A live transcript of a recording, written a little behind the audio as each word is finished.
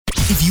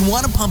If you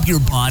want to pump your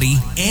body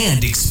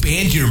and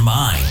expand your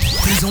mind,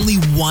 there's only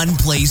one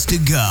place to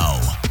go.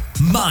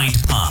 Mind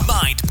Pump.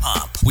 Mind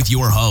Pump with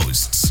your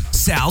hosts,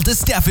 Sal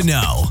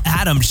DiStefano,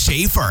 Adam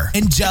Schafer,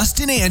 and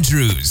Justin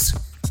Andrews.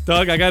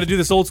 Doug, I got to do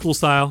this old school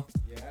style.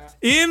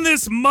 In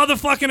this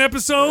motherfucking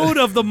episode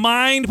of the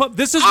Mind Pump,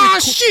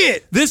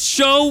 shit! This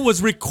show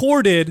was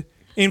recorded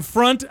in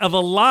front of a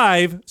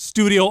live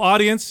studio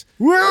audience.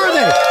 Where are they?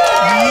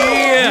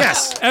 Yeah.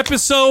 Yes.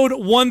 Episode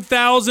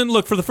 1000.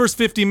 Look, for the first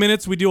 50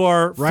 minutes, we do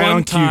our Right fun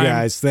on cue, time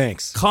guys.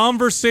 Thanks.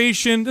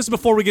 conversation. This is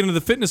before we get into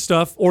the fitness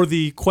stuff, or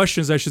the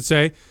questions, I should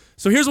say.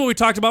 So here's what we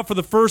talked about for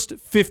the first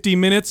 50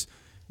 minutes.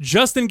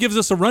 Justin gives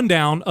us a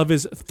rundown of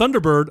his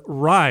Thunderbird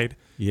ride.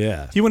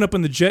 Yeah. He went up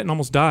in the jet and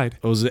almost died.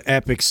 It was an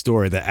epic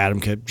story that Adam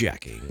kept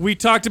jacking. We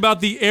talked about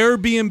the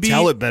Airbnb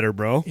Tell it better,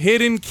 bro.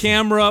 hidden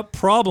camera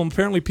problem.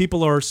 Apparently,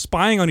 people are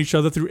spying on each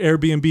other through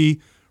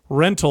Airbnb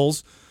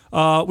rentals.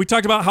 We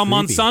talked about how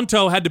Creepy.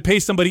 Monsanto had to pay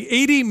somebody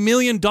 $80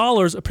 million.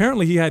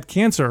 Apparently, he had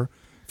cancer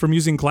from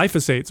using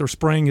glyphosates or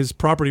spraying his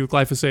property with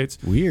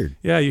glyphosates. Weird.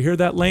 Yeah, you hear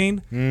that,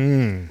 Lane?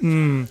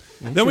 Then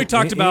we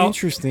talked about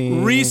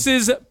Interesting.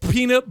 Reese's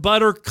peanut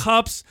butter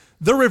cups.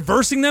 They're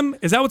reversing them.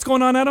 Is that what's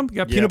going on, Adam? You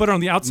got peanut butter on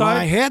the outside?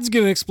 My head's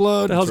going to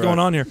explode. What the hell's going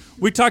on here?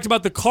 We talked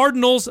about the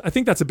Cardinals. I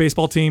think that's a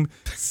baseball team.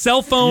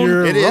 Cell phone.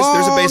 It is.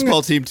 There's a wrong.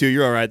 baseball team too.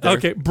 You're all right there.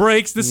 Okay,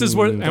 breaks. This is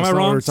what. Am that's I not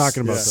wrong? what we're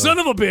talking about, though. Son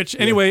of a bitch.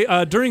 Anyway,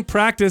 during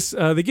practice,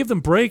 they give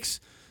them breaks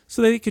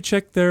so they could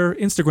check their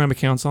Instagram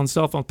accounts on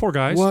cell phone. Poor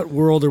guys. What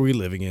world are we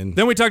living in?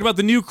 Then we talked about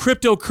the new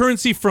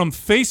cryptocurrency from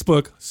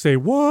Facebook. Say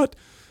what?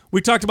 We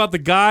talked about the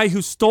guy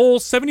who stole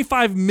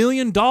 $75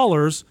 million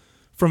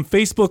from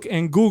Facebook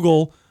and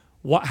Google.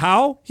 What?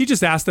 How? He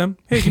just asked them,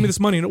 "Hey, give me this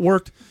money," and it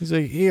worked. He's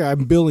like, here,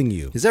 I'm billing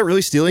you. Is that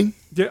really stealing?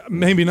 Yeah,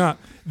 maybe not.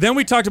 Then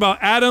we talked about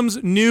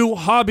Adam's new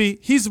hobby.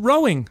 He's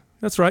rowing.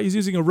 That's right. He's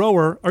using a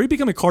rower. Are you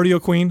becoming a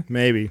cardio queen?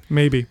 Maybe.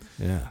 Maybe.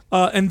 Yeah.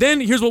 And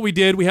then here's what we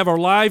did. We have our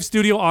live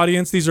studio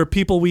audience. These are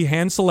people we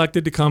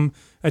hand-selected to come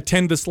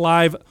attend this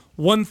live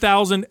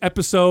 1,000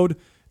 episode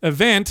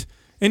event.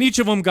 And each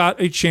of them got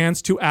a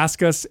chance to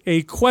ask us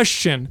a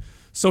question.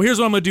 So here's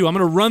what I'm going to do. I'm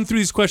going to run through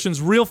these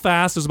questions real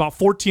fast. There's about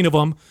 14 of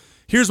them.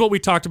 Here's what we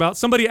talked about.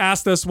 Somebody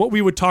asked us what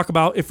we would talk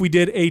about if we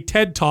did a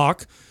TED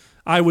Talk.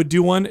 I would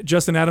do one.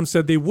 Justin Adams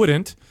said they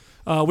wouldn't.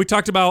 We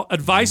talked about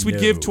advice we'd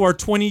give to our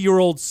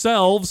 20-year-old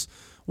selves.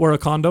 Wear a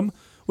condom.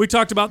 We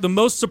talked about the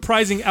most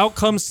surprising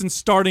outcomes since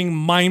starting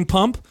Mind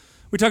Pump.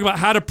 We talked about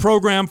how to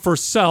program for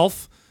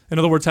self. In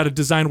other words, how to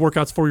design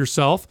workouts for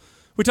yourself.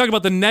 We talked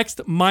about the next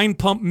Mind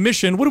Pump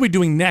mission. What are we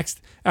doing next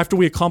after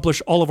we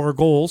accomplish all of our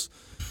goals?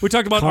 We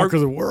talked about Conquer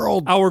the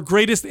world. our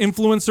greatest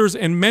influencers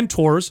and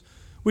mentors.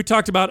 We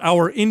talked about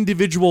our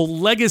individual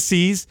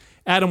legacies.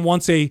 Adam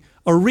wants a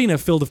arena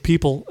filled of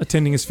people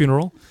attending his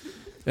funeral.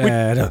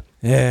 Adam.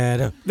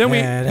 Then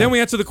we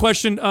answer the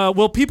question,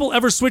 will people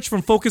ever switch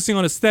from focusing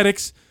on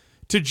aesthetics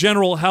to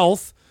general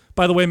health?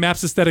 By the way,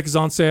 MAPS Aesthetic is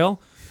on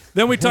sale.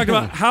 Then we talked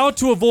about how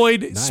to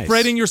avoid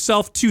spreading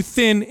yourself too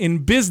thin in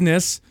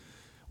business.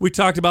 We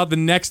talked about the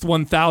next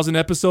 1,000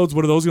 episodes.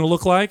 What are those going to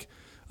look like?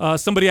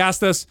 Somebody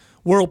asked us,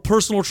 will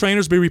personal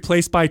trainers be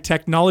replaced by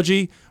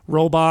technology?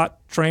 Robot,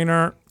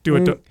 trainer, do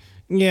it.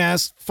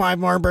 Yes, 5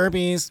 more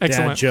burpees.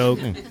 Excellent. Dad joke.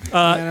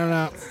 I don't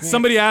know.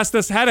 Somebody asked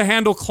us how to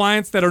handle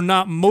clients that are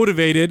not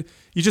motivated.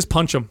 You just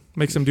punch them,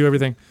 makes them do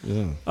everything.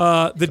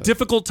 The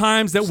difficult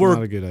times that we're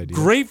not a good idea.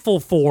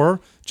 grateful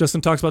for. Justin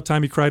talks about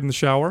time he cried in the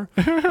shower.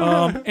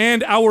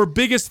 And our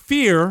biggest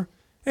fear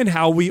and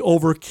how we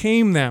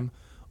overcame them.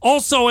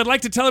 Also, I'd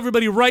like to tell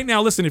everybody right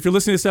now, listen, if you're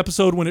listening to this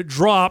episode when it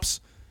drops,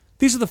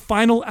 these are the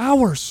final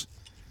hours.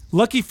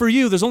 Lucky for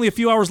you, there's only a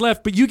few hours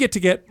left, but you get to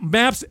get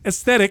MAPS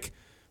Aesthetic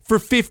for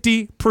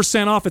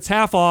 50% off. It's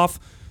half off.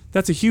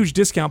 That's a huge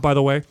discount, by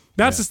the way.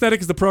 MAPS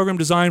Aesthetic is the program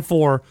designed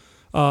for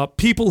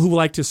people who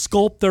like to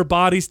sculpt their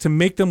bodies to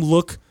make them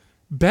look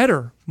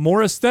better,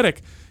 more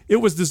aesthetic. It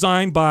was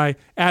designed by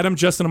Adam,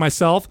 Justin, and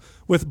myself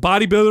with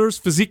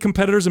bodybuilders, physique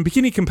competitors, and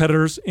bikini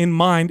competitors in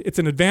mind. It's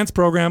an advanced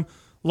program,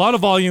 a lot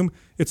of volume.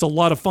 It's a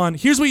lot of fun.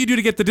 Here's what you do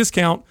to get the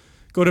discount.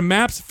 Go to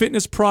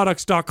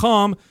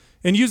mapsfitnessproducts.com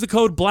and use the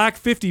code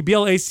BLACK50,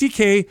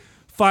 BLACK50.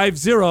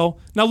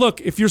 Now,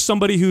 look, if you're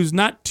somebody who's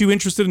not too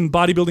interested in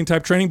bodybuilding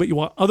type training, but you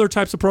want other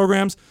types of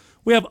programs,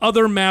 we have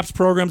other MAPS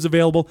programs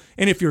available.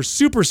 And if you're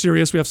super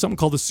serious, we have something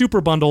called the Super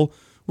Bundle,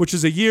 which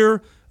is a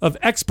year of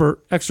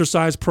expert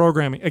exercise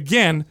programming.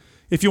 Again,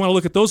 if you want to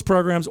look at those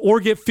programs or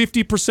get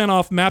 50%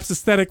 off MAPS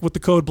Aesthetic with the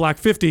code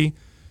BLACK50,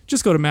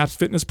 just go to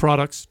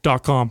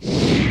mapsfitnessproducts.com.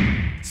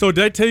 So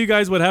did I tell you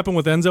guys what happened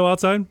with Enzo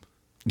outside?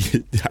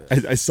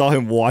 I saw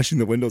him washing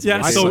the windows.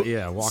 Yeah,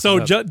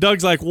 walking up.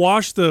 Doug's like,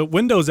 wash the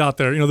windows out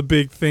there, the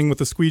big thing with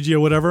the squeegee or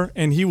whatever.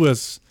 And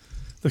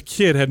the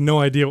kid had no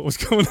idea what was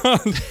going on.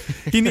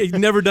 He'd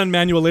never done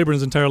manual labor in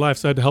his entire life,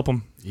 so I had to help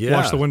him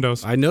wash the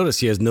windows. I noticed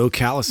he has no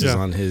calluses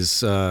on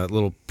his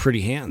little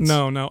pretty hands.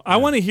 No. I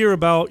want to hear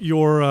about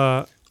your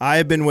I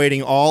have been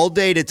waiting all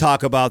day to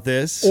talk about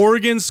this.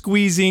 organ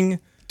squeezing.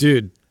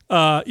 Dude.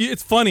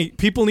 It's funny.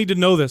 People need to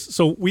know this.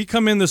 So we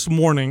come in this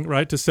morning,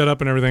 right, to set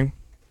up and everything.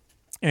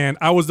 And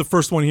I was the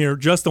first one here.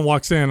 Justin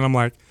walks in, and I'm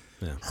like,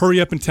 hurry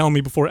up and tell me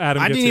before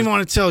Adam I gets didn't here. even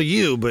want to tell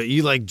you, but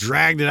you like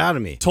dragged it out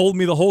of me. Told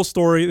me the whole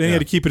story. Then he had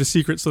to keep it a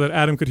secret so that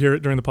Adam could hear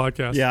it during the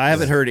podcast. Yeah, I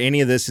haven't heard any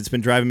of this. It's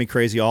been driving me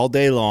crazy all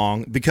day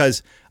long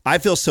because I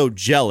feel so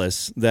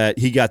jealous that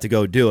he got to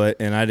go do it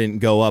and I didn't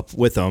go up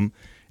with him.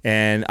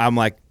 And I'm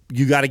like,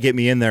 you got to get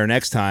me in there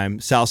next time.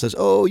 Sal says,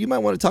 oh, you might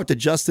want to talk to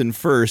Justin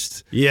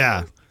first.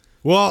 Yeah.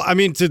 Well, I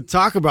mean, to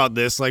talk about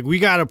this, like we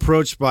got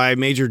approached by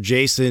Major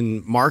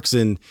Jason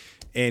Markson,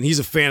 and he's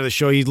a fan of the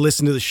show. He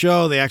listened to the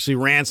show. They actually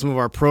ran some of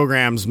our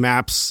programs,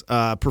 Maps,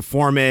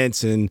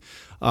 Performance, and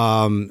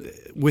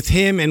with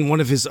him and one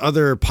of his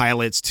other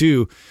pilots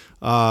too.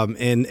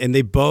 And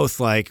they both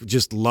like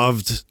just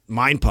loved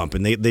Mind Pump,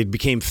 and they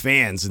became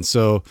fans. And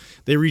so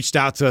they reached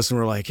out to us and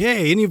were like,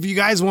 hey, any of you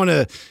guys want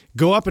to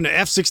go up in an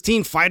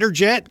F-16 fighter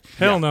jet?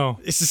 Hell no.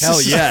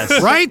 Hell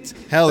yes. Right?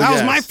 Hell that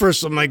yes. was my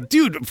first. I'm like,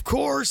 dude, of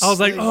course. I was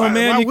like, oh,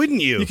 man. Why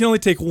wouldn't you? You can only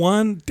take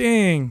one?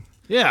 Dang.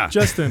 Yeah.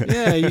 Justin.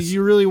 Yeah,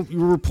 you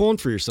were pulling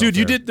for yourself. Dude,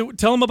 you there. did.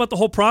 Tell them about the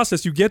whole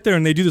process. You get there,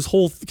 and they do this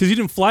whole, because you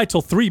didn't fly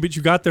till 3, but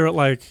you got there at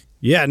like...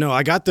 Yeah, no,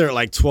 I got there at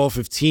like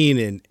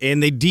 12:15,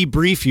 and they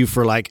debrief you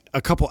for like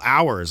a couple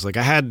hours. Like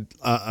I had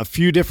a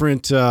few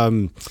different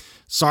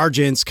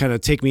sergeants kind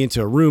of take me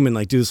into a room and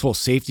like do this whole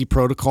safety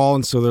protocol,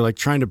 and so they're like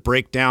trying to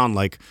break down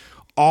like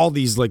all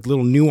these like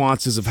little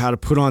nuances of how to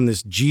put on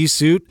this G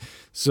suit.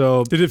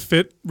 So Did it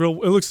fit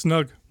real? It looks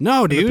snug.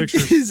 no, in the dude. picture.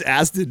 His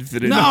ass didn't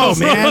fit in. No,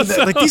 man.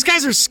 Like these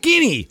guys are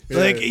skinny.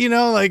 Like, you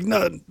know, like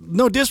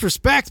no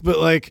disrespect, but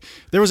like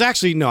there was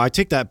actually I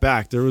take that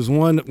back. There was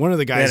one of the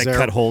They guys had to there.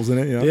 cut holes in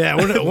it. Yeah. Yeah,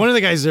 one of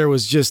the guys there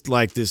was just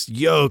like this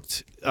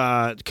yoked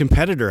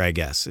competitor, I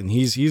guess, and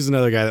he's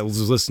another guy that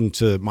was listening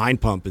to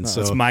Mind Pump, and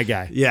so that's my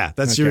guy. Yeah,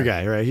 that's your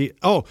guy, right?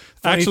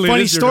 Actually, it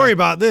funny is your story guy.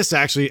 about this,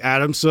 actually,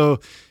 Adam. So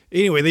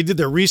anyway, they did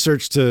their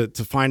research to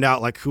find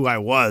out like who I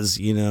was,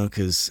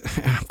 because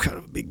I'm kind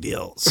of a big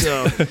deal.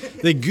 So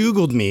they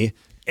Googled me.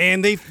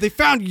 And they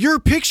found your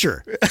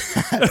picture.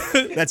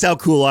 That's how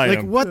cool I Like,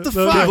 am. what the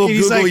fuck? People And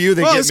he's Google like, you,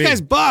 they oh, get this me. guy's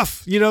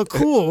buff.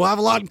 Cool. We'll have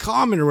a lot in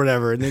common or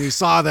whatever. And then he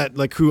saw that,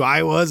 like, who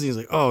I was. And he's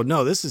like, oh,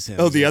 no, this is him.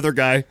 Oh, the other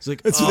guy.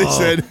 like, That's what they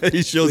said.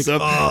 He shows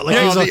up. Oh, like,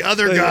 oh, he's the like-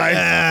 other like,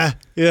 guy.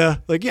 yeah.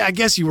 Like, yeah, I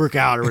guess you work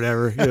out or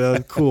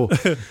whatever. Cool.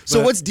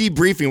 So what's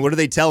debriefing? What are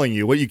they telling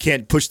you? What, you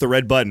can't push the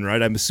red button,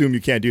 right? I assume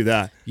you can't do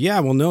that. Yeah,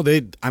 well, no,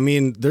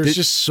 there's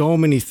just so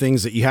many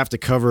things that you have to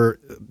cover,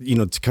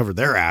 to cover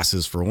their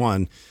asses for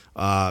one.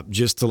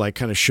 Just to like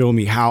kind of show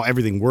me how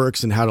everything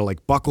works and how to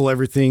like buckle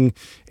everything,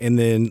 and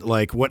then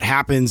like what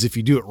happens if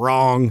you do it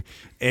wrong,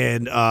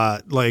 and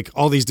like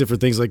all these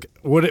different things, like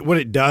what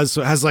it does.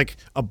 So it has like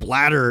a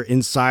bladder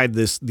inside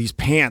these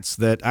pants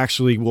that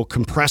actually will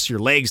compress your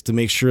legs to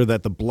make sure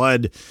that the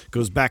blood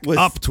goes back With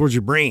up towards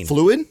your brain.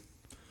 Fluid?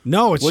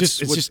 No, it's What's-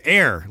 just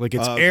air. Like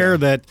it's okay. air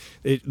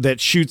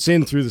that shoots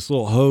in through this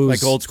little hose,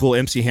 Like old school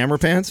MC Hammer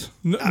pants?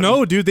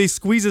 No, dude, they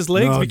squeeze his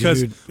legs No,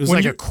 because dude, it was when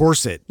like you- a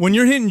corset. when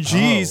you're hitting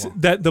G's,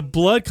 that the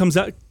blood comes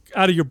out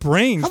of your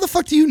brain. How the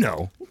fuck do you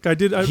know? I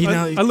did. I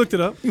looked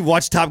it up. You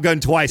watched Top Gun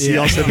twice. He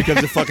also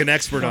becomes a fucking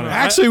expert on it.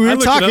 Actually, we I were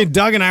looked it talking. up.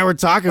 Doug and I were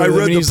talking. I With him,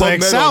 read and the he's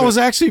like, PubMed Sal on it. was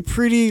actually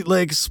pretty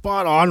like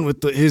spot on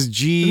with his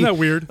G. Isn't that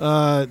weird?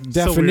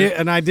 Definite. weird.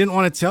 And I didn't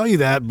want to tell you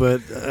that, but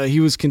he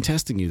was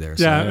contesting you there.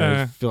 So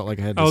Yeah, I felt like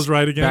I had to I was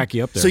right again. back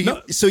you up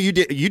there. So you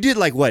did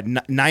like what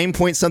 9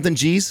 point something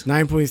G's?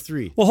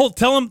 9.3. Well,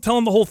 tell him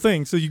the whole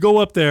thing. So you go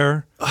up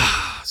there.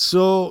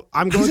 So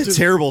I'm going He's to. a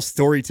terrible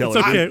storyteller.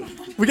 It's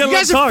okay. We got You to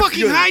guys talk. are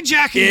fucking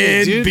hijacking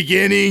In it, dude.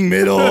 beginning,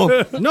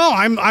 middle. No,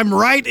 I'm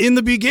right in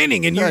the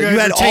beginning, and you guys you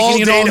had are taking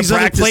all it day all to these other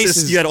practice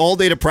places. this. You had all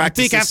day to I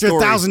practice. think this after story.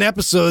 1,000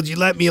 episodes, you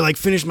let me like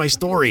finish my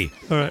story.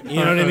 All right. You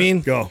know what I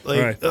mean? Go. All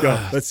right,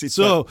 go. Let's see.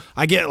 So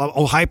I get.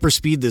 I'll hyper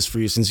speed this for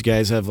you since you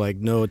guys have like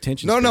no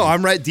attention. No, span.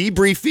 I'm right.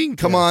 Debriefing.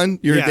 Come on.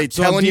 Yeah, They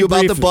so I'm telling you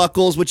about the debriefing.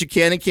 buckles, what you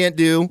can and can't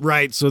do.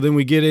 Right. So then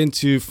we get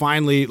into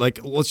finally like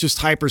let's just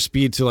hyper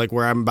speed to like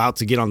where I'm about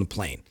to get on the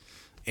plane,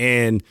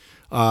 and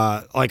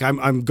like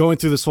I'm going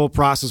through this whole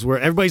process where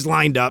everybody's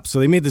lined up. So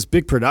they made this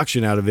big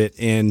production out of it,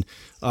 and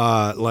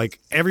like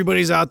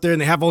everybody's out there and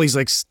they have all these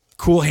like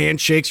cool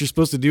handshakes you're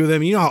supposed to do with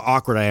them. You know how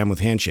awkward I am with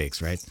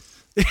handshakes, right?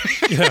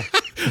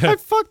 I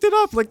fucked it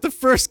up like the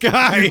first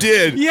guy. You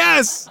did?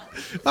 Yes.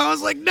 I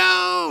was like,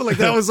 no. Like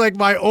that was like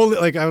my only,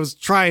 like I was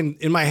trying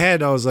in my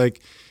head. I was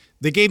like,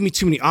 they gave me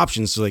too many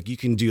options. So like you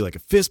can do like a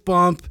fist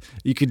bump.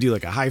 You could do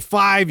like a high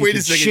five. You Wait a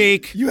could second.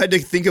 shake. You had to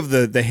think of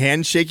the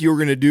handshake you were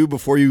going to do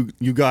before you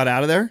got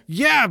out of there?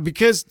 Yeah,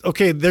 because,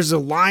 okay, there's a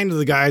line of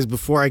the guys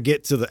before I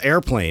get to the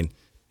airplane.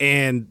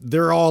 And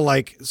they're all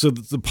like, so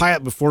the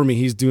pilot before me,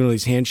 he's doing all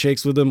these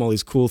handshakes with them, all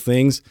these cool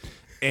things.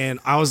 And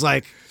I was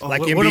like, oh,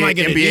 Like what am I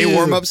going to do? NBA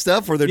warm-up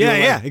stuff? Or they're Yeah,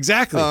 doing yeah, like,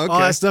 exactly. Oh, okay. All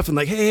that stuff and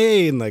like,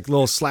 hey, and like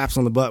little slaps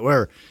on the butt,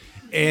 whatever.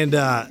 And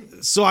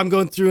so I'm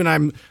going through and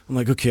I'm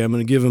like, okay, I'm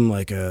going to give him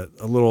like a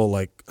little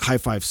like high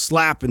five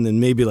slap and then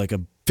maybe like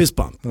a fist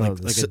bump. Like,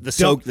 the, like so- a the, dou-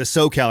 so, the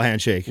SoCal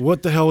handshake.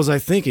 What the hell was I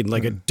thinking?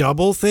 Like a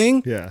double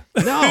thing? Yeah.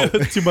 No.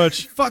 Too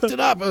much. Fucked it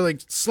up. I was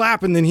like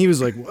slap, and then he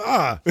was like,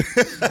 "Ah,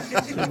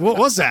 what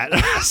was that?"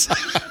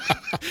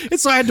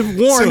 so I had to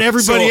warn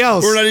everybody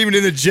else. We're not even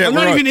in the jet. I'm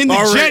not even in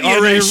the jet yet.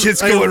 Already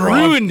shit's I going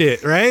wrong. ruined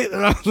it, right?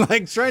 And I'm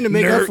like trying to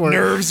make up for it.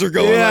 Nerves are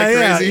going like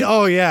crazy.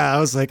 Oh yeah. I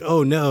was like,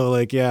 oh no,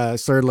 like I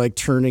started like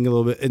turning a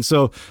little bit, and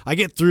so I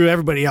get through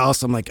everybody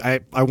else. I'm like, I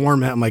warn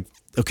them. I'm like,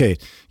 okay,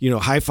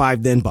 high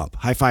five then bump,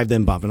 high five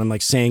then bump, and I'm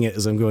like saying it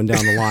as I'm going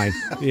down the line,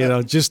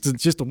 just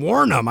to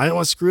warn them. I don't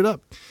want to screw it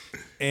up.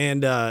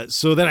 And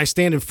so then I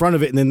stand in front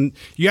of it, and then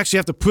you actually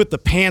have to put the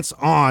pants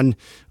on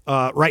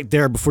right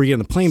there before you get on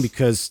the plane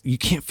because you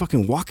can't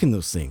fucking walk in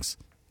those things.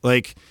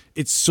 Like,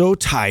 it's so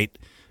tight,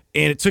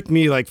 and it took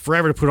me like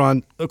forever to put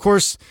on. Of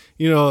course,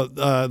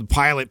 the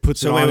pilot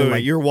puts it on. Wait, in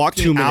like you're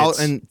walking 2 minutes.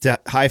 out and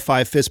high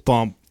five fist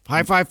bump.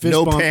 High five fist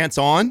no bump. pants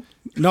on?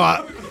 No,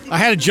 I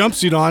had a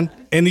jumpsuit on,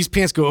 and these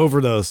pants go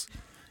over those.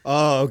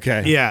 Oh,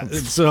 okay. Yeah,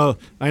 so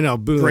I know.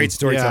 Boom. Great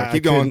storytelling. Yeah,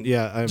 Keep going.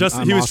 Yeah,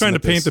 Justin, he was trying to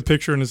paint the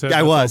picture in his head.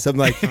 I was. I'm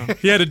like,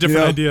 He had a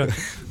different idea.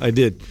 I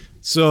did.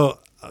 So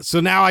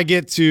now I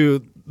get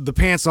to the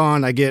pants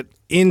on. I get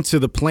into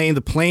the plane.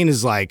 The plane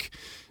is like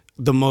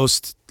the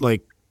most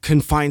like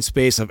confined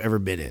space I've ever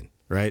been in.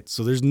 Right.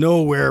 So there's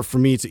nowhere for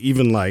me to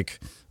even like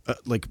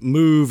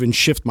move and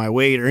shift my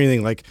weight or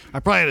anything. Like I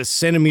probably had a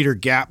centimeter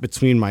gap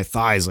between my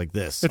thighs like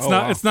this.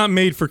 It's not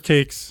made for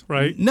cakes,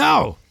 right?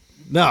 No.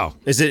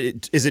 is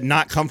it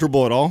not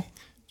comfortable at all?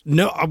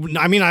 No,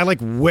 I mean, I like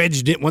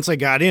wedged it. Once I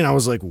got in, I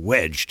was like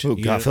wedged. Oh,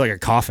 God, I feel like a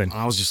coffin.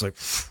 I was just like,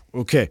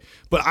 okay.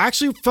 But I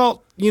actually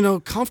felt,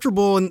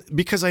 comfortable and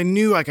because I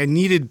knew like I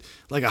needed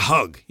like a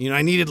hug.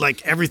 I needed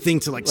like everything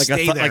to like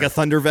stay there. Like a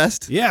thunder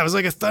vest? Yeah, it was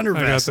like a thunder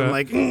vest. that. I'm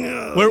like,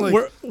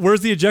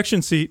 Where's the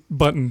ejection seat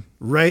button?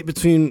 right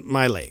between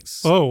my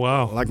legs. Oh,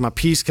 wow. Like my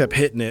piece kept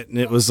hitting it, and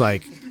it was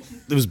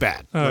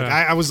bad.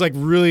 yeah. I was like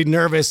really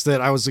nervous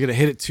that I was going to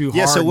hit it too hard.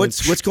 Yeah, so and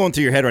what's going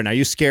through your head right now? Are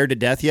you scared to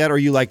death yet? Or are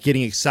you like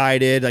getting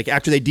excited? Like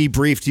after they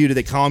debriefed you, do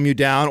they calm you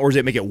down or does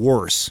it make it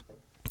worse?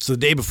 So the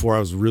day before, I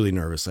was really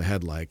nervous. I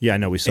had like Yeah, I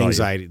know we saw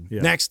anxiety. you.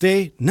 Yeah. Next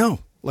day, no.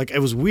 Like it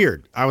was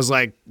weird. I was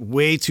like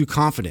way too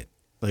confident.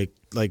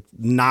 Like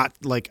not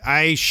like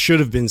I should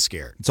have been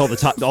scared. It's all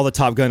the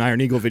Top Gun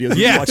Iron Eagle videos.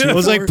 Yeah, watching I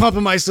was like before.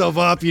 pumping myself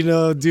up,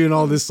 doing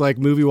all this like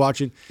movie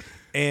watching.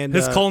 And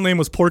His call name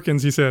was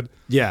Porkins, he said.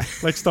 yeah,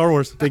 Like Star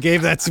Wars. they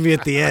gave that to me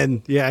at the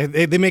end. Yeah,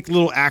 they make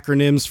little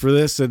acronyms for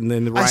this, and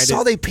then I write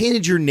saw it. they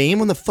painted your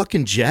name on the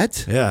fucking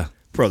jet. Yeah.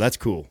 Bro, that's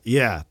cool.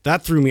 Yeah,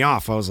 that threw me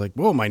off. I was like,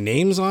 whoa, my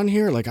name's on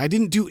here? Like, I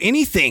didn't do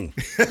anything.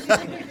 Like,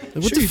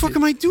 what the fuck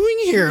am I doing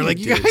here? Like,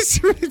 you guys...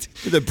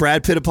 The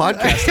Brad Pitt of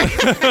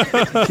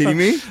podcast. Kidding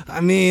me?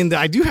 I mean,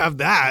 I do have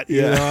that.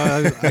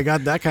 I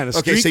got that kind of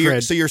street Okay,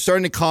 cred. so you're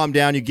starting to calm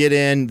down. You get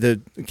in.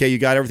 You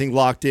got everything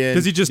locked in.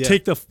 Does he just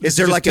take the Is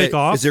there just like take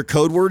off? Is there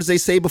code words they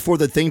say before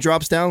the thing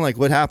drops down? Like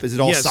what happens? Is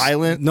it all Yes.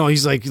 silent? No,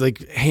 he's like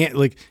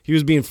he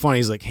was being funny.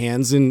 He's like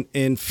hands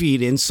and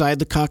feet inside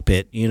the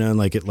cockpit, and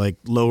like it like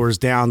lowers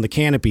down the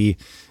canopy,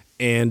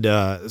 and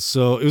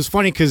so it was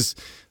funny because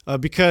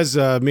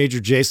Major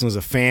Jason was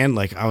a fan.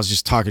 Like I was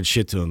just talking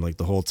shit to him like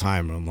the whole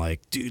time. And I'm like,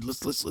 dude,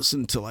 let's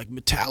listen to like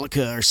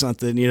Metallica or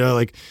something,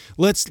 like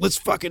let's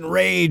fucking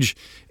rage.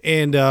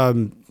 And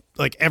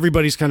like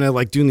everybody's kind of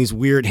like doing these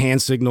weird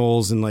hand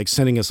signals and like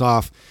sending us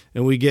off.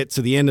 And we get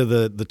to the end of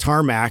the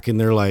tarmac and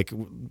they're like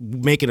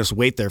making us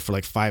wait there for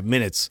like 5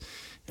 minutes.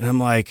 And I'm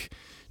like,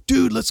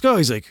 dude, let's go.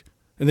 He's like,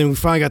 and then we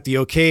finally got the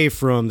okay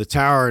from the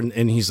tower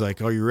and he's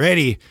like, are you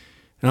ready?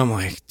 And I'm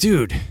like,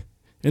 dude,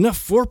 enough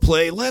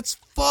foreplay. Let's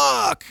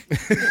fuck.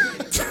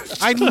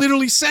 I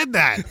literally said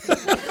that.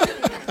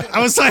 I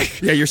was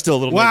like, Yeah, you're still a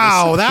little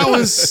wow,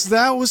 nervous.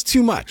 that was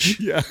too much.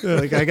 Yeah.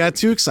 Like I got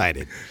too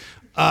excited.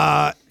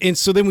 And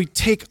so then we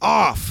take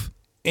off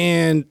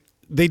and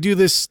they do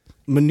this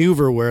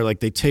maneuver where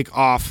like they take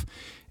off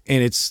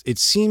and it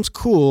seems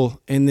cool.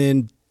 And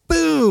then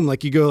boom,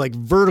 like you go like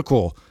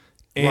vertical.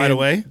 And, Right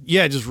away?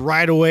 Yeah, just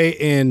right away.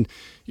 And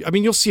I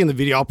mean, you'll see in the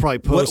video, I'll probably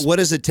post. What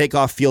does a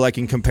takeoff feel like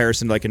in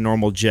comparison to like a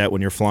normal jet when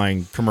you're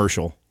flying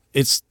commercial?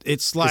 It's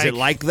like. Is it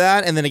like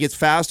that and then it gets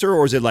faster,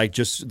 or is it like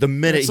just the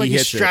minute It's like he you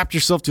hits strapped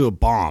yourself to a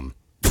bomb.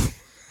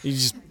 You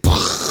just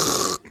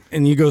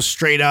and you go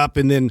straight up.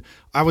 And then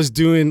I was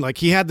doing like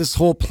he had this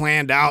whole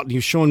planned out, and he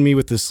was showing me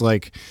with this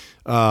like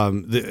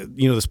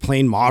this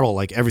plane model,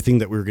 like everything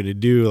that we were gonna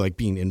do, like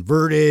being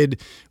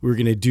inverted. We were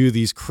gonna do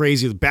these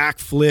crazy back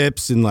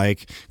flips and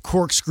like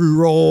corkscrew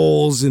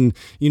rolls, and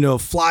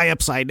fly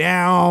upside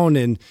down,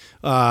 and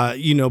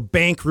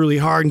bank really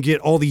hard and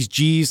get all these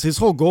G's. His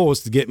whole goal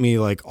was to get me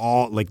like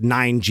all like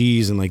 9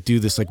 G's and like do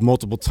this like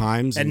multiple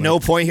times. At and, no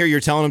like, point here you're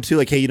telling him to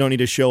like, hey, you don't need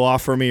to show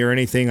off for me or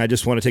anything. I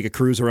just want to take a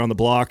cruise around the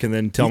block and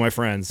then tell my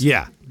friends.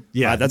 Yeah.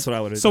 That's what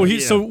I would have So done.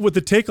 so with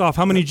the takeoff,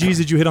 how many G's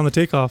did you hit on the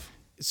takeoff?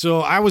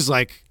 So I was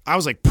like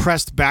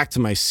pressed back to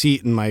my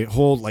seat, and my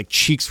whole like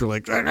cheeks were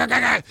like,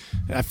 I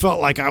felt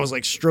like I was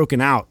like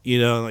stroking out,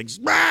 like,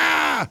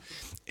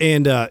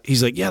 and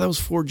he's like, yeah, that was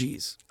 4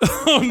 G's.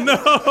 Oh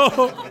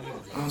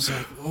no! I was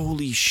like,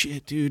 holy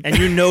shit, dude. And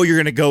you know you're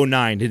going to go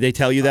 9. Did they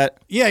tell you that?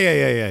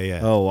 Yeah.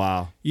 Oh,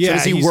 wow. Yeah, So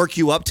does he he's- work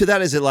you up to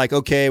that? Is it like,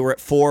 okay, we're at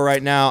 4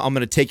 right now. I'm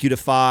going to take you to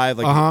 5.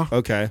 Like,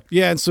 Okay.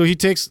 Yeah, and so he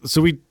takes.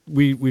 So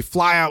we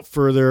fly out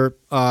further.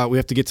 We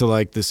have to get to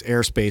like this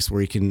airspace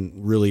where he can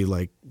really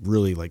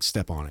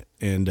step on it,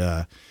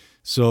 and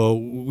so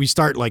we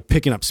start like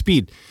picking up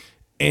speed.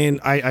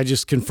 And I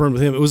just confirmed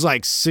with him it was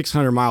like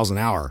 600 miles an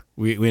hour.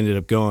 We ended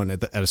up going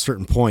at a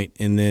certain point,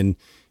 and then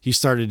he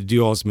started to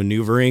do all this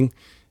maneuvering,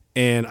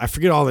 and I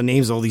forget all the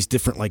names of all these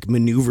different like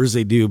maneuvers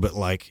they do, but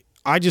like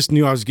I just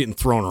knew I was getting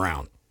thrown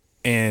around.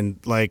 And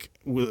like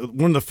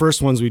one of the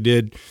first ones we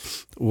did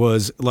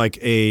was like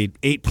a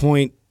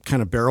 8-point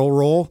kind of barrel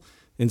roll.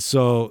 And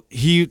so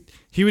he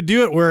would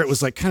do it where it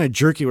was like kind of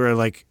jerky, where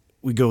like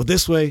we go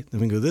this way,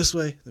 then we go this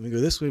way, then we go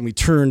this way, and we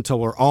turn until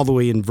we're all the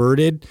way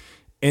inverted.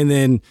 And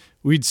then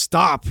we'd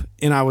stop,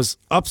 and I was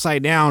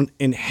upside down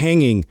and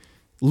hanging,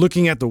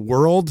 looking at the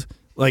world,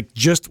 like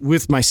just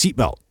with my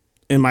seatbelt.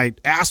 And my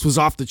ass was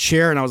off the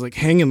chair, and I was like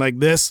hanging like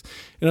this.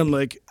 And I'm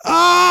like,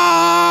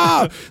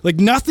 like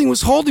nothing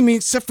was holding me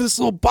except for this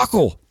little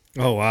buckle.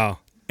 Oh, wow.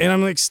 And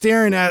I'm like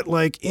staring at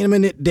like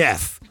imminent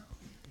death.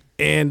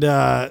 And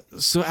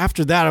so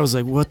after that, I was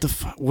like, what the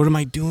fuck? What am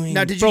I doing?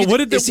 Now,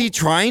 is he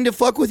trying to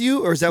fuck with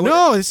you, or is that what?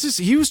 No, it's just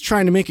he was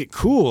trying to make it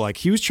cool. Like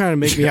he was trying to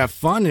make me have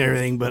fun and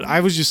everything. But I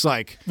was just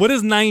like, What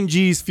does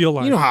 9Gs feel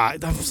like? you know how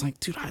I was like,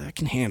 dude, I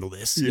can handle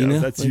this. Yeah, you know?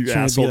 that's like, you, trying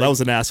to asshole. be That like-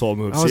 was an asshole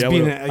move. I was See,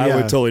 being I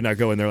would totally not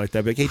go in there like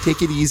that. But, hey,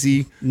 take it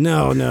easy.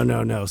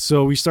 No.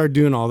 So we started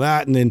doing all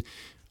that, and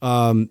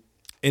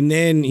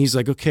then he's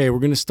like, okay, we're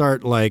gonna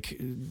start like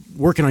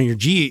working on your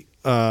G.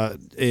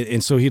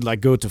 And so he'd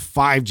like go to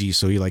 5G,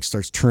 so he like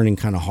starts turning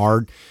kind of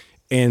hard,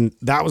 and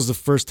that was the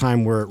first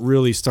time where it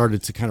really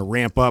started to kind of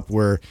ramp up,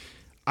 where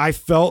I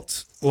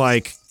felt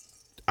like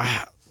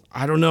I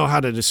don't know how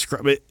to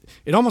describe it.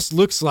 It almost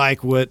looks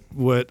like what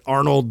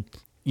Arnold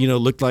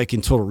looked like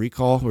in Total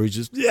Recall, where he's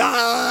just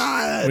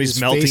When he's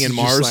his melting face in is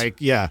Mars?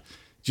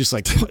 just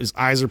like his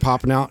eyes are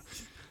popping out.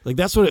 Like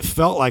that's what it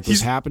felt like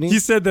was happening. He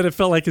said that it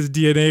felt like his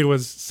DNA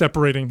was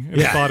separating in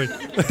his body.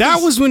 That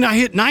was when I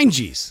hit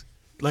 9Gs.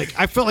 Like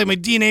I felt like my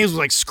DNA was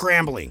like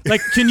scrambling.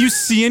 Like, can you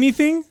see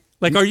anything?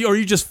 Like, are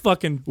you just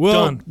fucking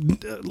done?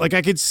 Like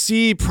I could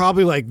see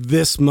probably like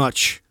this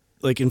much,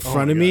 like in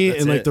front of God, me,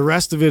 that's and like it. the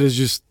rest of it is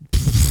just,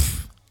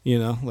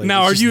 like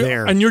Now, it's are just you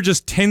there? and you're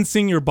just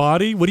tensing your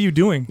body? What are you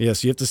doing?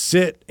 Yes, you have to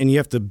sit and you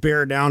have to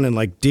bear down and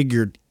like dig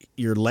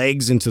your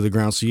legs into the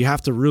ground. So you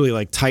have to really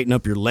like tighten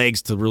up your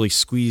legs to really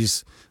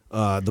squeeze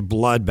the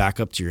blood back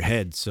up to your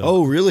head. So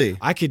Oh, really?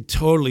 I could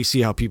totally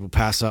see how people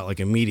pass out like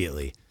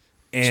immediately,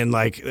 and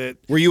like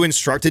Were you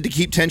instructed to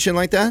keep tension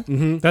like that?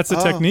 Mm-hmm. That's the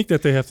technique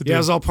that they have to do. yeah, it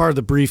was all part of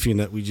the briefing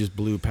that we just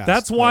blew past.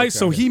 That's why.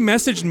 So he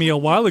messaged me a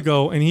while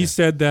ago, and he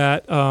said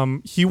that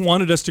he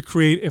wanted us to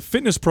create a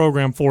fitness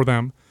program for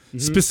them,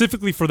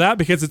 specifically for that,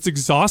 because it's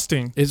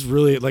exhausting. It's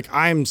really like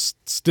I'm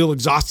still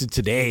exhausted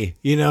today,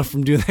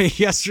 from doing that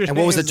yesterday. And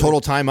what was the It's like-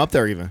 total time up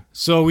there even?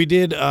 So we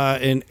did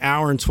an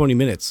hour and 20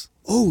 minutes,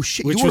 Oh,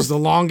 shit. which was the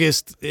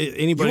longest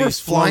anybody You were has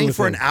flown flying with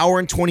for him. an hour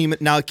and 20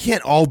 minutes. Now, it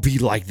can't all be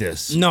like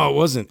this. No, it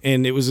wasn't,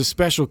 and it was a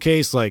special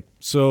case. Like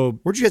so,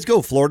 Where'd you guys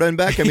go? Florida and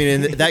back? I mean,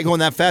 and that going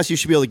that fast, you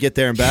should be able to get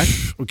there and back.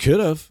 we could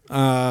have,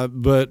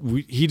 but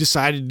he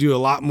decided to do a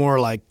lot more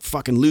like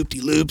fucking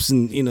loop-de-loops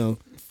and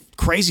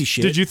crazy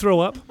shit. Did you throw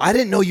up? I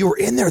didn't know you were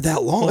in there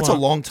that long. That's a on.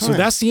 long time. So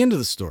that's the end of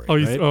the story. Oh,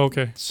 right?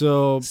 okay.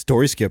 So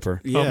Story skipper.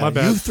 yeah, my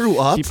bad. You threw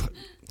up?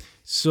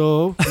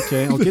 So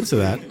okay, I'll get to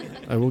that.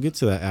 I will get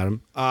to that,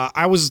 Adam.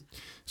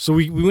 So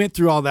we went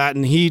through all that,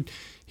 and he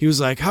was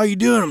like, "How you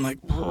doing?" I'm like,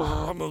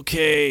 "I'm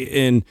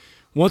okay." And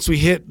once we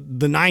hit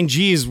the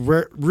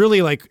 9Gs,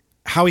 really like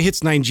how he hits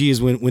 9G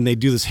is when they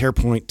do this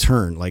hairpin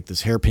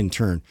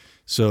turn.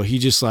 So he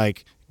just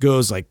like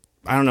goes like,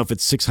 I don't know if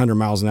it's 600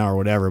 miles an hour or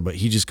whatever, but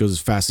he just goes as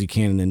fast as he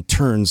can and then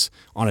turns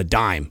on a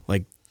dime,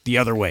 like the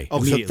other way. Oh,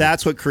 so immediately.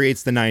 that's what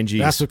creates the 9G.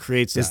 That's what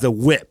creates is that. the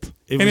whip.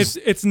 And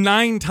it's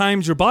 9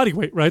 times your body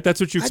weight, right? That's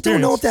what you I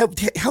experience. don't know if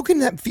that. How can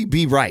that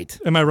be right?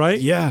 Am I right?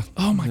 yeah.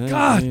 Oh my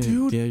God, yeah,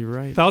 dude. Yeah, you're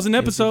right. 1,000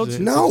 episodes.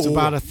 No, It's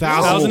about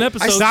 1,000. 1,000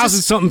 episodes.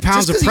 1,000 something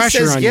pounds of Just 'cause he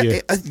pressure says, on yeah,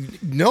 you.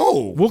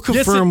 no. We'll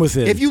confirm with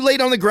him. If you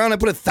laid on the ground and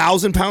put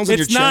 1,000 pounds on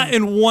your It's not chest.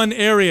 in one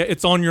area.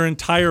 It's on your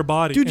entire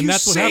body. Dude, and you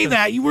that's what say happens.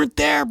 that. You weren't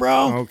there,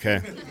 bro. Okay,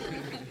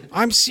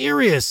 I'm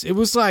serious. It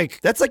was like,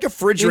 that's like a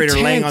refrigerator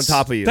laying on Intense.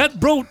 top of you. That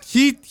bro,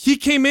 he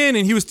came in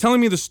and he was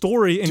telling me the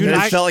story, and Dude,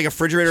 I- it felt like a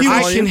refrigerator. He falling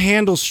was- I on can you?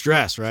 handle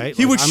stress, right?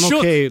 He Like, was I'm shook.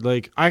 okay.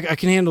 Like, I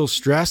can handle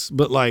stress,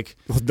 but like,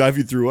 Well, now if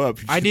you threw up,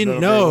 you I should didn't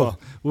very know.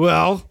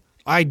 Well,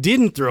 I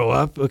didn't throw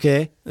up.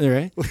 Okay. All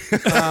right.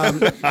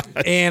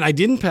 And I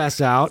didn't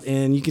pass out,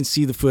 and you can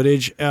see the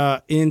footage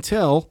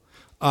until.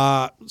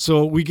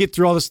 So we get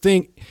through all this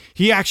thing.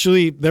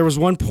 There was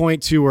one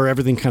point too where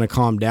everything kind of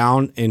calmed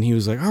down, and he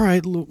was like, "All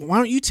right, why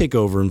don't you take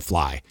over and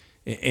fly?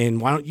 And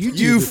why don't you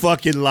do You the-"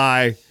 fucking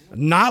lie.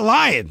 Not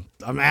lying.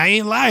 I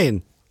ain't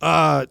lying.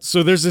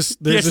 So there's this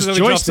accidentally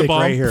drops the joystick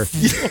bomb. right here,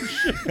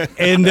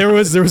 and there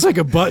was like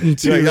a button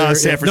too. You're like, there.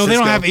 San No, they Francisco.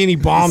 don't have any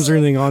bombs or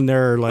anything on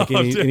there, or like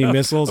any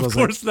missiles. I was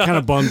like course not. kind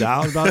of bummed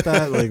out about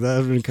that. Like that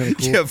would have been kind of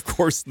cool. Yeah, of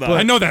course not.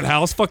 I know that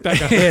house. Fuck that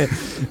guy.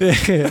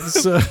 Yeah.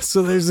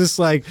 So there's this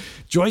like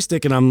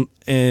joystick,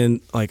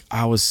 and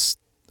I was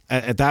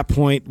at that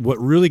point. What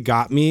really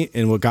got me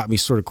and what got me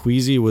sort of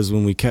queasy was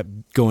when we kept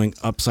going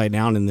upside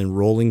down and then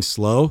rolling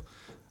slow.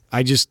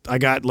 I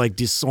got like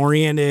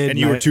disoriented, and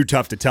you were too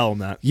tough to tell him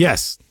that.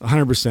 Yes,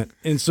 100%.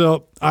 And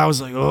so I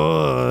was like,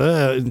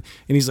 oh, and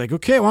he's like,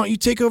 okay, why don't you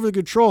take over the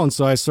control? And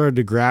so I started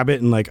to grab it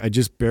and like I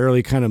just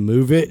barely kind of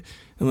move it.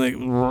 And like,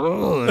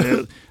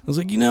 I was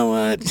like, you know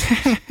what?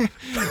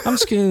 I'm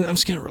just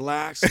gonna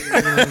relax,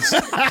 just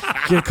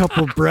get a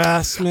couple of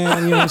breaths,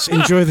 man. Just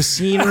enjoy the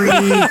scenery.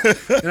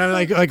 And I'm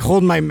like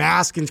holding my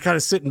mask and kind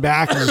of sitting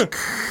back and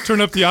just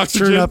Turn up the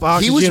oxygen. turn up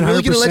oxygen. He was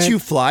really going to let 100%. you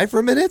fly for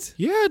a minute?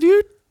 Yeah,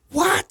 dude.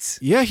 What?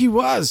 Yeah, he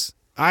was.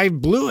 I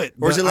blew it.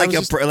 Or is but it I like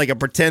was just- like a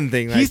pretend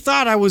thing? He Like,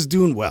 thought I was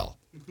doing well,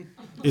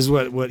 is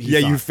what he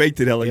yeah, thought. you faked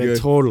it hella Yeah, good.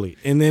 totally.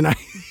 And then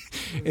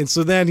and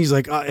so then he's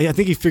like, I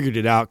think he figured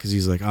it out because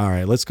he's like, all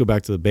right, let's go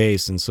back to the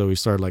base. And so we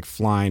started like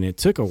flying. It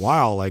took a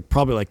while, like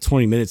probably like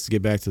 20 minutes to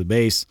get back to the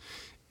base.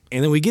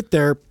 And then we get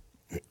there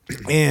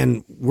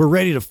and we're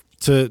ready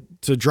to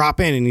drop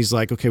in. And he's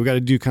like, okay, we got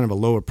to do kind of a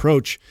low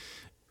approach.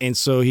 And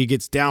so he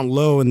gets down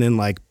low and then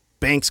like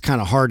banks kind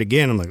of hard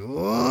again. I'm like,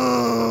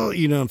 oh,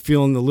 I'm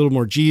feeling a little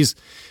more G's.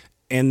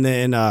 And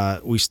then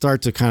we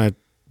start to kind of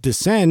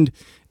descend.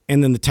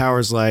 And then the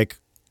tower's like,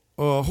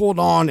 hold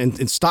on,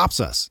 and stops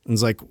us. And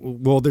it's like,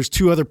 well, there's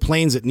two other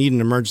planes that need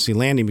an emergency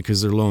landing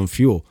because they're low on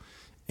fuel.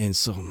 And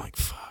so I'm like,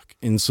 fuck.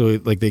 And so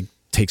like they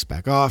takes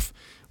back off.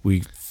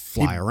 We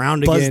fly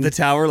around Buzz again. the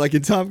tower like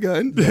in Top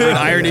Gun?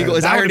 Iron Eagle.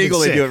 It's That Iron would've been Eagle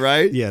they sick. do it,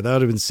 right? Yeah, that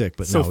would have been sick,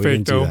 but So no, we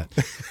fake, didn't do though.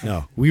 that.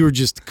 No, we were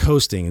just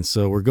coasting, and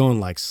so we're going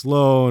like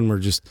slow, and we're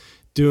just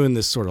doing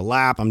this sort of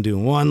lap. I'm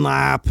doing one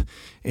lap,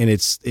 and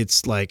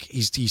it's like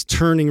he's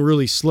turning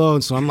really slow,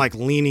 and so I'm like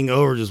leaning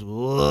over, just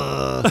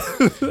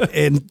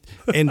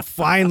and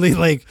finally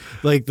like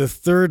the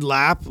third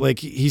lap, like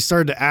he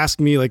started to ask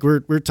me, like we're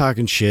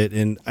talking shit,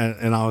 and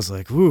I was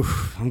like, whew,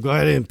 I'm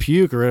glad I didn't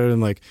puke or whatever.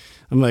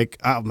 I'm like,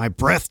 oh, my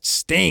breath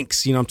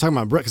stinks. I'm talking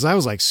about breath because I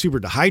was like super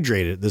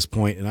dehydrated at this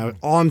point, and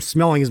all I'm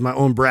smelling is my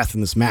own breath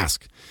in this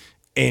mask.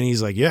 And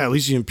he's like, yeah, at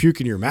least you didn't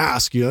puke in your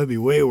mask. That'd be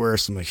way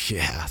worse. I'm like,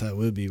 yeah, that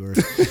would be worse.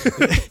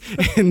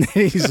 And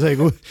then he's like,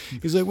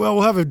 well,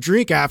 we'll have a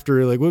drink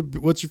after. Like,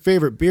 what's your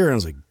favorite beer? And I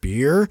was like,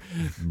 beer.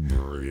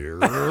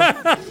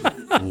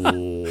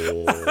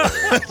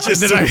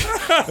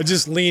 I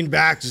just leaned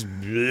back, just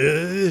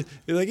you're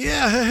like,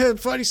 yeah,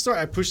 funny story.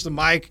 I pushed the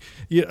mic.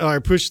 I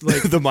pushed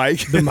like The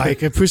mic. the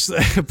mic. I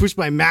pushed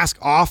my mask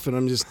off, and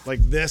I'm just like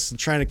this and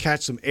trying to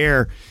catch some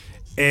air.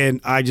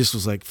 And I just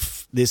was like,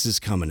 this is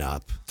coming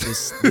up.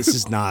 This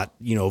is not,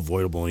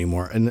 avoidable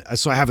anymore. And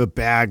so I have a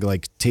bag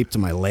like taped to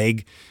my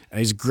leg. And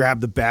I just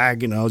grabbed the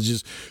bag and I was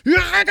just,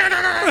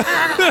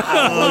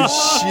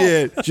 Oh,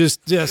 shit.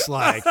 just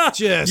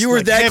You were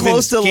like that heaven's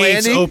close to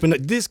gates landing? Open,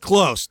 this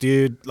close,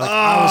 dude. Like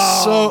I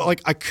was so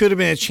like I could have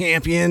been a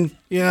champion.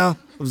 I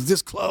was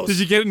this close. Did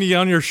you get any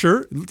on your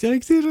shirt?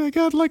 I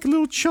got like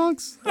little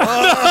chunks.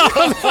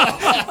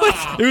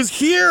 It was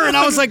here, and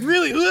I was like,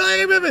 really?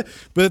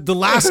 But the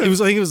last, I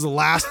think it was the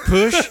last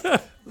push.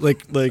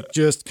 Like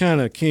just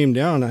kind of came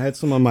down. I had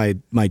some on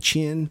my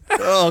chin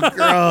Oh, right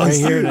gross.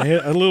 here, and I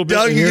hit a little bit.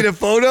 Doug, in you here. get a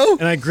photo?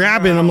 And I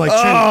grab it, and I'm like,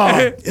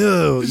 trying to,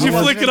 ew. Did you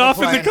flick it off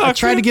in the I cockpit?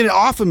 tried to get it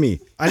off of me.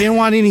 I didn't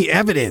want any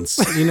evidence,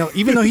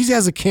 even though he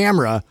has a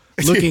camera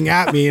looking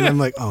at me, and I'm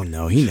like, oh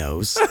no, he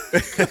knows.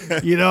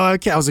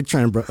 I was like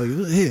trying to,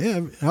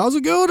 hey, how's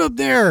it going up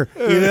there?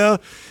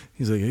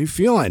 He's like, how you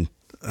feeling?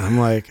 I'm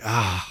like,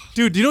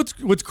 Dude, you know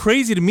what's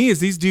crazy to me is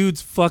these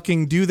dudes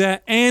fucking do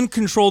that and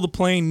control the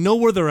plane, know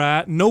where they're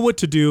at, know what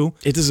to do.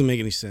 it doesn't make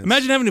any sense.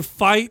 Imagine having to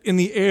fight in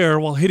the air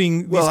while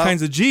hitting these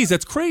kinds of G's.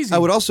 That's crazy. I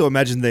would also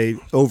imagine they,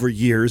 over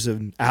years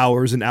and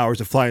hours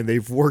of flying,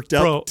 they've worked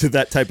up Bro. to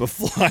that type of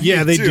flying.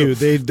 Yeah, they too. do.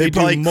 They do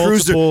probably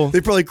multiple- They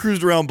probably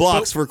cruised around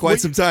blocks for quite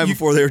some time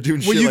before they were doing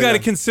shit What you like got to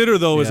that. consider,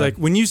 though, is Yeah. like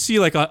when you see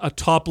like a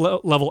top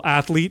level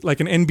athlete, like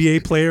an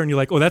NBA player, and you're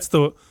like, oh, that's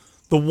the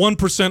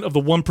 1% of the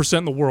 1%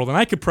 in the world. And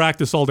I could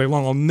practice all day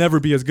long. I'll never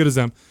be as good as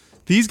them.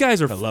 These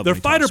guys are love they're when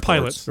you talk fighter sports.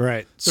 pilots.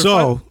 Right. They're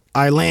So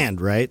I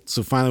land, right?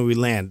 So finally we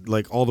land.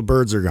 Like all the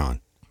birds are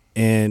gone.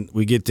 And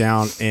we get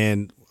down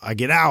and I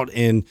get out.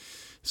 And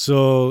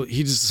so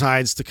he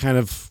decides to kind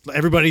of,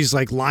 everybody's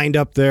like lined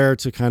up there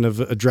to kind of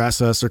address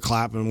us or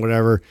clap and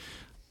whatever.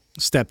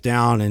 Step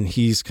down and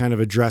he's kind of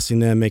addressing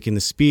them, making the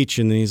speech.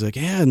 And then he's like,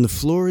 yeah, and the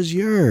floor is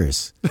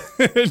yours.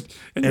 and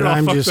And you're all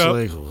I'm fucked just up.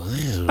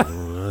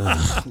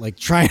 like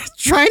trying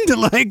to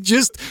like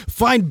just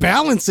find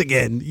balance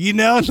again,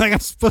 like I'm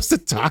supposed to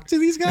talk to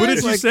these guys. What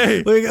did you like,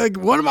 say? Like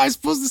what am I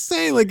supposed to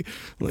say? Like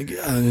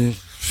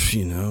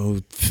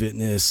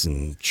fitness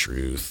and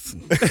truth,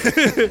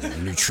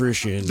 and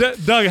nutrition.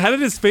 Doug, how did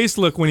his face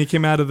look when he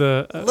came out of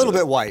the? A little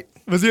bit white.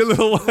 Was he a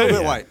little white? A little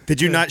bit white. Did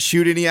you not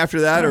shoot any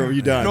after that, or were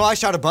you done? No, I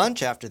shot a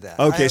bunch after that.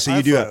 Okay, so I you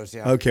have do photos, it.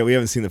 yeah. Okay, we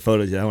haven't seen the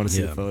photos yet. I want to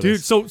see the photos.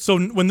 Dude, so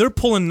when they're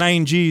pulling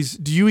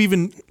 9Gs, do you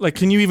even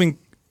can you even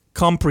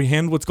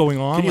comprehend what's going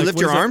on? Can you Like, lift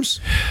what your is that- arms?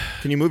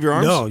 Can you move your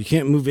arms? No, you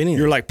can't move any.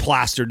 You're like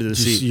plastered to the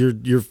seat.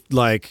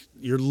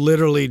 You're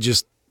literally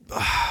just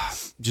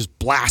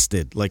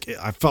blasted. Like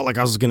I felt like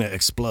I was gonna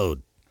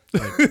explode.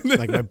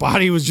 Like my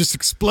body was just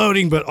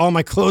exploding, but all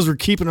my clothes were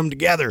keeping them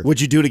together. Would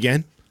you do it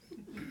again?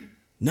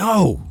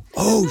 No.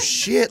 Oh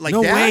shit! Like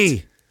No that?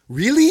 way.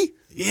 Really?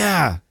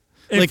 Yeah.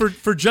 And Like,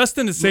 for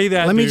Justin to say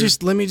that, let me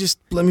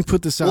dude,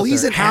 put this out Well,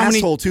 he's there. an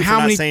asshole too for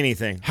not saying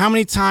anything. How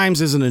many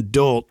times as an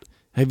adult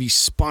have you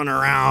spun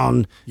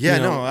around? Yeah,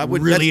 you know, no, I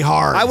would really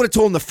hard. I would have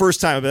told him the first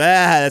time, but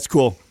that's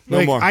cool. No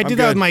Like, more. I I'm did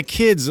that with good. my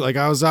kids. Like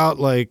I was out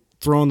like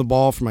throwing the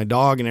ball for my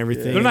dog and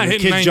everything. They're not and the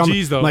hitting kids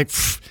 9Gs though. I'm like,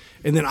 pfft,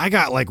 and then I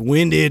got like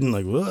winded and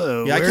like,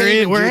 whoa, Yeah, I where, can't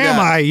even where do am that.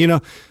 I? You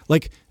know,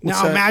 like What's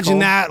now that imagine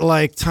called? that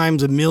like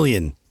times a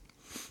million.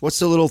 What's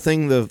the little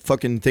thing? The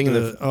fucking thing in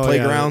the oh,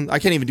 playground. I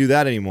can't even do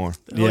that anymore.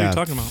 what are you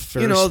talking about?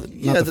 Ferris, You know,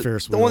 not the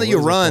Ferris the wheel. one that you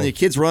What is it run, called? the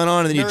kids run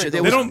on, and then you.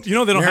 They don't. You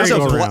know they don't have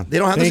Merry-go-round. those. Around. They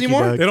don't have those Thank you,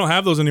 anymore? Doug. They don't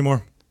have those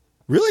anymore.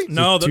 Really?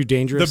 No, too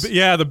dangerous?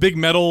 The big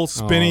metal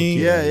spinning.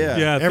 okay.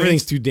 Yeah.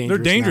 Everything's things. too dangerous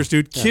They're dangerous, now.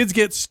 dude. Kids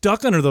get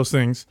stuck under those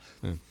things.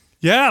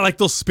 Yeah, like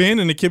they'll spin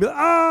and the kid be like,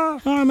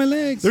 Oh, my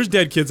legs. There's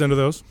dead kids under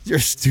those. You're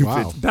stupid.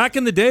 Wow. Back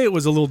in the day, it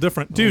was a little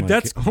different, dude. my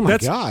That's go- oh my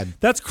that's God.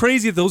 that's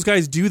crazy that those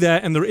guys do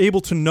that and they're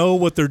able to know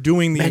what they're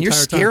doing the Man, you're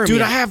entire scaring time. me.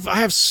 Dude, I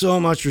have so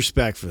much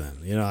respect for them.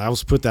 You know, I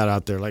always put that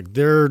out there. Like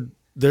they're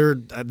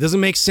it doesn't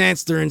make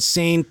sense. They're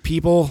insane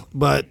people,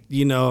 but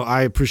you know,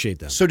 I appreciate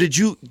them. So did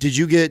you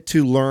get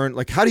to learn,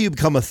 like, how do you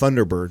become a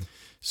Thunderbird?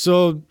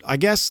 So I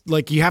guess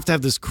like you have to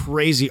have this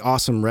crazy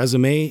awesome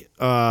resume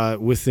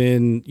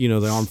within, you know,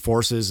 the armed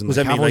forces and Does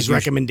like, that have mean all like these you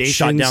recommendations.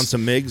 shot down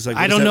some MiGs? Like,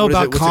 I what don't is know that- what is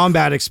about it- what's it-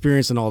 combat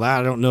experience and all that.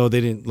 I don't know.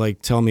 They didn't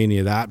like tell me any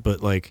of that,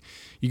 but like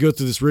you go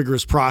through this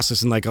rigorous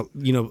process and like,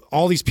 you know,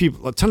 all these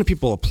people, a ton of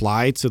people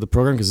apply to the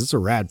program because it's a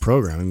rad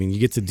program. I mean, you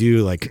get to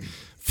do like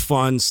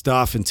fun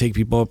stuff and take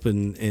people up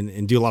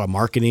and do a lot of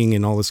marketing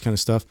and all this kind of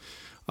stuff.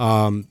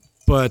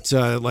 But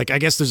like, I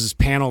guess there's this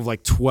panel of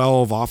like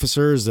 12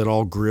 officers that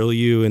all grill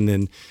you, and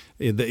then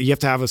you have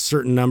to have a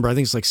certain number. I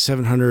think it's like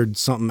 700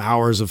 something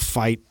hours of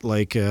fight,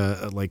 like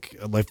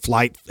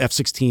flight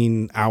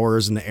F-16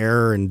 hours in the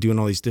air and doing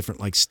all these different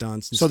like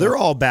stunts. And So stuff. they're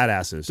all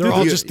badasses. They're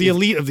all just the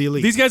elite of the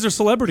elite. These guys are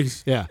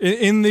celebrities. Yeah.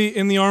 In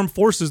the armed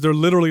forces, they're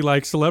literally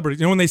like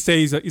celebrities. You know when they say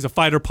he's a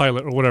fighter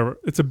pilot or whatever,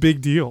 it's a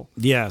big deal.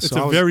 Yeah, It's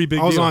so a very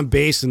big I was deal. on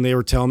base, and they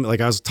were telling me,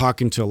 like, I was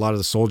talking to a lot of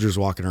the soldiers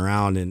walking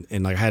around,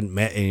 and like I hadn't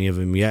met any of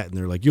them yet, and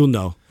they're like, "You'll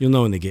know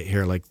when they get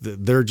here. Like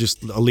they're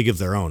just a league of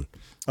their own."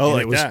 Oh, And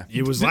like it was, that.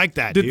 It was like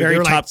that. did- Dude. very They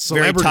were like very Top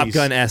celebrities.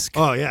 Gun-esque.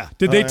 Oh yeah,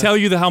 Did they tell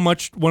you how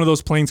much one of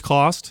those planes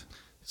cost?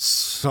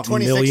 something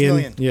 26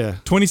 million. Yeah,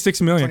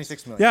 26 million.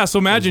 26 million. Yeah, so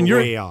imagine That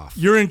was way off.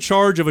 you're in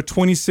charge of a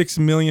 $26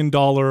 million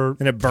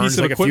and it burns piece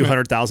of like a few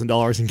equipment.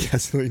 $100,000 in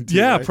gasoline. Too,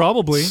 Yeah, right?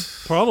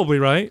 probably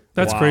right.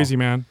 That's Wow. crazy,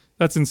 man.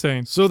 That's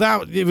insane. so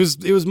that it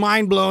was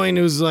mind blowing.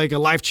 It was like a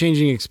life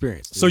changing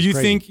experience. It So was you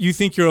crazy.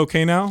 think you're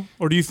okay now,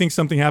 or do you think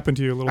something happened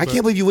to you a little I bit?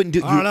 can't believe you wouldn't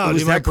do. I don't know. It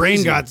was Dude, my that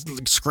brain crazy.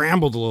 got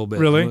scrambled a little bit.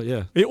 Really?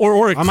 Yeah.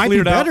 Or it I might be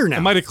cleared out. better now. It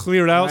might have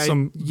cleared out I-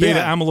 some yeah. beta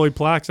amyloid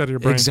plaques out of your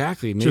brain.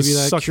 Exactly. Maybe Just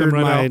that suck them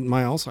cured right out.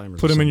 my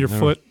Alzheimer's. Put or them in your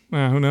something. I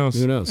don't foot. Who knows?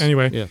 Who knows?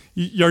 Anyway,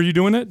 Yeah. are you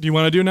doing it? Do you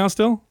want to do it now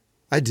still?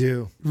 I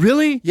do.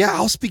 Really? Yeah,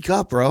 I'll speak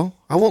up, bro.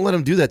 I won't let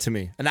him do that to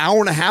me. An hour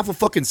and a half of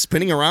fucking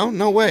spinning around?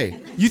 No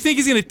way. You think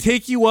he's gonna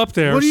take you up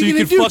there What are so you you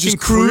gonna can do? fucking Just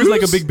cruise like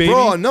a cruise? big baby?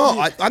 Bro,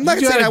 no, I'm not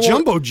You gonna say got I a won't.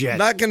 jumbo jet. I'm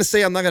not gonna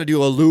say I'm not gonna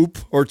do a loop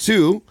or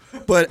two,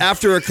 but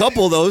after a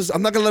couple of those,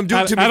 I'm not gonna let him do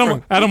it to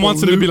me. Adam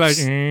wants him to be like,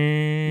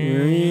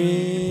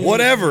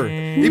 Whatever.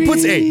 He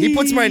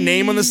puts my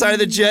name on the side of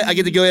the jet. I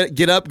get to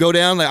get up, go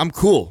down. Like, I'm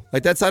cool.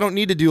 Like, I don't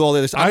need to do all the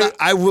other stuff.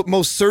 I would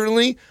most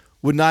certainly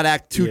would not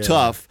act too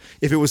tough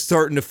if it was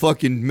starting to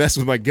fucking mess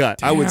with my gut.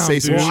 I would Damn, say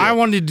some dude. shit. Well, I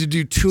wanted to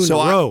do two in So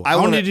a row. I I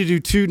wanna- wanted to do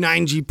two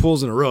 9G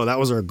pulls in a row. That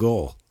was our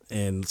goal,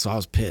 and so I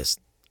was pissed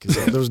because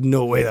there was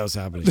no way that was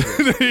happening.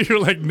 you're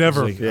like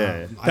never. Like,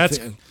 That's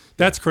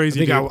that's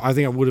crazy. dude. I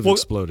think I would have Well,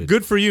 exploded.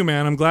 Good for you,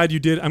 man. I'm glad you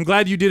did. I'm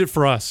glad you did it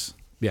for us.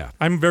 Yeah.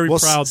 I'm very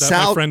proud that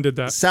my friend did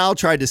that. Sal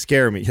tried to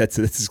scare me. That's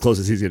as close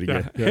as he's gonna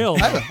get. Hell,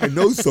 no. I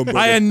know somebody.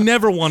 I had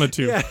never wanted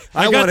to.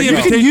 I got wanna the go. You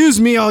invitation. can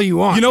use me all you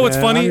want. You know what's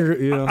man. funny?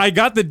 You know. I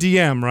got the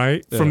DM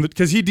right from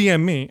because he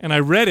DM'd me and I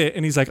read it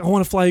and he's like, I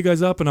want to fly you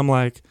guys up, and I'm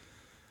like,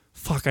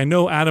 fuck, I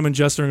know Adam and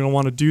Justin are gonna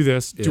want to do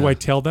this. Do Yeah. I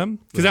tell them?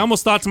 Because I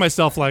almost thought to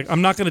myself like,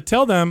 I'm not gonna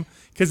tell them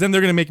because then they're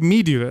gonna make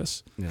me do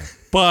this. Yeah.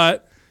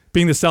 But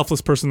being the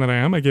selfless person that I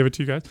am, I gave it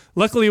to you guys.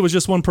 Luckily, it was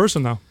just one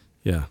person though.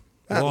 Yeah.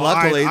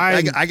 Luckily,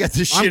 I got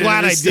the shit. glad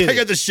into I this, did I it.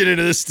 got the shit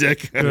into this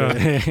stick. Yeah.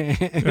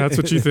 That's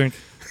what you think.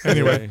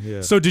 Anyway,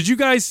 Yeah. so did you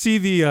guys see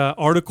the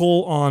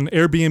article on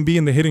Airbnb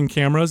and the hidden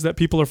cameras that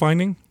people are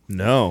finding?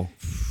 No.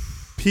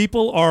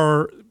 People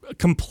are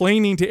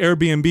complaining to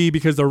Airbnb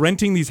because they're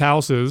renting these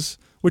houses,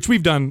 which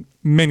we've done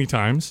many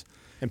times,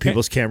 And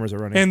people's cameras are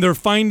running. And they're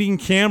finding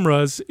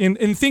cameras. And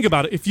think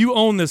about it. If you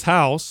own this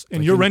house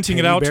and you're renting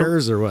it out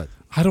bears to, or what?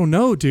 I don't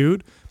know,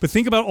 dude. But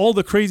think about all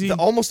the crazy.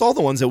 Almost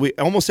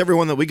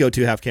everyone that we go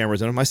to have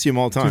cameras in them. I see them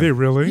all the time. Do they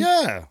really?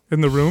 Yeah. In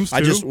the rooms too?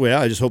 I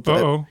just hope.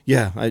 Uh-oh.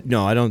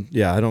 I don't.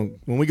 Yeah, I don't.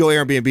 When we go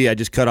Airbnb, I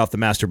just cut off the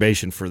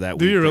masturbation for that.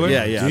 Do week. you really?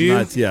 Yeah, yeah. Do you? I'm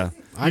not, yeah.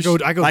 I go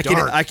dark. I can.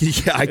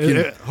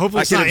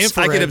 Hopefully it's not I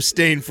infrared. can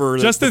abstain for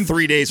the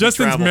 3 days.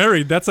 Justin's of travel.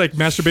 married. That's like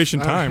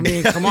masturbation I time.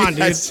 mean, come on,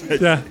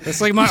 dude. Yeah. That's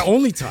like my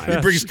only time.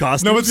 He brings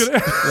costumes. No one's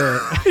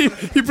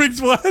gonna. he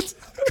brings what?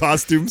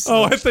 Costumes.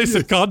 Oh, I thought you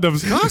said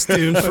condoms.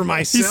 Costumes for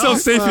myself. He's so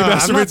safe. He I'm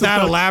masturbates not that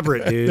with-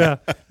 elaborate, dude. Yeah.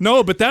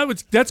 No, but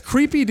that's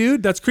creepy,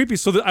 dude. That's creepy.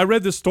 So I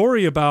read this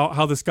story about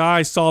how this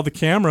guy saw the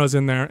cameras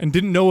in there and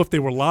didn't know if they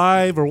were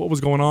live or what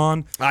was going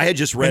on. I had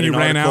just read And he an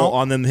ran article out?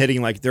 on them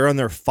hitting like they're on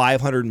their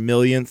 500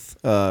 millionth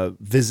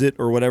visit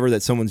or whatever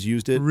that someone's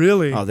used it.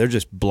 Really? Oh, they're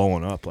just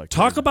blowing up. Like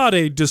Talk about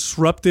a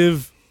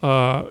disruptive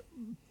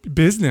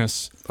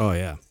business. Oh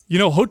yeah. You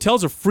know,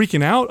 hotels are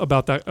freaking out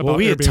about that. About Well,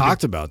 we had Airbnb.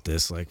 talked about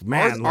this. Like,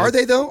 man, Are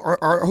they though?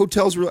 Are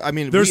hotels? I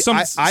mean, There's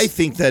some- I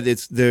think that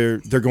they're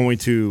going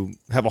to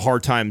have a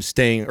hard time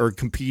staying or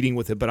competing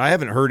with it, but I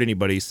haven't heard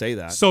anybody say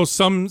that. So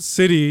some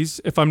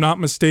cities, if I'm not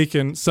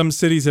mistaken, some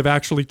cities have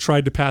actually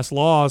tried to pass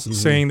laws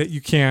saying that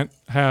you can't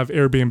have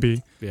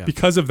Airbnb Yeah.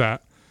 because of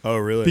that. Oh,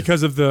 really?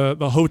 Because of the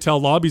hotel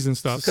lobbies and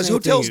stuff. Because Same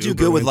hotels thing do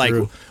Uber good with went like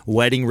through.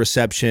 wedding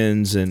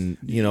receptions and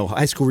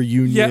high school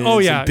reunions. Yeah, oh,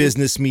 yeah. and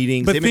business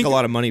meetings. They make a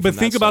lot of money. But from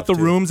think that about the stuff,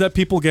 too. rooms that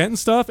people get and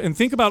stuff, and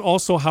think about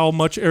also how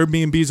much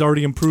Airbnb's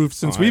already improved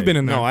since we've been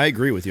in there. No, I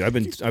agree with you. I've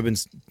been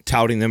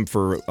touting them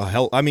for a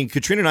hell. I mean,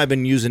 Katrina and I have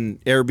been using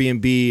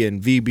Airbnb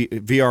and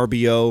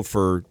VRBO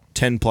for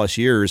 10 plus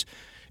years,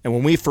 and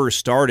when we first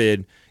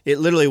started, it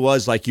literally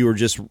was like you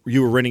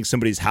were renting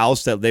somebody's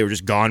house that they were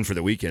just gone for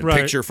the weekend.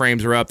 Right. Picture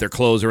frames are up, their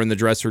clothes are in the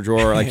dresser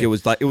drawer. Like it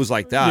was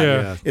like that.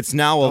 Yeah. It's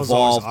now was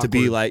always evolved to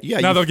be awkward. like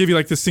now they'll give you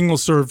like the single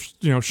serve,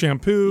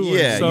 shampoo. and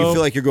yeah, you soap.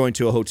 feel like you're going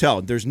to a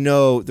hotel. There's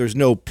no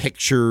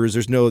pictures.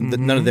 There's no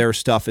none of their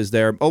stuff is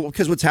there. Oh,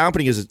 because what's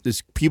happening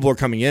is people are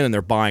coming in and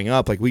they're buying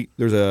up. Like we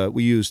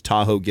use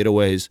Tahoe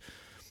Getaways,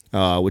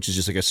 which is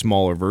just like a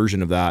smaller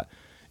version of that.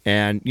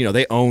 And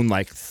they own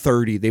like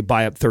 30. They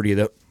buy up 30 of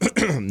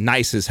the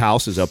nicest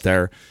houses up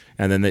there,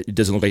 and then it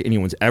doesn't look like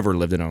anyone's ever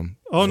lived in them.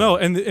 Oh no,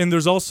 and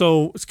there's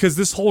also because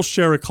this whole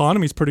share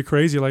economy is pretty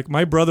crazy. Like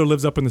my brother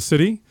lives up in the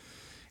city,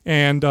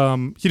 and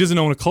he doesn't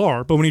own a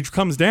car, but when he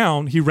comes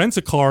down, he rents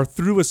a car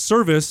through a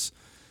service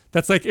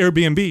that's like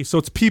Airbnb. So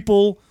it's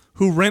people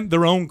who rent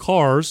their own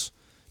cars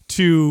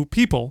to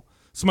people.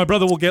 So my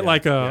brother will get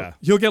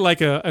he'll get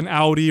like an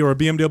Audi or a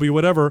BMW,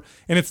 whatever,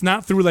 and it's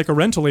not through like a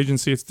rental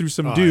agency. It's through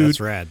some dude that's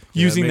rad.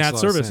 Yeah, using that makes that a lot of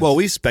service. sense. Well,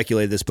 we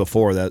speculated this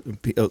before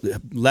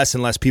that less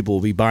and less people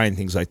will be buying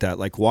things like that.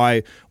 Like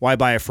why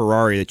buy a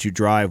Ferrari that you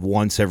drive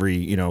once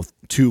every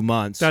 2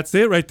 months? That's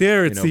it right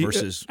there. It's the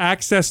versus-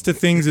 access to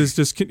things is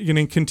just going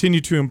to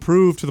continue to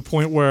improve to the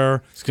point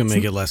where It's gonna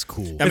make it less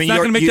cool. It's not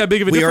gonna make that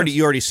big of a difference.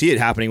 You already see it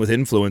happening with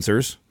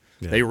influencers.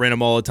 Yeah. They rent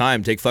them all the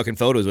time, take fucking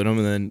photos with them,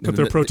 and then put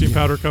their protein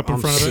powder cup in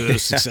I'm front of so it.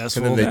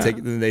 successful. And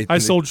then they I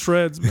sold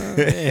shreds.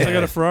 Man. I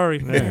got a Ferrari.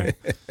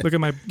 Look at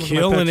my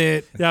Killing pecs.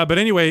 it. Yeah, but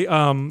anyway,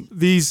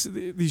 these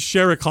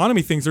share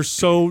economy things are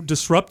so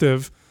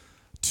disruptive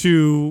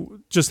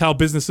to just how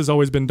business has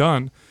always been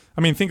done.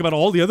 I mean, think about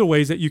all the other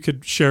ways that you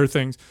could share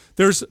things.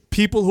 There's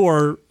people who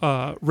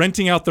are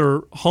renting out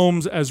their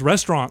homes as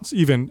restaurants,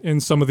 even in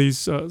some of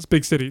these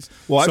big cities.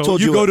 Well, I've so told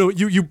you you go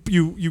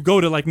to you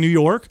go to like New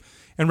York,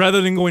 and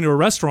rather than going to a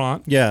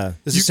restaurant, Yeah,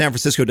 this is San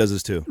Francisco does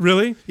this too.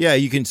 really, Yeah,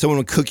 someone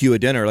will cook you a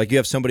dinner. Like you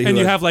have somebody and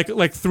who you have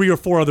like 3 or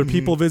 4 other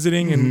people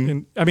visiting,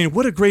 and I mean,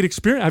 what a great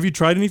experience. Have you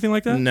tried anything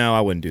like that? No,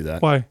 I wouldn't do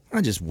that. Why?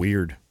 I'm just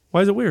weird.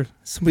 Why is it weird?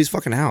 Somebody's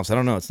fucking house. I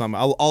don't know. It's not.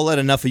 I'll let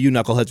enough of you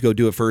knuckleheads go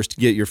do it first to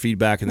get your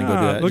feedback, and then go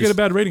do that. They'll get a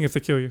bad rating if they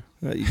kill you.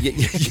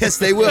 Yes,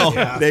 they will.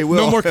 They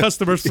will. No more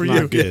customers for you.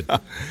 Not good.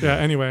 Yeah.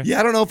 Anyway.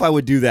 Yeah, I don't know if I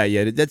would do that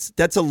yet.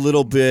 That's a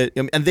little bit,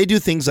 and they do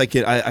things like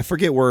it. I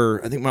forget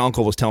where. I think my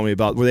uncle was telling me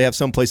about where they have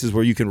some places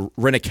where you can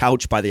rent a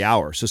couch by the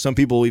hour. So some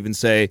people will even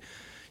say,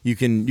 you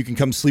can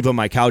come sleep on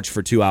my couch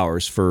for 2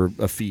 hours for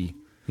a fee.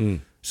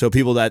 So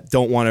people that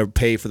don't want to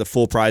pay for the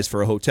full price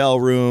for a hotel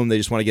room, they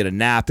just want to get a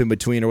nap in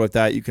between or what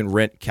that, you can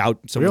rent couch.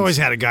 We always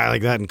had a guy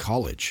like that in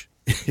college.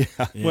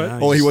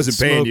 What? Oh, he wasn't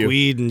paying smoke you.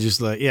 weed and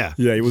just like Yeah,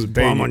 he wasn't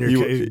paying bum you. on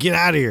your He- get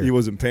out of here. He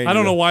wasn't paying. I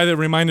don't you. know why that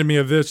reminded me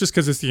of this, just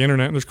because it's the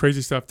internet and there's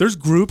crazy stuff. There's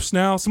groups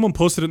now. Someone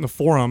posted it in the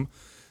forum.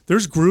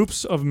 There's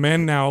groups of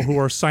men now who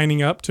are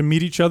signing up to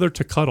meet each other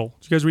to cuddle.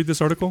 Did you guys read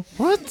this article?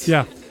 What?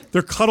 Yeah.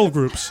 They're cuddle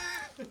groups.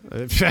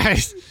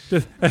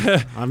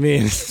 I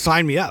mean,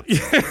 sign me up.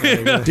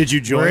 Did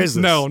you join? Where is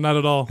this? No, not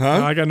at all.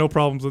 No, I got no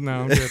problems with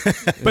now. I'm good.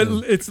 But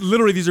it's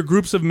literally these are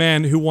groups of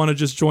men who want to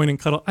just join and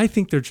cuddle. I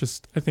think they're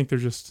just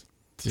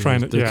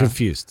trying to. They're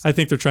confused. I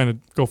think they're trying to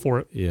go for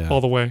it. Yeah.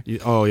 All the way.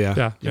 Oh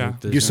yeah. Yeah.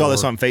 there's You saw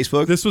this more. on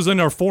Facebook? This was in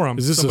our forum.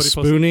 Is this Somebody a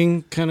posted-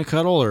 spooning kind of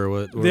cuddle or what?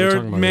 What are we They're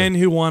talking about men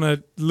here? who want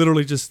to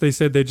literally they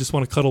said they just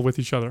want to cuddle with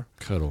each other.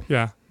 Cuddle.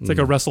 Yeah. It's like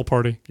a wrestle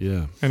party.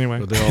 Yeah. Anyway.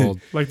 But they're all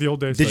Like the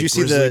old days. Did Like you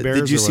see grizzly the? bears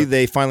Did you or see what?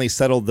 they finally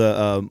settled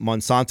the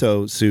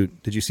Monsanto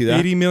suit? Did you see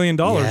that? $80 million?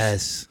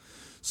 Yes.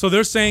 So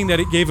they're saying that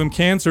it gave him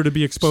cancer to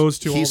be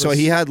exposed to all this. So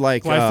he had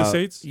like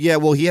glyphosates? yeah,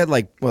 well, he had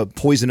like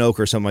poison oak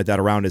or something like that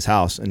around his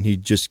house, and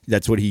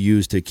that's what he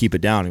used to keep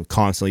it down. And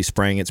constantly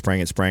spraying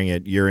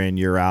it, year in,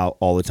 year out,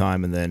 all the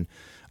time. And then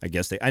I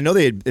guess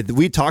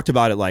we talked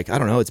about it like I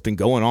don't know, it's been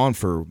going on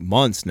for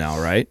months now,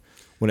 right?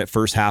 When it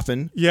first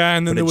happened. Yeah,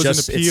 and then there But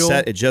was an appeal.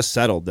 It just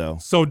settled though.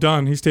 So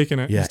done. He's taking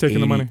it. Yeah, He's taking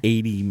the money.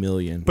 80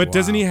 million. But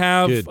doesn't he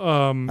have Good.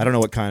 I don't know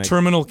what kind of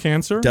terminal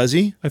cancer? does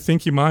he? I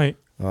think he might.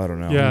 I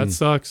don't know. Yeah, it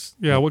sucks.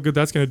 Yeah, what good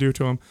that's going to do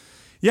to him.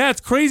 Yeah, it's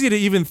crazy to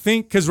even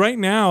think because right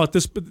now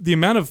the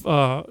amount of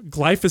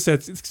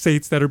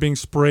glyphosates that are being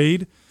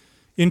sprayed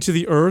into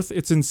the earth,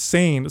 it's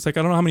insane. It's like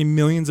I don't know how many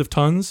millions of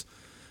tons,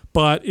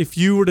 but if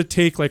you were to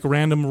take like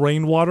random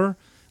rainwater,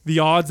 the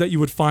odds that you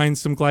would find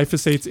some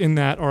glyphosates in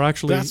that are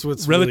actually That's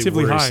what's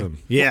relatively really high. worrisome.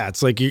 Yeah,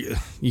 it's like you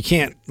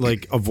can't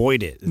like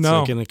avoid it. It's No.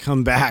 like going to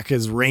come back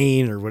as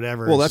rain or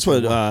whatever. Well, It's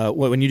that's just-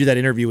 when you do that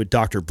interview with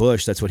Dr.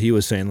 Bush, that's what he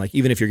was saying. Like,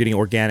 even if you're getting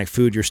organic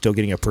food, you're still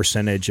getting a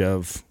percentage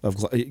of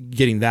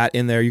getting that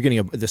in there. You're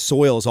getting the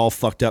soil is all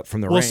fucked up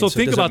from the Well, rain. so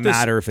think it doesn't about this.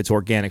 matter if it's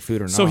organic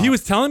food or not. So he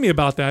was telling me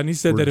about that, and he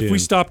said We're that if we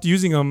doomed. stopped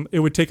using them, it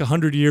would take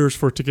 100 years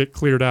for it to get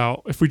cleared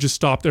out if we just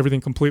stopped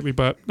everything completely,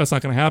 but that's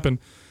not going to happen.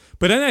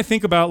 But then I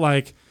think about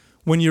like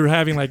when you're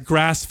having like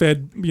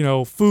grass-fed,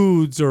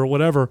 foods or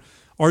whatever,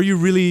 are you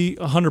really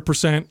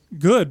 100%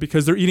 good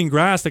because they're eating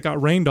grass that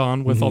got rained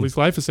on with all these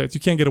glyphosates? You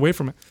can't get away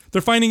from it.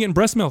 They're finding it in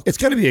breast milk. It's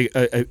got to be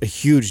a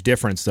huge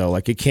difference, though.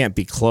 Like, it can't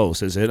be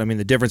close, is it? I mean,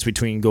 the difference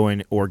between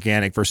going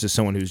organic versus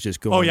someone who's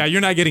just going. Oh yeah, you're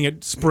not getting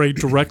it sprayed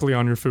directly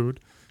on your food.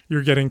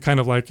 You're getting kind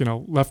of like,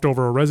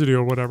 leftover or residue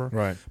or whatever.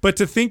 Right. But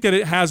to think that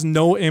it has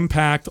no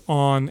impact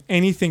on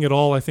anything at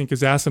all, I think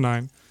is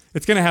asinine.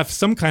 It's going to have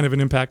some kind of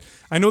an impact.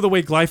 I know the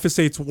way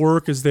glyphosates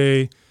work is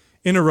they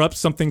interrupt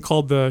something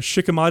called the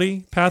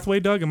Shikimadi pathway,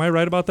 Doug. Am I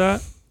right about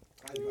that?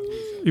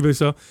 You believe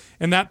so?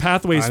 And that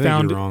pathway is I think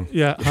found. you're wrong.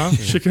 Yeah, huh?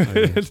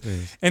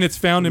 And it's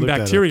found in Look that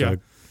up, bacteria. Doug.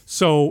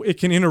 So it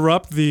can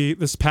interrupt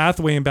this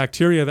pathway in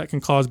bacteria that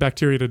can cause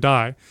bacteria to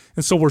die.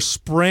 And so we're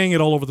spraying it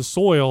all over the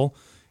soil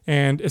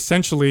and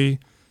essentially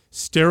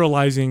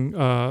sterilizing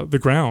the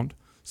ground,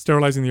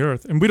 sterilizing the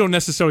earth. And we don't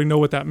necessarily know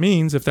what that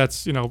means, if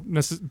that's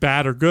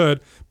bad or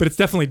good, but it's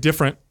definitely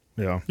different.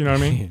 Yeah. You know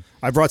what I mean?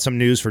 I brought some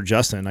news for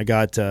Justin. I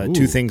got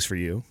two things for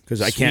you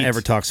because I can't Sweet.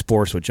 ever talk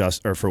sports with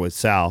with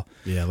Sal.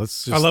 Yeah,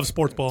 let's just I love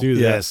sports ball. do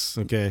Yeah. this.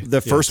 Okay.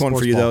 The first one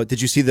for you, though,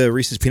 did you see the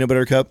Reese's Peanut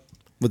Butter Cup?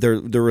 What they're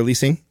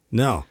releasing?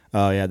 No.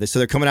 Oh yeah, so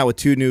they're coming out with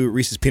two new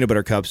Reese's peanut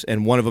butter cups,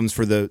 and one of them's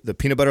for the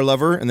peanut butter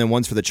lover, and then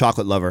one's for the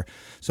chocolate lover.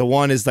 So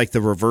one is like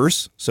the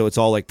reverse, so it's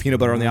all like peanut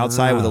butter on the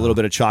outside with a little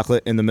bit of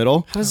chocolate in the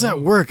middle. How does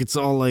that work? It's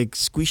all like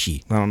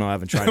squishy. I don't know, I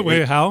haven't tried it.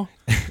 Wait, how?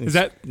 Is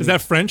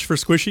that French for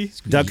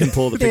squishy? Doug can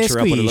pull the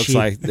picture up what it looks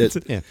like.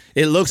 Yeah.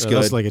 It looks good.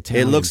 That's like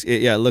Italian.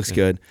 It looks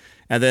good.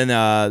 And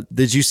then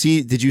did you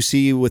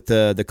see with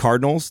the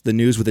Cardinals the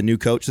news with the new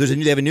coach?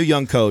 They have a new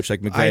young coach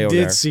like McVay I over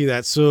did there. see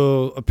that.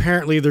 So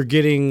apparently they're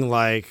getting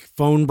like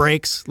phone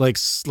breaks, like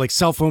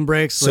cell phone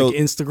breaks, So like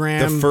Instagram.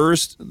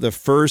 The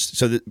first,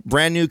 so the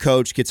brand new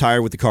coach gets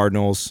hired with the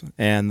Cardinals,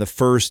 and the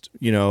first,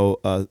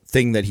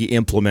 thing that he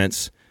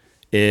implements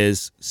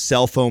is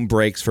cell phone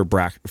breaks for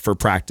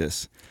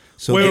practice.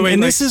 So Wait, then- wait,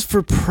 and like- this is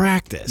for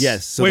practice.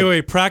 yes. So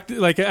wait, practice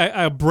like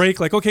a break.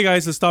 Like, okay,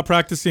 guys, let's stop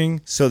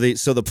practicing. So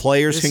the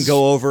players This can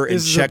go over and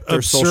is check their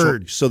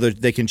absurd. social, so that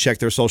they can check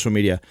their social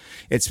media.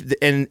 It's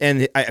and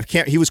I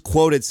can't. He was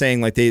quoted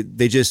saying like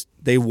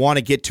they want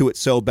to get to it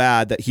so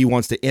bad that he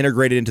wants to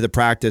integrate it into the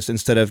practice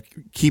instead of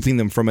keeping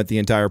them from it the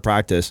entire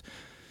practice.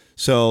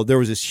 So there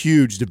was this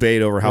huge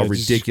debate over how Yeah,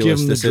 just ridiculous give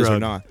 'em the this is or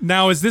drug. not.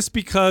 Now, is this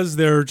because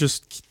they're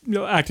just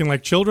acting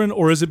like children,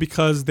 or is it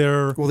because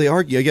they're Well, they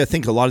argue. I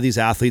think a lot of these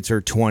athletes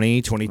are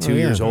 20, 22 Oh,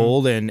 yeah. years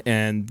old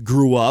and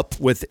grew up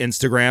with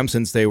Instagram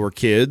since they were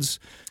kids.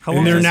 how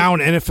And they're has it- now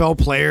an NFL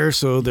player,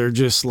 so they're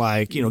just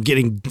like,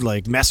 getting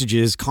like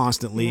messages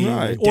constantly,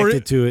 Right.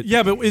 addicted to it.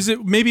 Yeah, but is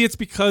it maybe it's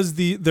because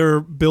they're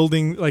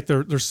building like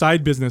their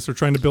side business or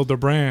trying to build their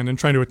brand and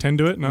trying to attend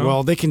to it? No.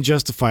 Well, they can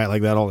justify it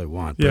like that all they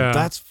want. But Yeah.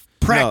 that's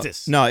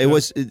practice. No,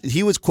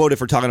 he was quoted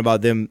for talking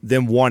about them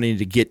wanting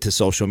to get to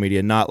social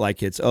media, not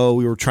like it's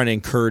we were trying to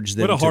encourage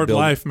them. what a to hard build.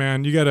 life,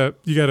 man. You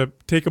gotta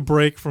take a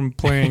break from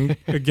playing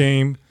a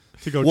game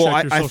to go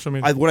check your social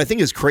media. what I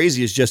think is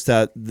crazy is just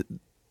that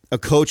a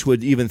coach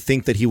would even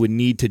think that he would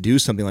need to do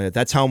something like that.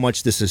 That's how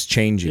much this is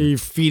changing. You're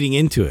feeding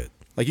into it.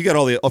 Like you got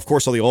all the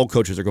old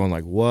coaches are going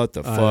like, "What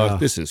the fuck?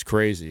 This is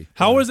crazy."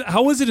 How is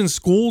it in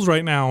schools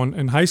right now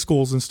and high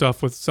schools and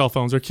stuff with cell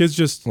phones? Are kids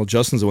just Well,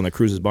 Justin's the one that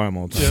cruises by them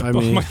all the time. I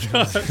mean, oh my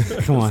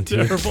god, come on,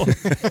 dude. terrible.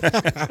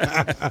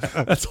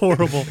 That's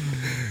horrible.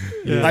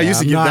 Yeah. I used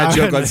to I'm give that not-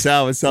 joke on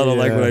Sal. It sounded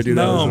like when I do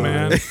that. No,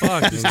 man.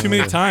 Fuck. There's too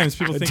many times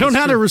people think Don't it's know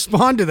how to true.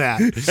 respond to that.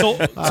 So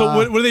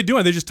what are they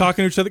doing? Are they just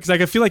talking to each other? Because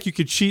I feel like you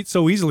could cheat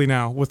so easily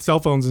now with cell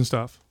phones and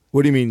stuff.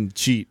 What do you mean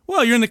cheat?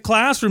 Well, you're in the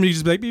classroom. You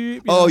just be like,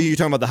 beep, beep, Oh, know. you're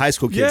talking about the high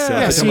school kids. Yeah. stuff. Yeah,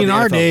 I'm Yeah, talking see, in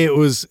about our the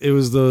NFL. day, it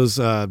was those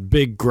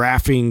big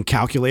graphing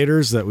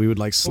calculators that we would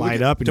like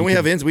slide up. And Don't you we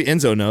have could-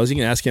 Enzo knows? You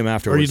can ask him Or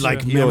afterwards. you'd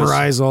like He always-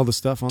 memorize all the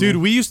stuff on Dude, there.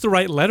 we used to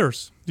write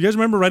letters. Do you guys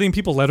remember writing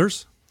people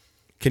letters?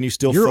 Can you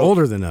still? You're fold,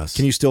 older than us.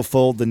 Can you still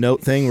fold the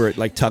note thing where it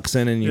like tucks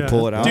in and you Yeah.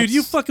 pull it out? Dude,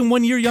 you fucking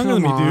 1 year younger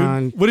than me, Come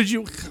on. dude. What did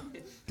you?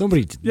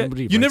 Nobody. Yeah,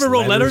 nobody you never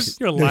writes wrote letters?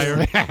 You're a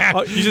liar.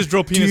 Oh, you just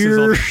drew penises.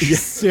 Dear all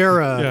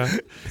Sarah, Yeah.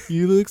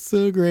 you look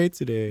so great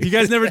today. You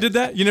guys never did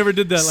that? You never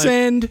did that? Like,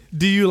 Send.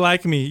 do you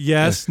like me?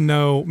 Yes,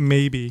 no,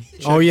 maybe.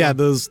 Oh yeah,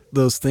 those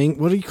things.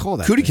 What do you call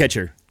that? cootie thing?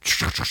 catcher.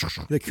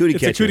 The cootie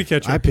It's catcher. a cootie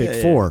catcher. I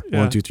picked four. Yeah.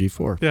 1, 2, 3,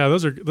 4. Yeah,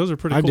 those are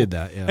pretty I cool. did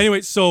that, yeah.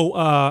 Anyway,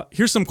 so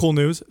here's some cool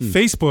news.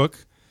 Facebook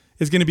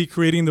is going to be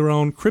creating their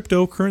own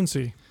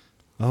cryptocurrency.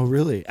 Oh,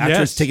 really? After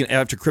Yes. it's taken,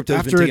 after crypto's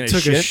After been it taking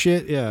took a a shit.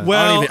 shit, yeah.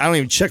 Well, I don't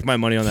even check my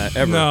money on that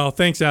ever. no,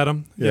 thanks,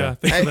 Adam. Yeah,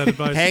 thanks for that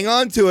advice. Hang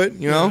on to it.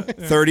 You know,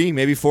 30,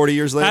 maybe 40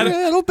 years later. Adam-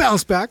 Yeah, it'll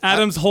bounce back.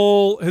 Adam's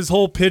whole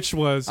pitch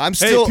was, I'm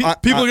hey, still-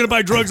 people are going to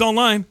buy drugs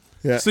online.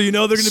 Yeah. So you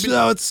know they're going to be.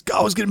 So it's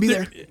always going to be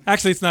there.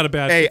 Actually, it's not a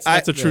bad. Hey,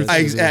 that's a truth.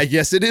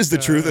 yes, it is the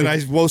truth, and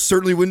I most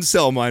certainly wouldn't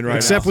sell mine right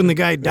Except now. when the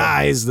guy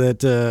dies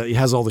that he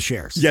has all the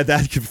shares. Yeah,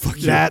 that could fuck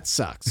you. That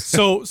sucks.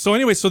 so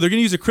anyway, so they're going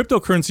to use a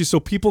cryptocurrency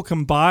so people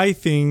can buy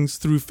things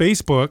through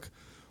Facebook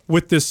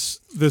with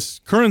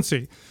this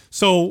currency.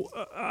 So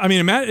I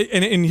mean,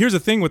 and here's the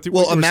thing with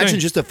Well, what we're imagine saying.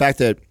 just the fact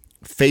that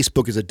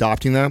Facebook is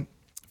adopting that.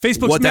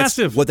 Facebook's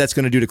massive. What that's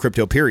going to do to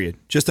crypto, period.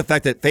 Just the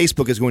fact that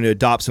Facebook is going to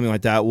adopt something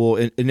like that will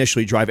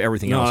initially drive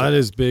everything No, else. that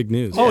is big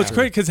news. Oh, it's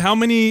great because how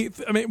many?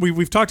 I mean,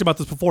 we've talked about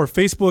this before.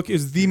 Facebook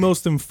is the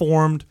most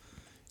informed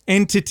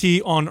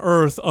entity on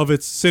earth of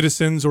its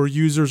citizens or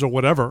users or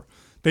whatever.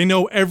 They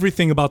know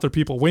everything about their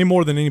people, way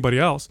more than anybody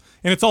else,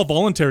 and it's all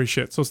voluntary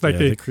shit. So it's like Yeah,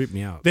 they creep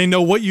me out. They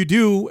know what you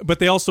do, but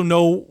they also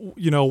know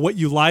what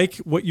you like,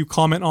 what you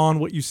comment on,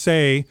 what you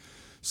say.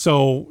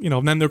 So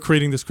and then they're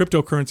creating this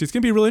cryptocurrency. It's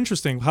gonna be really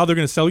interesting how they're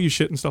gonna sell you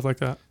shit and stuff like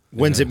that.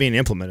 When's it being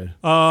implemented?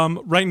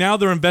 Right now,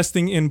 they're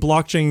investing in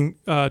blockchain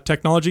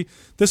technology.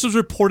 This was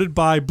reported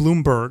by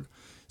Bloomberg,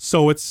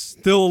 so it's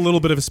still a little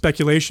bit of a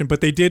speculation.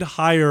 But they did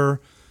hire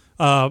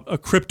a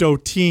crypto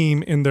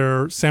team in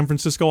their San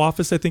Francisco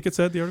office. I think it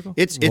said the article.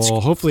 It's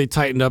Well, hopefully it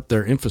tightened up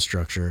their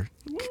infrastructure.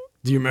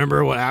 Do you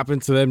remember what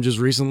happened to them just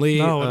recently?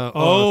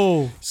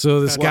 No.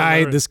 So this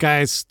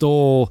guy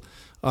stole.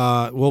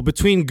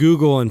 Between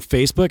Google and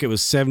Facebook, it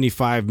was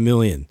 75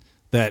 million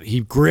that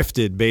he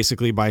grifted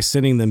basically by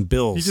sending them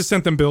bills. He just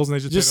sent them bills and they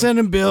just paid send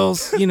them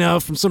bills,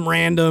 from some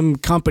random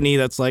company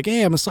that's like,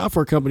 hey, I'm a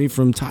software company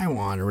from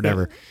Taiwan or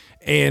whatever,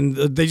 and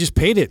they just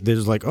paid it. They're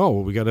just like,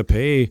 oh, we got to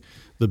pay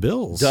the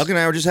bills. Doug and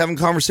I were just having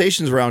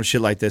conversations around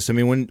shit like this. I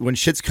mean, when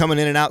shit's coming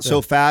in and out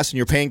so fast and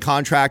you're paying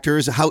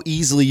contractors, how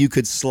easily you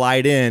could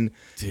slide in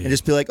and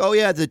just be like, oh,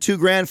 yeah, the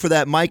 $2,000 for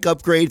that mic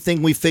upgrade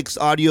thing, we fixed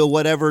audio,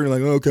 whatever. And you're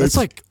like, okay. That's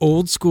like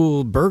old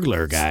school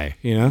burglar guy,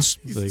 Like,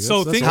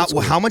 So think- old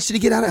school. How much did he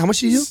get out of it? How much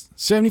did he do?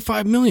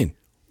 75 million.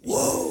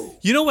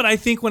 You know what I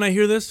think when I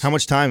hear this? How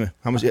much time?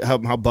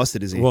 How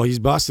busted is he? Well, he's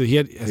busted.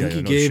 I think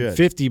he no gave shit.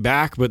 50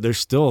 back, but there's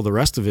still the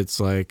rest of it's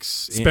like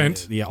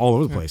Spent. Yeah, all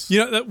over the place.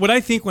 What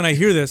I think when I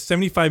hear this,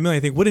 75 million,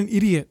 I think, what an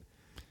idiot.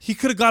 He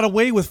could have got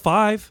away with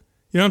 5.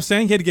 You know what I'm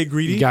saying? He had to get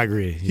greedy. He got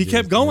greedy. He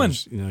kept going.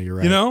 You're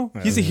right.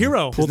 He's a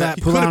hero. Pull that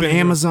He could have on been a hero.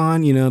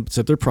 Amazon,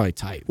 except they're probably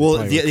tight. Well, They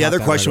probably the other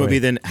caught that question right would be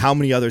away. then how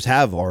many others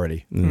have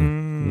already? How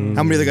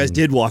many other guys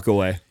did walk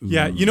away?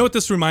 Yeah, you know what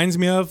this reminds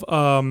me of?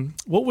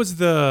 What was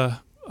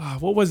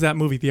that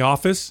movie? The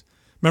Office.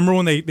 Remember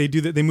when they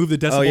do that? They move the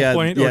decimal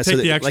point or so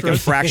take the that- extra. like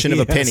a fraction of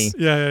a Yes. penny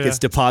Yeah. gets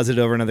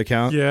deposited over another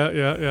account.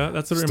 Yeah.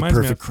 That's what it the reminds me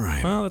of. perfect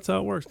crime. Well, that's how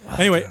it works.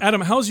 Anyway,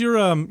 Adam, how's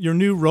your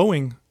new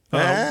rowing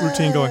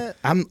routine going?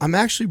 I'm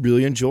actually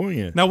really enjoying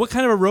it. Now, what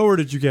kind of a rower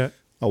did you get?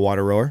 A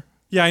water rower,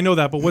 Yeah, I know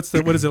that, but what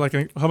is it like?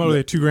 How much are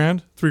they?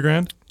 $2,000,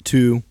 $3,000,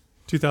 2.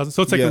 2,000.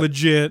 So it's like Yeah. a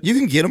legit. You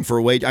can get them for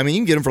a wage. I mean, you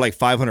can get them for like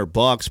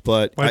 $500,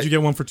 but Why did you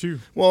get one for 2?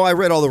 Well, I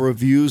read all the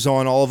reviews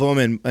on all of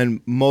them,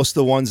 and most of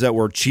the ones that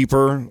were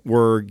cheaper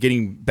were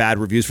getting bad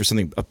reviews for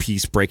something, a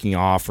piece breaking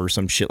off or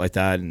some shit like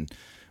that. And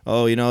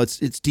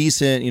it's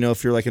decent.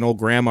 If you're like an old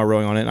grandma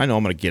rowing on it, I know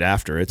I'm gonna get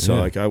after it. So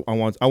like I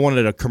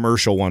wanted a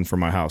commercial one for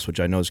my house,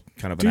 which I know is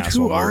kind of an Dude,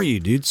 asshole. who are you,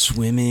 dude?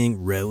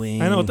 Swimming,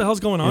 rowing. I know what the hell's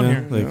going on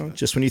here. Like,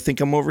 Just when you think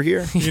I'm over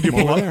here, You do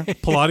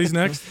Pilates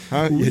next?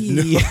 huh?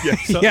 Wee.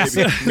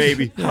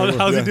 Maybe.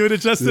 How's he doing it,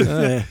 Justin?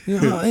 I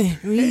don't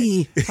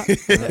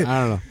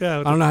know. Yeah,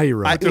 I don't know how you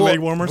row. With the leg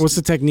warmers. What's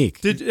the technique?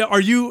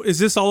 Is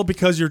this all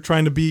because you're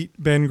trying to beat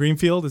Ben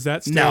Greenfield? Is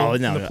that still No.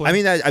 in the play? I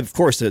mean, of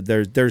course,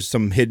 there's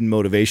some hidden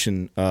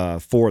motivation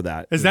for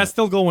that. Is that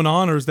still going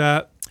on, or is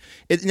that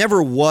it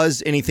never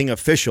was anything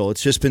official.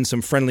 It's just been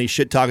some friendly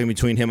shit talking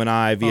between him and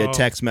I via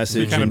text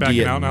message. You're kind of and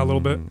backing DM. out now a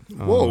little bit.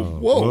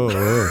 Whoa.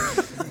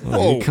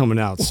 You're coming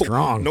out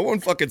strong. No one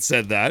fucking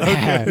said that.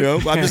 You know,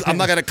 I'm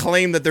not gonna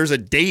claim that there's a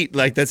date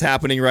like that's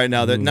happening right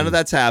now. That none of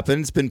that's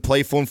happened. It's been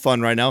playful and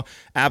fun right now.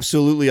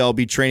 Absolutely, I'll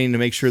be training to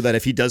make sure that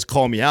if he does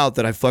call me out,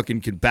 that I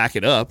fucking can back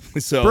it up.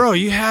 So, Bro,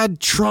 you had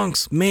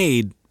trunks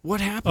made. What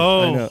happened?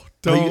 Oh,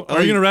 are you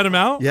going to rat him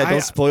out? yeah,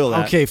 don't spoil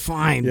that. Okay,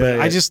 fine. Yeah, but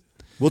yeah. I just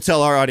We'll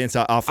tell our audience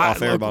off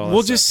air about all that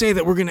we'll stuff. just say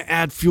that we're going to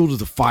add fuel to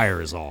the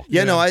fire is all.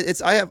 Yeah, no, I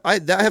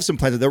have some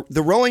plans.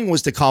 The rowing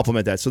was to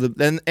complement that. So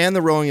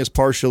the rowing is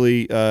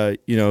partially,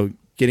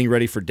 getting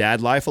ready for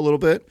dad life a little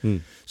bit.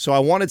 So I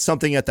wanted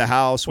something at the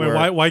house. Wait,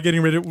 where, why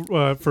getting ready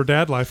for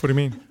dad life? What do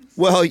you mean?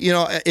 Well,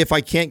 if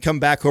I can't come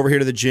back over here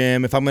to the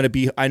gym, if I'm going to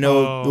be, I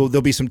know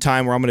there'll be some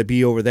time where I'm going to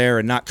be over there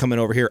and not coming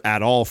over here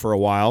at all for a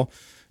while.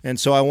 And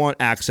so I want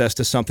access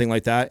to something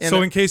like that. And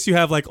So in case you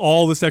have like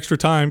all this extra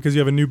time because you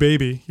have a new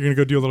baby, you're going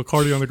to go do a little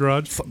cardio in the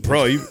garage?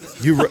 bro,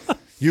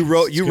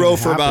 you row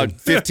for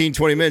about 15,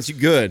 20 minutes. You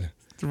good.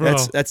 Bro,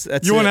 That's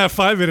you want to it. have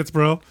 5 minutes,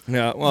 bro.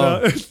 Yeah,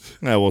 well,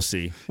 we'll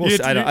see.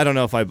 I don't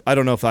know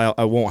if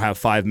I won't have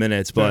 5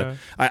 minutes, but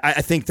Yeah.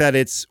 I think that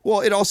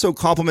it also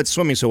complements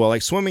swimming so well.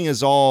 Like swimming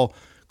is all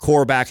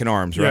core, back, and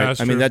arms, right? Yeah, that's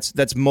I mean, true.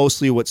 that's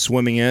mostly what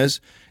swimming is,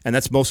 and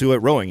that's mostly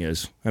what rowing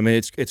is. I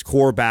mean, it's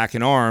core, back,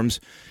 and arms,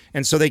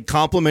 and so they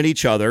complement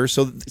each other.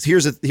 So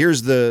here's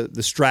the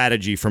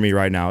strategy for me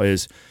right now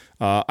is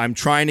I'm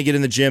trying to get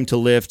in the gym to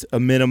lift a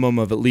minimum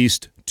of at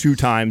least 2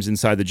 times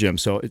inside the gym.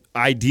 So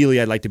ideally,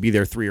 I'd like to be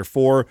there 3 or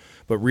 4,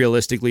 but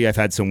realistically, I've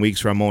had some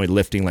weeks where I'm only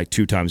lifting like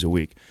 2 times a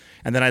week.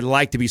 And then I'd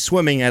like to be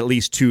swimming at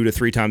least 2 to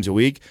 3 times a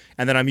week.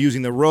 And then I'm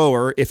using the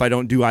rower if I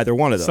don't do either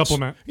one of those.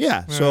 Supplement.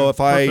 Yeah. So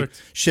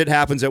if shit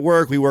happens at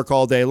work, we work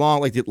all day long.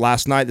 Like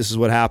last night, this is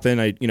what happened.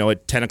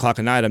 At 10 o'clock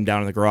at night, I'm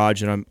down in the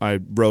garage and I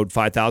rode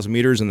 5,000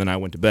 meters and then I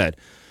went to bed.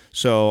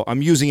 So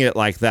I'm using it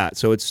like that.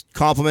 So it's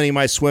complementing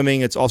my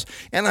swimming. It's also,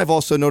 and I've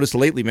also noticed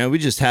lately, man,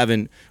 especially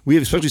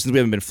since we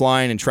haven't been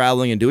flying and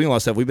traveling and doing a lot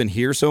of stuff, we've been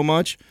here so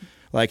much.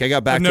 Like I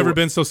got back. I've never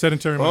been so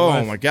sedentary in my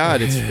life. Oh my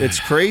God, it's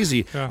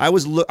crazy. Yeah. I've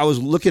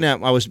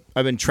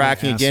been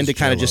tracking again to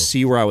kind of just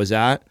see where I was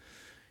at,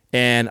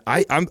 and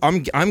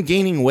I'm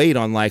gaining weight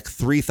on like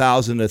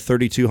 3,000 to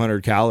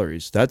 3,200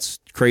 calories. That's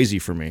crazy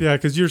for me. Yeah,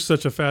 because you're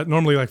such a fat.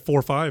 Normally like 4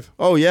 or 5.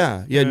 Oh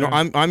yeah. Yeah. No,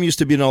 I'm used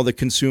to being able to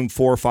consume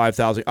 4,000 or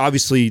 5,000.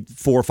 Obviously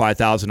 4,000 or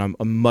 5,000.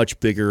 I'm much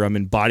bigger. I'm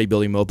in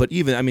bodybuilding mode. But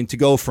even to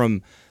go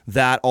from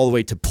that all the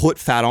way to put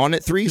fat on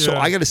at 3, so Yeah.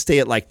 I got to stay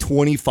at like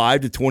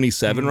 25 to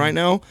 27 right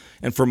now.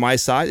 And for my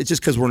size, it's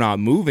just because we're not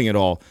moving at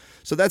all.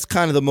 So that's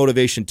kind of the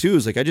motivation too.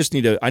 Is like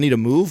I need to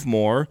move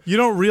more. You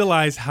don't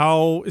realize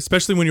how,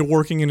 especially when you're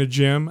working in a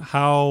gym,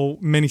 how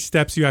many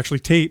steps you actually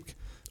take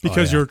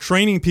because you're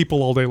training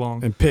people all day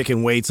long. And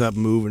picking weights up,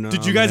 moving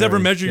Did you guys ever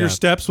measure your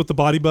steps with the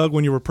Body Bug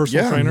when you were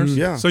personal trainers?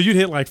 yeah. So you'd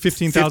hit like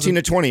 15,000. 15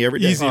 to 20 every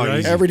day. Easy,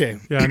 right? Every day.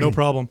 Yeah, no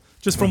problem.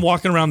 Just from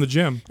walking around the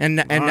gym. And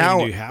I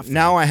now do half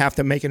now I have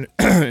to make an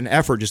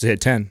effort just to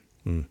hit 10.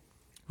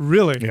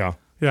 Really? Yeah.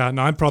 Yeah,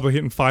 no, I'm probably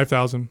hitting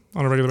 5,000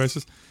 on a regular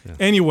basis.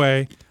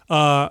 Anyway,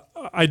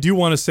 I do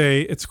want to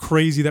say it's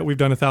crazy that we've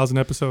done 1,000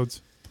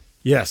 episodes.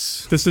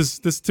 Yes.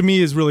 This to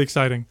me is really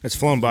exciting. It's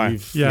flown by.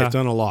 We've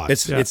done a lot.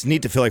 It's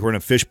neat to feel like we're in a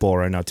fishbowl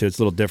right now too. It's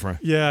a little different.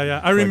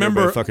 Yeah. I Like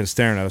remember everybody fucking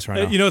staring at us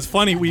right now. it's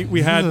funny.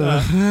 We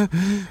had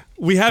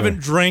we haven't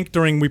drank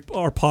during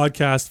our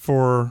podcast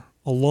for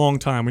a long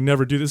time. We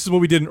never do. This is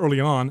what we did early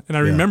on, and I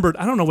remembered.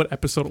 I don't know what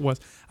episode it was.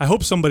 I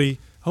hope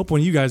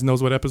one of you guys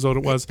knows what episode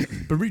it was.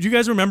 But do you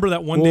guys remember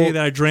that one day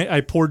that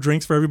I poured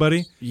drinks for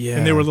everybody? Yeah.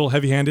 And they were a little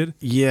heavy-handed.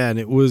 Yeah, and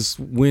it was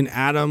when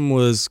Adam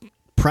was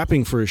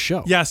prepping for his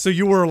show. Yeah. So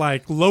you were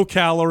like low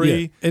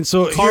calorie, Yeah. And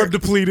so carb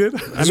depleted.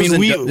 I mean,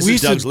 this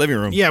is Doug's living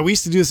room. Yeah, we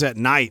used to do this at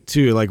night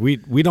too. Like we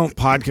don't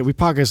podcast. We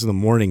podcast in the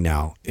morning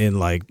now, and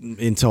like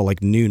until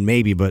like noon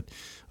maybe. But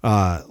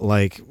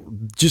like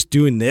just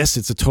doing this,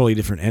 it's a totally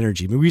different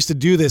energy. I mean, we used to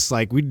do this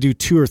like we'd do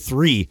 2 or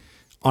 3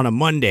 on a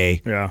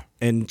Monday. Yeah.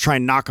 And try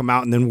and knock them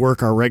out, and then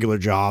work our regular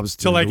jobs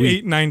Till like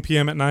 8, 9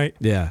 p.m. at night.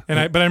 Yeah.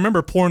 But I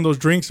remember pouring those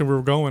drinks and we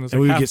were going. and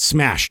we would get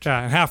smashed.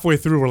 Yeah, and halfway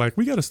through we're like,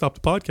 we got to stop the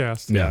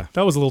podcast. Yeah.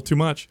 That was a little too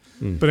much.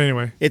 But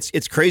anyway.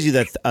 It's crazy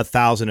that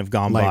 1,000 have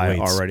gone by Lightweights.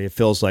 already. It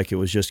feels like it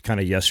was just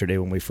kind of yesterday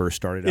when we first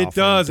started. It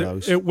does.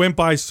 It went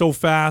by so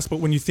fast, but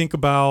when you think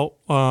about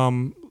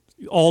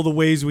all the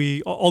ways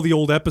all the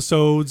old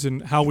episodes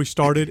and how we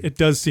started, it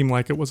does seem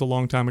like it was a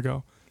long time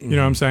ago. You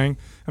know what I'm saying?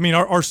 I mean,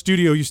 our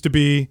studio used to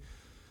be,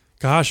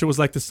 gosh, it was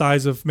like the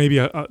size of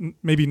maybe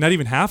maybe not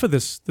even half of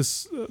this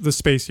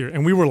space here,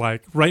 and we were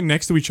like right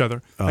next to each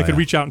other. I could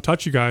reach out and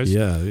touch you guys.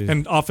 Yeah,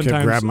 and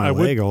oftentimes grab my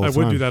leg all the I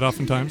would time. do that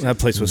oftentimes. That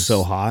place was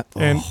so hot.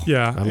 And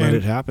yeah, I let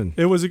it happen.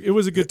 It was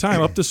a good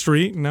time up the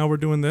street, and now we're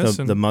doing this.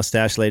 The and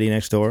mustache lady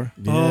next door.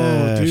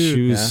 Yeah,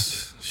 dude.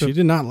 She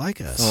did not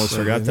like us. I almost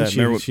forgot I think that.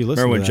 Remember, she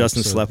listened remember when to that Justin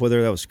episode. slept with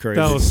her? That was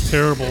crazy. That was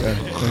terrible.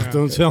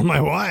 Don't tell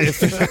my wife.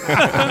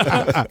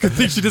 Good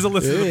thing she doesn't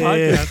listen to the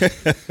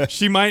podcast.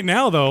 She might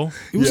now, though.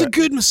 It was a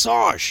good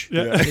massage.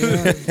 Yeah.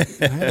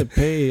 I had to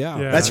pay out.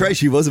 Yeah. That's right.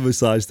 She was a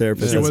massage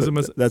therapist. She That's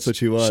was what- That's what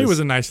she was. She was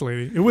a nice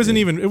lady. It wasn't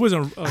even. It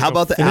wasn't. How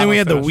about the And then we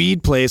had the fest.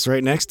 weed place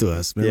right next to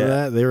us. Remember Yeah.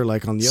 that? They were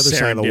like on the other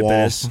side of the wall.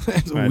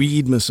 Serendipitous. Right.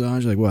 Weed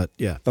massage. Like what?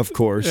 Yeah. Of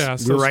course. Yeah,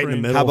 We were right in the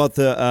strange. middle. How about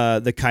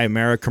the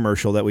Chimera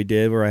commercial that we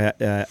did where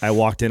I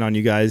walked in on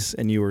you guys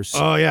and you were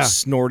Oh, yeah.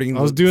 snorting?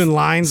 I was doing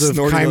lines of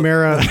snorting the-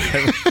 Chimera.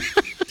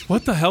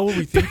 What the hell were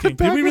we thinking?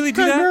 Did we really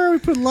do that? Chimera, we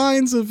put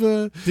lines of.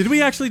 Did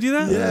we actually do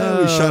that?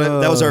 Yeah, we shot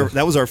it.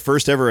 That was our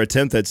first ever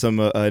attempt at some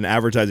an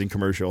advertising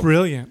commercial.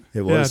 Brilliant. It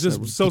Yeah, was. just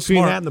It was so Between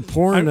smart. that and the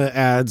porn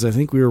ads, I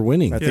think we were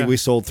winning. I think Yeah. we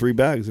sold 3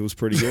 bags. It was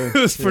pretty good. It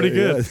was pretty Yeah,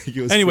 good. I think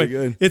it was Anyway,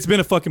 pretty good. it's been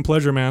a fucking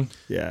pleasure, man.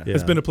 Yeah.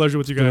 It's been a pleasure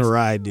with you guys. been a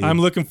ride, dude. I'm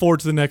looking forward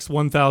to the next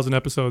 1,000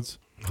 episodes.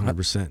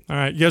 100%. All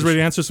right, you guys ready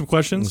to answer some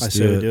questions? I Let's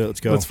say do we it. do it. Let's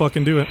go. Let's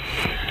fucking do it.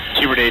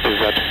 Hubert 8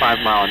 is at 5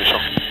 mile initial.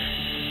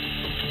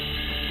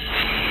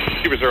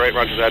 Hubert's all right,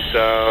 roger that.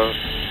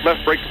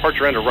 Left brake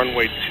departure end of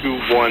runway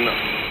 21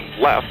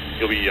 left.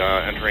 You'll be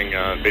entering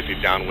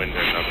basically downwind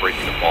and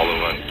braking to follow.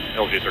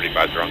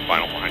 LJ35s are on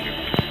final behind you.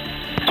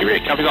 Hubert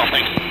 8, copies all,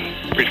 thanks.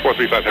 Reach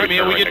 435. I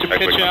mean, we get to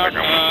next pitch out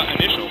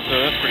background. initial, so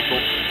that's pretty cool.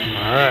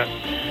 All right.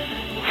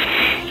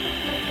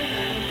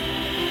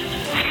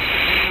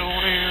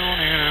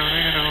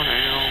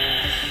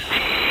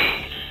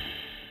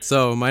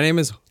 So my name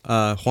is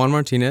Juan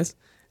Martinez,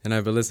 and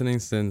I've been listening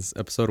since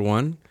episode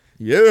 1.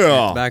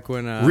 Yeah. Back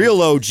when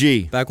Real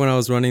OG. back when I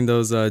was running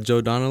those Joe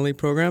Donnelly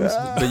programs,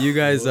 but you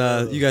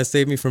guys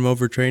saved me from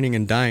overtraining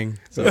and dying.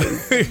 So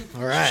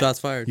All right. shots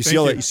fired. You see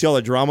all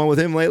the drama with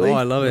him lately? Oh,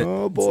 I love it.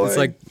 Oh boy. It's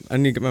like I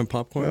need to get my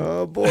popcorn.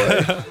 oh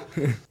boy.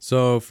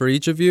 So for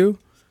each of you,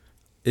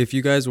 if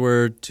you guys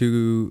were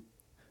to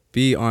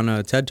be on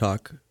a TED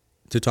Talk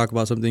to talk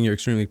about something you're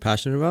extremely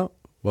passionate about,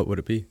 what would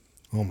it be?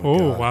 Oh my Oh,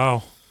 god.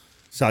 wow.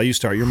 Sal, you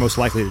start. You're most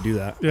likely to do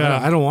that. Yeah.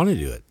 I don't want to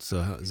do it. So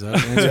is that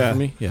an answer for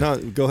me? Yeah. No,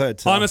 go ahead.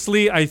 Sal.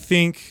 Honestly, I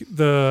think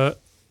the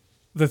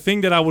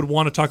thing that I would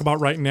want to talk about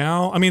right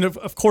now, I mean,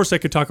 of course I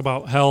could talk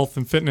about health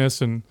and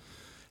fitness and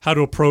how to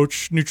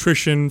approach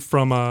nutrition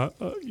from a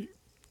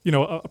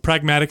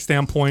pragmatic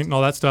standpoint and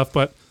all that stuff.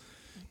 But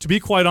to be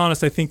quite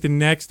honest, I think the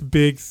next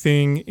big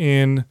thing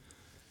in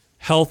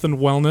health and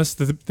wellness,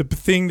 the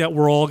thing that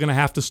we're all going to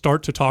have to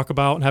start to talk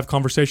about and have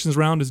conversations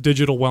around is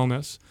digital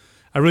wellness.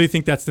 I really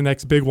think that's the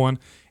next big one.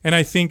 And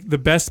I think the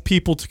best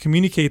people to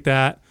communicate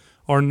that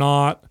are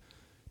not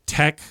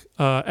tech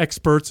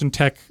experts and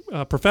tech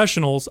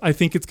professionals. I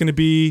think it's going to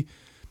be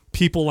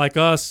people like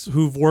us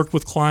who've worked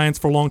with clients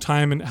for a long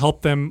time and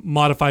help them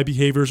modify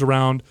behaviors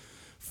around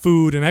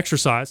food and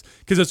exercise,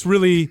 because it's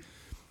really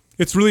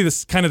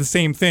this kind of the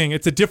same thing.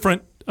 It's a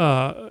different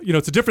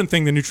it's a different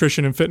thing than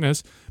nutrition and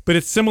fitness, but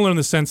it's similar in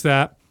the sense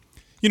that,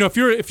 if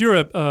you're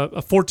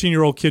a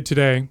 14-year-old kid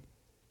today,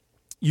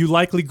 you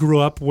likely grew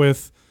up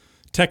with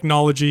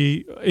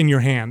technology in your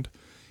hand.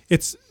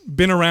 It's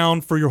been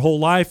around for your whole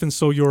life, and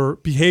so your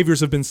behaviors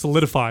have been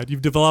solidified.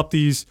 You've developed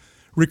these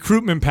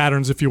recruitment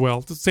patterns, if you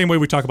will, the same way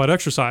we talk about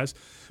exercise,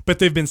 but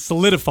they've been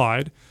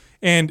solidified.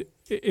 And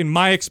in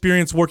my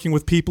experience working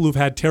with people who've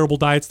had terrible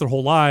diets their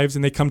whole lives,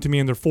 and they come to me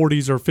in their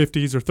 40s or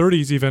 50s or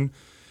 30s even,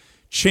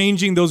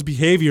 changing those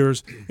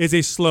behaviors is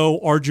a slow,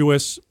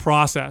 arduous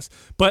process.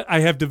 But I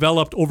have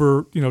developed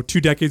over 2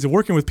 decades of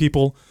working with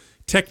people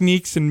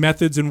techniques and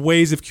methods and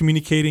ways of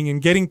communicating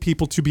and getting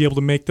people to be able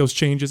to make those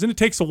changes. And it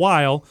takes a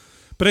while,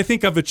 but I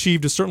think I've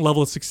achieved a certain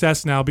level of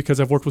success now because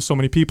I've worked with so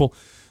many people.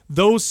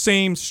 Those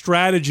same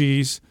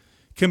strategies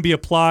can be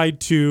applied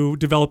to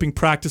developing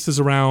practices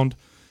around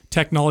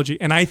technology.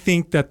 And I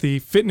think that the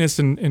fitness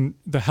and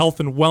the health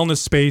and wellness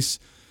space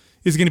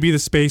is going to be the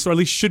space, or at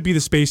least should be the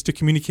space, to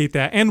communicate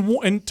that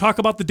and talk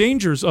about the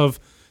dangers of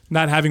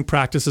not having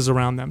practices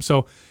around them.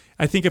 So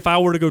I think if I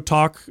were to go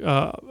talk,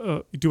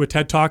 do a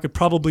TED Talk, it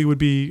probably would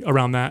be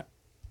around that.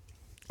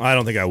 I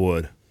don't think I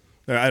would.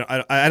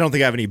 I don't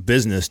think I have any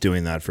business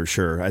doing that for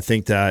sure. I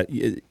think that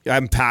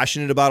I'm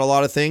passionate about a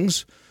lot of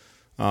things,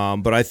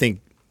 but I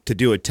think to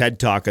do a TED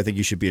Talk, I think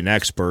you should be an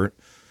expert.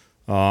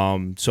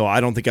 So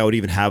I don't think I would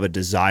even have a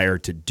desire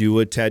to do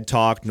a TED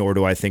Talk, nor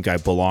do I think I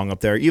belong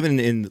up there, even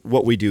in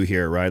what we do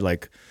here, right?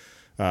 Like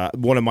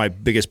one of my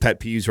biggest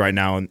pet peeves right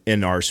now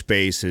in our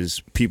space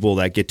is people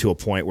that get to a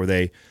point where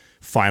they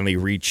finally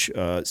reach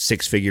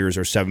 6 figures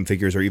or 7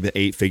 figures or even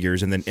 8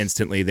 figures, and then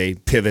instantly they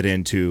pivot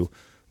into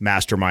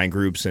mastermind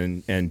groups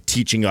and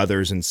teaching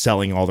others and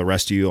selling all the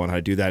rest of you on how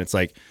to do that. It's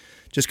like,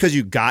 just because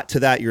you got to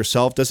that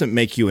yourself doesn't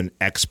make you an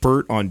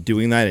expert on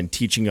doing that and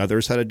teaching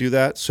others how to do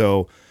that.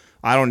 So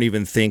I don't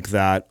even think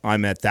that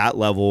I'm at that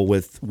level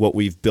with what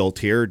we've built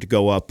here to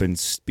go up and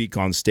speak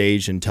on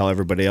stage and tell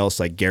everybody else,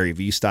 like Gary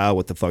Vee style,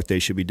 what the fuck they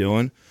should be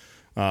doing.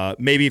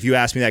 Maybe if you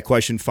ask me that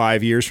question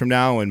 5 years from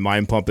now and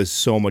Mind Pump is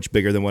so much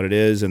bigger than what it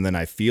is, and then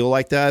I feel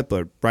like that.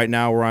 But right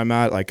now where I'm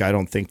at, like, I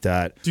don't think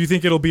that. Do you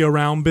think it'll be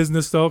around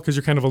business though? Because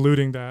you're kind of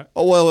alluding that.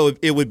 Oh, well,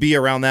 it would be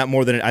around that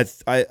more than I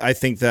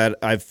think that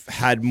I've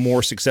had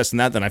more success in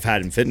that than I've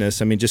had in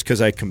fitness. I mean, just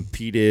because I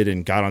competed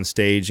and got on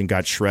stage and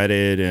got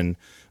shredded, and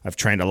I've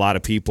trained a lot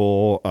of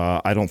people.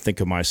 I don't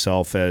think of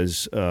myself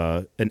as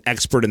an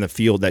expert in the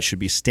field that should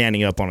be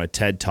standing up on a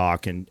TED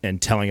Talk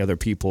and telling other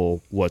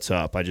people what's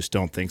up. I just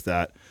don't think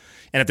that.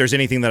 And if there's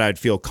anything that I'd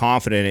feel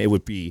confident in, it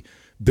would be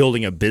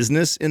building a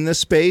business in this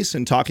space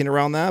and talking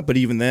around that. But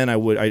even then, I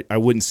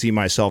wouldn't see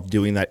myself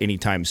doing that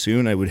anytime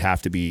soon. I would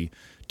have to be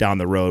down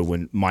the road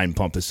when Mind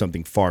Pump is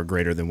something far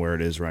greater than where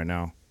it is right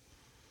now.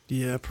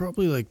 Yeah,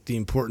 probably like the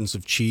importance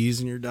of cheese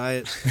in your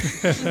diet.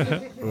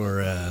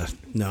 Or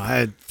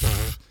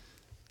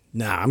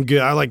I'm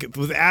good. I like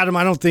with Adam.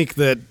 I don't think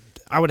that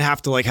I would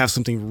have to like have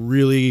something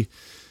really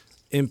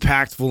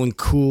impactful and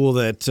cool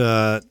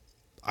that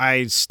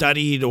I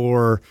studied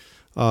or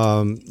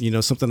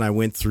something I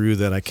went through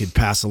that I could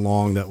pass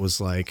along that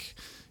was like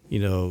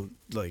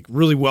like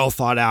really well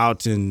thought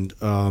out and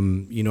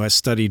I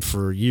studied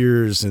for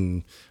years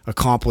and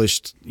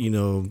accomplished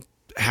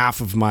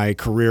half of my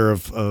career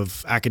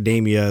of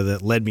academia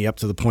that led me up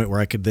to the point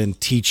where I could then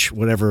teach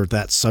whatever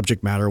that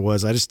subject matter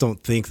was. I just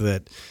don't think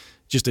that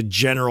just a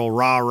general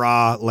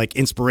rah like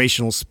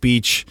inspirational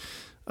speech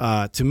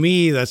to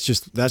me that's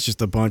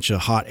just a bunch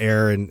of hot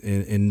air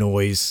and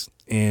noise.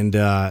 And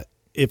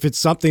if it's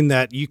something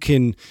that you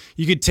could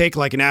take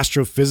like an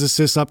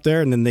astrophysicist up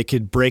there and then they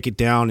could break it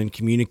down and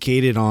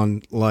communicate it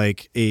on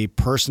like a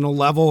personal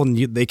level and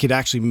they could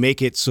actually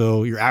make it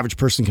so your average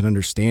person can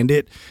understand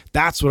it.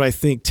 That's what I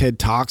think TED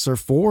Talks are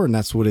for, and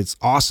that's what it's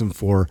awesome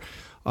for.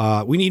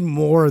 We need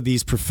more of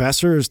these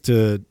professors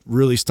to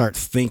really start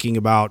thinking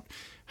about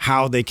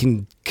how they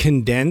can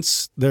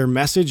condense their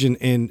message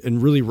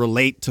and really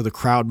relate to the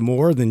crowd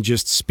more than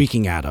just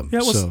speaking at them.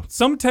 Yeah, well,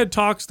 some TED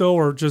Talks, though,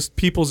 are just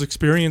people's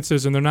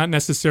experiences, and they're not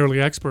necessarily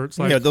experts.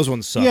 Like, yeah, those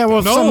ones suck. Yeah, well,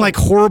 if something like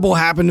horrible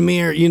happened to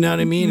me or, you know what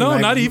I mean? No,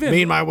 and not I even.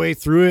 made my way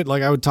through it,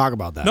 like I would talk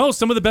about that. No,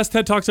 some of the best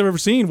TED Talks I've ever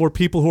seen were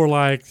people who are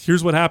like,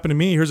 here's what happened to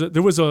me.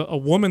 There was a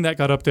woman that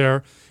got up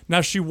there.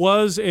 Now, she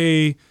was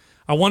I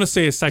want to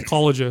say a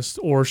psychologist,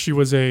 or she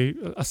was a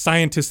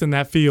scientist in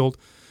that field,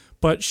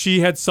 but she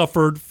had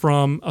suffered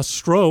from a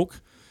stroke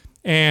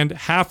and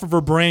half of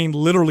her brain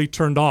literally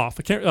turned off.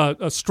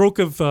 A stroke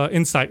of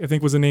insight, I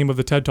think was the name of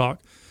the TED Talk.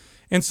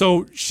 And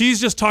so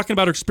she's just talking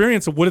about her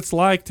experience of what it's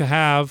like to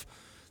have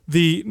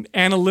the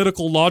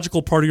analytical,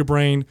 logical part of your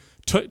brain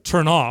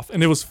turn off.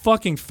 And it was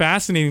fucking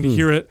fascinating to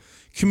hear it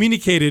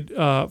communicated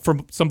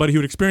from somebody who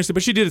had experienced it.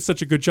 But she did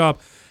such a good job.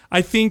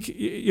 I think,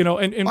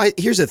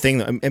 here's the thing,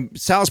 though, and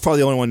Sal's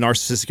probably the only one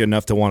narcissistic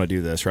enough to want to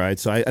do this, right?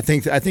 So I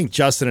think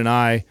Justin and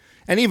I,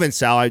 and even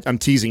Sal, I'm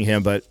teasing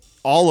him, but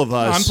all of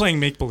us. I'm playing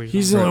make-believe.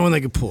 He's the only one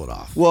that could pull it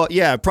off. Well,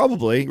 yeah,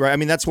 probably, right? I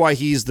mean, that's why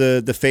he's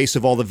the face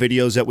of all the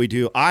videos that we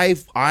do. I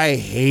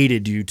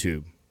hated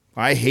YouTube.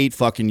 I hate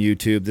fucking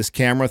YouTube. This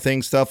camera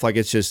thing stuff, like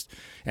it's just,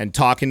 and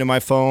talking to my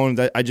phone,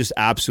 that I just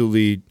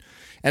absolutely.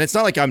 And it's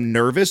not like I'm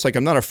nervous. Like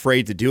I'm not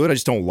afraid to do it. I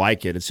just don't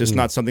like it. It's just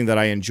not something that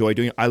I enjoy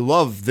doing. I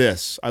love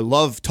this. I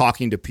love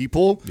talking to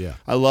people. Yeah.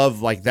 I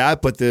love like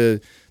that. But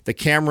the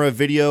camera,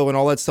 video, and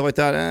all that stuff like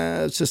that,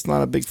 it's just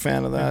not a big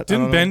fan of that.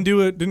 Didn't Ben do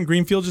it? Didn't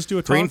Greenfield just do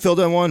a talk? Greenfield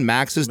done one.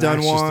 Max has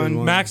done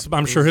one. Max,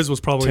 I'm sure his was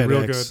probably TEDx.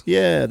 real good.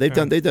 Yeah, they've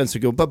done some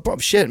good.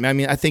 But shit, man, I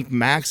mean, I think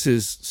Max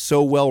is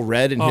so well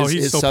read in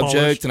his so subject,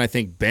 polished. and I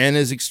think Ben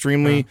is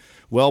extremely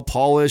well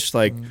polished.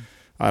 Like.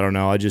 I don't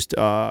know. I just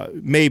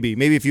maybe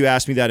if you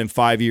asked me that in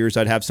 5 years,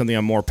 I'd have something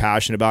I'm more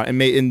passionate about.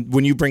 And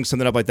when you bring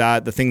something up like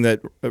that, the thing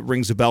that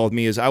rings a bell with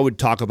me is I would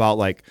talk about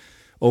like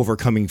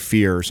overcoming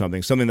fear or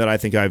something that I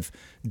think I've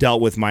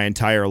dealt with my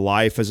entire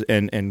life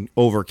and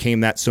overcame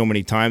that so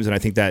many times, and I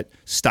think that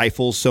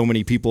stifles so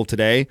many people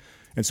today.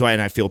 And so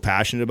I feel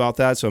passionate about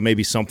that. So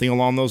maybe something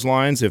along those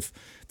lines, if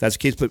that's the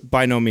case. But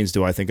by no means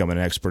do I think I'm an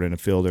expert in a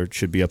field or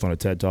should be up on a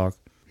TED Talk.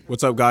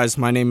 What's up, guys?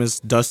 My name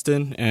is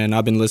Dustin, and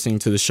I've been listening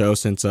to the show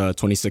since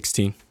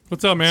 2016.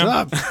 What's up, man?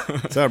 What's up?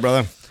 What's up,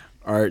 brother?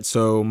 All right,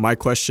 so my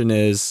question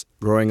is,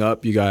 growing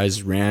up, you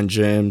guys ran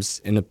gyms,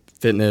 into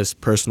fitness,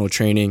 personal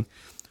training.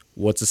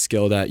 What's a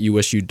skill that you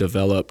wish you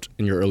developed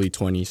in your early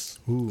 20s?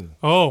 Ooh.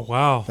 Oh,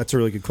 wow. That's a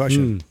really good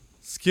question.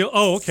 Skill.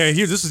 Oh, okay.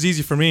 This is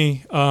easy for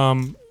me.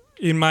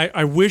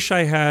 I wish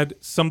I had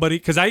somebody,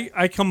 because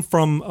I come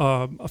from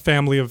a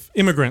family of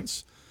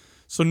immigrants.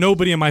 So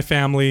nobody in my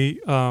family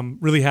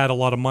really had a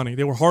lot of money.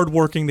 They were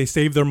hardworking. They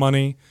saved their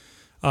money,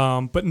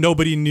 but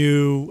nobody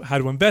knew how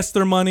to invest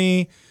their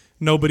money.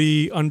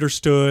 Nobody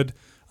understood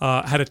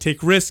how to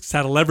take risks,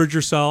 how to leverage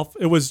yourself.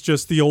 It was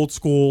just the old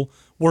school,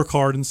 work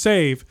hard and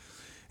save.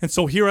 And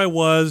so here I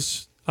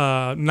was,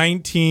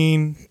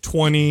 19,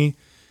 20.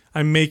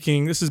 I'm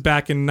making, this is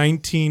back in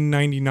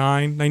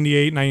 1999,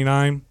 98,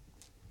 99.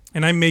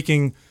 And I'm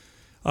making,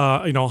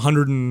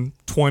 $120,000,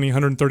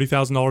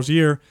 $130,000 a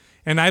year.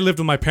 And I lived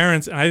with my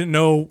parents, and I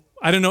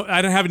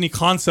didn't have any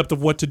concept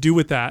of what to do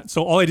with that.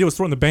 So all I did was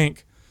throw it in the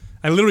bank.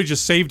 I literally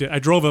just saved it. I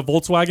drove a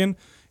Volkswagen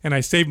and I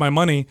saved my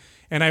money.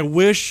 And I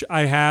wish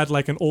I had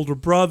like an older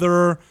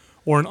brother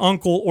or an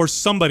uncle or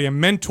somebody, a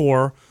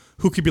mentor,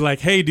 who could be like,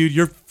 hey, dude,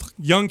 you're a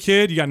young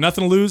kid. You got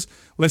nothing to lose.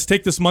 Let's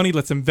take this money.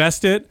 Let's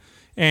invest it.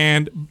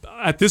 And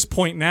at this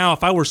point now,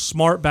 if I were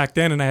smart back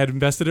then and I had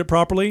invested it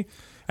properly,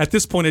 at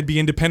this point, I'd be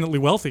independently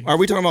wealthy. Are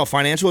we talking about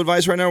financial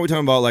advice right now? Or are we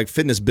talking about like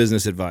fitness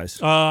business advice?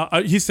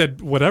 He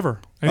said whatever.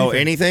 Anything. Oh,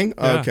 anything?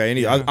 Yeah. Okay.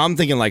 Yeah. I'm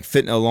thinking like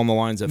along the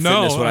lines of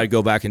fitness. When I'd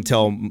go back and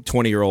tell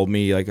 20-year-old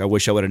me, like, I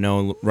wish I would have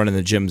known running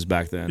the gyms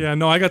back then. Yeah.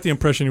 No, I got the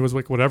impression he was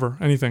like whatever,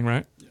 anything,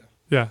 right?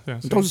 Yeah.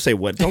 So. Don't say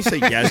what. Don't say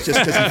yes just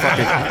because you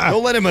fucking.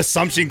 Don't let him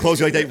assumption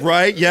close you like that.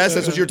 Right? Yes,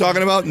 that's what you're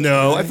talking about.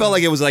 No, I felt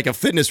like it was like a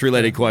fitness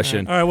related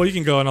question. All right. Well, you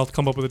can go and I'll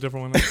come up with a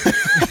different one.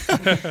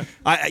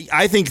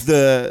 I think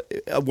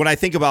when I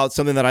think about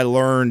something that I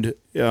learned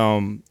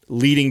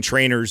leading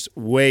trainers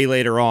way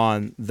later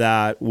on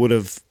that would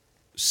have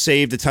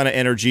saved a ton of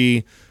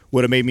energy,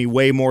 would have made me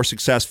way more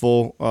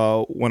successful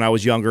when I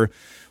was younger.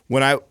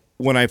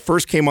 When I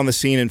first came on the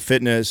scene in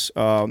fitness,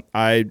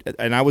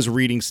 I was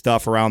reading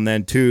stuff around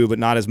then too, but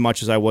not as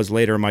much as I was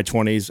later in my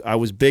 20s. I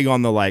was big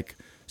on the like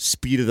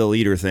speed of the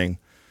leader thing.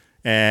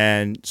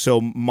 And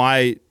so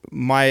my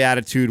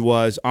attitude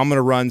was, I'm going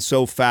to run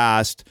so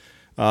fast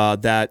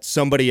that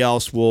somebody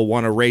else will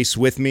want to race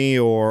with me,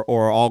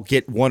 or I'll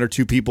get one or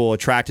two people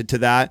attracted to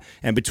that.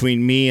 And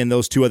between me and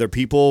those two other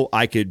people,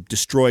 I could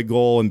destroy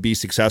goal and be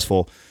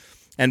successful.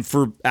 And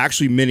for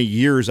actually many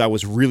years, I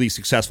was really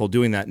successful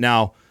doing that.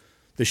 Now,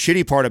 the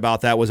shitty part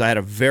about that was I had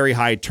a very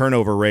high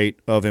turnover rate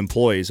of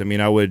employees. I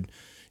mean,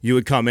 you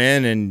would come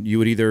in and you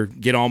would either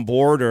get on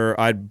board or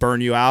I'd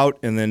burn you out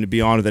and then be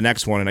on to the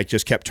next one. And I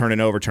just kept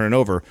turning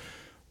over.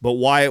 But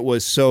why it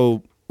was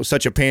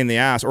such a pain in the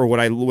ass, or when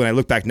I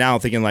look back now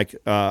thinking like,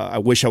 I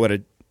wish I would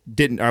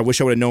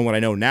have known what I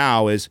know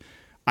now, is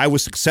I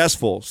was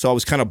successful. So I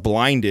was kind of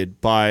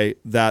blinded by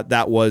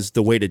that was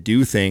the way to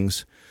do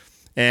things.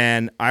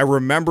 And I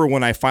remember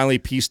when I finally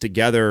pieced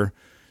together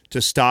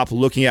to stop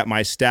looking at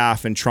my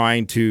staff and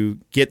trying to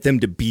get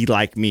them to be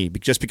like me.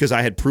 Just because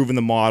I had proven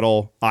the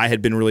model, I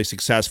had been really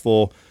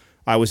successful,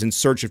 I was in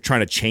search of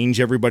trying to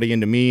change everybody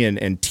into me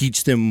and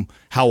teach them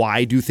how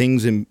I do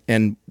things.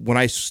 And when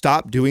I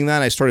stopped doing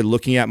that, I started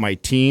looking at my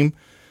team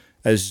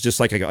as just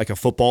like a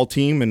football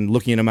team and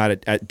looking at them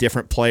at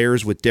different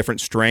players with different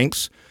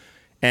strengths.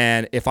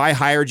 And if I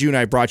hired you and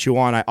I brought you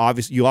on,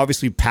 you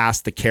obviously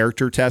passed the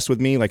character test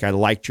with me. Like, I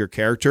liked your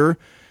character.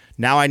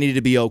 Now I needed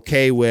to be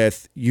okay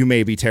with, you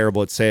may be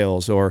terrible at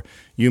sales, or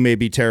you may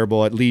be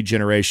terrible at lead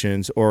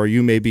generations, or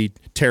you may be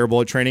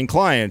terrible at training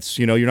clients.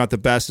 You know, you're not the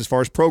best as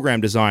far as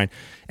program design.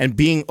 And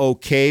being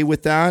okay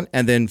with that,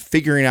 and then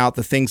figuring out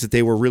the things that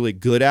they were really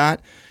good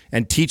at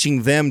and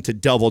teaching them to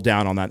double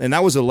down on that. And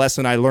that was a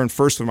lesson I learned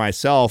first for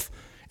myself.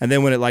 And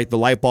then when the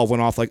light bulb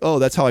went off, like, oh,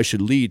 that's how I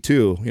should lead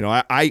too. You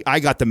know, I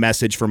got the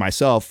message for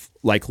myself,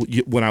 like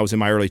when I was in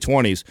my early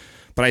 20s,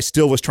 but I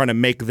still was trying to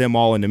make them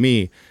all into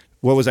me.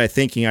 What was I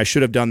thinking? I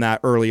should have done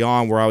that early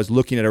on, where I was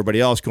looking at everybody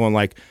else going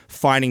like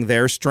finding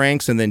their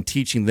strengths and then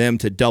teaching them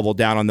to double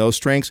down on those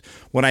strengths.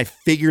 When I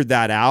figured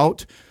that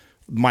out,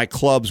 my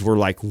clubs were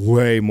like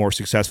way more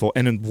successful,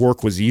 and then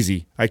work was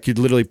easy. I could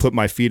literally put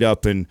my feet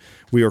up and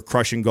we were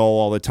crushing goal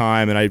all the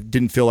time, and I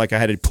didn't feel like I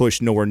had to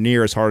push nowhere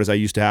near as hard as I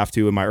used to have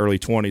to in my early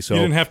 20s. So you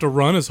didn't have to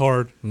run as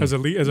hard as a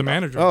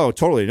manager. Oh,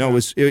 totally. No,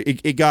 it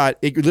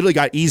literally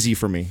got easy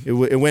for me.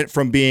 It went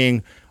from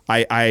being,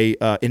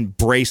 I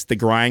embraced the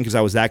grind because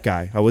I was that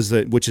guy.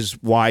 Which is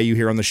why you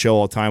hear on the show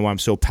all the time why I'm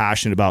so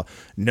passionate about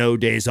no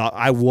days off.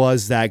 I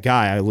was that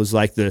guy. I was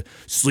like the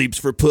sleeps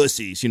for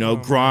pussies,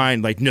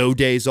 grind, like no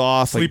days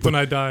off. Sleep when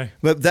I die.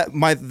 But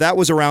that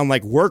was around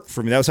like work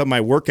for me. That was how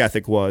my work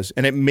ethic was,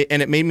 and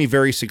it made me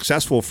very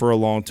successful for a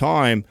long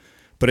time.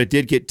 But it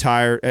did get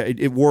tired.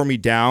 It wore me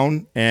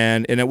down,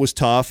 and it was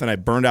tough, and I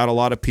burned out a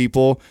lot of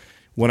people.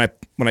 When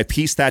I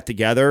pieced that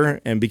together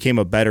and became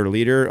a better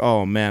leader,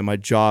 oh man, my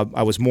job,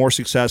 I was more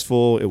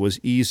successful. It was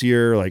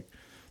easier. Like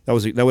that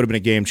would have been a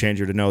game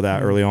changer to know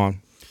that early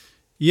on.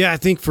 Yeah, I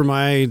think for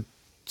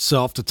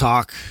myself to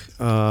talk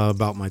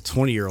about my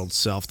 20-year-old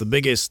self, the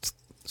biggest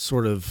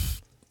sort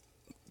of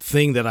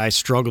thing that I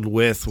struggled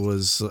with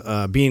was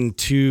being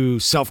too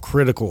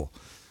self-critical,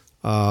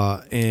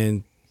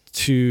 and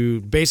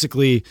to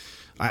basically,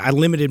 I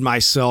limited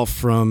myself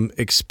from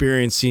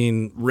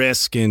experiencing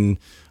risk and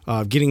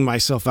getting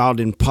myself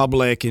out in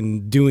public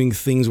and doing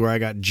things where I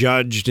got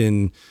judged,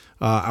 and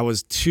I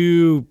was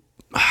too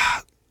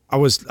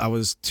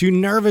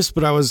nervous,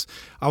 but I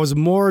was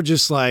more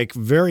just like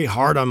very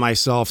hard on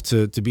myself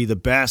to be the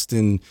best,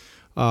 and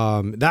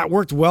that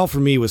worked well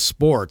for me with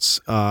sports.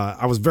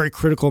 I was very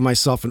critical of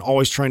myself and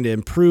always trying to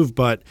improve,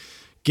 but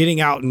getting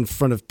out in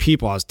front of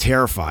people, I was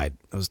terrified.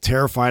 I was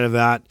terrified of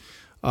that.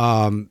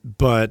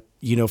 But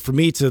for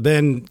me to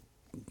then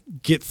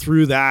get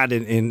through that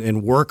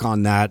and work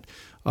on that,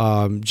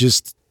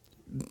 just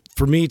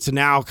for me to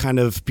now kind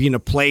of be in a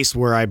place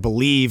where I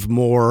believe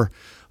more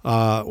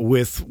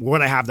with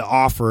what I have to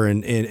offer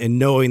and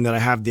knowing that I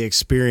have the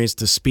experience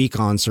to speak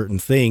on certain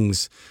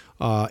things,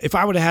 if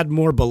I would have had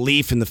more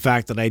belief in the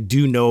fact that I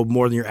do know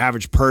more than your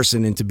average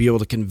person, and to be able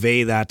to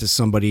convey that to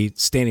somebody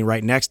standing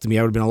right next to me,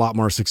 I would have been a lot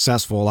more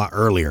successful a lot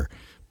earlier.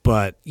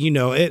 But,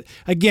 it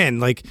again,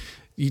 like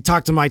you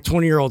talk to my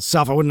 20-year-old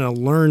self, I wouldn't have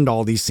learned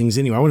all these things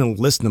anyway. I wouldn't have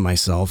listened to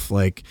myself.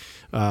 Like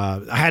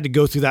I had to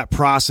go through that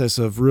process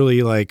of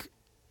really like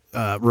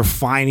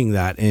refining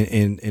that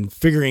and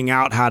figuring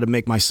out how to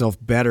make myself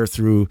better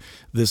through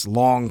this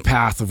long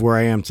path of where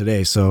I am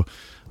today. So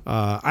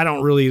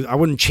I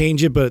wouldn't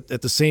change it, but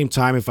at the same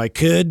time, if I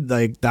could,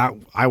 like that,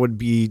 I would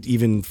be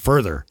even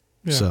further.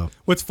 Yeah. So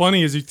what's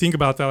funny is you think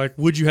about that, like,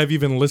 would you have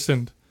even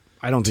listened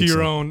I don't to think your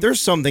so. own? There's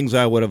some things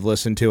I would have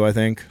listened to, I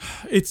think.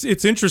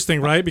 It's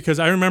interesting, right? Because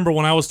I remember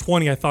when I was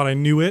 20, I thought I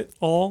knew it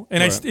all,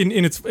 and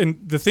and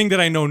the thing that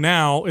I know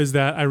now is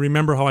that I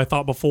remember how I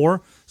thought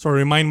before, so I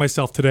remind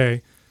myself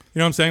today. You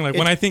know what I'm saying? Like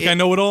when I think I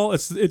know it all,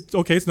 it's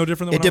okay. It's no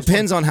different than It when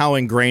depends I was on how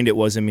ingrained it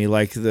was in me.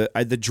 Like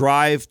the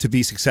drive to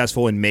be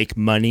successful and make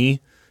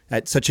money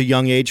at such a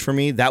young age for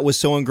me, that was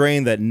so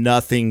ingrained that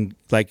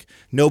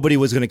nobody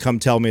was going to come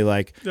tell me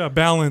like, yeah,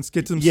 balance,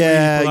 get some sleep.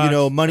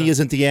 Yeah, money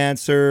isn't the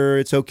answer.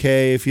 It's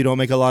okay if you don't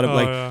make a lot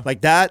of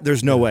like that.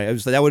 There's no way.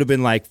 That would have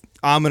been like,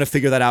 I'm going to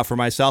figure that out for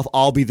myself.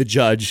 I'll be the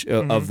judge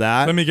of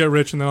that. Let me get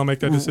rich and then I'll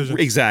make that decision.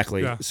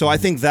 Exactly. Yeah. So I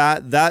think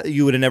that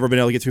you would have never been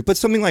able to get through. But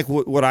something like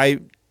what I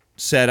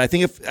said, I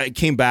think if I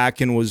came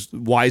back and was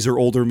wiser,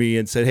 older me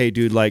and said, hey,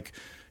 dude, like,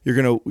 you're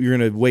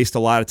gonna waste a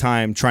lot of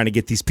time trying to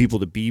get these people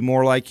to be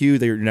more like you.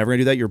 You're never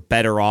gonna do that. You're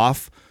better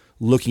off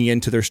looking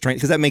into their strength,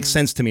 because that makes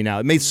sense to me now.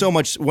 It made so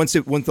much once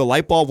the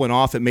light bulb went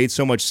off. It made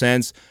so much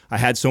sense. I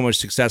had so much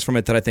success from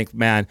it that I think,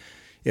 man,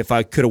 if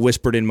I could have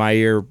whispered in my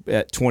ear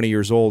at 20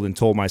 years old and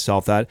told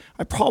myself that,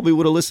 I probably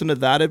would have listened to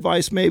that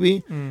advice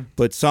maybe.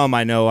 But some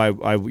I know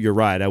you're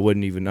right. I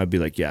wouldn't even. I'd be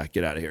like, yeah,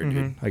 get out of here,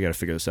 dude. I got to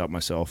figure this out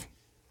myself.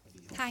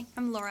 Hi,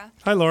 I'm Laura.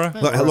 Hi, Laura.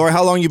 Laura,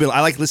 how long you been?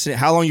 I like listening.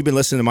 How long you been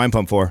listening to Mind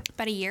Pump for?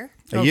 About a year.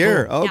 A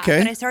year. Cool. Oh, okay.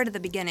 Yeah, but I started at the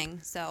beginning,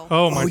 so.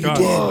 Oh my God!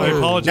 I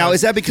apologize. Now,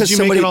 is that because Did you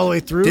somebody make it all the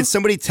way through? Did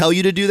somebody tell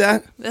you to do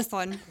that? This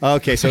one.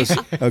 Okay, so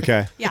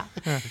okay. Yeah.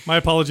 My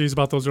apologies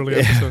about those early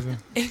episodes.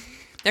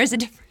 There's a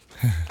difference.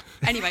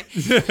 Anyway,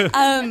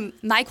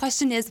 my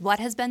question is, what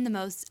has been the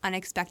most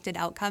unexpected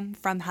outcome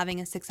from having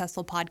a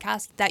successful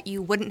podcast that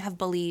you wouldn't have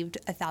believed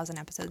 1,000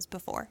 episodes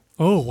before?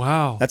 Oh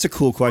wow, That's a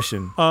cool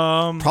question.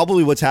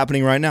 Probably what's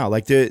happening right now.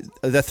 Like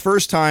the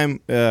first time,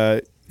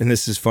 and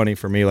this is funny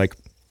for me. Like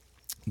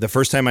the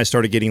first time I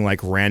started getting like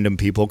random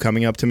people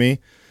coming up to me,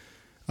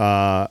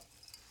 and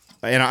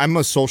I'm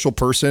a social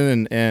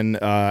person, and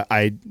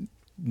I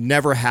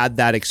never had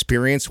that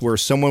experience where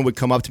someone would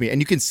come up to me,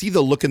 and you can see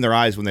the look in their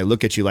eyes when they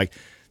look at you, like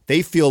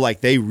they feel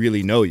like they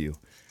really know you.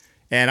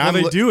 And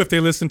they do if they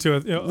listen to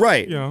it.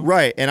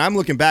 Right. And I'm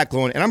looking back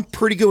going, and I'm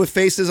pretty good with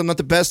faces. I'm not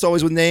the best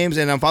always with names.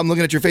 And if I'm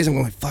looking at your face, I'm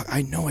going, fuck,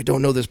 I know I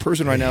don't know this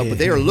person right now, but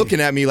they are looking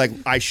at me like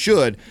I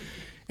should.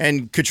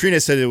 And Katrina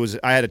said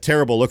I had a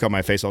terrible look on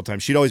my face all the time.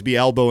 She'd always be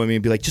elbowing me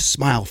and be like, just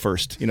smile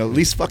first. At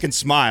least fucking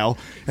smile.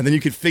 And then you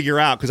could figure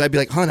out, because I'd be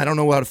like, hon, I don't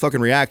know how to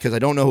fucking react because I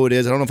don't know who it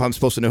is. I don't know if I'm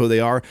supposed to know who they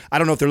are. I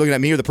don't know if they're looking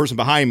at me or the person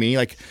behind me.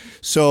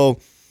 So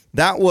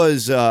that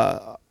was...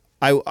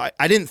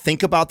 I didn't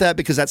think about that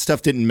because that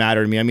stuff didn't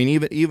matter to me. I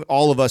mean, even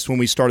all of us when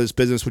we started this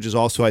business, which is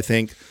also, I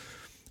think,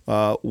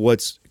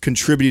 what's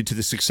contributed to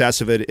the success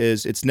of it,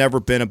 is it's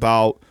never been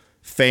about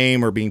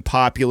fame or being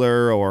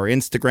popular or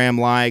Instagram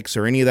likes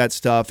or any of that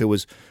stuff. It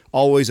was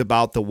always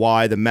about the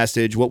why, the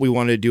message, what we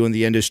wanted to do in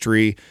the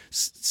industry.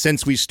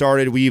 Since we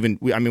started,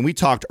 we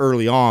talked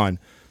early on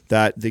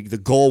that the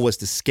goal was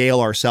to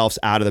scale ourselves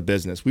out of the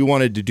business. We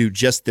wanted to do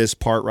just this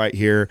part right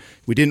here.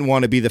 We didn't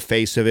want to be the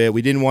face of it.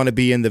 We didn't want to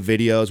be in the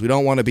videos. We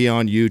don't want to be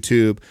on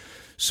YouTube.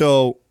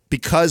 So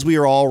because we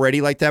were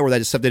already like that, where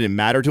that stuff didn't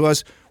matter to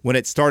us, when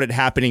it started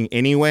happening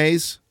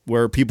anyways,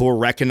 where people were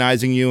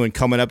recognizing you and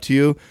coming up to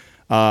you,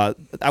 I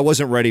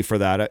wasn't ready for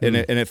that. And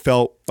it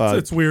felt...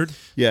 it's weird.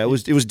 Yeah, it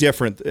was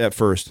different at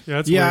first. Yeah,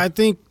 it's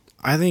weird.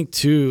 I think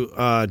too,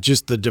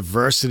 just the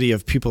diversity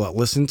of people that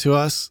listen to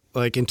us,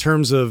 like in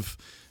terms of...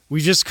 We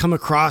just come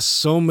across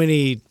so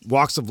many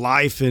walks of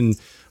life and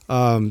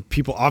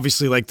people,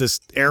 obviously, like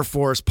this Air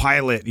Force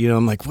pilot.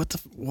 I'm like,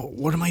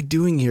 what am I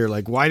doing here?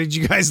 Like, why did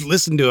you guys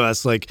listen to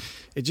us? Like,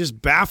 it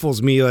just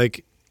baffles me.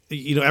 Like,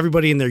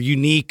 everybody in their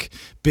unique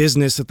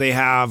business that they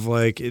have.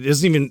 Like, it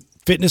isn't even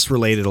fitness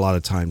related a lot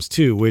of times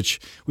too. Which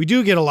we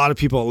do get a lot of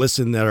people that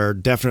listen that are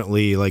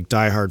definitely like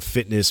diehard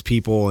fitness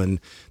people,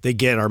 and they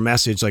get our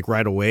message like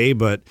right away.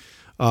 But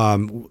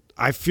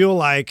I feel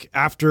like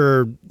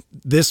after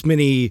this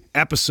many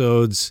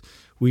episodes,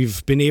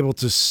 we've been able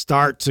to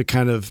start to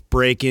kind of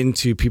break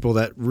into people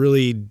that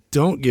really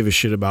don't give a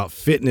shit about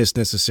fitness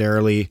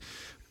necessarily,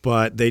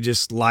 but they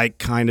just like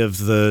kind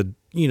of the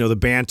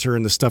banter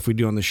and the stuff we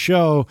do on the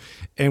show.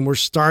 And we're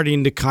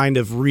starting to kind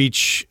of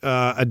reach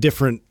a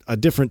different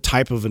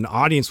type of an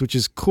audience, which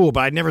is cool.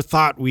 But I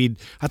thought we'd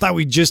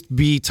just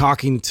be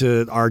talking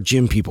to our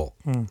gym people.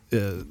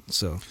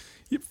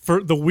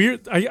 For the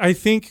weird, I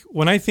think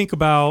when I think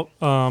about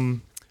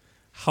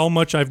how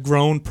much I've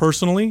grown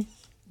personally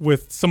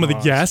with some of the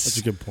guests. That's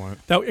a good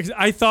point. That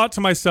I thought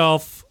to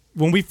myself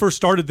when we first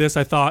started this,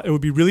 I thought it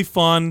would be really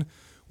fun.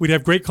 We'd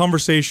have great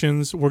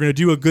conversations. We're going to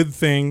do a good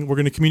thing. We're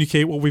going to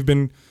communicate what we've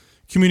been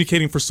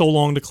communicating for so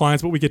long to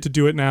clients, but we get to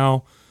do it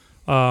now,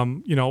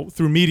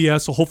 through media.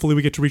 So hopefully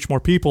we get to reach more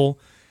people.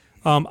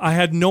 I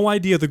had no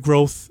idea the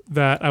growth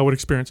that I would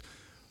experience.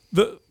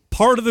 The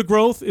part of the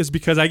growth is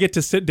because I get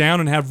to sit down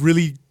and have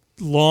really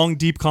long,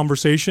 deep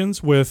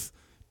conversations with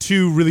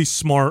two really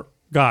smart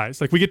guys.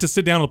 Like we get to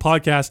sit down on a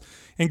podcast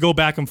and go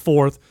back and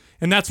forth,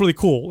 and that's really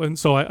cool. And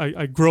so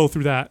I grow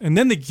through that. And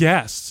then the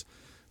guests,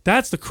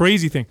 that's the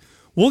crazy thing.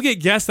 We'll get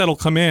guests that'll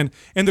come in,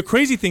 and the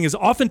crazy thing is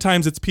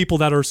oftentimes it's people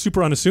that are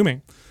super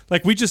unassuming.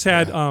 Like we just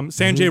had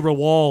Sanjay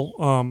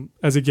Rawal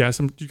as a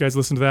guest. You guys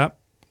listen to that?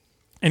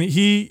 And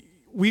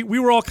we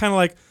were all kind of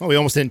like, we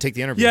almost didn't take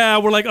the interview. Yeah,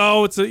 we're like,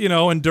 oh, it's a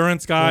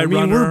endurance guy.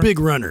 runner. We're big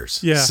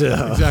runners. Yeah,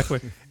 so. exactly.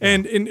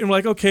 And we're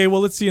like, okay,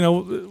 well, let's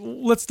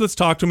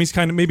talk to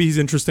him. Maybe he's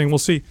interesting. We'll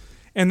see.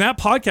 And that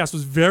podcast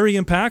was very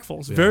impactful.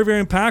 It's very,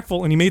 very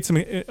impactful, and he made some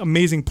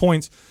amazing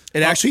points.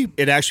 It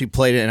actually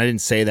played it, and I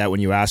didn't say that when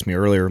you asked me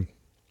earlier.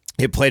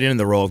 It played in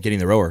the role of getting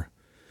the rower.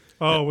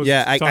 Oh,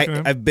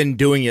 I've been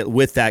doing it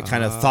with that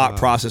kind of thought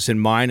process in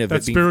mind of that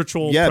it being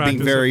spiritual,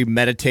 being very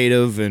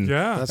meditative, and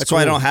that's cool.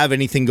 why I don't have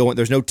anything going.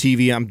 There's no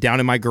TV. I'm down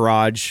in my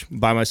garage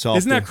by myself.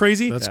 Isn't that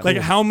crazy? That's like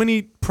cool. how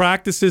many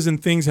practices and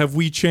things have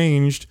we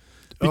changed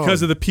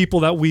because of the people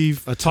that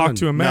we've talked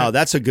to and met? No,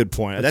 that's a good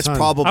point. That's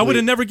probably I would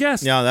have never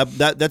guessed. Yeah,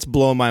 that's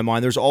blowing my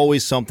mind. There's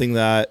always something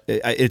that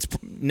it's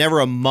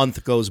never a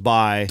month goes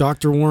by.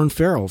 Dr. Warren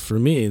Farrell for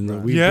me,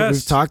 and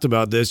we've talked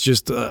about this.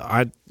 Just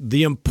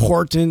the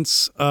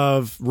importance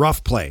of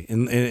rough play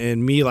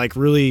and me like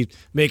really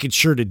making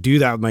sure to do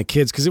that with my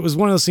kids, because it was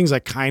one of those things I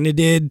kind of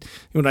did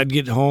when I'd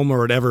get home or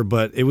whatever.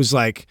 But it was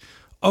like,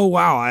 oh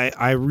wow,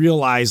 I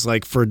realized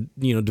like for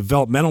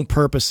developmental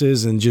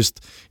purposes and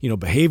just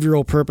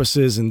behavioral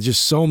purposes and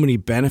just so many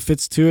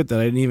benefits to it that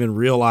I didn't even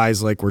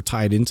realize like were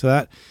tied into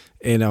that.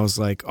 And I was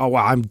like, oh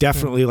wow, I'm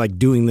definitely like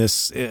doing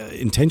this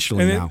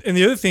intentionally now. And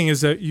the other thing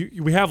is that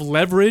we have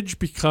leverage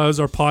because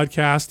our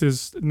podcast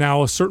is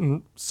now a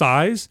certain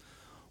size,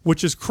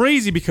 which is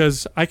crazy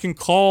because I can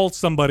call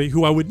somebody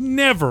who I would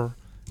never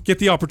get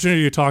the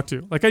opportunity to talk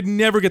to. Like I'd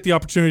never get the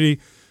opportunity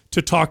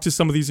to talk to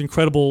some of these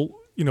incredible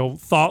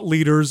thought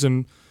leaders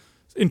and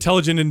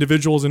intelligent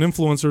individuals and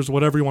influencers,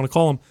 whatever you want to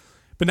call them.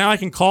 But now I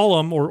can call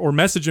them or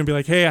message them and be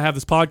like, hey, I have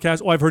this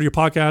podcast. Oh, I've heard your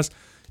podcast.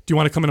 Do you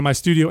want to come into my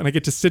studio? And I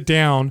get to sit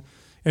down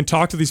and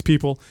talk to these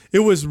people. It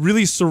was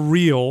really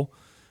surreal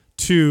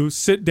to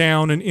sit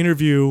down and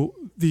interview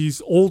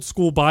these old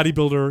school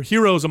bodybuilder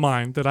heroes of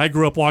mine that I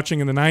grew up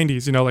watching in the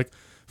 90s, like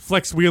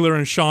Flex Wheeler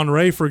and Sean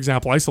Ray, for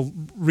example. I used to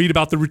read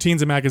about the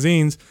routines in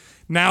magazines.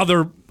 Now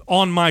they're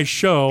on my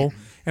show,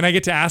 and I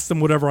get to ask them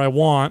whatever I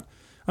want.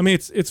 I mean,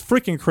 it's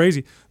freaking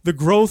crazy. The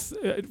growth,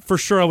 for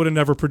sure, I would have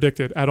never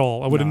predicted at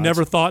all. I would have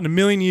never thought in a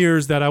million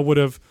years that I would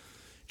have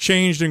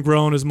changed and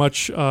grown as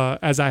much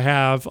as I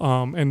have,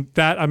 and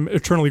that I'm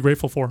eternally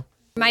grateful for.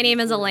 My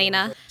name is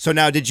Elena. So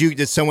now,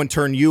 did someone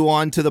turn you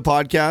on to the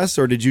podcast,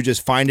 or did you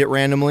just find it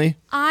randomly?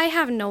 I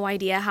have no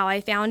idea how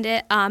I found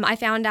it. I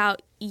found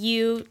out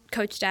you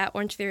coached at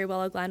Orange Theory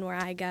Willow Glen, where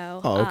I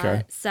go. Oh,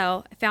 okay.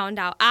 So I found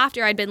out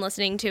after I'd been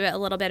listening to it a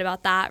little bit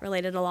about that,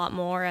 related a lot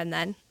more, and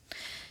then,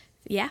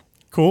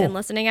 Cool. Been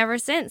listening ever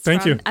since.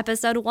 Thank you.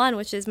 Episode 1,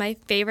 which is my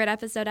favorite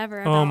episode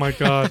ever. Oh my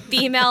God.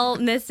 Female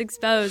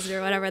misexposed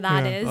or whatever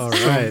that is. All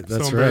right,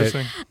 that's so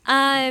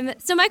right.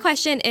 So my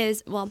question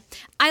is,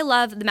 I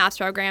love the MAPS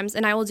programs,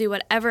 and I will do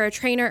whatever a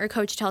trainer or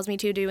coach tells me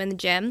to do in the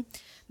gym.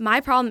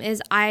 My problem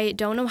is I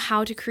don't know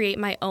how to create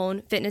my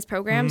own fitness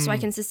program so I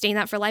can sustain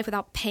that for life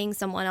without paying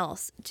someone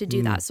else to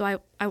do that. So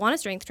I want to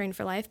strength train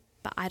for life,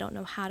 but I don't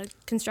know how to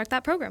construct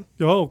that program.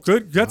 Oh,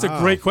 good. That's a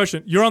great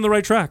question. You're on the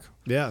right track.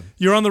 Yeah.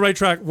 You're on the right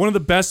track. One of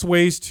the best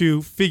ways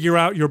to figure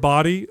out your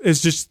body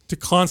is just to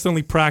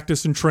constantly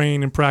practice and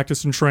train and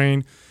practice and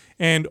train.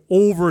 And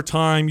over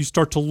time, you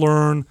start to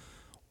learn,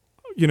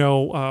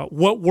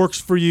 what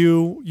works for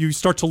you. You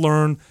start to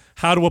learn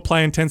how to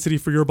apply intensity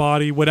for your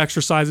body, what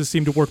exercises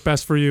seem to work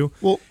best for you.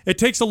 Well, it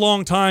takes a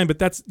long time,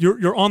 but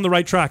you're on the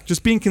right track.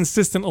 Just being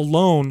consistent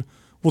alone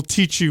will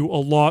teach you a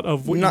lot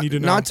of what you need to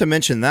know. Not to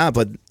mention that,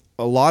 but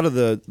a lot of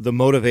the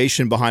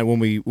motivation behind when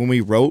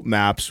we wrote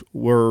MAPS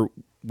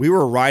we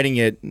were writing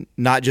it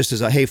not just as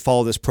a, hey,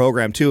 follow this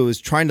program too. It was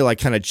trying to like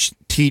kind of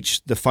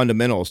teach the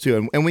fundamentals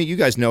too. And you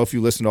guys know, if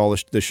you listen to all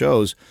the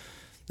shows,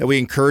 that we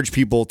encourage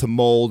people to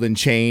mold and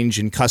change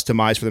and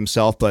customize for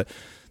themselves. But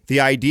the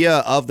idea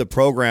of the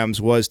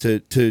programs was to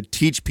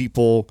teach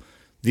people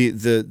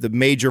the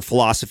major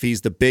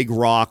philosophies, the big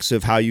rocks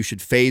of how you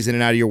should phase in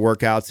and out of your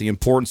workouts, the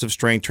importance of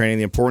strength training,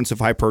 the importance of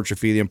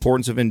hypertrophy, the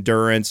importance of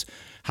endurance,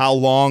 how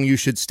long you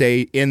should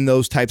stay in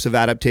those types of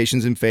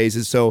adaptations and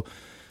phases. So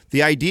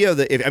the idea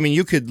that,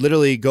 you could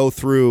literally go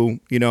through,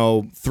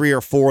 3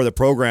 or 4 of the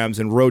programs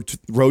and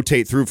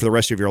rotate through for the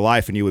rest of your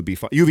life, and you would be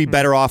fine. You'd be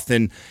better off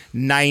than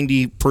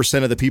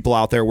 90% of the people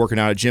out there working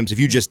out at gyms if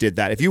you just did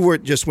that. If you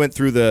just went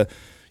through the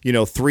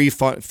 3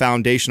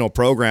 foundational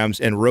programs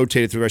and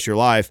rotate it through the rest of your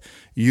life,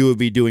 you would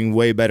be doing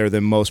way better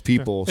than most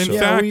people. In So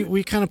fact,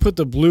 we kind of put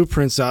the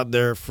blueprints out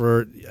there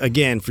for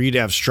you to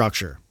have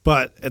structure.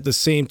 But at the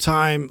same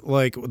time,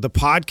 like the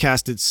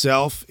podcast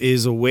itself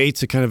is a way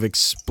to kind of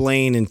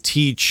explain and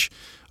teach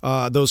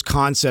those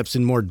concepts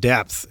in more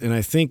depth. And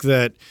I think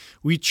that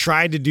we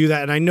tried to do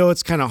that. And I know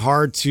it's kind of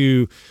hard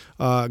to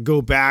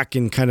go back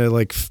and kind of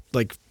like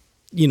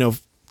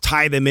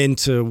tie them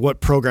into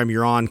what program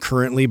you're on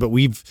currently, but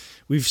we've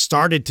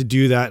started to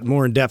do that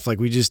more in depth, like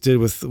we just did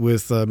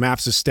with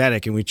Maps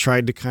Aesthetic, and we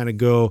tried to kind of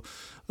go,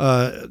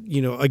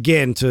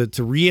 again to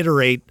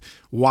reiterate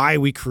why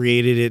we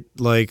created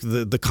it, like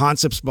the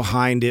concepts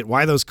behind it,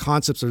 why those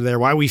concepts are there,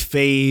 why we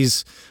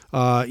phase,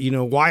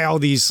 why all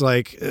these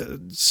like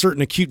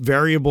certain acute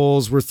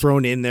variables were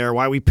thrown in there,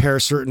 why we pair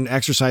certain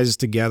exercises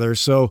together.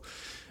 So,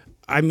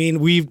 I mean,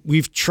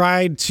 we've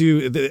tried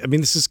to.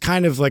 This is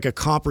kind of like a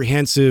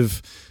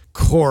comprehensive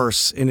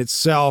course in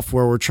itself,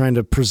 where we're trying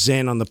to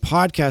present on the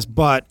podcast.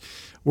 But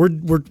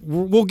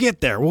we'll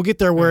get there. We'll get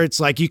there where it's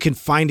like you can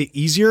find it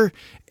easier,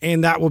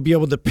 and that will be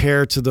able to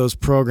pair to those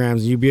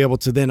programs, and you'll be able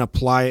to then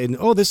apply it.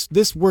 And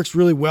this works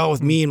really well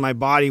with me and my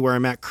body where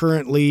I'm at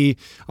currently.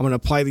 I'm going to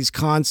apply these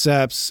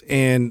concepts,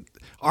 and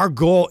our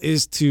goal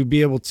is to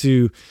be able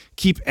to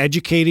keep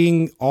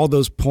educating all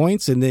those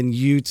points, and then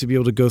you to be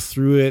able to go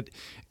through it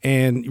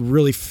and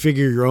really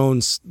figure your own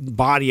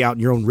body out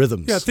and your own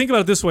rhythms. Yeah, think about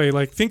it this way.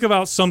 Like, think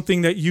about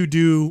something that you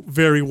do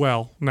very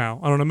well now.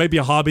 I don't know, maybe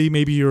a hobby.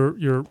 Maybe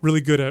you're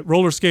really good at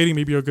roller skating.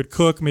 Maybe you're a good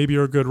cook. Maybe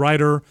you're a good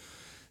writer.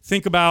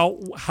 Think about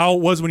how it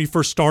was when you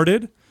first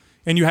started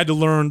and you had to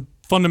learn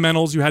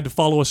fundamentals. You had to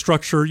follow a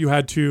structure.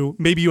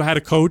 Maybe you had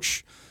a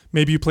coach.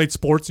 Maybe you played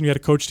sports and you had a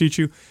coach teach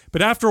you.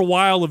 But after a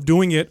while of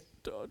doing it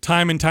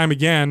time and time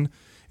again,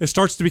 it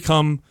starts to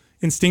become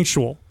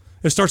instinctual.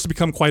 It starts to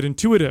become quite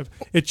intuitive.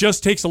 It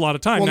just takes a lot of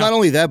time. Well, now, not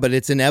only that, but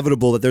it's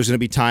inevitable that there's going to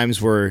be times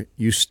where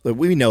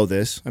we know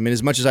this. I mean,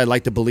 as much as I'd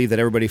like to believe that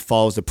everybody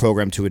follows the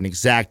program to an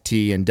exact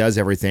T and does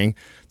everything,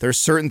 there's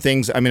certain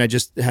things. I mean, I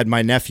just had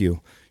my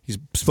nephew. He's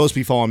supposed to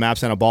be following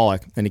Maps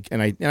Anabolic,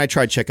 and I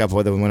try to check up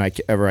with him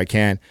whenever I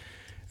can.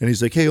 And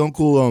he's like, "Hey,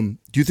 Uncle,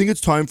 do you think it's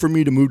time for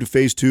me to move to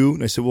phase 2?"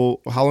 And I said, "Well,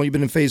 how long have you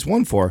been in phase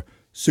 1 for?"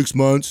 6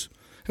 months.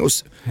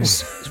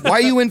 Why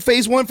are you in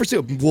phase 1 for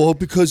 6? Well,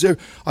 because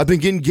I've been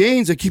getting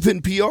gains. I keep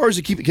hitting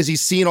PRs. Because he's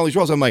seeing all these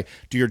results. I'm like,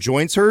 do your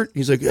joints hurt?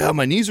 He's like, yeah,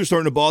 my knees are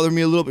starting to bother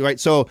me a little bit. Right.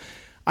 So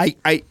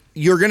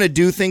you're going to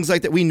do things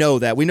like that. We know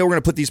that. We know we're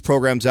going to put these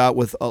programs out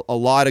with a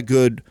lot of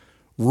good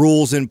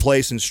rules in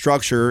place and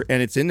structure.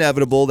 And it's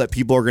inevitable that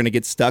people are going to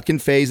get stuck in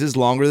phases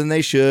longer than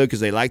they should because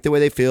they like the way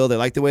they feel. They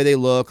like the way they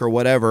look or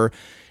whatever.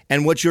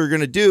 And what you're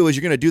going to do is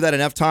you're going to do that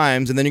enough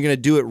times, and then you're going to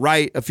do it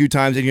right a few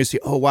times, and you're going to see,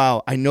 oh,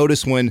 wow, I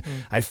notice when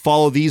I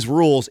follow these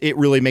rules, it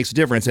really makes a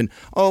difference. And,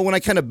 oh, when I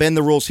kind of bend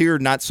the rules here,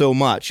 not so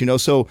much.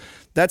 So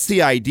that's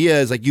the idea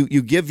is like you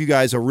give you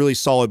guys a really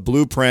solid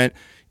blueprint.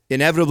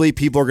 Inevitably,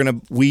 people are going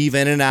to weave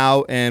in and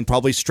out and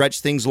probably stretch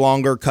things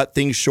longer, cut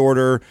things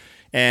shorter.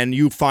 And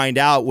you find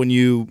out when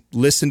you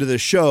listen to the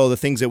show, the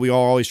things that we are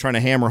always trying to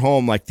hammer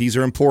home, like these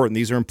are important,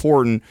 these are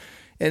important.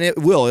 And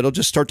it'll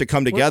just start to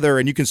come together,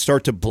 and you can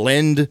start to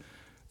blend,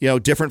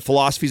 different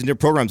philosophies and different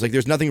programs. Like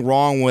there's nothing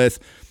wrong with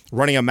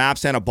running a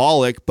Maps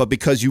Anabolic, but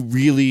because you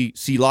really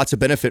see lots of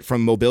benefit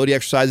from mobility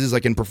exercises,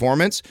 like in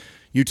performance,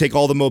 you take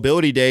all the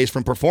mobility days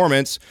from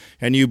performance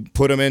and you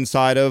put them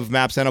inside of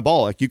Maps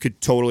Anabolic. You could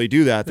totally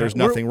do that. There's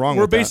nothing wrong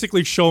with that. We're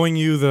basically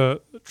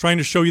trying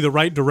to show you the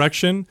right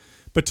direction,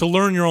 but to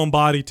learn your own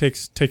body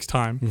takes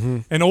time.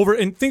 Mm-hmm.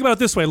 And think about it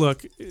this way.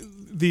 Look,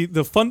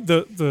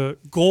 the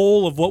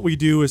goal of what we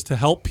do is to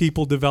help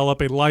people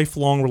develop a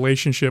lifelong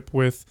relationship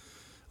with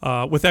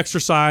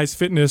exercise,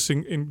 fitness,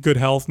 and good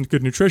health and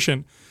good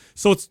nutrition.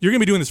 So you're going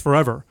to be doing this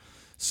forever.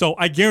 So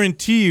I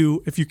guarantee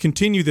you, if you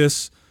continue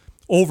this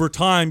over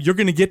time, you're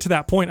going to get to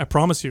that point. I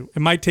promise you.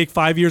 It might take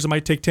 5 years, it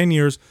might take 10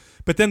 years,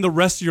 but then the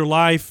rest of your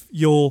life,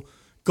 you'll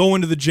go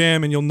into the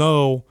gym and you'll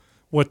know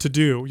what to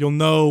do. You'll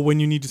know when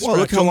you need to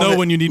stretch. You'll know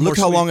when you need more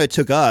sleep. Look how long it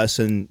took us,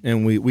 and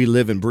we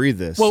live and breathe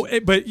this. Well,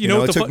 but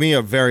it took me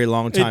a very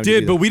long time. It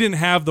did, but we didn't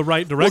have the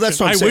right direction. Well, that's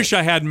what I'm saying. Wish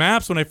I had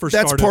maps when I first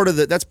started.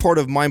 That's part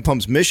of Mind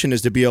Pump's mission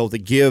is to be able to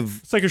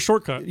give. It's like a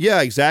shortcut.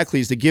 Yeah, exactly.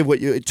 Is to give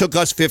it took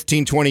us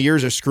 15, 20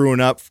 years of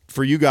screwing up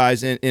for you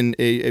guys in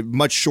a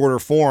much shorter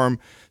form.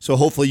 So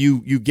hopefully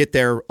you get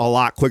there a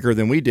lot quicker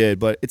than we did,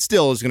 but it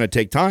still is going to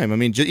take time. I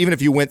mean, even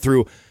if you went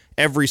through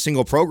every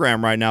single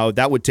program right now,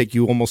 that would take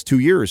you almost 2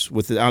 years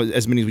with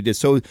as many as we did.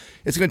 So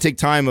it's going to take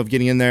time of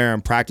getting in there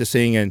and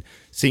practicing and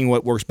seeing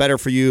what works better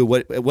for you,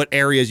 what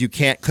areas you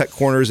can't cut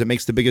corners that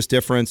makes the biggest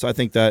difference. I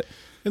think that.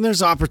 And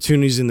there's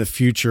opportunities in the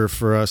future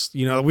for us.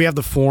 We have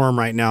the forum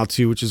right now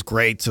too, which is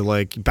great to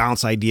like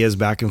bounce ideas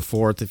back and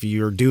forth. If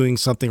you're doing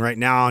something right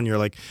now and you're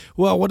like,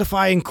 well, what if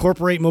I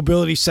incorporate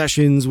mobility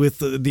sessions with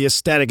the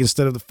aesthetic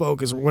instead of the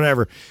focus or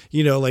whatever?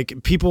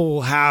 Like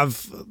people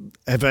have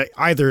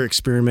either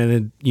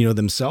experimented,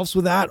 themselves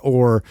with that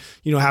or,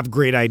 have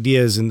great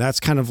ideas. And that's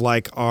kind of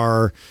like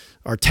our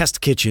our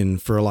test kitchen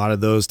for a lot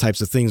of those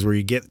types of things where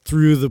you get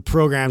through the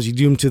programs, you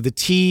do them to the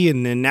T,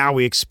 and then now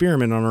we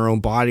experiment on our own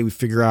body. We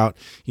figure out,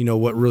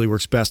 what really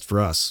works best for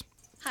us.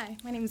 Hi,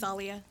 my name's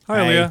Alia.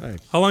 Hi, Leah.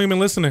 How long have you been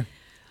listening?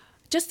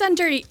 Just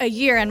under a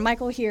year, and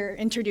Michael here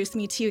introduced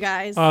me to you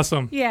guys.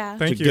 Awesome. Yeah.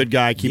 Thank you. Good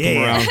guy. Keep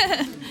him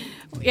around.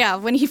 Yeah,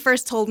 when he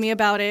first told me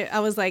about it,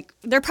 I was like,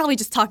 they're probably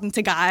just talking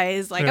to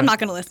guys. Like, Yeah. I'm not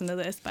going to listen to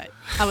this, but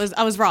I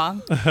was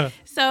wrong.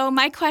 So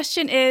my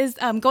question is,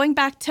 going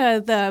back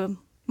to the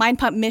Mind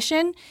Pump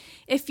mission,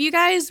 if you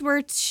guys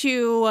were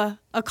to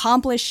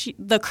accomplish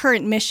the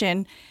current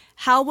mission,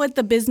 how would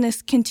the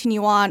business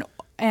continue on,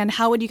 and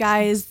how would you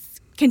guys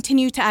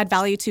continue to add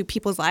value to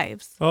people's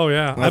lives? Oh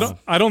yeah,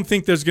 I don't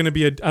think there's going to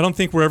be I don't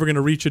think we're ever going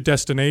to reach a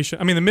destination.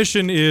 I mean, the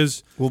mission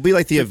is we'll be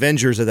like the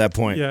Avengers at that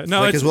point. Yeah,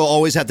 no, because we'll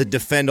always have to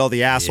defend all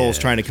the assholes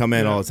trying to come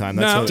in all the time.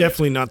 That's No,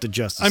 Definitely not the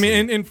Justice I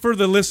mean, League. and for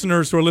the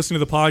listeners who are listening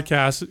to the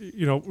podcast,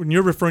 when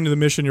you're referring to the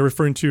mission, you're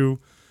referring to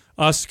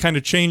us kind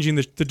of changing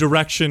the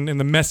direction and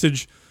the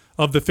message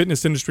of the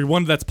fitness industry.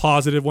 One that's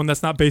positive, one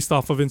that's not based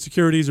off of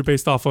insecurities or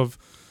based off of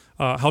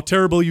how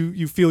terrible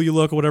you feel you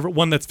look or whatever.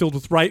 One that's filled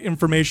with right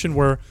information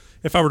where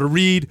if I were to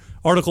read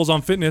articles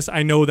on fitness,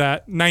 I know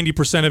that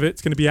 90% of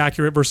it's going to be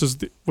accurate versus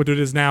what it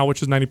is now,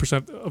 which is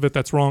 90% of it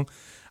that's wrong.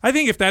 I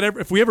think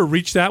if we ever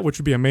reach that, which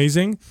would be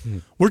amazing,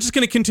 we're just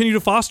going to continue to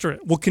foster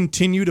it. We'll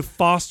continue to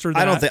foster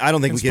that. I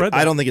don't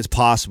think it's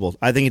possible.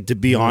 I think to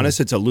be honest,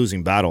 it's a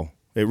losing battle.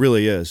 It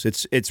really is.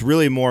 It's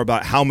really more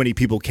about how many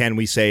people can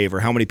we save or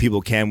how many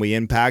people can we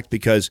impact,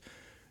 because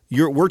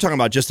we're talking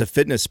about just a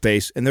fitness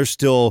space, and there's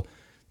still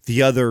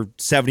the other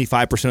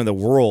 75% of the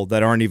world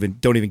that don't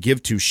even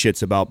give two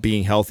shits about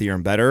being healthier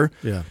and better.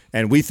 Yeah.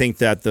 And we think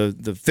that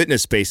the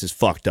fitness space is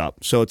fucked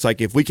up. So it's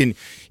like if we can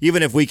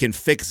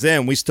fix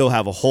them, we still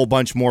have a whole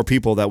bunch more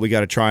people that we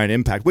got to try and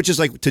impact, which is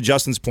like to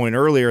Justin's point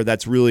earlier,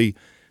 that's really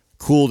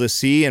cool to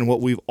see. And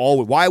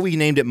why we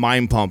named it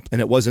Mind Pump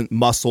and it wasn't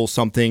muscle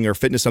something or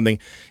fitness something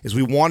is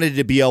we wanted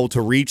to be able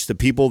to reach the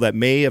people that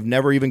may have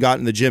never even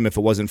gotten in the gym if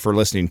it wasn't for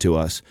listening to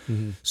us.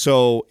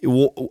 So,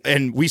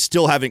 and we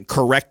still haven't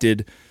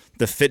corrected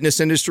the fitness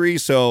industry.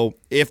 So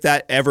if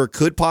that ever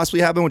could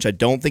possibly happen, which I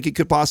don't think it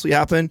could possibly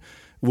happen,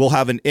 we'll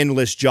have an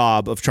endless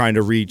job of trying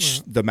to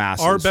reach the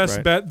masses. Our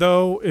best bet,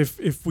 though,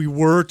 if we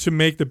were to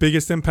make the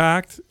biggest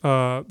impact,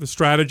 the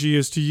strategy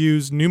is to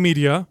use new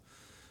media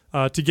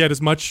to get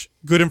as much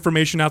good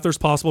information out there as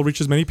possible,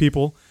 reach as many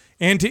people,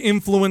 and to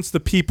influence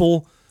the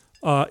people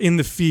in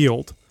the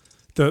field,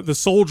 the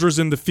soldiers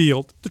in the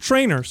field, the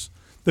trainers,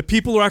 the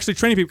people who are actually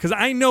training people. Because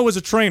I know as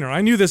a trainer,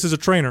 I knew this as a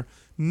trainer,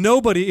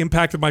 nobody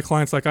impacted my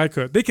clients like I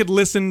could. They could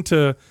listen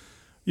to,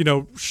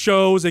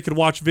 shows, they could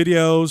watch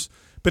videos,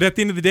 but at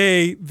the end of the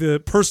day, the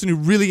person who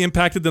really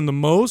impacted them the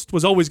most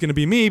was always going to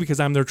be me because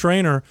I'm their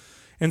trainer.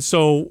 And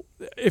so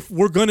if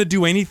we're going to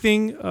do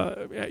anything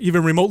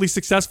even remotely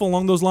successful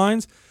along those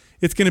lines,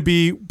 it's going to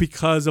be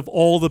because of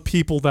all the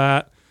people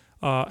that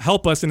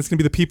help us, and it's going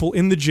to be the people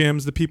in the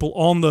gyms, the people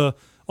on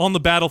the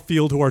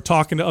battlefield who are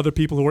talking to other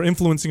people, who are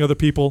influencing other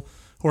people,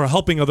 who are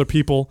helping other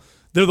people.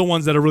 They're the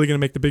ones that are really going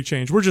to make the big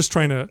change. We're just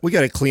trying to. We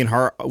have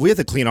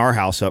to clean our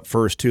house up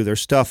first too.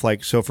 There's stuff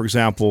like, so for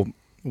example,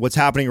 what's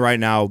happening right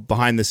now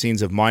behind the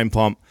scenes of Mind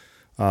Pump.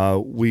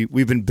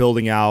 We've been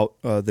building out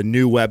the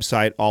new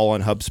website all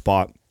on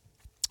HubSpot.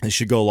 It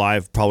should go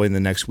live probably in the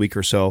next week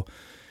or so.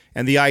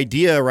 And the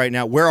idea right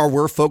now, where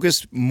we're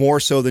focused more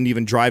so than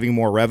even driving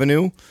more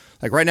revenue,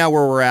 like right now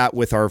where we're at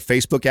with our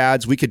Facebook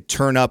ads, we could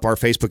turn up our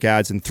Facebook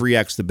ads and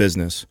 3x the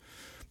business.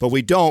 But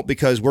we don't,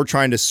 because we're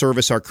trying to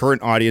service our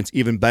current audience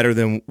even better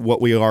than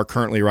what we are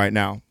currently right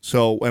now.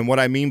 So, and what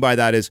I mean by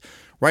that is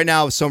right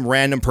now, if some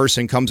random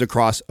person comes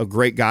across a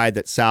great guide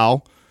that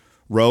Sal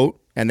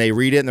wrote and they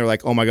read it and they're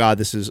like, oh my God,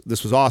 this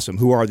was awesome.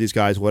 Who are these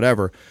guys?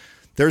 Whatever.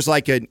 There's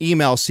like an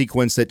email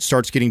sequence that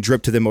starts getting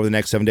dripped to them over the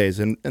next 7 days.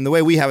 And the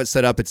way we have it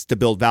set up, it's to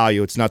build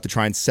value. It's not to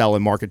try and sell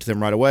and market to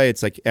them right away.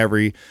 It's like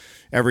every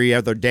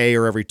other day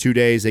or every 2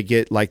 days, they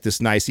get like this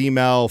nice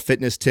email,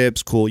 fitness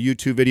tips, cool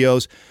YouTube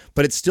videos,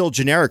 but it's still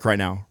generic right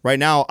now. Right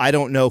now, I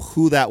don't know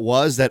who that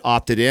was that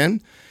opted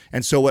in.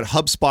 And so what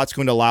HubSpot's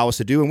going to allow us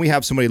to do, and we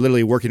have somebody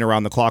literally working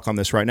around the clock on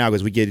this right now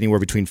because we get anywhere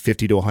between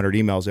 50 to 100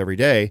 emails every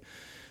day,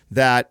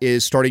 that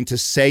is starting to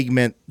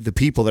segment the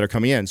people that are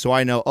coming in. So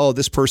I know, oh,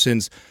 this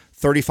person's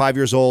 35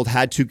 years old,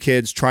 had 2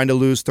 kids, trying to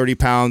lose 30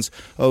 pounds.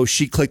 Oh,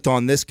 she clicked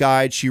on this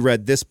guide. She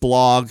read this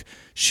blog.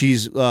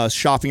 She's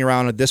shopping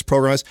around at this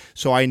program.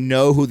 So I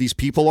know who these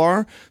people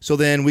are. So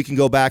then we can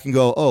go back and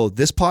go, oh,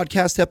 this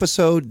podcast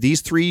episode,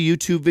 these 3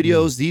 YouTube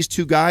videos, these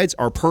 2 guides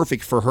are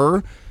perfect for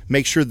her.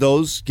 Make sure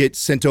those get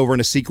sent over in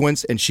a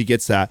sequence and she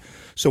gets that.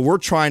 So we're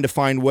trying to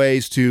find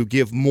ways to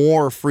give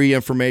more free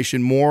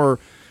information, more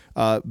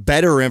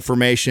better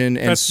information,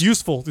 and that's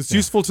useful. It's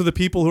useful to the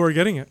people who are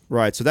getting it.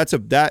 Right. So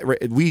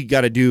we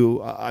got to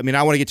do. I mean,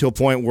 I want to get to a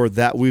point where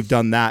that we've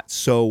done that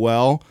so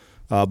well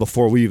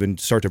before we even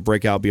start to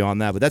break out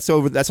beyond that. But that's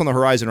on the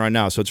horizon right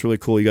now. So it's really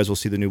cool. You guys will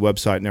see the new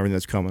website and everything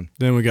that's coming.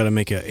 Then we got to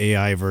make an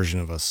AI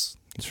version of us.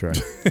 That's right,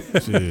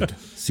 dude.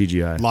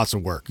 CGI. Lots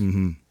of work.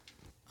 Mm-hmm.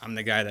 I'm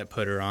the guy that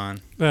put her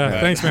on.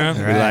 Thanks, man.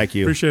 We like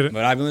you. Appreciate it.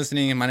 But I've been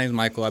listening. My name's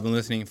Michael. I've been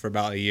listening for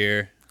about a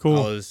year. Cool.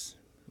 I was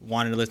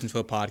wanting to listen to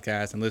a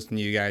podcast and listen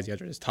to you guys. You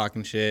guys are just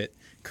talking shit,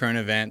 current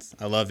events.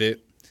 I love it.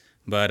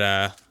 But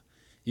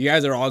you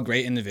guys are all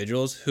great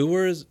individuals. Who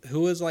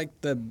was like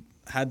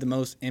had the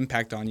most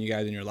impact on you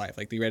guys in your life?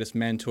 Like the greatest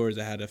mentors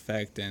that had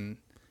effect and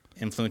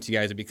influence you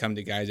guys to become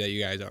the guys that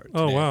you guys are today?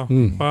 Oh, wow.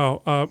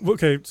 Wow.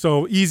 Okay,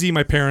 so easy,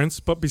 my parents.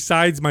 But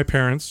besides my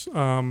parents,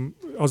 I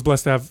was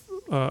blessed to have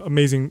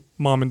amazing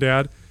mom and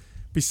dad.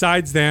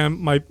 Besides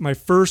them, my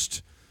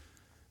first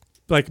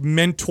like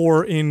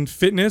mentor in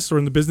fitness or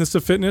in the business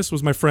of fitness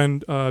was my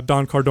friend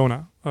Don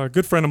Cardona, a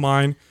good friend of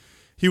mine.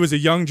 He was a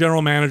young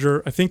general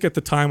manager. I think at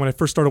the time when I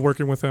first started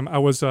working with him, I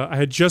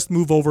had just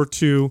moved over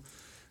to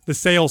the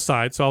sales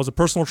side. So I was a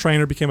personal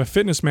trainer, became a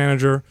fitness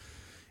manager.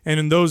 And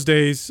in those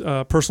days,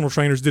 personal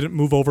trainers didn't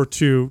move over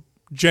to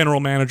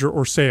general manager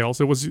or sales.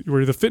 It was you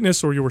were either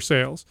fitness or you were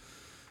sales.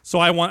 So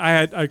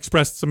I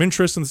expressed some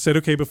interest and said,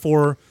 okay,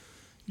 before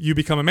you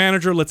become a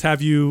manager, let's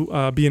have you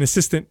be an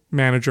assistant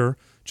manager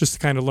just to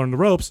kind of learn the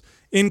ropes.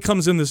 In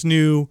comes in this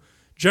new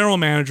general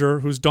manager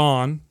who's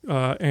Don,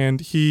 and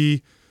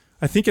he,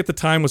 I think at the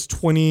time was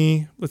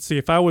 20. Let's see,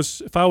 if I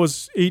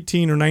was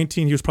 18 or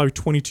 19, he was probably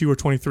 22 or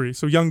 23.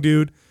 So young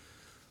dude,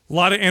 a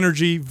lot of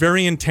energy,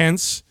 very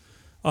intense.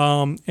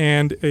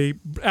 And a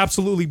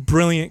absolutely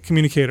brilliant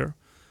communicator.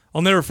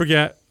 I'll never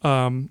forget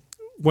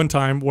one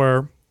time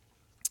where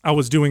I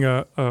was doing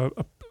a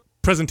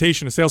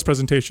presentation, a sales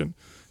presentation.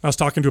 I was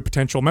talking to a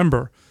potential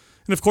member.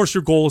 And of course,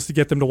 your goal is to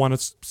get them to want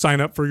to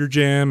sign up for your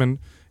gym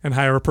and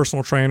hire a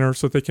personal trainer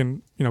so that they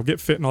can, get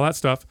fit and all that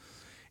stuff.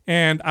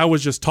 And I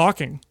was just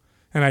talking,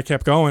 and I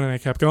kept going, and I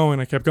kept going,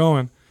 and I kept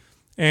going.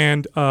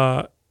 And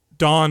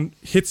Don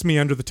hits me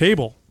under the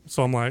table.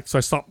 So I'm like, I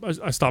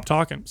stopped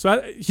talking.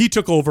 So he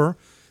took over.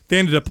 They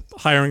ended up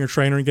hiring a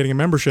trainer and getting a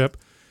membership.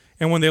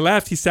 And when they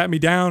left, he sat me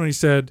down and he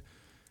said,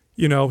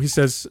 he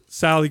says,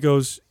 Sal, he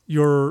goes,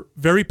 you're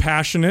very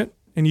passionate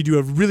and you do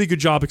a really good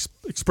job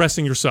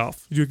expressing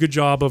yourself. You do a good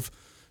job of,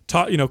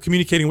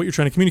 communicating what you're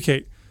trying to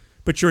communicate,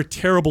 but you're a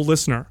terrible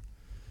listener.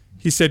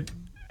 He said,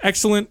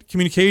 excellent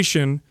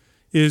communication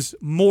is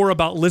more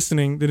about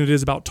listening than it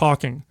is about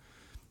talking.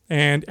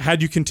 And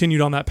had you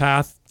continued on that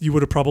path, you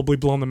would have probably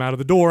blown them out of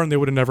the door and they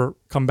would have never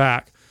come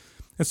back.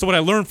 And so what I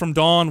learned from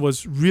Don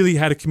was really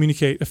how to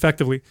communicate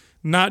effectively,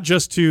 not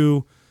just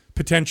to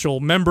potential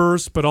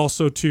members, but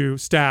also to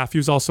staff. He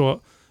was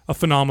also a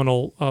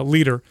phenomenal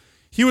leader.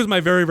 He was my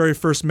very, very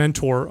first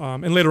mentor.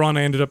 And later on,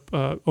 I ended up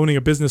owning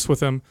a business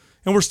with him.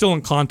 And we're still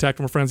in contact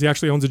and we're friends. He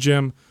actually owns a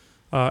gym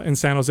in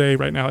San Jose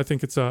right now. I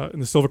think it's in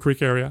the Silver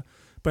Creek area.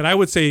 But I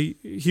would say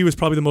he was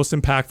probably the most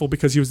impactful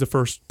because he was the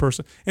first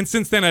person. And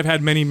since then, I've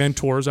had many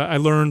mentors. I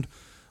learned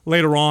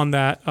later on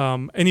that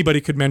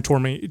anybody could mentor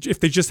me if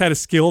they just had a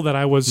skill that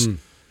I was,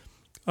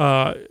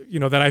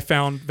 that I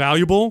found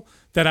valuable.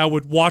 That I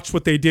would watch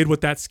what they did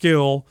with that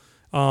skill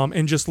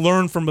and just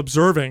learn from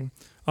observing.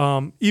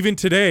 Even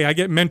today, I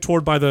get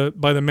mentored by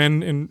the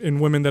men and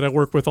women that I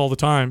work with all the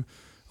time.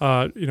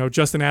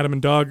 Justin, Adam,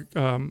 and Doug.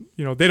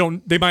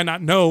 They might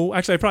not know.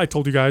 Actually, I probably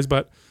told you guys,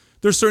 but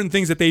there's certain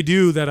things that they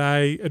do that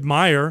I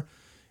admire,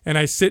 and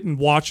I sit and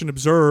watch and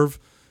observe.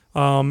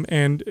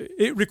 And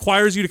it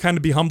requires you to kind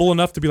of be humble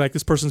enough to be like,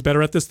 this person's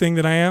better at this thing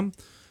than I am.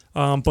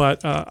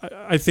 But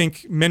I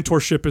think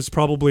mentorship is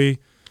probably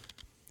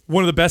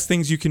one of the best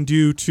things you can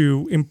do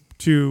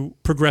to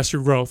progress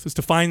your growth, is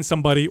to find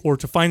somebody or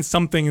to find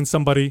something in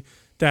somebody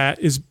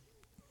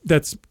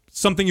that's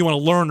something you want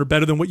to learn or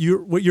better than what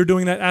you're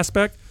doing in that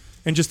aspect,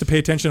 and just to pay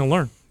attention and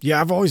learn. Yeah,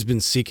 I've always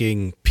been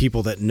seeking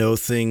people that know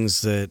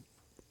things that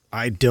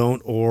I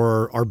don't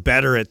or are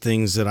better at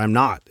things that I'm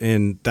not.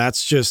 And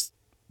that's just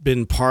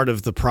been part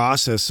of the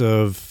process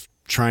of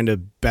trying to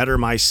better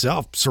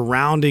myself,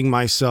 surrounding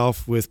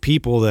myself with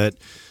people that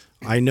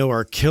I know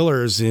are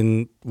killers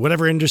in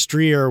whatever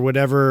industry or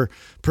whatever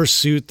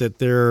pursuit that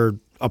they're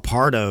a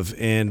part of.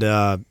 And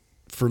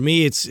for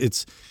me,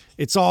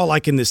 it's all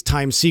like in this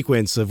time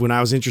sequence of when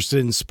I was interested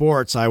in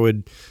sports, I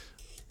would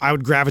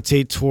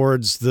gravitate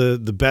towards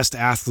the best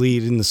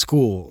athlete in the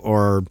school,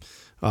 or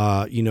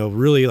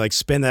really like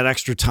spend that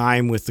extra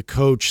time with the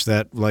coach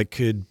that like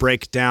could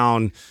break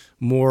down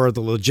more of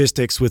the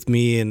logistics with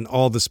me and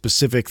all the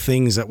specific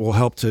things that will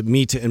help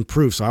me to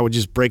improve. So I would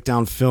just break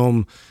down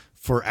film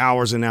for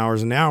hours and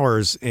hours and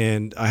hours.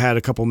 And I had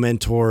a couple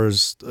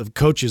mentors of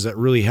coaches that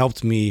really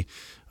helped me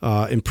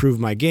improve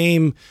my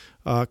game.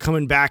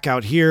 Coming back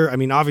out here, I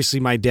mean, obviously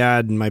my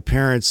dad and my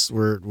parents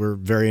were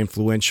very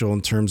influential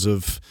in terms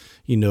of,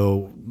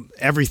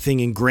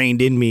 everything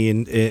ingrained in me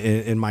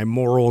and my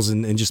morals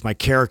and just my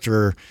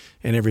character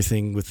and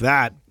everything with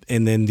that.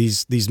 And then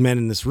these men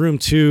in this room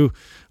too.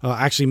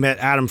 I actually met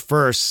Adam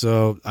first,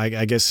 so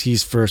I guess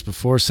he's first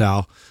before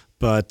Sal.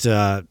 But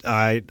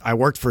I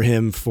worked for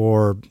him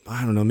for,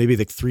 I don't know, maybe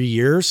like 3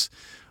 years.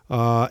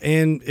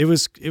 And it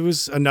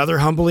was another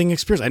humbling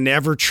experience. I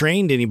never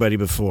trained anybody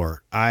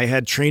before. I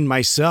had trained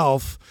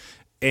myself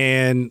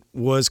and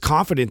was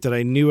confident that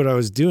I knew what I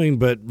was doing,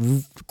 but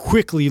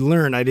quickly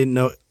learned I didn't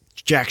know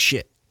jack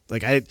shit.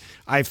 Like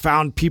I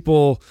found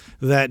people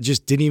that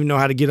just didn't even know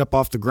how to get up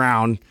off the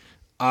ground.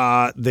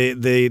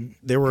 They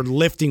were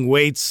lifting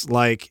weights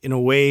like in a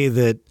way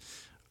that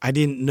I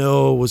didn't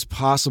know was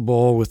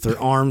possible, with their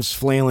arms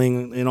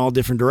flailing in all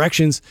different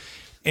directions.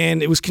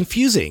 And it was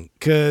confusing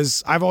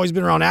because I've always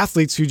been around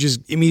athletes who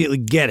just immediately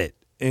get it.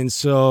 And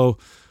so,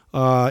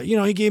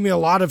 he gave me a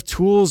lot of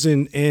tools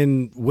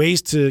and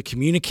ways to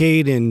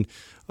communicate and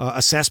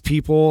assess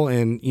people.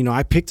 And,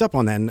 I picked up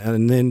on that.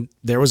 And then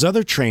there was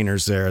other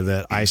trainers there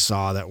that I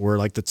saw that were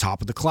like the top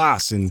of the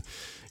class. And,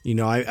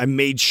 I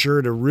made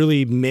sure to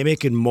really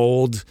mimic and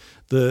mold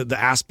the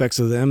aspects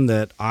of them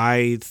that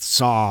I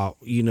saw,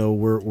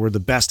 were the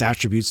best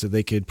attributes that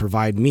they could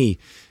provide me.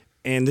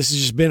 And this has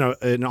just been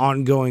an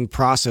ongoing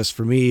process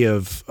for me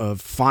of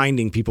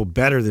finding people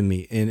better than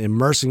me and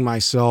immersing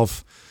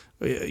myself,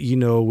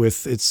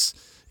 with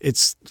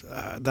it's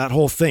that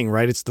whole thing,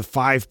 right? It's the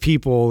 5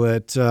 people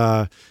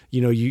that,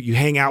 you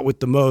hang out with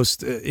the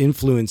most,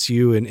 influence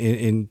you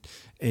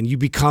and you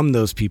become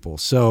those people.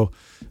 So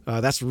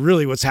that's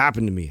really what's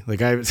happened to me.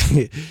 Like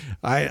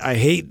I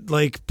hate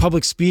like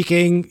public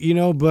speaking,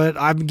 but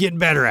I'm getting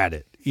better at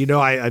it.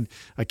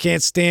 I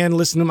can't stand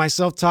listening to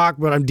myself talk,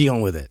 but I'm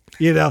dealing with it.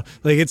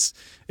 Like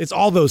it's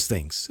all those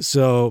things.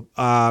 So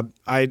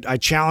I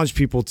challenge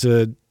people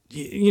to,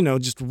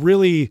 just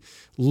really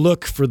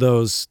look for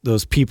those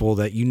people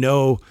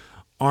that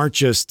aren't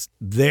just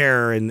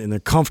there and they're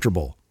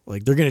comfortable.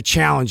 Like they're going to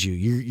challenge you.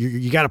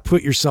 You got to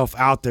put yourself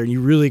out there, and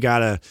you really got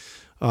to,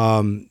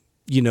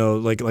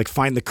 like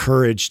find the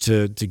courage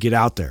to get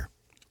out there.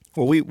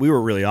 Well, we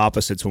were really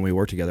opposites when we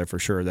worked together for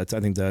sure. I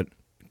think that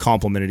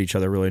complemented each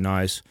other really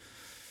nice.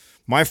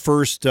 My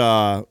first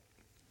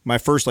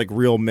like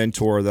real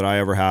mentor that I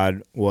ever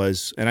had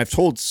was, and I've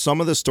told some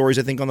of the stories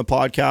I think on the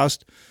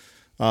podcast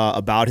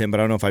about him, but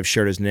I don't know if I've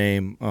shared his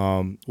name,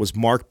 was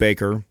Mark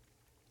Baker.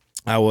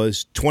 I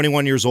was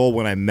 21 years old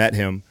when I met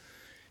him.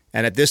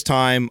 And at this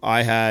time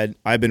I'd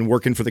been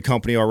working for the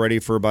company already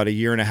for about a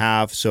year and a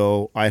half.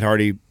 So I'd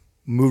already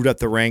moved up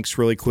the ranks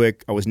really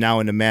quick. I was now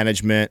into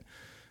management.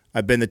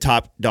 I've been the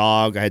top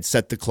dog. I had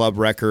set the club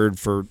record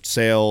for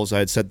sales. I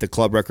had set the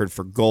club record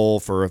for goal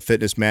for a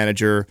fitness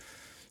manager.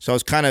 So I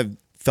was kind of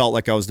felt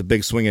like I was the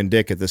big swinging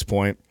dick at this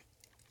point.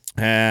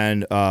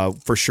 And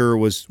for sure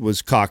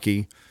was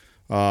cocky.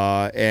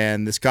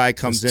 And this guy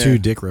comes in. 2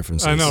 dick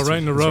references. I know,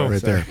 right in a row.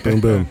 Right there. Boom,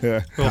 boom.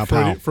 Yeah. Pow,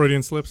 pow.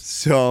 Freudian slips.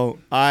 So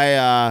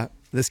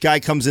this guy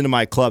comes into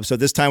my club. So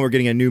this time we're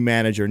getting a new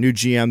manager, new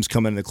GM's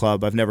coming into the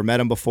club. I've never met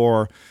him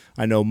before.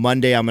 I know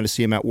Monday I'm going to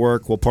see him at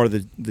work. Well, part of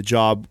the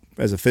job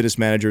as a fitness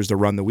manager is to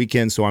run the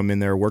weekend. So I'm in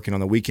there working on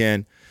the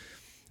weekend.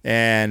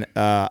 And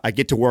I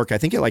get to work, I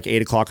think at like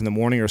 8 o'clock in the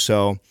morning or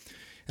so.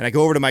 And I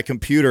go over to my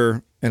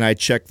computer and I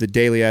check the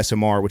daily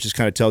SMR, which just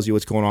kind of tells you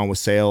what's going on with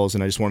sales.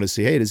 And I just wanted to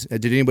see, hey,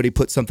 did anybody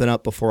put something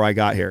up before I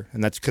got here?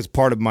 And that's because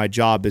part of my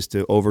job is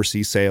to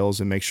oversee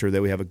sales and make sure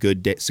that we have a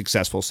good day,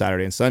 successful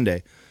Saturday and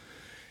Sunday.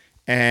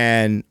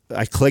 And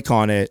I click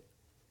on it,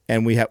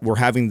 and we're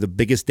having the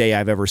biggest day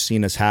I've ever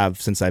seen us have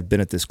since I've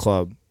been at this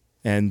club.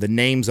 And the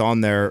names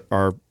on there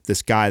are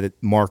this guy,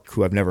 Mark,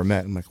 who I've never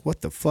met. I'm like,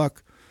 what the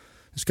fuck?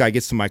 This guy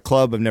gets to my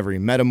club. I've never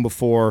even met him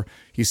before.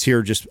 He's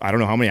here I don't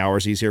know how many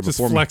hours he's here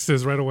before. Just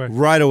flexes right away.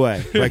 Right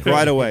away. Like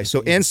right away.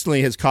 So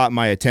instantly has caught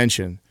my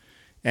attention.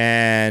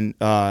 And,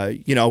 I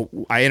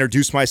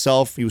introduced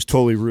myself. He was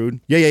totally rude.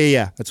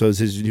 Yeah. That's what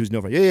he was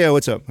known for. Yeah,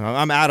 what's up?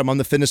 I'm Adam. I'm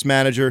the fitness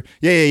manager.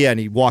 Yeah. And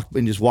he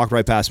just walked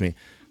right past me.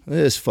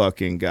 This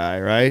fucking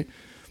guy, right?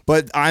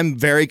 But I'm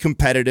very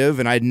competitive,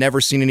 and I'd never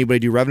seen anybody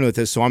do revenue with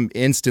this, so I'm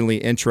instantly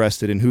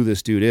interested in who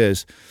this dude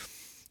is.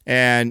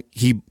 And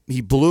he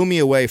blew me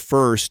away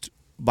first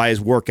by his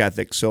work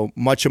ethic. So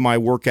much of my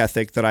work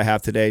ethic that I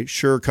have today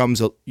sure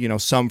comes,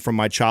 some from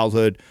my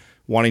childhood,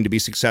 wanting to be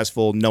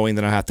successful, knowing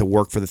that I have to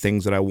work for the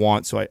things that I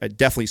want. So I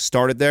definitely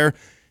started there.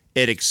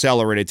 It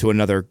accelerated to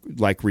another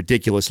like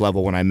ridiculous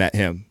level when I met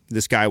him.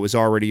 This guy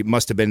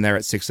must have been there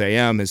at 6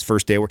 a.m. His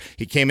first day.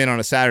 He came in on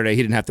a Saturday.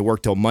 He didn't have to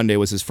work till Monday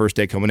was his first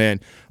day coming in.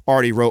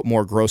 Already wrote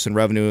more gross in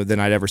revenue than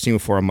I'd ever seen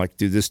before. I'm like,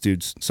 dude, this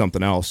dude's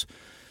something else.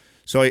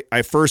 So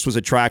I first was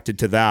attracted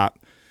to that.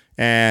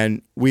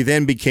 And we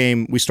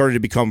started to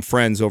become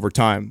friends over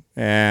time.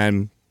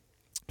 And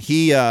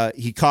he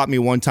caught me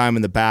one time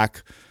in the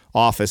back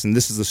office. And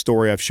this is the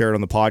story I've shared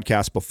on the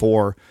podcast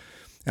before.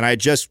 And I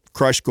had just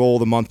crushed goal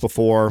the month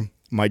before.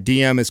 My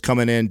DM is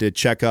coming in to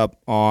check up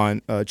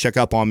on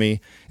me,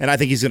 and I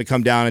think he's going to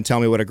come down and tell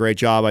me what a great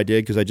job I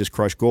did because I just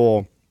crushed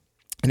goal.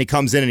 And he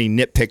comes in and he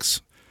nitpicks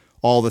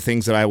all the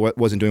things that I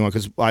wasn't doing well,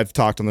 because I've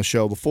talked on the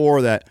show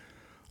before that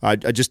I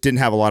just didn't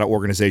have a lot of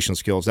organizational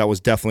skills. That was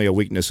definitely a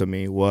weakness of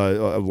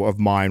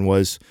mine.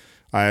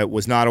 I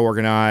was not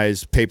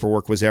organized.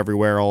 Paperwork was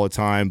everywhere all the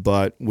time,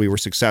 but we were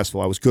successful.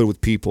 I was good with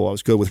people. I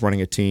was good with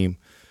running a team.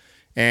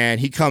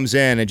 And he comes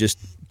in and just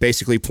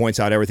basically points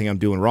out everything I'm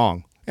doing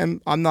wrong.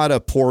 And I'm not a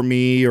poor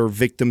me or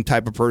victim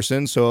type of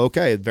person. So,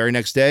 okay, the very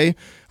next day,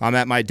 I'm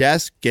at my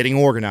desk getting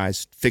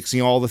organized,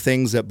 fixing all the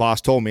things that boss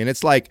told me. And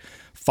it's like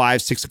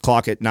 5, 6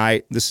 o'clock at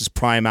night. This is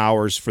prime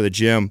hours for the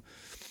gym.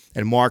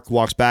 And Mark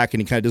walks back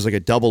and he kind of does like a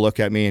double look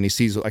at me, and he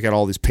sees I got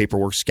all this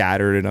paperwork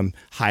scattered and I'm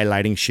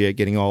highlighting shit,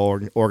 getting all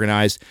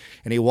organized.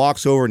 And he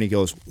walks over and he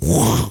goes,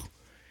 whoa,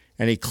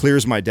 and he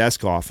clears my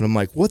desk off. And I'm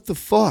like, what the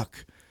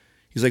fuck?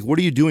 He's like, what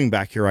are you doing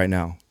back here right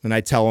now? And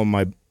I tell him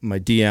my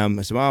DM.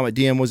 I said, oh, my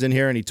DM was in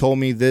here and he told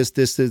me this.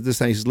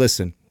 And he says,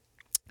 listen,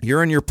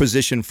 you're in your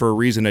position for a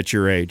reason at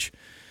your age.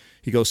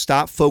 He goes,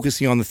 stop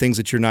focusing on the things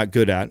that you're not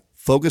good at.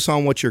 Focus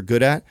on what you're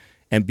good at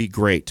and be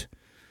great.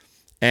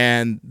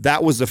 And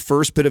that was the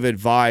first bit of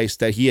advice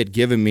that he had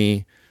given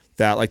me,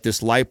 that like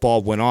this light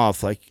bulb went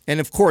off. Like, and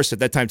of course at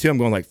that time too, I'm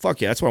going like, fuck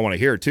yeah, that's what I want to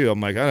hear too.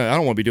 I'm like, I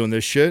don't want to be doing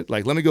this shit.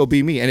 Like, let me go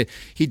be me. And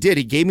he did.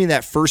 He gave me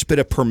that first bit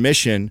of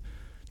permission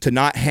to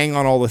not hang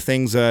on all the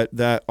things that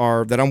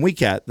I'm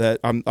weak at, that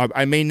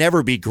I may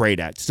never be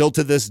great at. Still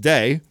to this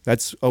day,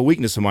 that's a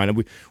weakness of mine.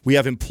 And we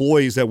have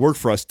employees that work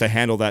for us to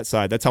handle that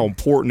side. That's how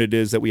important it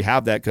is that we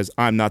have that, because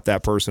I'm not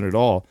that person at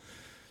all.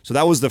 So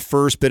that was the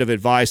first bit of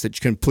advice that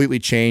completely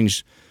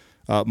changed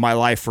my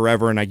life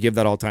forever, and I give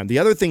that all the time. The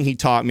other thing he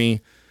taught me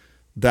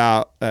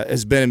that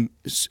has been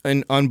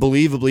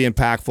unbelievably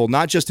impactful,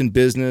 not just in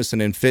business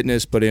and in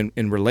fitness, but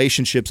in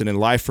relationships and in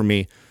life for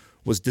me,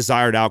 was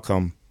desired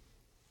outcome.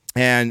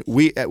 And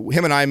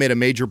him and I made a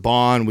major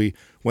bond. We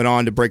went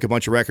on to break a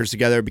bunch of records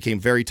together, became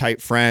very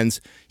tight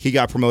friends. He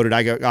got promoted.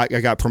 I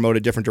got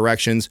promoted different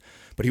directions.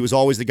 But he was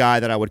always the guy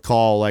that I would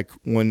call like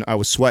when I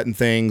was sweating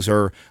things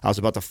or I was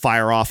about to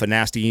fire off a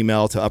nasty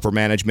email to upper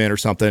management or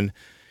something.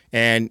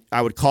 And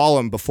I would call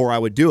him before I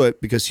would do it,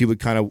 because he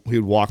would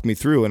walk me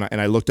through. And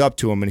I looked up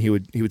to him, and he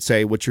would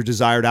say, what's your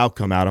desired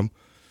outcome, Adam?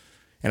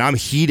 And I'm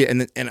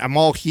heated, and I'm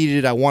all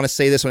heated. I want to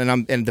say this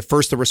one, and the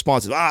first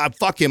response is,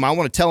 fuck him. I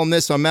want to tell him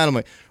this. I'm mad. I'm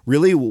like,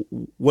 really?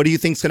 What do you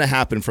think's going to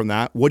happen from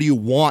that? What do you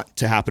want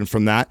to happen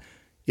from that?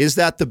 Is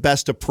that the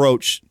best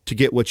approach to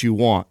get what you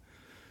want?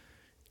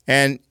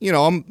 And, you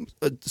know, I'm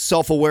a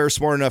self-aware,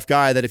 smart enough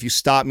guy that if you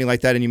stop me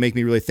like that and you make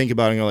me really think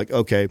about it, and you're like,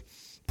 okay,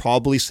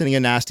 probably sending a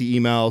nasty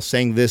email,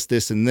 saying this,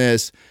 this, and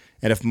this.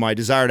 And if my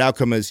desired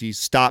outcome is he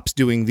stops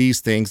doing these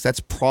things, that's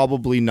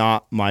probably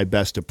not my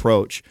best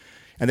approach.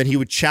 And then he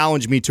would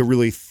challenge me to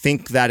really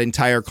think that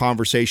entire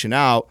conversation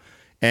out.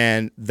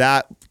 And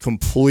that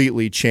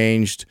completely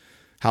changed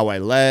how I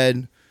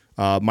led,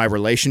 my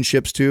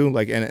relationships too.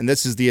 Like, and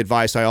this is the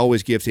advice I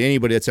always give to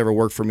anybody that's ever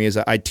worked for me, is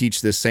I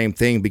teach this same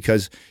thing,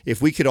 because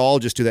if we could all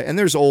just do that, and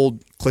there's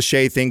old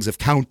cliche things of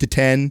count to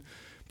 10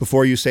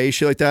 before you say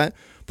shit like that.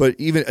 But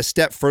even a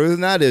step further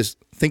than that is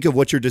think of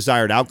what your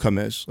desired outcome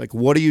is. Like,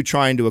 what are you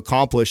trying to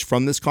accomplish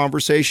from this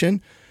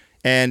conversation?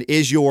 And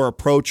is your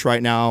approach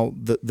right now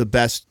the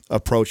best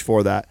approach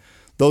for that?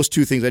 Those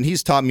two things, and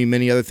he's taught me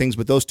many other things,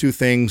 but those two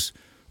things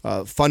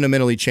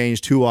fundamentally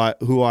changed who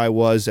I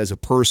was as a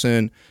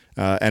person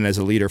and as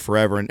a leader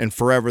forever. And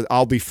forever,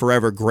 I'll be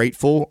forever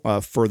grateful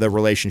for the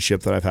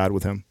relationship that I've had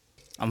with him.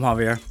 I'm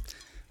Javier.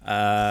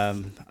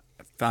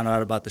 Found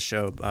out about the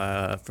show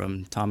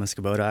from Thomas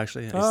Kubota,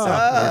 actually.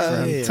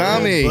 Tommy.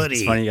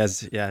 It's funny, you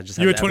guys. Yeah, just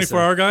had You a the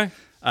 24-hour guy?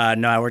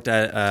 No, I worked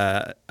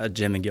at a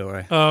gym in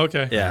Gilroy. Oh,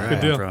 okay. Yeah,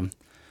 good deal. From.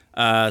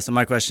 So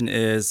my question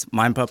is,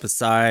 Mind Pup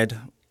aside,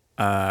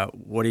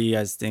 what do you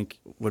guys think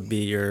would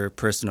be your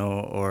personal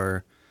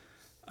or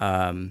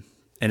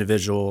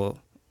individual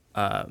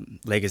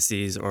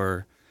legacies,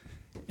 or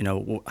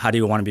how do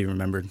you want to be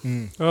remembered?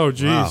 Oh,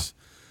 geez.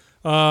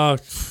 Wow.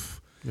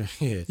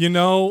 You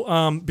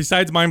know,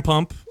 besides Mind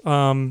Pump,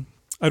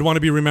 I'd want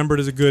to be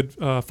remembered as a good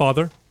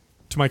father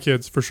to my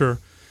kids, for sure.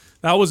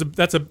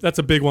 That's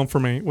a big one for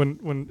me.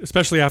 When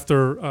especially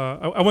after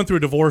I went through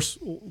a divorce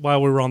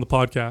while we were on the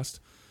podcast,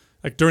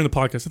 like during the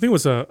podcast. I think it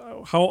was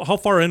how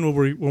far in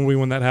were we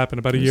when that happened?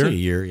 About a year. A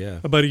year, yeah.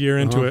 About a year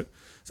into it.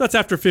 So that's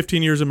after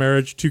 15 years of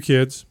marriage, 2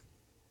 kids,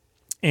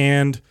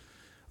 and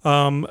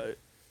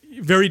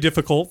very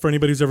difficult for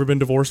anybody who's ever been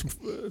divorced.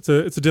 It's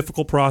a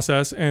difficult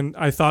process, and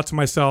I thought to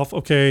myself,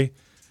 okay.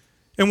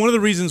 And one of the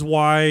reasons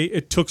why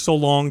it took so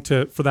long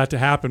for that to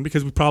happen,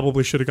 because we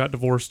probably should have got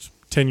divorced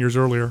 10 years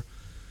earlier.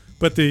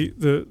 But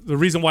the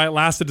reason why it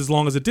lasted as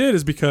long as it did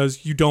is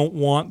because you don't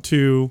want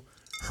to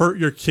hurt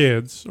your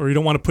kids, or you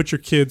don't want to put your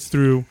kids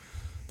through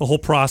the whole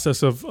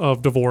process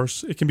of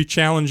divorce. It can be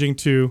challenging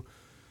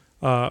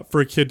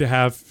for a kid to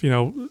have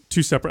 2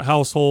 separate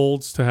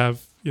households, to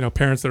have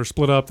parents that are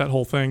split up, that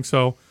whole thing.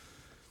 So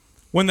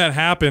when that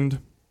happened,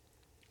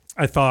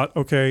 I thought,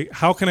 okay,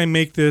 how can I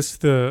make this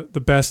the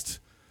best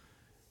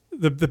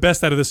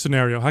out of this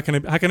scenario? How can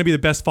I be the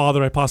best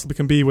father I possibly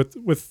can be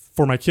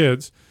for my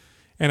kids?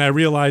 And I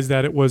realized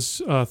that it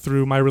was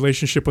through my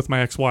relationship with my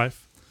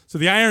ex-wife. So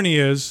the irony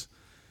is,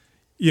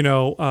 we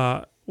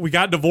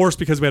got divorced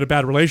because we had a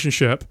bad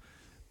relationship,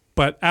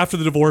 but after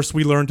the divorce,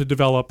 we learned to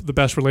develop the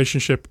best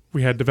relationship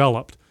we had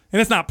developed. And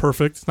it's not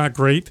perfect, it's not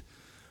great,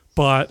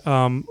 but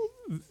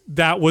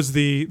that was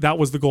the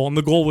goal. And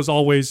the goal was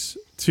always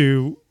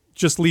to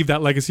just leave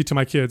that legacy to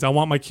my kids. I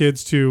want my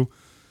kids to,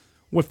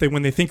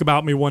 when they think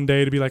about me one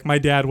day, to be like, my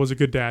dad was a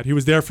good dad. He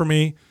was there for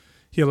me.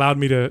 He allowed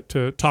me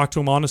to talk to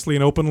him honestly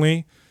and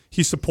openly.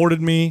 He supported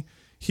me.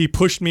 He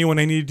pushed me when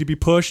I needed to be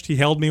pushed. He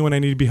held me when I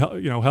needed to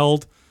be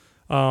held.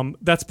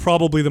 That's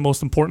probably the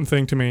most important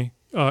thing to me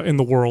in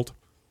the world.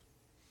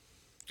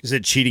 Is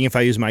it cheating if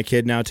I use my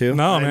kid now too?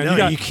 No,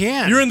 man. You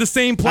can. You're in the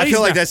same place. I feel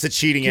like now. that's the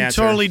cheating You can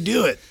answer. totally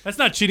do it. That's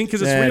not cheating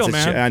because it's real,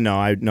 man.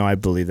 I know. I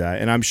believe that,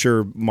 and I'm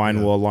sure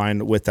mine will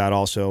align with that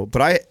also.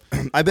 But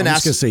I've been I'm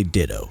asked just gonna say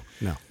ditto.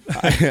 No.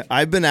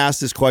 I've been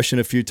asked this question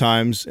a few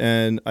times,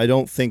 and I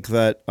don't think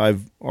that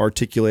I've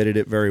articulated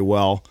it very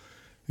well.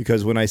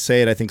 Because when I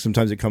say it, I think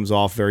sometimes it comes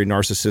off very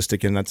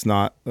narcissistic, and that's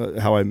not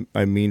how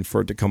I mean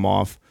for it to come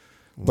off.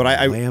 But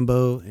I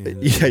Lambo.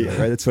 And, yeah,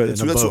 right. That's what I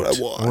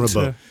want. I want a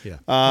boat. Yeah.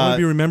 I want to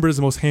be remembered as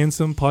the most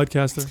handsome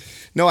podcaster.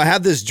 No, I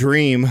have this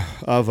dream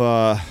of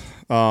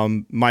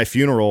my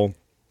funeral,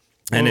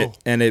 and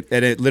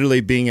it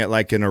literally being at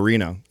like an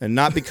arena, and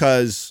not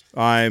because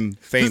I'm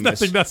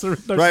famous. Right?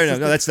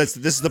 No, this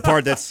is the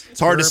part that's it's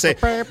hard to say.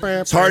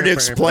 It's hard to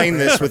explain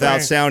this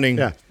without sounding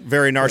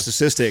very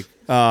narcissistic.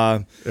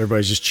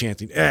 Everybody's just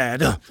chanting,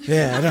 Adam.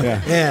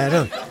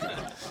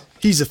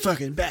 He's a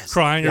fucking best.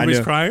 Crying,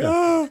 everybody's crying.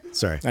 Oh.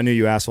 Sorry. I knew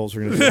you assholes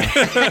were going to do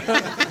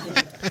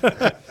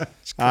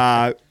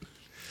that.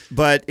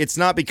 But it's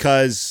not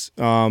because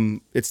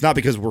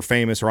we're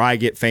famous or I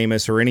get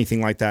famous or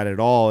anything like that at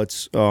all.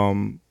 It's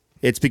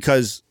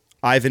because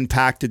I've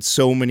impacted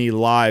so many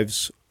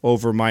lives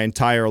over my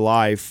entire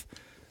life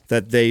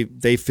that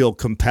they feel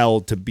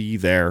compelled to be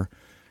there.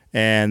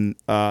 And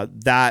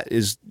that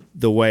is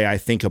the way I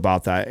think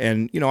about that.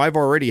 And, I've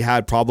already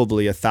had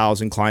probably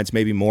 1,000 clients,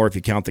 maybe more if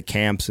you count the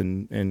camps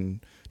and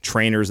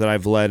trainers that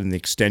I've led and the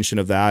extension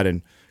of that.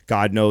 And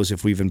God knows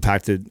if we've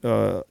impacted,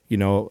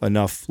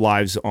 enough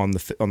lives on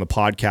the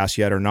podcast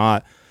yet or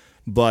not.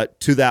 But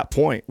to that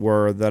point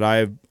where that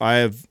I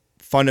have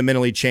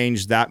fundamentally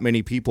changed that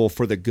many people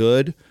for the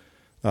good,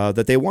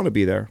 that they want to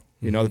be there,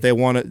 that they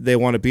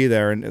want to be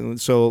there. And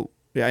so,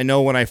 yeah, I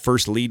know when I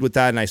first lead with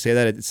that and I say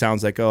that, it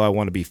sounds like, oh, I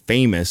want to be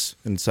famous.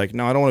 And it's like,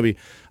 no, I don't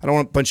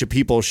want a bunch of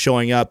people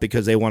showing up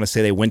because they want to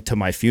say they went to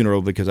my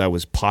funeral because I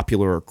was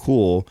popular or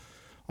cool.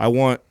 I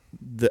want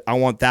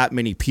that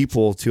many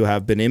people to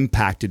have been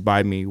impacted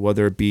by me,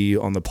 whether it be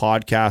on the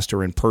podcast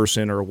or in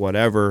person or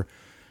whatever.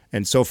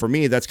 And so for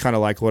me, that's kind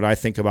of like what I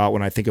think about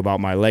when I think about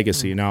my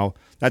legacy. Now,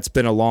 that's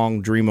been a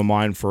long dream of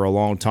mine for a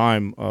long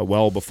time,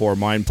 well before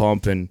Mind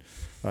Pump. And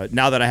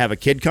now that I have a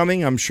kid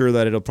coming, I'm sure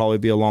that it'll probably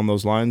be along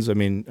those lines. I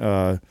mean,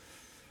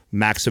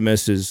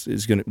 Maximus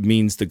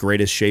means the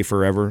greatest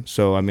Schaefer ever.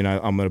 So, I mean,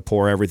 I'm going to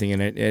pour everything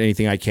in it,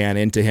 anything I can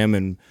into him.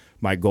 And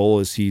my goal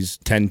is he's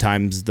 10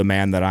 times the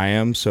man that I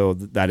am. So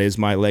that is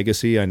my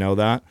legacy. I know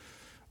that.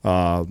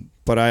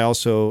 But I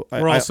also...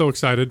 We're all so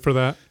excited for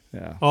that.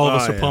 Yeah. All of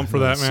us are pumped for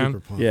that,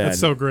 man. Yeah, that's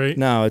so great.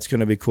 No, it's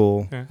going to be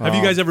cool. Yeah. Have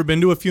you guys ever been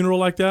to a funeral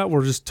like that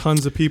where just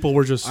tons of people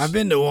were just... I've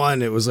been to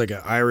one. It was like an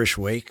Irish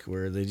wake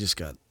where they just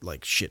got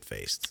like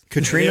shit-faced.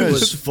 It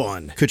was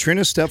fun.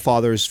 Katrina's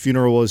stepfather's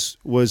funeral was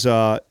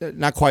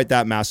not quite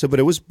that massive, but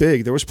it was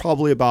big. There was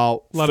probably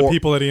about... A lot of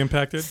people that he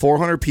impacted.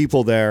 400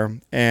 people there.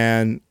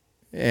 And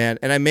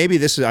maybe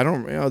this is... I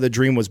don't know. The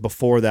dream was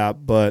before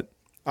that, but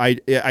I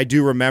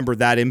do remember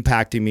that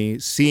impacting me,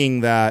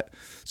 seeing that...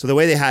 So the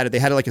way they had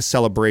it like a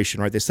celebration,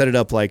 right? They set it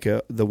up like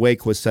the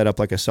wake was set up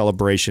like a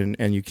celebration,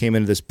 and you came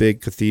into this big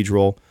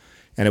cathedral,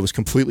 and it was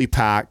completely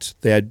packed.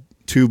 They had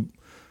 2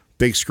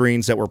 big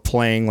screens that were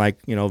playing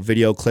like,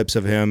 video clips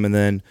of him, and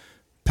then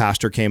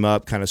pastor came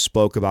up, kind of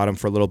spoke about him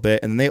for a little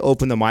bit, and then they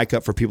opened the mic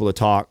up for people to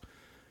talk,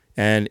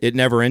 and it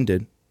never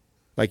ended.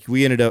 Like you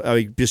ended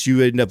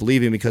up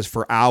leaving because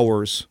for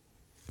hours,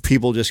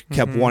 people just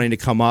kept wanting to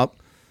come up.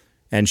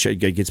 And it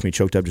gets me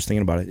choked up just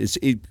thinking about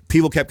it.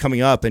 People kept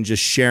coming up and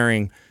just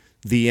sharing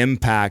the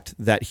impact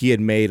that he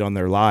had made on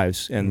their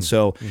lives. And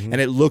so,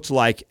 and it looked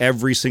like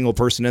every single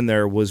person in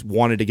there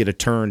wanted to get a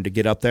turn to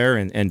get up there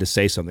and to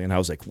say something. And I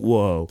was like,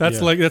 whoa.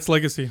 That's that's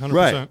legacy, 100%.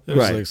 Right, right.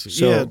 Legacy.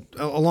 So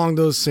along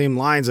those same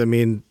lines, I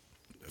mean,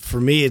 for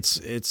me,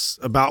 it's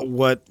about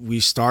what we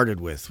started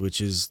with,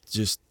 which is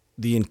just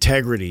the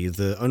integrity,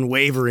 the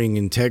unwavering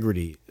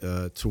integrity,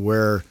 to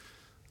where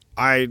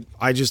I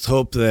just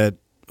hope that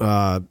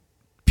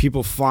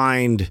people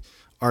find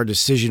our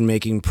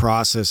decision-making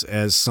process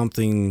as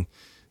something,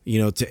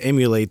 to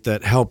emulate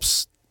that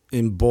helps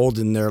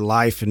embolden their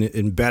life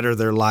and better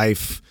their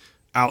life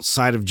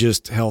outside of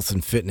just health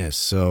and fitness.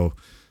 So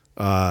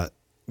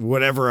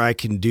whatever I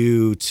can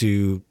do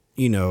to,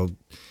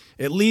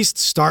 at least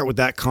start with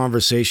that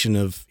conversation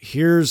of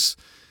here's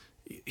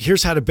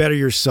how to better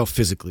yourself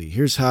physically.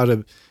 Here's how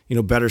to,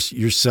 better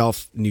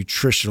yourself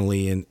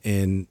nutritionally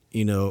and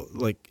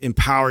like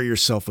empower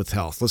yourself with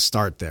health. Let's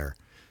start there.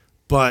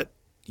 But,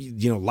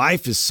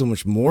 life is so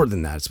much more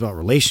than that. It's about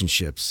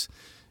relationships.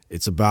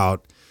 It's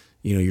about,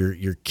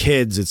 your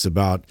kids. It's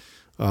about,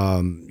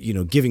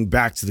 giving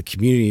back to the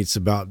community. It's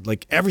about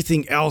like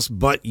everything else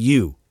but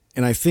you.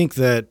 And I think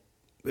that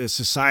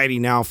society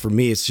now, for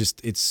me,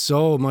 it's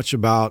so much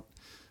about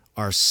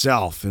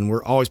ourself, and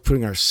we're always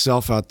putting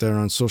ourself out there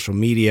on social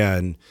media,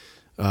 and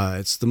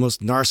it's the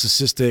most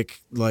narcissistic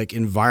like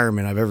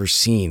environment I've ever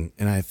seen.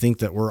 And I think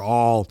that we're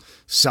all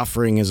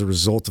suffering as a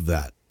result of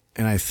that.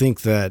 And I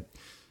think that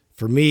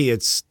for me,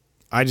 it's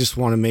I just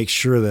want to make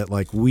sure that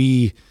like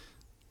we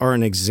are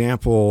an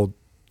example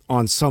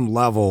on some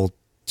level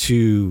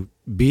to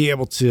be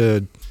able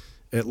to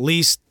at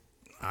least,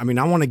 I mean,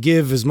 I want to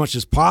give as much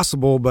as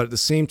possible, but at the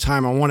same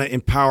time, I want to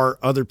empower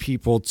other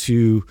people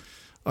to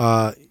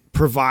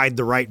provide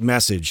the right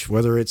message,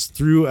 whether it's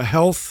through a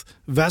health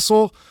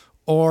vessel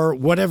or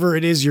whatever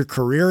it is your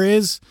career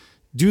is.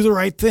 Do the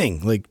right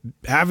thing, like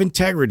have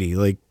integrity,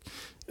 like,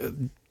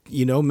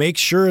 make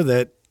sure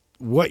that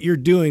what you're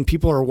doing,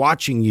 people are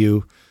watching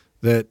you,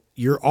 that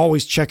you're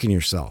always checking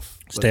yourself.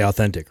 Stay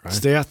authentic, right?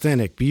 Stay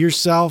authentic. Be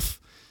yourself,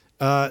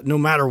 no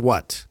matter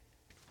what.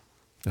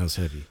 That was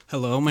heavy.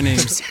 Hello, my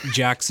name's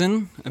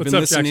Jackson. I've What's been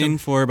up, listening Jackson?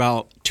 for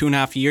about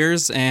 2.5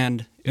 years,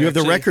 and You have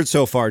the record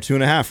so far,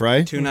 2.5,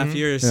 right? 2.5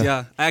 years.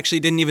 Yeah. I actually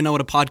didn't even know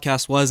what a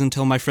podcast was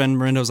until my friend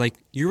Miranda was like,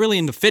 "You're really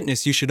into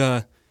fitness. You should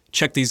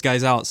check these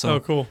guys out." So Oh,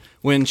 cool.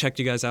 Went and checked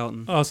you guys out.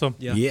 And, Awesome.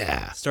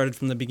 Yeah. Started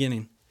from the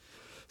beginning.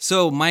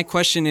 So my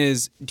question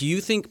is, do you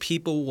think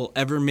people will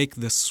ever make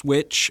the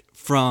switch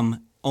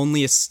from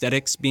only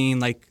aesthetics being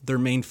like their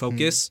main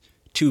focus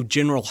to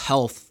general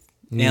health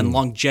and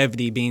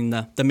longevity being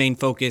the main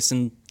focus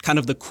and kind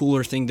of the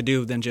cooler thing to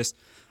do than just,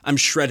 I'm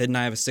shredded and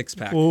I have a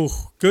six-pack? Oh,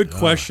 good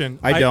question.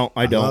 I don't.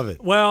 love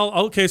it. Well,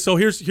 okay, so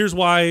here's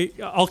why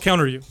I'll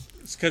counter you,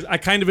 because I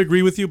kind of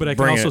agree with you, but I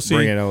can also see.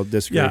 Bring it. I'll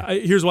disagree. Yeah,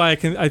 here's why I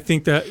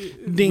think that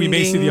we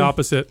may see the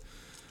opposite.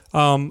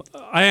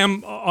 I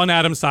am on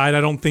Adam's side.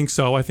 I don't think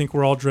so. I think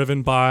we're all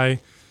driven by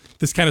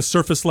this kind of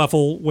surface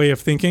level way of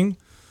thinking.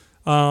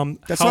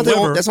 That's not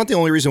the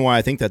only reason why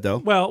I think that, though.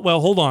 Well,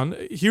 hold on.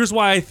 Here's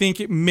why I think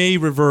it may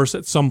reverse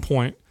at some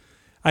point.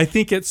 I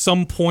think at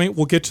some point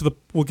we'll get to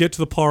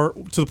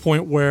the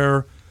point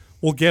where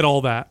we'll get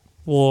all that,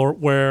 or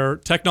where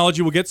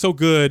technology will get so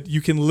good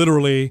you can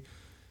literally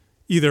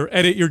either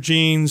edit your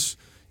genes,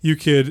 you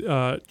could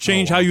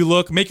change how you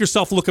look, make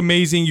yourself look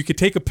amazing. You could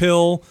take a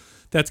pill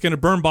that's going to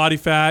burn body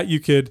fat. You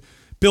could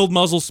build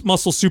muscle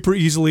super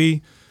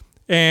easily,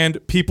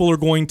 and people are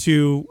going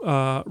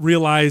to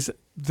realize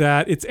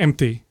that it's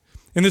empty.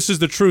 And this is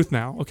the truth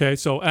now. Okay,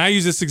 so and I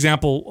use this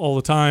example all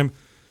the time.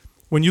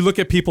 When you look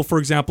at people, for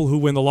example, who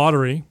win the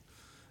lottery,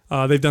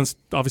 they've done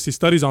obviously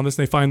studies on this,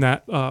 and they find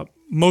that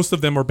most of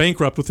them are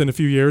bankrupt within a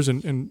few years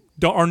and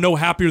are no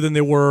happier than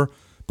they were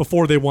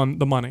before they won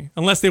the money.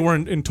 Unless they were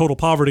in total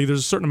poverty, there's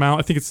a certain amount.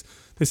 I think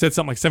they said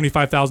something like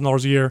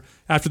 $75,000 a year.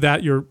 After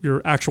that,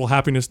 your actual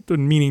happiness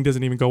and meaning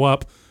doesn't even go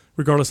up,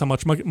 regardless how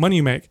much money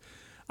you make.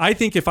 I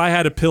think if I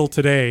had a pill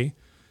today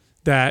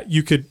that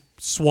you could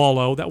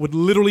swallow that would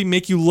literally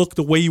make you look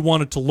the way you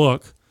wanted to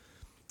look,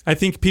 I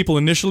think people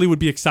initially would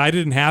be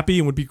excited and happy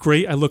and would be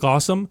great. I look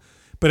awesome.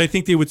 But I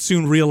think they would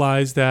soon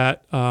realize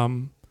that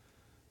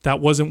that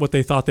wasn't what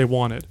they thought they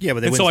wanted. Yeah,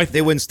 but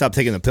they wouldn't stop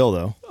taking the pill,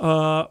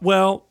 though.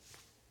 Well,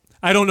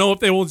 I don't know if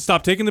they will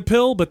stop taking the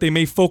pill, but they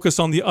may focus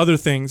on the other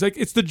things. Like,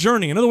 it's the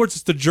journey. In other words,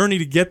 it's the journey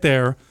to get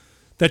there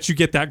that you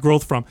get that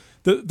growth from.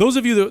 Those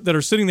of you that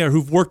are sitting there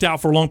who've worked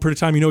out for a long period of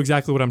time, you know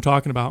exactly what I'm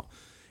talking about.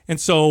 And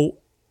so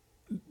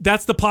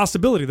that's the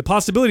possibility. The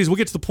possibility is we'll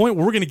get to the point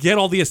where we're going to get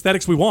all the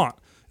aesthetics we want.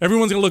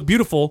 Everyone's going to look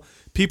beautiful.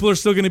 People are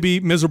still going to be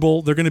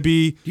miserable. They're going to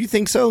be. Do you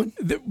think so?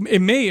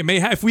 It may.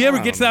 If we ever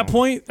get to that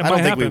point, it I don't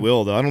might think we happen.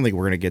 will, though. I don't think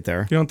we're going to get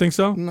there. You don't think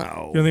so? No. You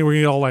don't think we're going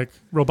to get all like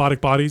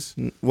robotic bodies?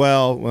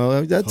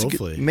 Well, that's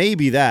Hopefully.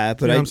 maybe that.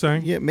 But You know what I'm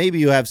saying? Yeah, maybe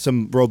you have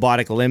some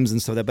robotic limbs and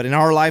stuff like that. But in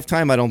our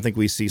lifetime, I don't think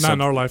we see. Not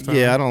in our lifetime.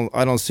 Yeah,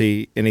 I don't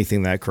see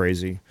anything that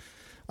crazy.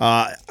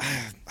 I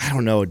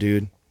don't know,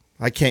 dude.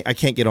 I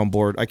can't get on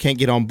board. I can't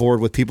get on board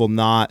with people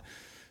not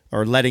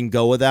or letting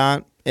go of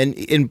that. And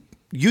in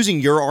using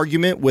your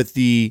argument with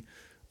the.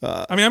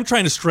 I mean, I'm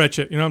trying to stretch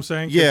it. You know what I'm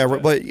saying? Yeah,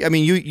 but I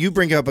mean, you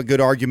bring up a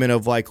good argument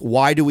of like,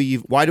 why do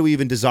we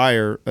even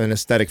desire an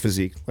aesthetic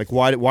physique? Like,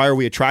 why are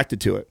we attracted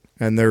to it?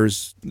 And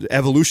there's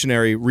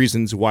evolutionary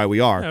reasons why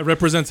we are. Yeah, it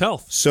represents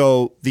health.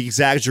 So the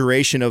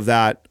exaggeration of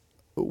that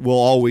will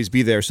always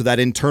be there. So that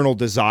internal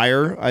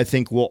desire, I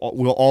think, will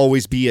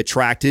always be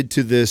attracted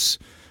to this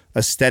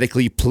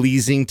aesthetically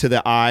pleasing to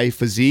the eye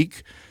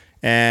physique.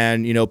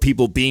 And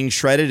people being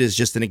shredded is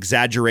just an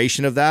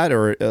exaggeration of that,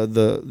 or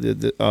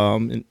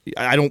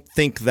I don't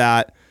think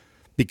that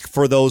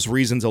for those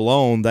reasons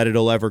alone that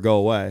it'll ever go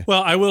away.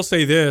 Well, I will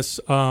say this: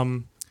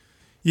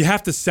 you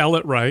have to sell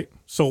it right.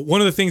 So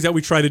one of the things that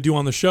we try to do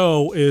on the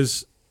show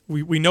is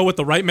we know what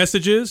the right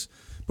message is,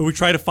 but we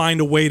try to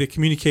find a way to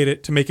communicate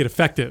it to make it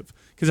effective.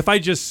 Because if I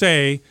just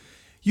say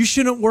you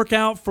shouldn't work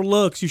out for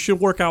looks, you should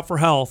work out for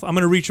health, I'm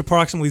going to reach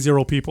approximately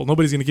 0 people.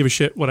 Nobody's going to give a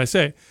shit what I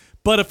say.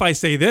 But if I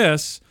say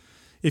this,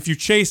 if you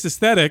chase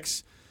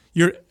aesthetics,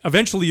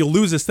 eventually you'll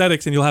lose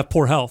aesthetics and you'll have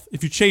poor health.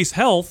 If you chase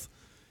health,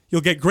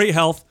 you'll get great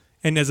health,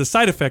 and as a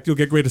side effect, you'll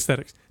get great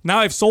aesthetics. Now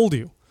I've sold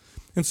you.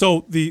 And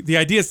so the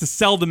idea is to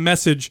sell the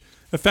message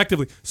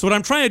effectively. So what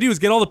I'm trying to do is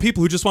get all the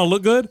people who just want to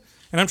look good,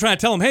 and I'm trying to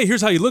tell them, hey,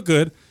 here's how you look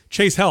good,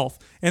 chase health.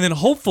 And then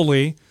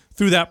hopefully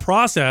through that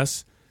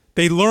process,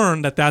 they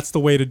learn that that's the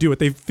way to do it.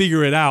 They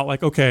figure it out,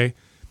 like, okay,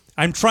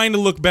 I'm trying to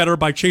look better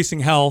by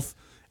chasing health.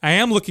 I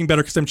am looking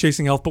better because I'm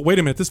chasing health, but wait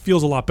a minute, this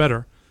feels a lot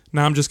better.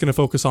 Now I'm just going to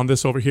focus on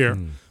this over here.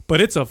 but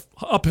it's a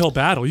uphill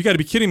battle. You got to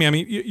be kidding me. I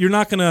mean, you're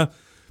not gonna.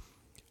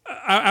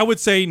 I would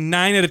say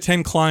 9 out of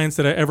 10 clients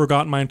that I ever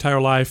got in my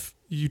entire life,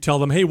 you tell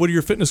them, hey, what are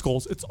your fitness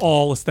goals? It's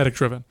all aesthetic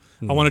driven.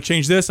 I want to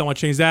change this. I want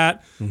to change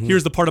that.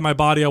 Here's the part of my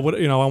body I want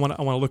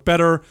to look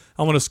better.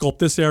 I want to sculpt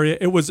this area.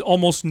 It was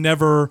almost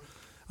never,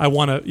 I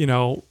want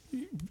to,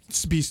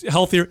 be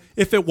healthier.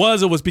 If it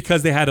was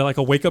because they had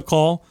a wake up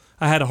call.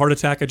 I had a heart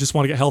attack. I just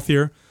want to get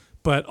healthier.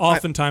 But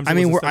oftentimes,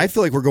 I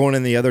feel like we're going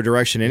in the other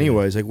direction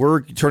anyways. Like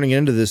we're turning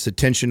into this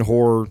attention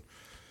whore.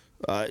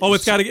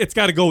 It's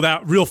got to go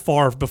that real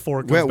far before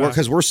it goes back.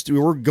 Because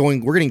we're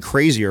getting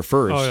crazier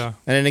first. Oh, yeah.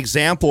 And an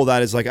example of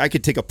that is like I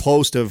could take a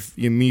post of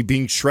me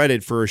being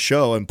shredded for a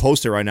show and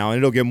post it right now, and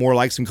it'll get more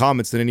likes and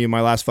comments than any of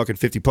my last fucking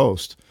 50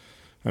 posts.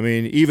 I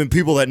mean, even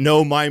people that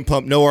know Mind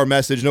Pump, know our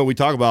message, know what we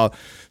talk about,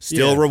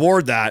 still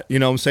reward that. You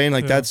know what I'm saying?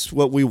 Like that's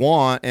what we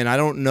want, and I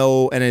don't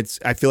know. And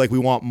I feel like we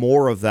want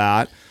more of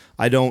that.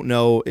 I don't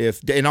know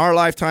if in our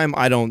lifetime,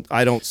 I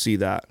don't see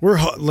that.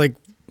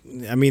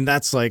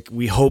 That's like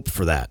we hope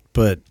for that,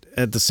 but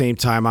at the same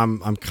time, I'm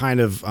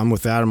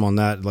with Adam on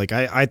that. Like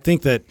I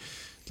think that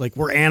like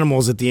we're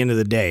animals at the end of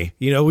the day.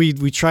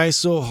 We try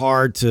so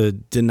hard to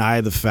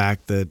deny the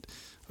fact that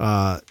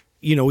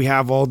we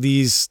have all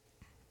these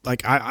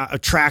like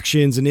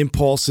attractions and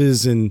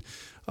impulses, and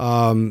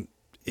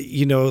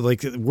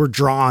like we're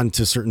drawn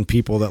to certain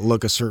people that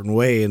look a certain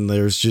way, and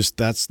there's just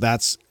that's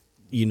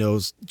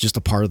just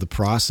a part of the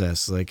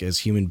process, like as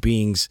human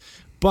beings.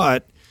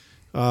 But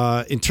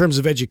in terms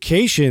of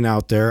education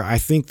out there, I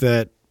think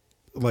that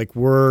like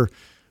we're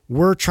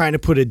trying to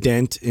put a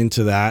dent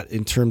into that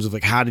in terms of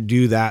like how to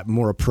do that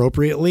more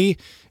appropriately,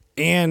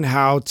 and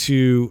how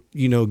to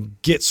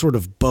get sort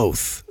of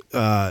both,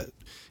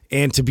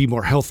 and to be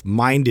more health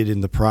minded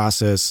in the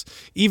process.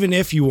 Even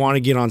if you want to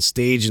get on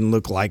stage and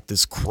look like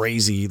this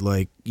crazy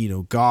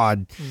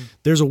god,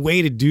 there's a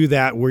way to do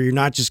that where you're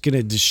not just going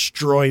to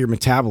destroy your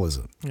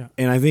metabolism. Yeah.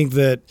 And I think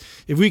that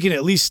if we can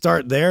at least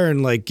start there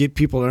and like get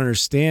people to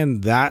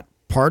understand that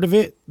part of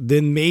it,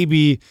 then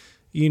maybe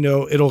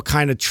it'll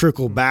kind of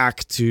trickle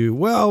back to,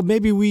 well,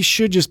 maybe we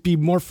should just be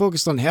more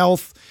focused on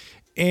health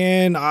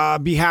and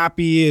be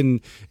happy,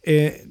 and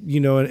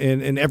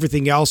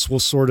everything else will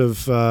sort of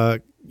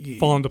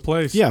fall into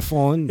place. Yeah,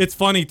 fall in. It's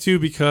funny too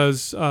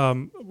because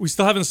we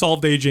still haven't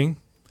solved aging.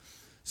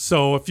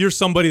 So if you're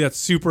somebody that's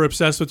super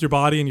obsessed with your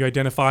body and you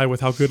identify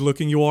with how good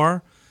looking you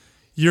are,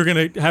 you're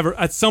gonna have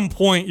at some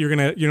point you're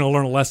gonna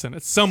learn a lesson.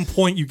 At some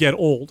point you get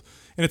old,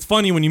 and it's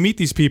funny when you meet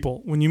these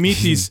people. When you meet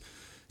these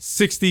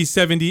 60,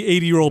 70,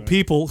 80-year-old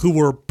people who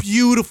were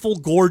beautiful,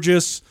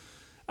 gorgeous,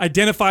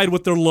 identified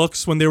with their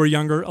looks when they were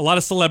younger. A lot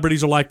of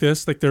celebrities are like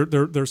this. Like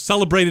they're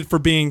celebrated for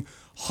being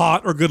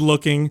hot or good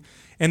looking.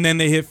 And then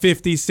they hit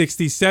 50,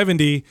 60,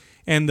 70,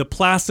 and the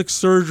plastic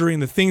surgery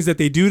and the things that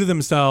they do to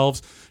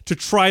themselves to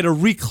try to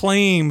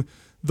reclaim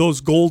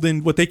those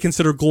what they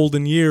consider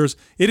golden years.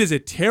 It is a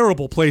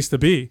terrible place to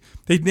be.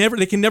 They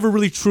can never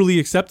really truly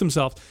accept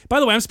themselves.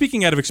 By the way, I'm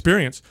speaking out of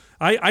experience.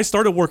 I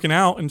started working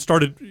out and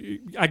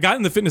I got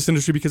in the fitness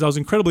industry because I was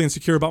incredibly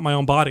insecure about my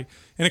own body,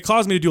 and it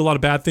caused me to do a lot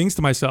of bad things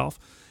to myself.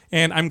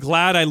 And I'm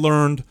glad I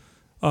learned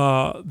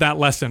that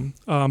lesson,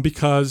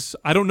 because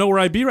I don't know where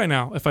I'd be right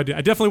now if I did.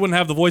 I definitely wouldn't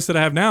have the voice that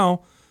I have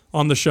now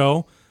on the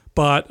show,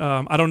 but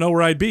I don't know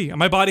where I'd be.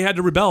 My body had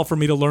to rebel for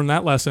me to learn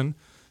that lesson.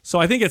 So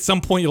I think at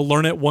some point you'll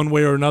learn it one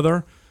way or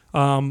another.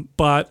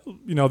 But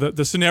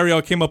the scenario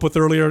I came up with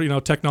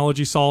earlier,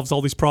 technology solves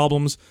all these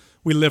problems.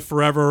 We live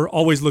forever,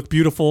 always look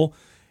beautiful.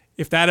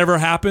 If that ever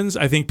happens,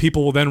 I think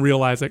people will then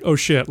realize like, oh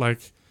shit,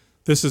 like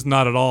this is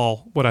not at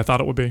all what I thought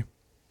it would be.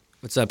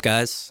 What's up,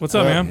 guys? What's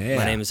up, man?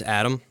 My name is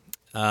Adam.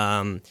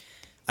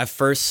 I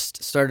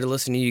first started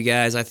listening to you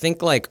guys, I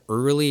think like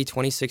early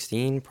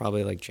 2016,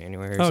 probably like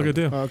January or something. Good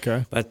deal.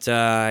 Okay. But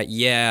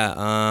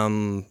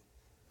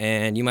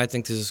and you might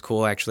think this is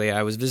cool, actually.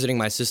 I was visiting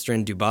my sister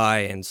in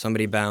Dubai, and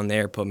somebody down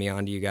there put me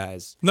onto you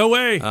guys. No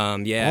way. Yeah. All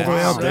the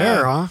way out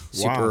there, huh?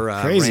 Super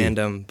Crazy.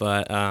 random,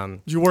 but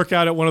Did you work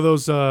out at one of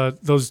those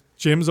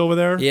gyms over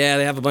there? yeah,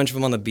 they have a bunch of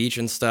them on the beach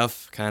and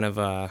stuff, kind of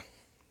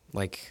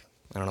like,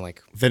 I don't know,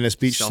 like Venice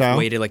Beach style?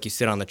 self-weighted, like you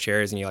sit on the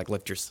chairs and you like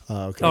lift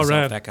yourself,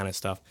 rad. that kind of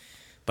stuff.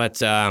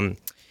 But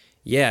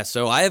yeah,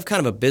 so I have kind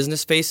of a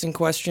business-facing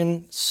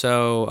question.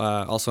 So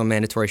also a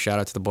mandatory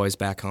shout-out to the boys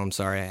back home.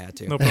 Sorry, I had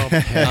to. No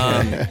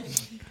problem.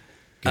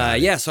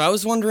 Yeah, so I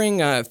was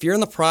wondering if you're in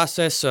the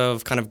process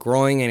of kind of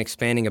growing and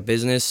expanding a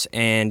business,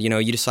 and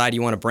you decide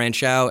you want to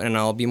branch out. And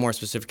I'll be more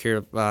specific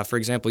here. For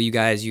example, you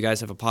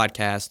guys have a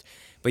podcast,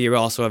 but you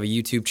also have a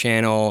YouTube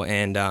channel,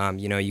 and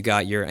you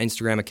got your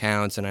Instagram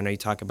accounts, and I know you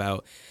talk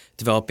about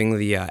developing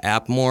the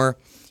app more.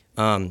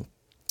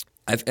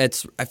 I feel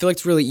like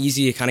it's really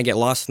easy to kind of get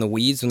lost in the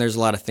weeds when there's a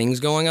lot of things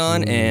going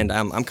on, and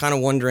I'm kind of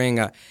wondering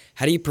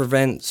how do you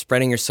prevent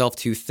spreading yourself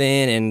too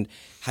thin, and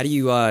how do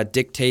you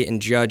dictate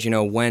and judge,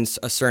 when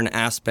a certain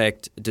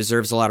aspect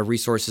deserves a lot of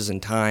resources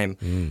and time,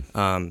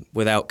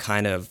 without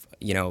kind of,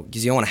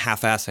 because you don't want to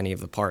half-ass any of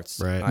the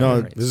parts. Right.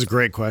 No, this is a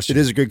great question. It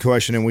is a good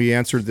question, and we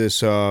answered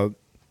this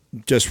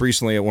just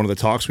recently at one of the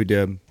talks we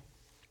did,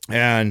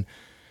 and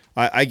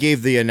I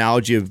gave the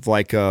analogy of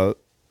like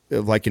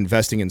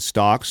investing in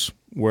stocks,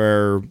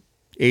 where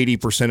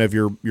 80% of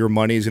your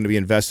money is going to be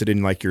invested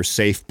in like your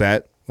safe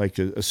bet, like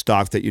a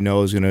stock that you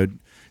know is going to,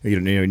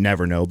 you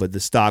never know, but the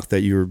stock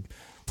that you're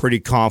pretty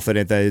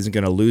confident that isn't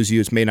going to lose you.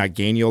 It may not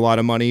gain you a lot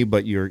of money,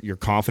 but you're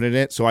confident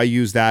in it. So I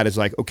use that as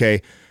like,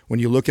 okay, when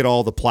you look at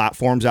all the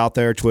platforms out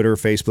there, Twitter,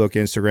 Facebook,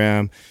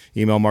 Instagram,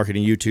 email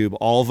marketing, YouTube,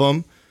 all of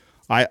them,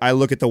 I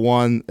look at the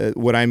one,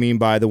 what I mean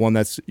by the one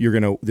that's you're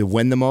going to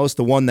win the most,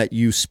 the one that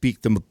you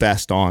speak the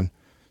best on.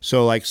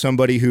 So like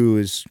somebody who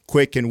is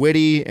quick and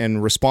witty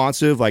and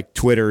responsive, like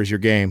Twitter is your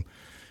game.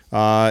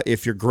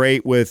 If you're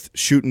great with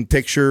shooting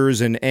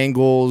pictures and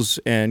angles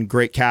and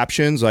great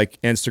captions,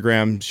 like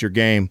Instagram's your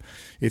game.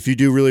 If you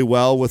do really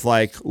well with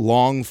like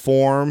long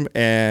form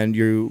and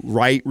you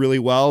write really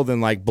well, then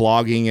like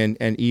blogging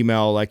and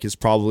email like is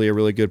probably a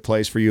really good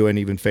place for you, and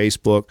even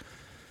Facebook.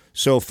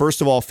 So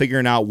first of all,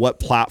 figuring out what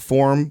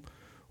platform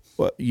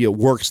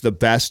works the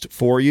best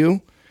for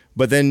you,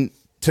 but then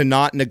to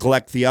not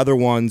neglect the other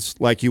ones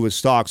like you would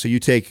stock. So you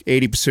take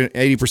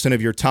 80%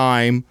 of your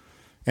time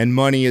and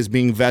money is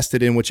being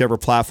vested in whichever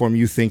platform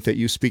you think that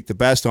you speak the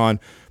best on,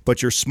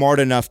 but you're smart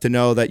enough to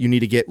know that you need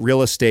to get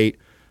real estate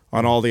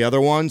on all the other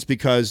ones,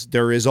 because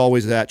there is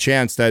always that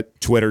chance that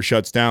Twitter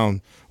shuts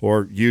down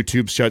or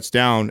YouTube shuts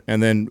down,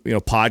 and then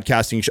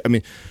podcasting. I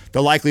mean,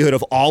 the likelihood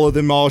of all of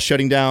them all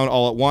shutting down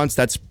all at once,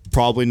 that's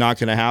probably not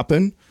going to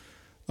happen.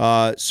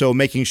 So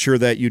making sure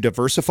that you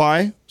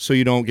diversify so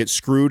you don't get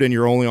screwed and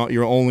you're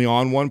only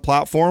on one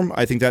platform,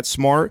 I think that's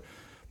smart.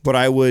 But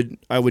I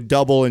would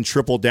double and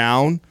triple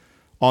down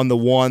on the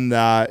one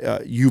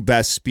that you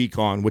best speak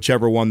on,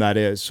 whichever one that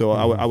is. So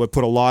I would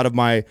put a lot of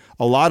my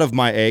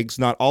eggs,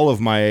 not all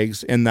of my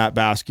eggs, in that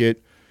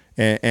basket,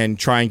 and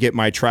try and get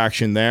my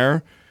traction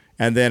there.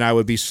 And then I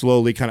would be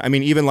slowly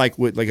even like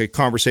with like a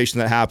conversation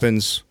that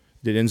happens.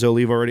 Did Enzo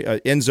leave already?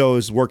 Enzo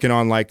is working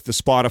on like the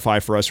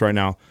Spotify for us right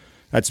now.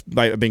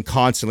 I've been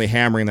constantly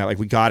hammering that. Like,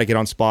 we got to get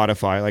on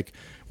Spotify. Like,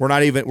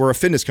 we're a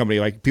fitness company.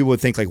 Like, people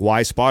would think like,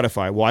 why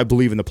Spotify? Well, I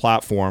believe in the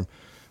platform.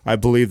 I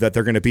believe that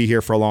they're going to be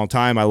here for a long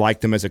time. I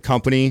like them as a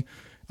company.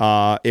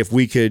 If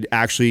we could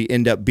actually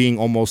end up being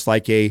almost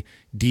like a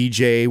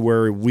DJ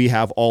where we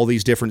have all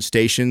these different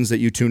stations that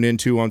you tune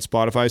into on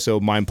Spotify. So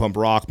Mind Pump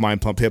Rock,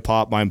 Mind Pump Hip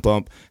Hop, Mind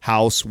Pump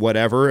House,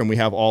 whatever. And we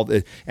have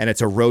and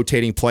it's a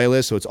rotating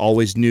playlist. So it's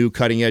always new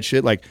cutting edge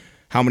shit. Like,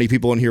 how many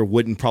people in here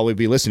wouldn't probably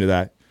be listening to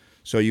that?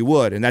 So you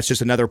would. And that's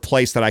just another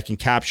place that I can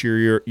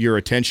capture your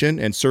attention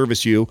and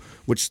service you,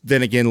 which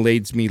then again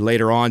leads me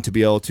later on to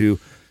be able to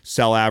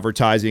sell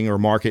advertising or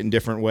market in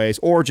different ways,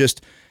 or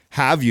just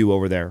have you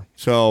over there.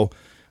 So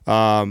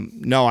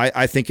no,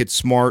 I think it's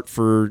smart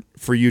for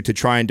you to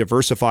try and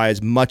diversify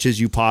as much as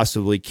you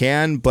possibly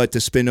can, but to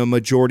spend a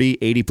majority,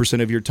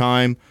 80% of your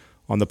time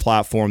on the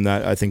platform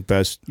that I think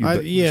best.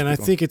 And I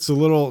think it's a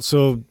little,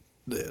 so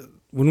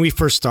when we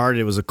first started,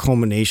 it was a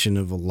culmination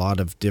of a lot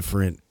of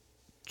different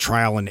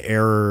trial and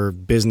error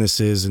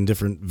businesses and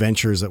different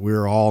ventures that we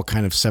were all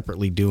kind of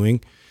separately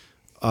doing.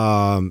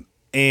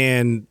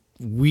 And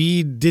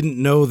we didn't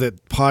know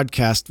that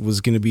podcast was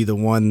going to be the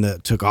one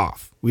that took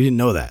off. We didn't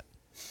know that,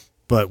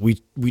 but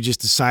we just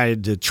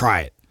decided to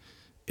try it.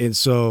 And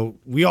so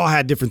we all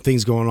had different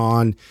things going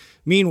on.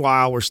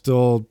 Meanwhile, we're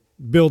still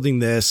building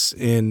this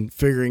and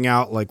figuring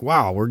out like,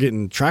 wow, we're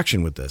getting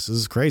traction with this. This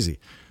is crazy.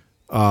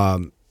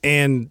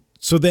 And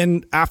so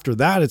then after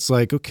that, it's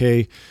like,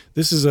 okay,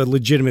 this is a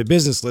legitimate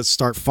business. Let's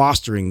start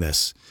fostering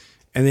this.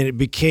 And then it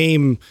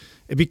became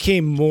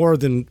more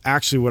than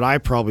actually what I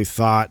probably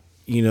thought,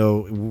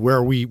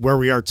 where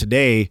we are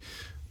today.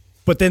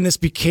 But then this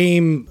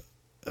became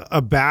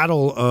a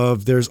battle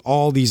of there's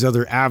all these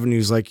other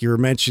avenues, like you're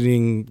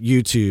mentioning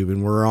YouTube,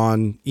 and we're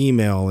on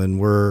email, and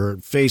we're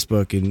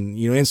Facebook, and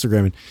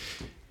Instagram,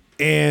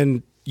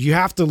 and you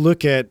have to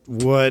look at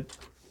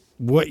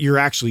what you're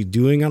actually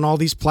doing on all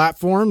these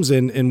platforms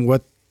and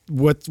what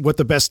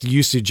the best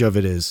usage of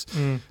it is.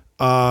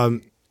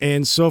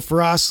 And so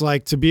for us,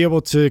 like, to be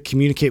able to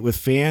communicate with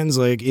fans,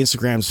 like,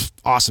 Instagram's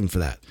awesome for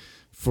that.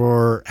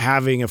 For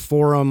having a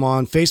forum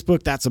on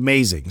Facebook, that's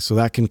amazing. So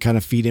that can kind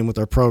of feed in with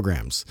our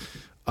programs.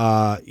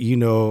 Our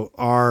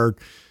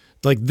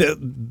like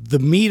the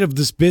meat of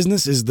this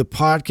business is the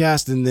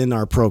podcast and then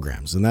our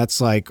programs. And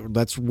that's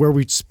where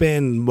we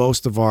spend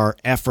most of our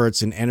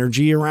efforts and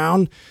energy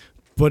around.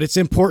 But it's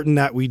important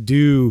that we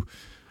do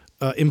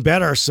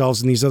embed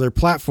ourselves in these other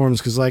platforms,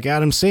 because like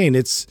Adam's saying,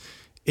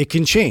 it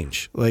can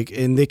change,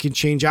 and they can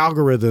change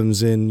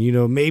algorithms, and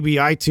maybe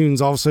iTunes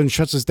all of a sudden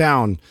shuts us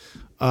down.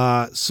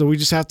 So we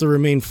just have to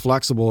remain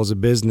flexible as a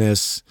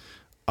business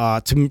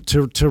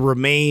to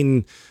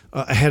remain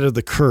ahead of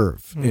the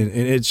curve. And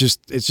it's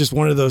just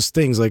one of those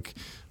things. Like,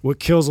 what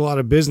kills a lot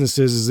of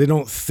businesses is they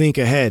don't think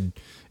ahead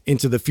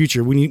into the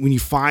future. When you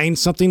find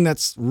something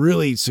that's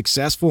really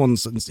successful and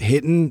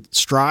hitting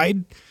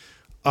stride,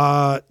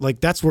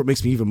 that's what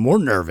makes me even more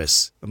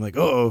nervous. I'm like,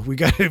 we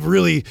got to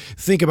really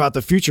think about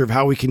the future of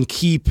how we can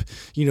keep,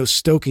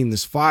 stoking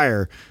this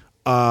fire,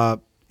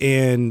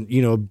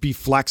 and, be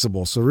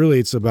flexible. So really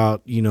it's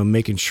about,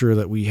 making sure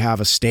that we have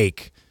a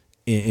stake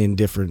in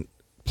different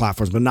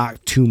platforms, but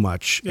not too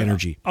much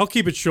energy. I'll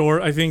keep it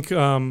short. I think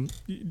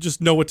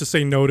just know what to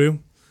say no to.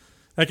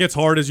 That gets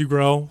hard as you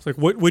grow. It's like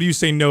what do you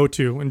say no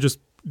to, and just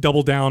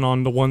double down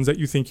on the ones that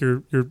you think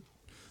the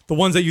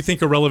ones that you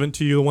think are relevant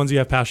to you, the ones you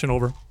have passion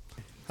over.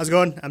 How's it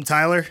going? I'm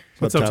Tyler.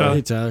 What's up, Tyler?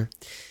 Hey, Tyler.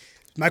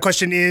 My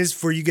question is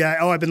for you guys.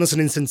 I've been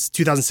listening since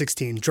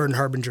 2016. Jordan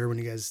Harbinger, when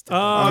you guys.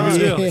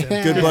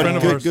 Good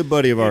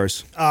buddy of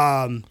ours.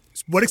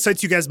 What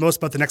excites you guys most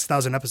about the next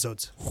 1,000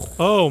 episodes?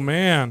 Oh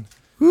man.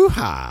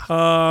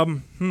 Woo-ha.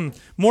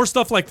 More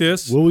stuff like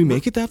this. Will we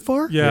make it that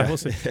far? Yeah, we'll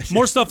see.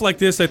 More stuff like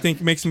this, I think,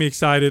 makes me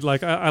excited.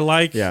 Like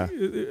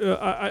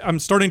I'm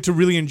starting to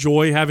really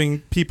enjoy having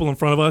people in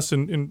front of us,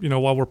 and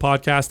while we're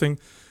podcasting,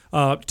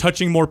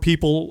 touching more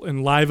people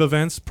in live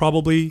events.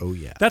 Probably. Oh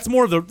yeah. That's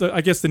more of the I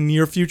guess the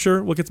near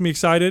future. What gets me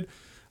excited.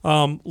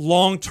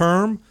 Long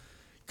term,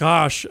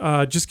 gosh,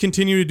 just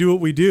continue to do what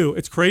we do.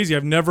 It's crazy.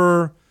 I've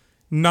never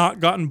not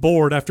gotten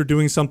bored after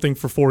doing something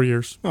for 4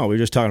 years. Oh, we were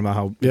just talking about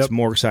how it's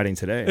more exciting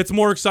today. It's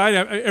more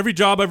exciting. Every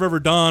job I've ever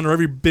done or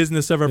every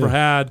business I've ever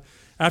had,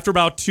 after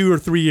about 2 or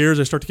 3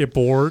 years, I start to get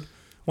bored.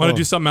 Want to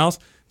do something else.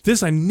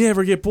 This, I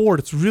never get bored.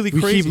 It's really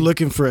crazy. We keep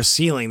looking for a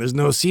ceiling. There's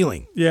no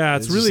ceiling. Yeah,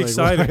 it's really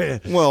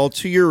exciting. Well,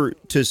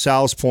 to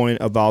Sal's point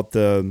about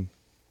the,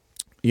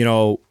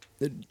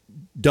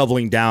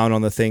 doubling down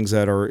on the things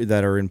that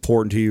are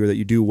important to you or that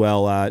you do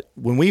well at.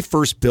 When we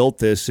first built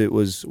this,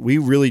 we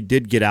really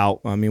did get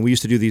out. I mean, we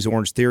used to do these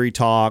Orange Theory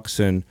talks,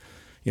 and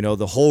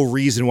the whole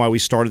reason why we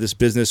started this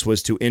business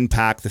was to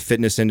impact the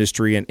fitness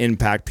industry and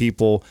impact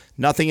people.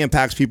 Nothing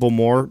impacts people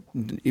more.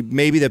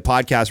 Maybe the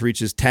podcast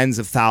reaches tens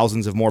of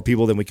thousands of more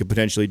people than we could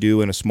potentially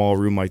do in a small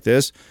room like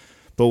this.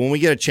 But when we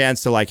get a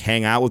chance to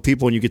hang out with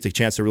people and you get the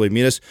chance to really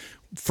meet us,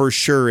 for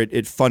sure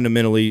it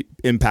fundamentally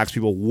impacts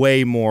people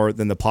way more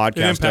than the podcast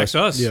does. It impacts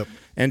us. Yep.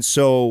 And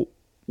so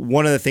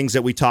one of the things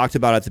that we talked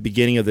about at the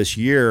beginning of this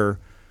year,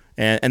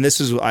 and this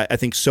is, I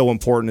think, so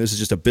important, this is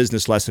just a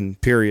business lesson,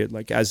 period.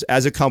 Like as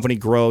a company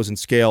grows and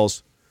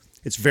scales,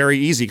 it's very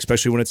easy,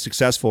 especially when it's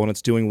successful and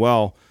it's doing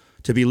well,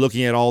 to be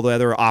looking at all the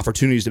other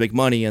opportunities to make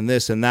money and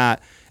this and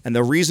that. And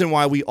the reason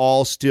why we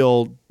all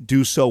still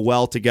do so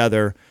well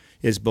together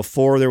is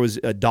before there was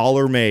a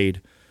dollar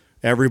made,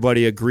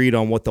 everybody agreed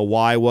on what the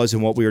why was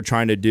and what we were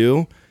trying to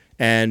do.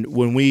 And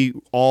when we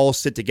all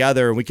sit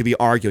together and we could be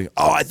arguing,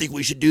 oh, I think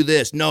we should do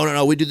this.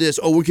 No, we do this.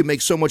 Oh, we can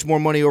make so much more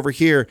money over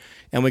here.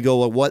 And we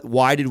go, well,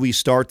 why did we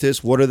start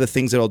this? What are the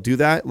things that'll do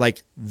that?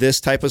 Like this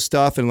type of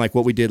stuff and like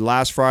what we did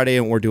last Friday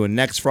and what we're doing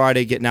next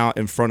Friday, getting out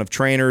in front of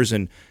trainers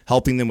and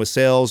helping them with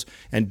sales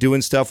and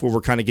doing stuff where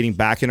we're kind of getting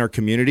back in our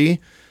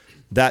community.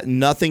 That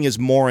nothing is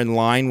more in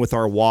line with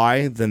our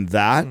why than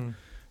that.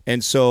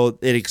 And so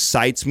it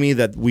excites me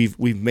that we've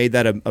made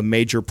that a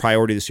major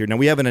priority this year. Now,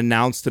 we haven't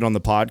announced it on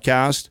the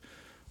podcast,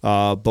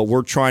 but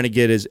we're trying to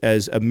get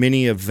as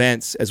many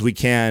events as we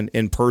can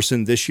in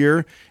person this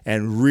year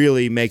and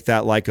really make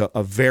that like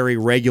a very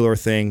regular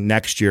thing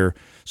next year.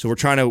 So we're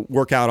trying to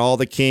work out all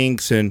the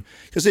kinks, and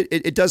because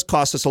it does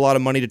cost us a lot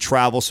of money to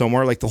travel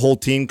somewhere. Like the whole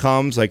team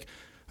comes, like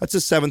that's a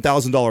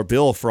 $7,000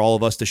 bill for all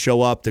of us to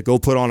show up to go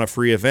put on a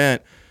free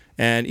event.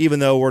 And even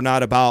though we're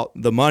not about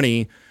the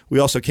money, we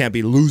also can't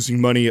be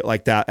losing money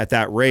like that at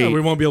that rate. Yeah, we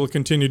won't be able to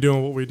continue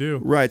doing what we do.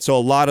 Right. So a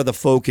lot of the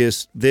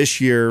focus this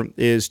year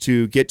is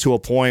to get to a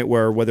point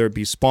where whether it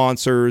be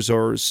sponsors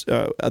or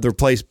other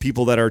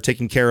people that are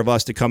taking care of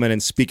us to come in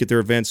and speak at their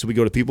events, so we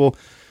go to people.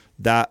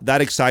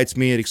 That excites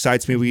me. It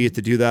excites me we get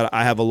to do that.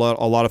 I have a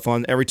lot of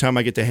fun. Every time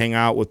I get to hang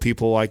out with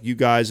people like you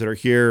guys that are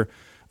here,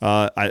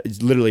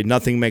 literally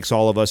nothing makes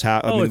all of us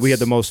happy. I mean, we had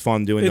the most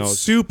fun doing those. It's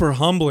super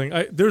humbling.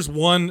 There's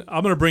one,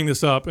 I'm going to bring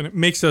this up, and it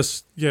makes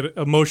us get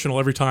emotional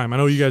every time. I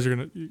know you guys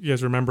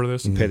remember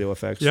this. Paleo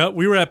FX. Yeah,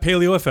 we were at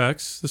Paleo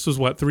FX. This was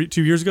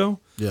 2 years ago?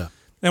 Yeah.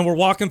 And we're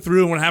walking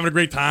through and we're having a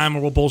great time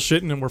and we're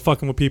bullshitting and we're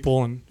fucking with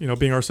people and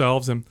being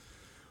ourselves, and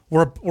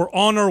we're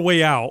on our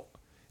way out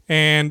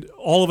and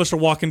all of us are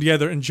walking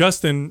together and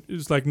Justin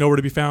is like nowhere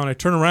to be found. I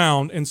turn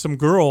around and some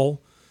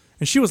girl,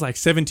 and she was like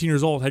 17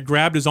 years old, had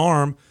grabbed his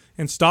arm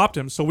and stopped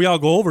him. So we all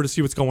go over to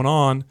see what's going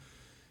on.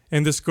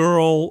 And this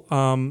girl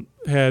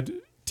had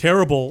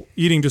terrible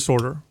eating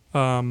disorder.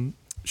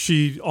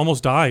 She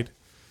almost died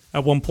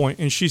at one point.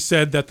 And she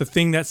said that the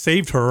thing that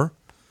saved her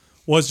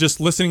was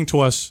just listening to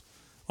us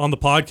on the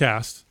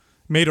podcast.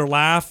 Made her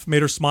laugh,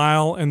 made her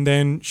smile, and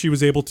then she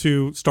was able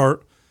to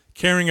start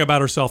caring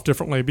about herself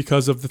differently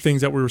because of the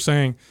things that we were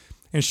saying.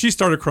 And she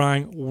started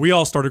crying. We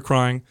all started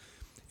crying.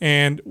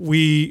 And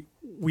we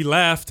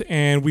left,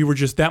 and we were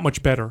just that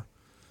much better.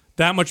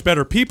 That much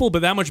better people,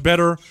 but that much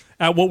better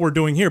at what we're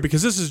doing here,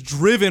 because this is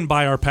driven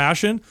by our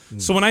passion.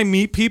 So when I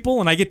meet people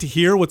and I get to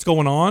hear what's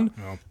going on,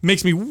 it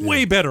makes me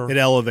way better. It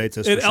elevates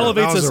us.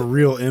 That was a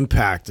real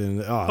impact,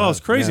 and it's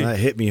crazy. Man, that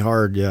hit me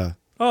hard. Yeah.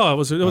 Oh, it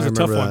was a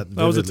tough one.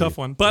 That was a tough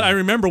one. But I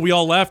remember we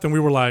all left and we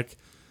were like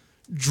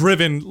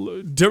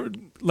driven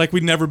like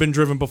we'd never been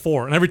driven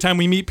before. And every time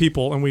we meet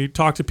people and we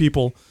talk to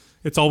people,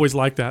 it's always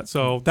like that.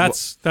 So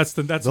that's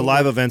the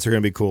live events are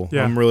going to be cool.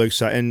 Yeah. I'm really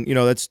excited. And,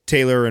 that's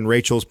Taylor and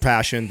Rachel's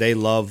passion. They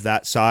love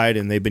that side,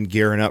 and they've been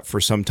gearing up for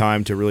some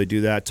time to really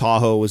do that.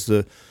 Tahoe was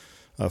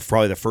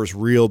probably the first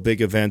real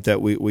big event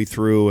that we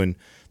threw, and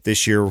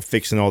this year we're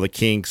fixing all the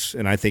kinks,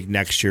 and I think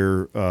next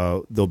year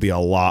there'll be a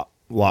lot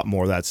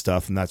more of that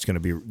stuff, and that's going to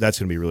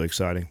be really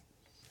exciting.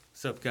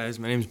 What's up, guys?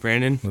 My name's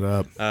Brandon. What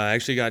up? I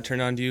actually got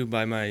turned on to you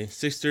by my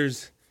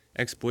sister's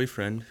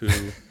ex-boyfriend, who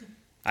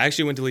I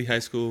actually went to Lee High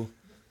School.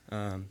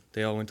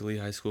 They all went to Lee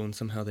High School, and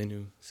somehow they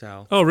knew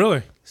Sal. Oh,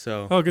 really?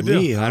 So, good deal.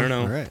 Lee, huh? I don't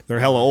know. All right. They're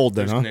hella old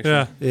then, huh?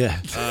 Yeah.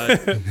 Yeah.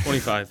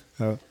 25.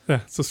 Oh. Yeah,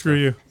 so screw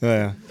you.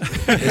 Yeah.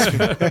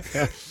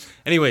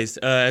 Anyways,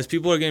 as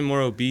people are getting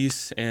more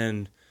obese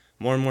and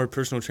more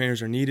personal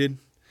trainers are needed,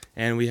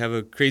 and we have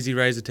a crazy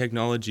rise of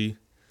technology,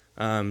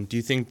 do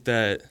you think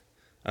that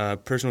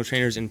personal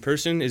trainers in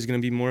person is going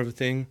to be more of a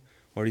thing,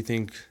 or do you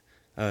think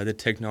the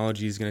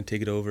technology is going to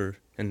take it over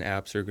and the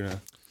apps are going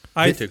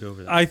to take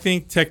over that? I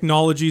think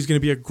technology is going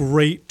to be a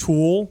great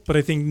tool, but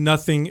I think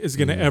nothing is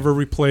going to ever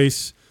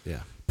replace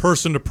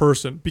person to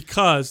person.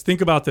 Because think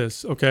about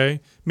this,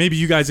 okay? Maybe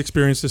you guys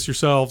experienced this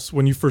yourselves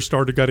when you first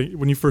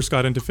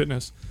got into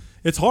fitness.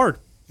 It's hard.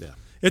 Yeah.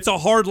 It's a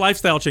hard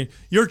lifestyle change.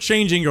 You're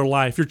changing your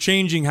life. You're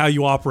changing how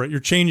you operate. You're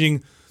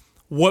changing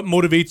what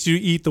motivates you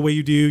to eat the way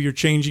you do. You're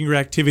changing your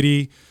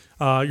activity.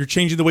 You're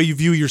changing the way you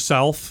view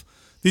yourself.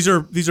 These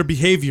are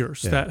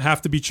behaviors that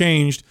have to be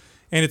changed,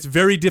 and it's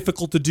very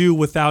difficult to do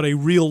without a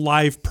real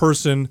live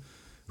person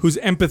who's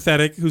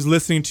empathetic, who's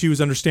listening to you,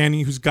 who's understanding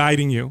you, who's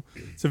guiding you.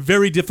 It's a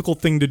very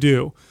difficult thing to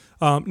do.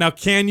 Now,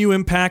 can you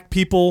impact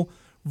people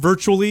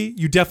virtually?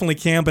 You definitely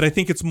can, but I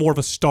think it's more of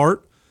a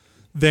start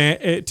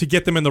to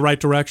get them in the right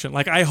direction.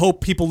 Like, I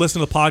hope people listen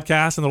to the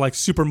podcast and they're like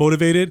super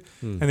motivated,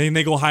 and then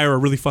they go hire a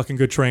really fucking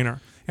good trainer.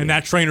 And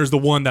that trainer is the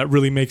one that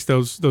really makes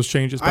those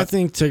changes. But I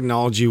think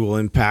technology will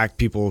impact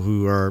people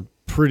who are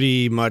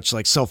pretty much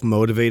like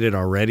self-motivated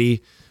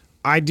already.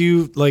 I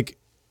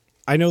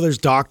know there's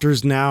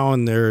doctors now,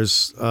 and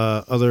there's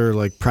other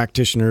like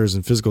practitioners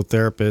and physical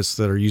therapists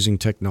that are using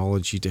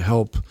technology to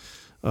help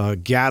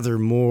gather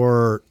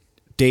more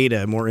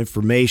data, more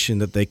information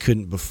that they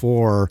couldn't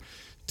before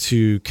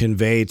to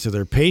convey to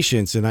their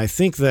patients. And I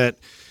think that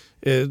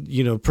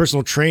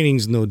personal training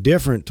is no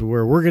different, to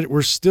where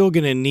we're still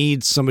going to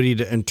need somebody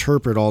to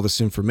interpret all this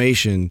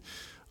information,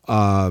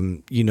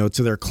 to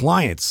their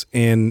clients.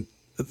 And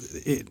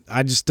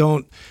I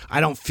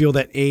don't feel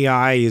that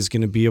AI is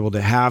going to be able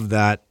to have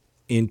that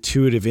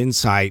intuitive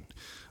insight,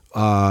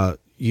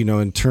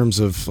 in terms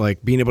of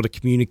like being able to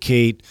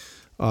communicate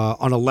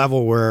on a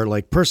level where,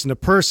 like, person to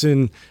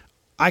person,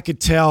 I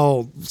could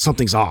tell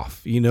something's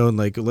off, and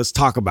like, let's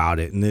talk about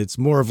it. And it's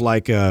more of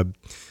like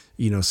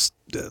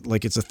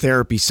like it's a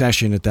therapy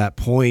session at that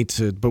point.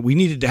 But we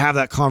needed to have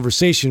that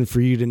conversation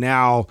for you to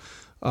now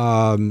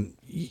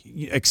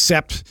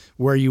accept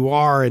where you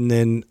are, and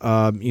then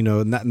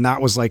and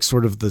that was like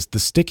sort of the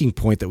sticking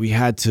point that we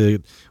had to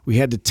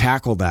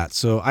tackle that.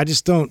 So I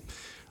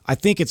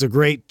think it's a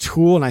great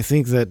tool, and I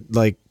think that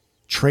like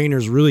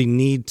trainers really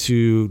need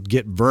to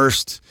get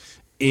versed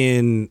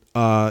in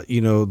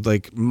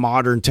like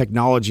modern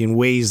technology in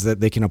ways that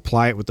they can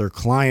apply it with their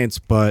clients.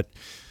 But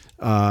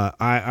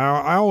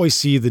I always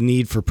see the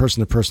need for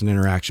person to person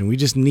interaction. We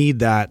just need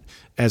that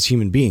as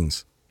human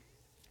beings.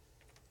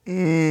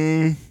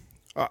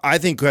 I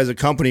think as a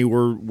company,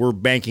 we're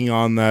banking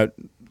on that.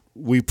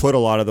 We put a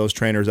lot of those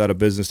trainers out of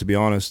business, to be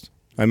honest.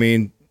 I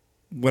mean,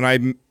 when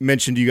I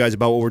mentioned to you guys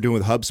about what we're doing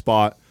with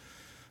HubSpot,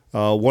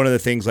 one of the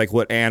things, like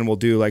what Ann will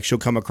do, like she'll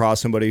come across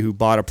somebody who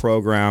bought a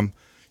program,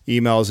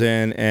 emails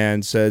in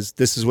and says,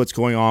 this is what's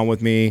going on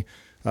with me.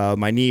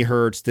 My knee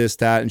hurts, this,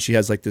 that. And she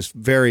has like this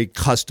very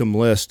custom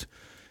list.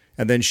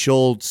 And then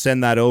she'll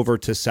send that over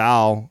to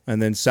Sal, and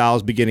then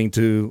Sal's beginning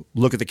to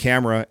look at the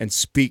camera and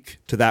speak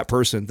to that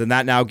person. Then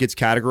that now gets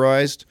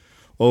categorized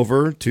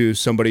over to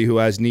somebody who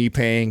has knee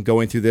pain,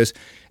 going through this.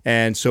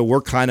 And so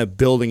we're kind of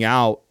building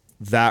out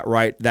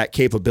that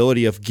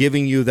capability of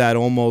giving you that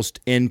almost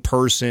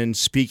in-person,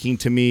 speaking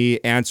to me,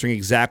 answering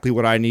exactly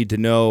what I need to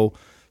know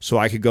so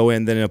I could go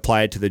in then and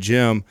apply it to the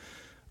gym.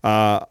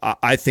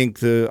 I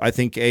think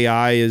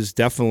AI is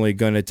definitely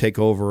going to take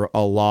over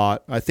a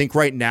lot. I think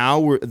right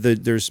now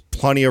there's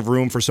plenty of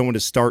room for someone to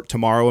start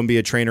tomorrow and be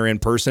a trainer in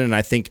person, and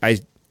I think I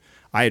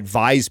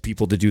advise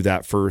people to do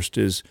that first.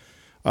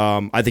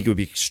 I think it would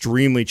be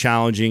extremely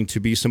challenging to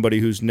be somebody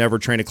who's never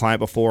trained a client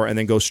before and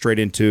then go straight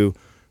into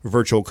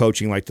virtual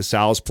coaching, like to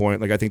Sal's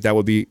point. Like, I think that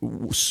would be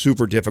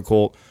super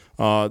difficult.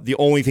 The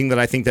only thing that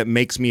I think that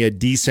makes me a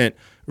decent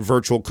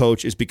virtual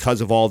coach is because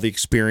of all the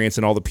experience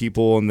and all the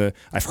people, and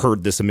I've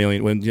heard this a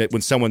million.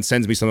 When someone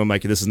sends me something, I'm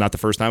like, this is not the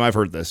first time I've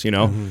heard this,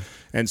 Mm-hmm.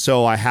 And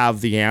so I have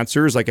the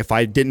answers. Like, if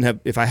I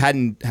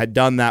hadn't had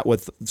done that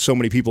with so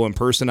many people in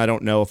person, I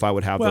don't know if I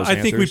would have those answers.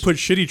 I think we put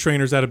shitty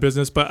trainers out of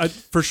business, but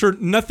for sure,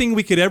 nothing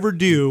we could ever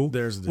do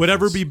would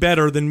ever be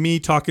better than me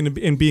talking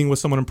to and being with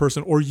someone in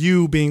person, or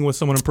you being with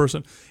someone in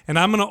person. And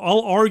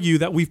I'll argue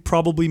that we've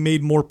probably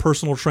made more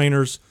personal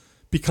trainers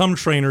become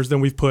trainers than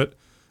we've put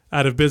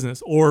out of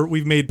business, or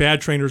we've made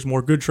bad trainers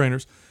more good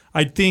trainers.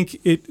 I think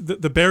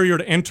the barrier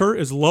to enter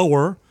is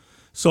lower.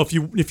 So if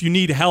you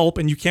need help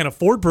and you can't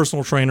afford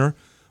personal trainer,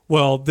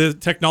 well, the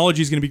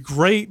technology is going to be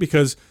great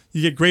because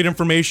you get great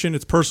information.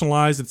 It's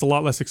personalized. It's a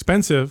lot less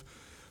expensive.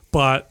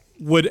 But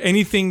would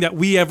anything that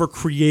we ever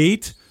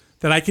create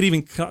that I could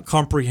even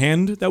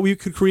comprehend that we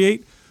could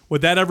create,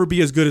 would that ever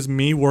be as good as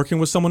me working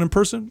with someone in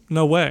person?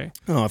 No way.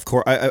 No, of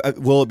course.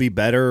 Will it be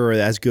better or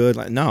as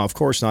good? No, of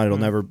course not. It'll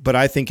never. But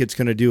I think it's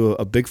going to do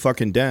a big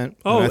fucking dent.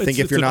 Oh, and I think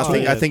if you're not,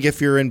 I think if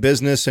you're in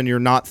business and you're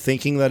not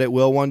thinking that it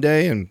will one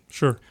day, and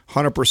sure,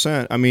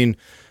 100%. I mean,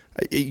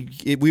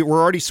 we're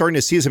already starting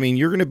to see this. I mean,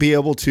 you're going to be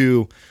able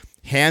to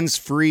hands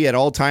free at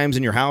all times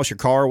in your house, your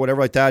car,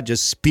 whatever like that.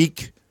 Just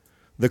speak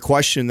the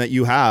question that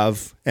you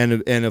have,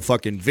 and a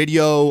fucking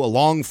video, a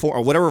long form,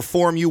 or whatever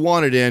form you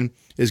want it in,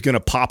 is going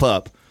to pop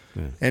up.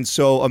 Yeah. And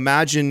so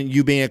imagine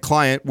you being a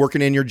client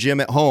working in your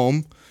gym at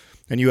home,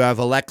 and you have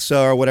Alexa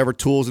or whatever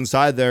tools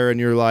inside there, and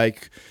you're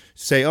like,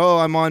 say, oh,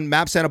 I'm on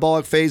MAPS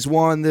Anabolic Phase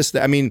 1, this,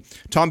 that. I mean,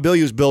 Tom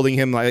Bilyeu's building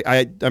him.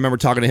 I remember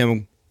talking to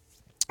him,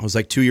 it was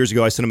like 2 years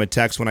ago. I sent him a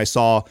text when I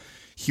saw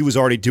he was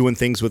already doing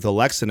things with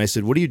Alexa, and I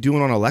said, what are you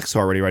doing on Alexa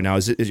already right now? Are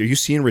you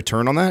seeing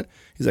return on that?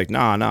 He's like,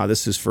 nah,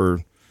 this is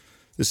for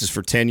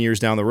 10 years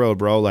down the road,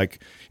 bro.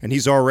 Like, and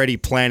he's already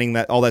planning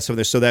that, all that stuff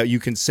there, so that you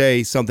can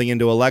say something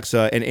into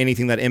Alexa and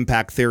anything that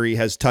Impact Theory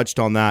has touched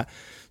on that.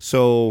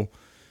 So,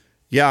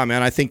 yeah,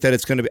 man, I think that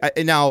it's going to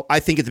be. Now, I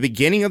think at the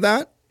beginning of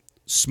that,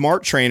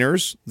 smart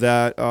trainers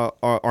that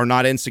are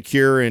not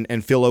insecure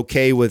and feel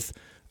okay with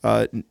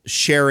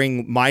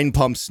sharing Mind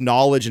Pump's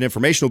knowledge and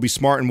information will be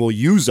smart and will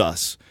use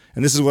us.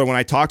 And this is what, when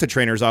I talk to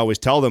trainers, I always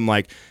tell them,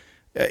 like,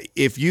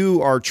 if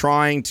you are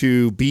trying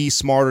to be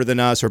smarter than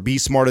us or be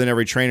smarter than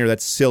every trainer,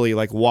 that's silly.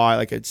 Like, why?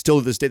 Like, it's still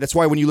to this day. That's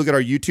why when you look at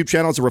our YouTube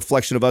channel, it's a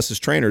reflection of us as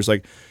trainers.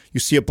 Like, you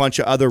see a bunch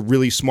of other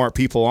really smart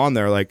people on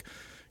there. Like,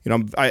 you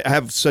know, I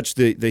have such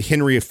the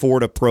Henry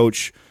Ford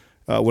approach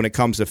when it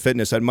comes to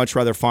fitness. I'd much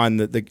rather find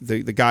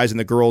the guys and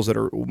the girls that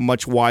are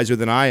much wiser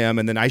than I am,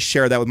 and then I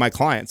share that with my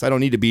clients. I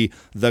don't need to be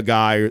the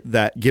guy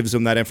that gives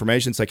them that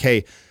information. It's like,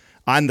 hey,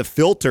 I'm the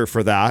filter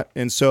for that.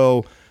 And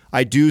so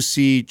I do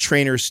see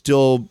trainers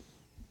still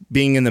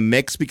being in the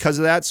mix because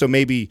of that. So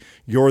maybe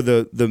you're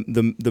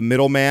the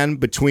middleman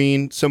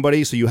between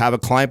somebody, so you have a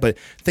client, but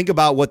think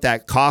about what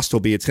that cost will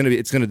be. It's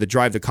going to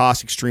drive the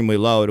cost extremely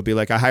low. It'll be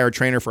like, I hire a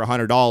trainer for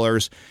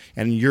 $100,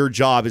 and your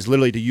job is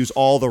literally to use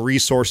all the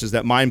resources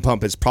that Mind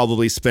Pump has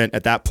probably spent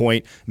at that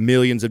point,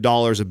 millions of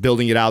dollars of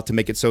building it out to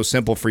make it so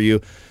simple for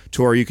you,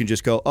 to where you can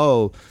just go,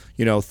 oh,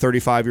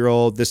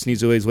 35-year-old, this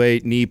needs to lose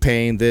weight, knee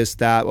pain, this,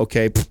 that,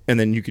 okay. And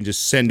then you can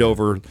just send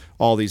over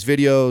all these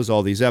videos,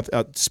 all these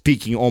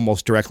speaking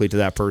almost directly to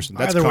that person.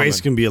 That's Either way,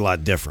 it's going to be a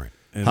lot different.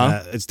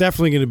 And it's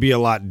definitely going to be a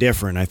lot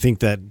different. I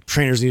think that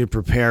trainers need to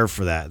prepare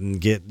for that and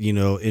get,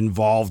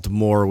 involved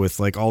more with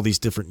like all these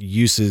different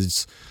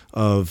uses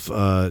of,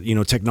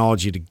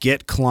 technology to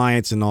get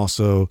clients and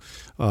also,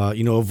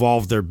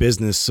 evolve their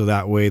business so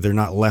that way they're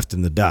not left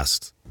in the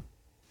dust.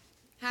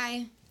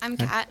 Hi. I'm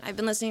Kat. I've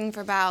been listening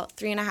for about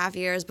 3.5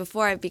 years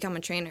before I've become a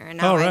trainer. And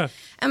now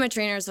I'm a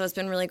trainer, so it's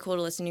been really cool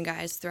to listen to you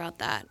guys throughout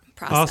that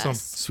process.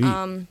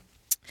 Awesome. Sweet.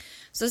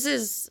 So this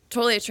is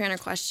totally a trainer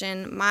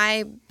question.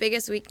 My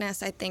biggest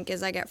weakness, I think,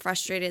 is I get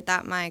frustrated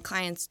that my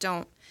clients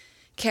don't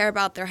care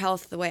about their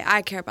health the way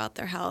I care about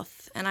their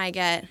health. And I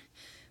get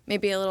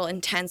maybe a little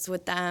intense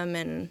with them,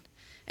 and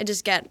I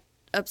just get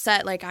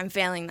upset like I'm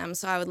failing them.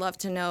 So I would love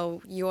to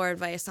know your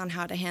advice on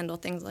how to handle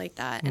things like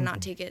that and not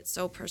take it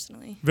so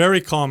personally.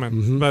 Very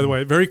common, by the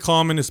way. Very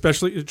common,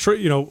 especially,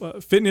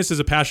 fitness is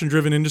a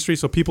passion-driven industry,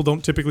 so people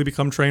don't typically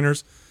become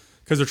trainers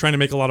because they're trying to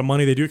make a lot of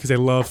money. They do it because they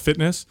love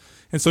fitness.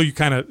 And so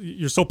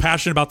you're so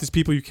passionate about these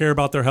people, you care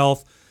about their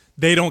health.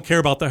 They don't care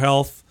about their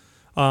health.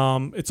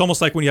 It's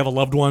almost like when you have a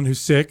loved one who's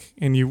sick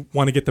and you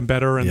want to get them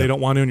better and they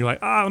don't want to, and you're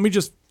like, let me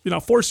just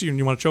force you, and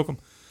you want to choke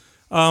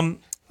them.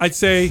 I'd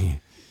say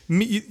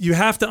you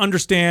have to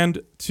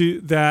understand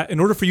that in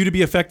order for you to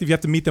be effective, you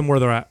have to meet them where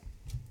they're at.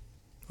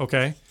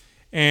 Okay?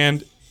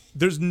 And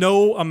there's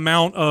no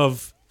amount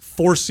of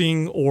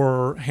forcing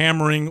or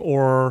hammering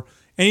or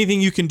anything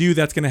you can do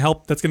that's going to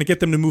help, that's going to get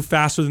them to move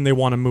faster than they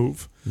want to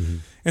move. Mm-hmm.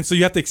 And so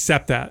you have to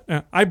accept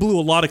that. I blew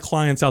a lot of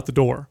clients out the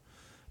door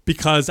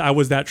because I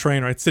was that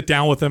trainer. I'd sit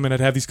down with them and I'd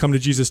have these come to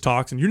Jesus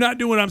talks, and you're not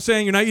doing what I'm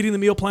saying. You're not eating the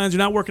meal plans. You're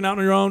not working out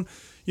on your own.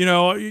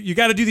 You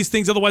got to do these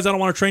things, otherwise I don't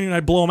want to train you. And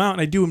I'd blow them out,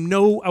 and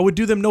I would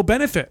do them no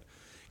benefit,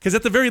 because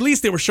at the very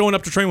least they were showing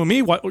up to train with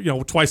me,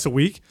 twice a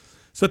week.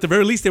 So at the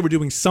very least they were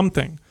doing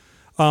something.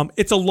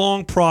 It's a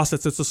long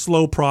process. It's a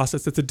slow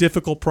process. It's a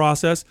difficult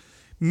process.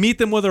 Meet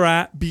them where they're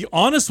at. Be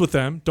honest with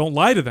them. Don't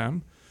lie to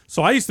them.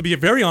 So I used to be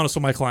very honest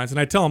with my clients, and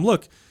I tell them,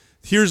 look,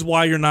 here's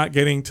why you're not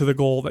getting to the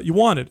goal that you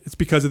wanted. It's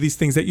because of these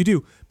things that you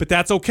do. But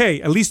that's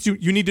okay. At least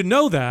you need to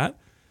know that,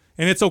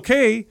 and it's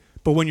okay.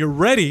 But when you're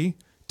ready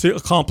to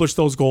accomplish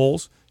those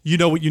goals, you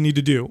know what you need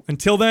to do.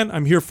 Until then,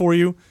 I'm here for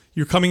you.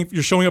 You're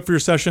showing up for your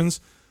sessions.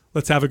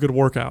 Let's have a good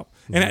workout.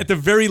 Mm-hmm. And at the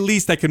very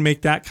least, I can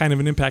make that kind of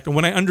an impact. And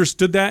when I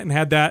understood that and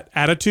had that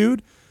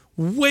attitude,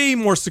 way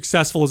more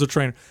successful as a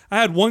trainer. I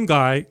had one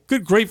guy,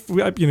 great,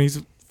 he's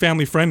a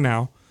family friend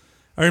now.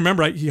 I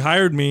remember he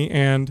hired me,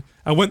 and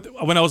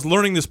when I was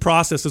learning this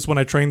process is when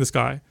I trained this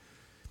guy,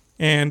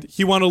 and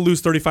he wanted to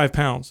lose 35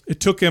 pounds. It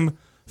took him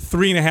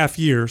 3.5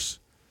 years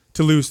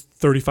to lose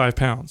 35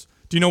 pounds.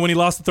 Do you know when he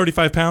lost the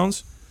 35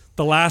 pounds?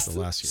 The last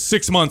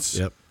 6 months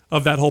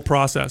of that whole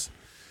process.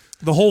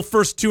 The whole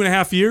first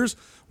 2.5 years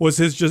was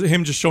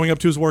him just showing up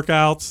to his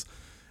workouts.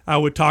 I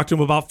would talk to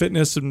him about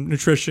fitness and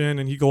nutrition,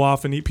 and he'd go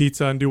off and eat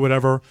pizza and do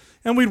whatever,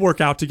 and we'd work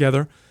out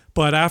together.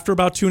 But after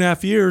about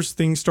 2.5 years,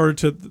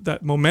 that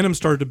momentum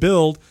started to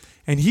build,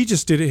 and he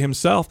just did it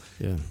himself.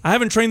 Yeah. I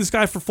haven't trained this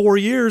guy for 4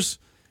 years,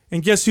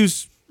 and guess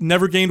who's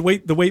never gained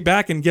the weight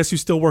back, and guess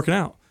who's still working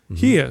out? Mm-hmm.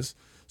 He is.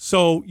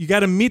 So you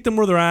got to meet them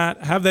where they're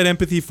at, have that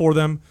empathy for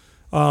them,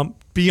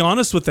 be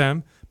honest with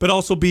them, but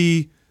also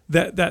be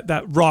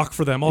that rock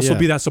for them, also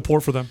be that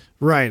support for them.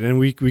 Right, and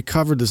we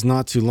covered this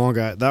not too long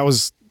ago. That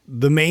was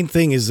the main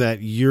thing, is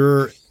that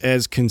you're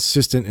as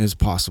consistent as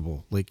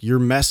possible. Like your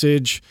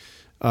message,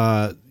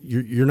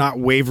 you're not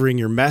wavering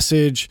your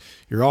message.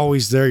 You're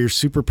always there. You're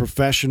super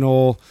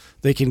professional.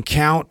 They can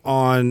count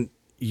on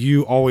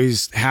you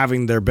always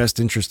having their best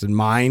interest in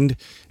mind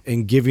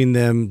and giving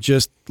them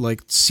just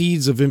like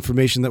seeds of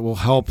information that will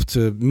help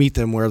to meet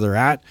them where they're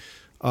at.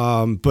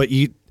 But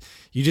you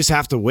just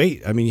have to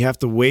wait. I mean, you have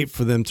to wait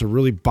for them to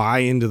really buy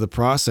into the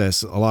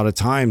process a lot of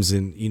times.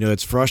 And,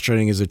 it's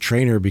frustrating as a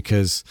trainer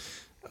because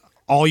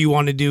all you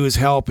want to do is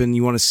help, and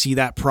you want to see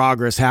that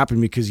progress happen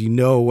because you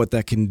know what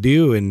that can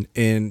do.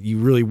 And you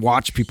really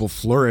watch people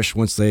flourish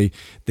once they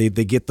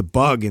get the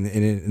bug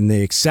and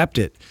they accept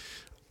it.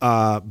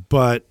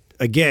 But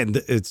again,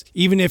 it's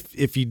even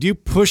if you do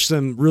push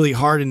them really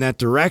hard in that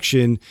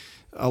direction,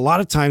 a lot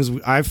of times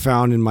I've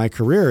found in my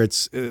career,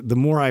 it's the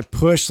more I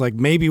push, like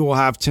maybe we'll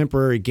have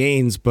temporary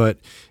gains, but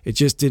it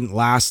just didn't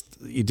last.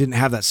 It didn't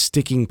have that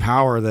sticking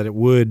power that it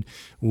would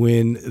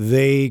when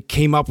they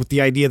came up with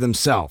the idea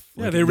themselves.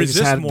 Yeah, they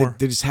resist more.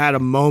 They just had a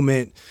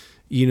moment,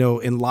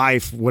 in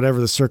life, whatever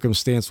the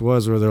circumstance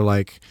was, where they're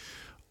like,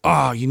 oh,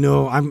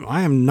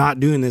 I am not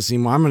doing this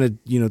anymore. I'm going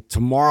to,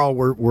 tomorrow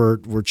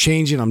we're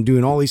changing. I'm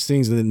doing all these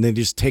things, and then they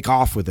just take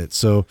off with it.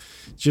 So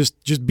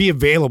just be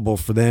available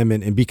for them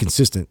and be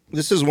consistent.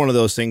 This is one of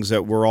those things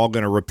that we're all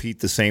going to repeat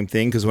the same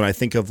thing, because when I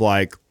think of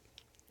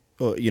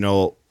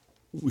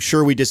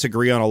sure, we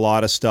disagree on a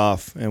lot of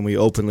stuff and we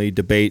openly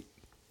debate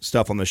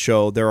stuff on the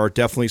show. There are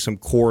definitely some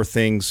core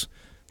things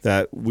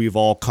that we've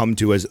all come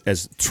to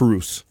as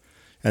truths.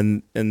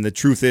 And the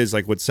truth is,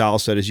 like what Sal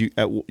said, is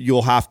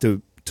you'll have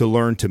to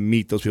learn to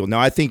meet those people. Now,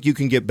 I think you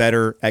can get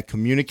better at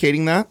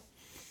communicating that.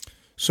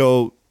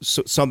 So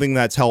something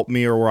that's helped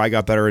me, or where I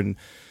got better, and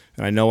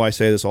I know I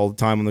say this all the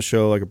time on the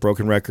show like a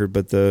broken record,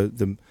 but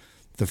the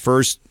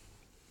first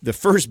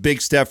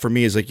big step for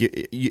me is like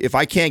if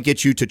I can't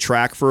get you to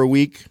track for a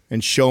week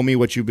and show me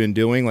what you've been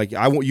doing, like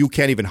you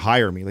can't even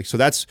hire me. Like, so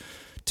that's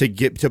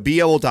to be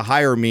able to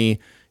hire me.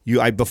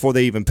 Before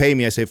they even pay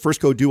me, I say, first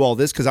go do all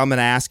this, because I'm going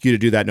to ask you to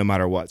do that no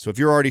matter what. So if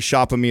you're already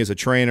shopping me as a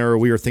trainer, or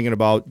we were thinking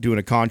about doing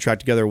a contract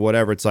together or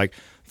whatever, it's like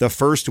the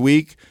first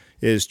week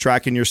is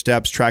tracking your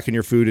steps, tracking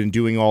your food, and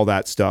doing all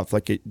that stuff.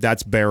 Like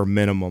that's bare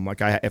minimum.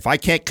 Like if I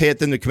can't get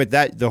them to commit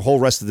that, the whole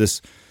rest of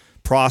this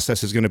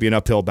process is going to be an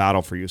uphill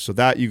battle for you. So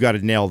that you got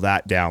to nail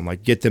that down.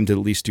 Like get them to at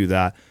least do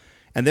that.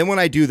 And then when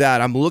I do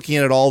that, I'm looking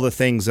at all the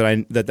things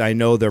that I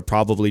know they're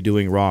probably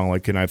doing wrong.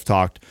 Like, and I've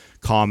talked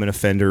common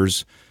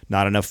offenders.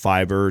 Not enough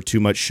fiber,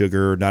 too much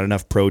sugar, not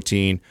enough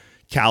protein.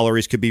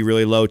 Calories could be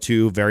really low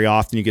too. Very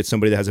often you get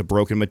somebody that has a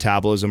broken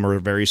metabolism or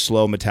a very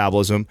slow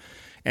metabolism.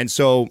 And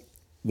so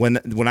when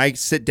I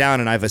sit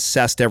down and I've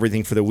assessed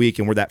everything for the week,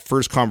 and we're that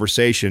first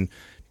conversation,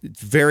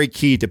 it's very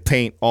key to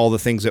paint all the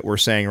things that we're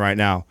saying right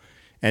now,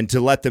 and to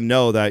let them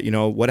know that,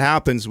 what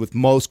happens with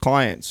most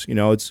clients,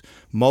 it's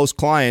most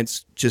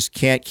clients just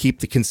can't keep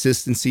the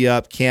consistency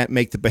up, can't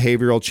make the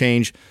behavioral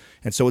change.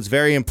 And so it's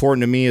very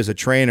important to me as a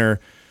trainer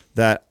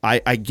that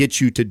I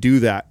get you to do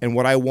that. And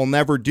what I will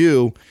never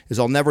do is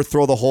I'll never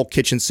throw the whole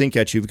kitchen sink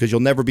at you, because you'll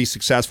never be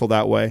successful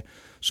that way.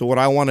 So what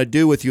I want to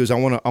do with you is I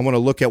want to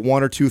look at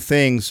one or two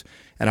things,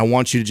 and I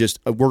want you to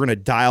we're going to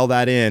dial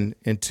that in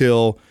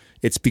until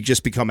it's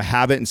just become a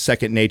habit and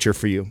second nature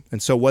for you.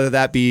 And so whether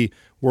that be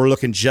we're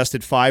looking just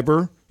at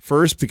fiber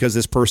first, because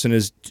this person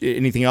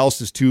anything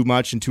else is too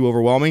much and too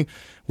overwhelming,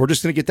 we're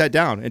just going to get that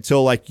down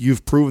until like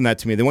you've proven that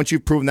to me. Then once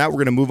you've proven that, we're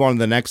going to move on to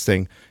the next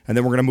thing, and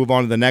then we're going to move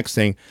on to the next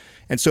thing.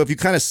 And so if you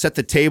kind of set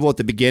the table at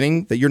the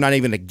beginning that you're not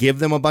even going to give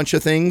them a bunch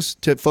of things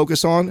to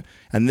focus on,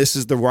 and this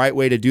is the right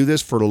way to do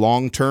this for the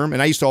long term.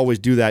 And I used to always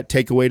do that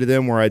takeaway to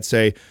them, where I'd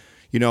say,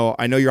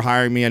 I know you're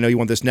hiring me. I know you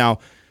want this now.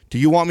 Do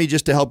you want me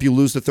just to help you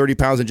lose the 30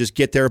 pounds and just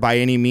get there by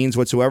any means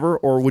whatsoever?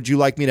 Or would you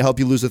like me to help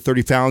you lose the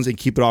 30 pounds and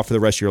keep it off for the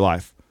rest of your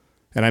life?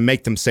 And I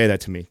make them say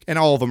that to me. And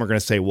all of them are going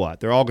to say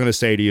what? They're all going to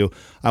say to you,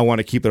 I want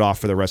to keep it off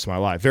for the rest of my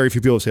life. Very few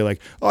people say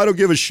like, oh, I don't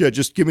give a shit.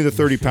 Just give me the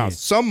 30 pounds.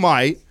 Some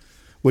might.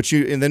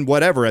 And then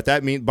whatever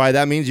by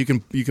that means you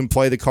can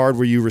play the card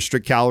where you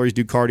restrict calories,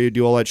 do cardio,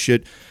 do all that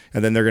shit,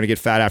 and then they're going to get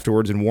fat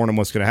afterwards and warn them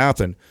what's going to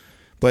happen.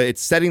 but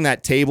it's setting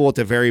that table at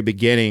the very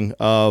beginning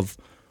of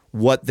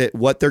what they're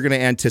going to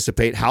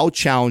anticipate, how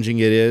challenging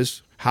it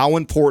is, how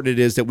important it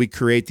is that we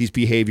create these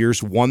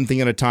behaviors one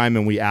thing at a time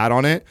and we add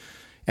on it,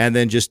 and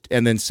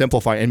then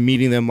simplify and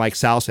meeting them like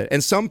Sal said.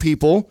 And some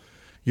people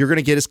you're going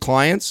to get as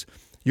clients,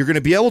 you're going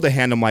to be able to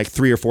hand them like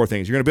 3 or 4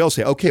 things. You're going to be able to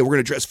say, okay, we're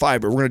going to address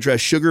fiber, we're going to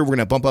address sugar, we're going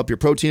to bump up your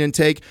protein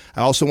intake.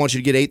 I also want you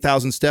to get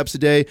 8,000 steps a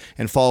day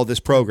and follow this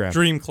program.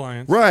 Dream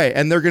clients. Right,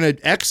 and they're going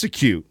to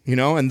execute,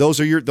 and those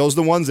are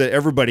the ones that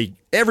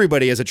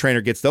everybody as a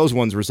trainer gets those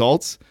ones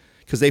results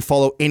because they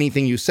follow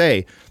anything you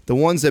say. The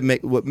ones that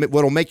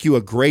what'll make you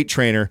a great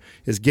trainer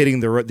is getting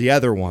the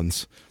other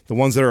ones. The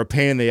ones that are a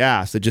pain in the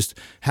ass, that just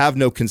have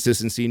no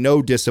consistency,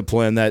 no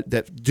discipline,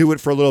 that do it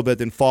for a little bit,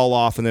 then fall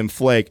off and then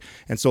flake.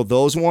 And so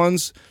those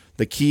ones,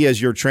 the key as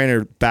your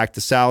trainer, back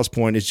to Sal's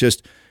point, is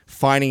just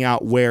finding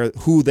out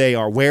who they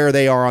are, where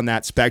they are on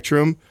that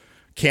spectrum.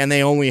 Can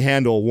they only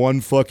handle one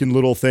fucking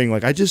little thing?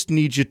 Like, I just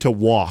need you to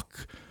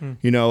walk,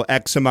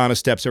 X amount of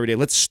steps every day.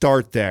 Let's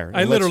start there.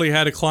 I literally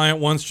had a client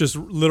once just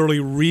literally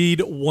read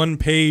 1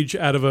 page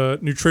out of a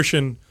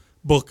nutrition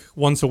book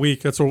once a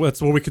week. That's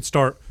where we could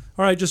start.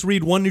 All right, just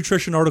read 1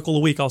 nutrition article a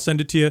week. I'll send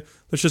it to you.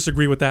 Let's just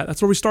agree with that.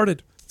 That's where we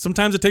started.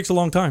 Sometimes it takes a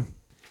long time.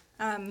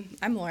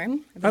 I'm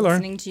Lauren. I've Hi, been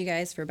Lauren. listening to you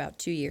guys for about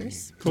 2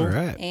 years. Cool. All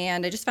right.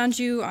 And I just found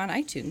you on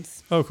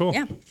iTunes. Oh, cool.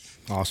 Yeah.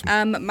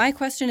 Awesome. My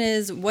question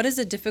is, what is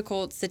a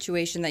difficult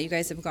situation that you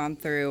guys have gone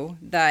through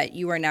that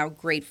you are now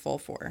grateful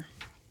for,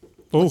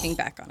 looking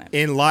back on it?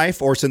 In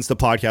life or since the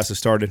podcast has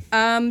started?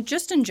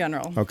 Just in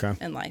general. Okay.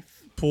 In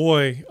life.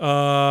 Boy,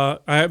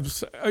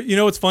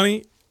 it's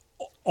funny.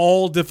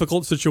 All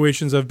difficult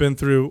situations I've been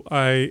through,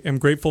 I am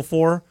grateful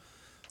for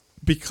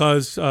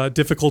because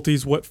difficulty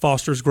is what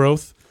fosters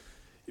growth.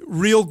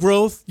 Real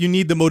growth, you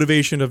need the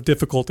motivation of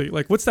difficulty.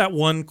 Like, what's that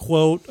one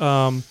quote?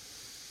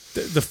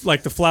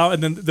 The flower,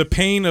 and then the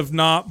pain of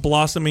not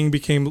blossoming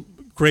became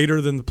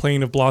greater than the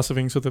pain of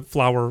blossoming, so the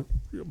flower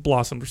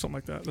blossomed or something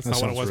like that. That's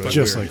not what it was. Really but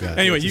just like that.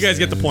 Anyway, you guys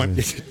get the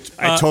point.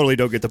 I totally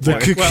don't get the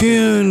point. The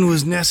cocoon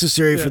was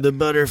necessary for the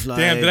butterfly.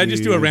 Damn, did I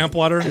just do a ramp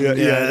water? Yeah,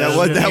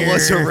 that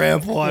was a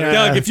ramp water.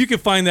 Doug, if you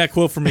could find that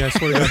quote for me, I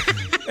swear to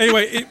God.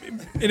 Anyway,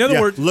 in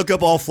other words, look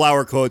up all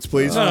flower quotes,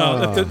 please.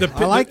 I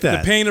like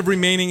that. The pain of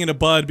remaining in a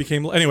bud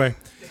became anyway.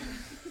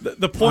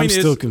 The point I'm is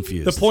still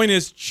confused. The point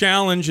is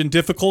challenge and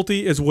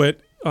difficulty is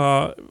what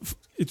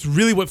it's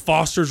really what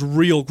fosters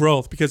real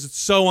growth because it's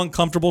so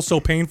uncomfortable, so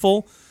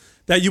painful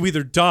that you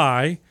either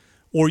die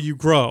or you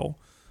grow.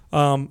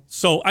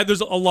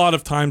 There's a lot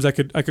of times I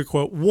could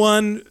quote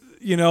one.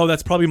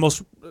 That's probably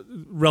most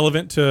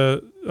relevant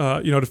to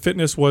to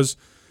fitness was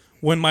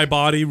when my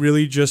body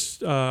really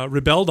just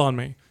rebelled on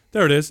me.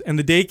 There it is. And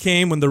the day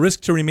came when the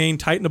risk to remain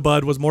tight in a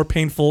bud was more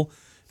painful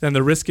than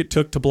the risk it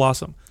took to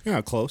blossom.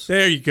 Yeah, close.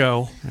 There you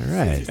go. All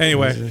right.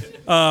 Anyway,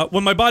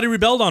 when my body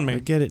rebelled on me, I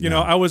get it.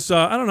 I was,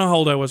 I don't know how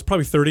old I was,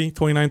 probably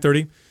 29,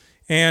 30.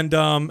 And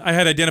I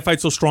had identified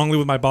so strongly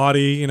with my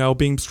body,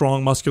 being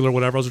strong, muscular,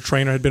 whatever. I was a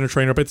trainer, had been a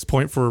trainer up at this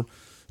point for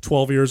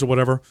 12 years or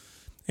whatever.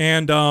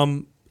 And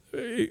I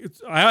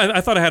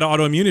thought I had an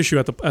autoimmune issue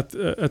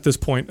at this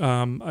point.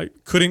 I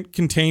couldn't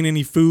contain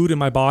any food in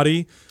my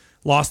body,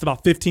 lost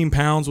about 15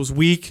 pounds, was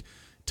weak,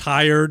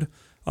 tired.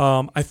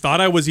 I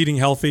thought I was eating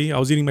healthy. I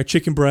was eating my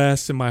chicken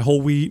breasts and my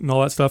whole wheat and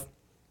all that stuff.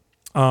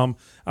 I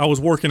was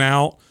working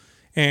out,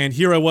 and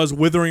here I was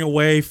withering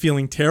away,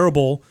 feeling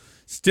terrible.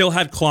 Still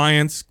had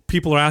clients.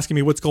 People are asking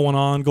me what's going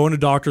on, going to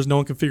doctors. No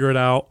one can figure it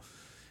out.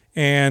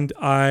 And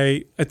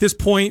at this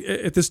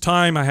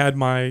time, I had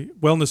my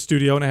wellness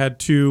studio, and I had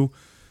 2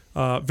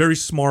 very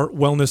smart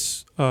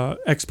wellness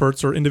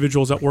experts or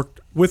individuals that worked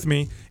with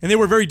me, and they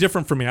were very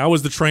different from me. I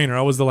was the trainer.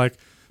 I was the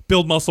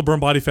build muscle, burn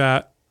body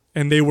fat.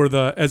 And they were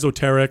the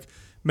esoteric,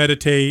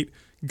 meditate,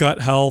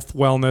 gut health,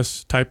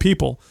 wellness type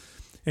people.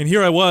 And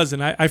here I was,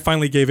 and I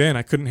finally gave in.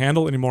 I couldn't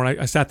handle it anymore.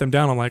 I sat them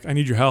down. I'm like, I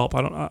need your help.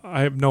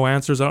 I have no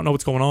answers. I don't know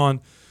what's going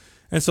on.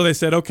 And so they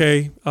said,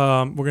 okay,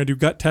 we're going to do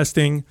gut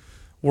testing.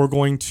 We're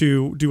going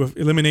to do an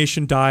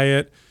elimination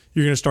diet.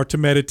 You're going to start to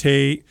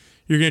meditate.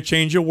 You're going to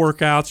change your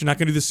workouts. You're not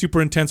going to do the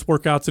super intense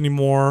workouts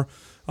anymore.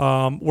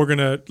 We're going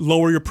to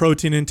lower your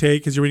protein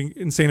intake because you're eating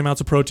insane amounts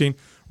of protein.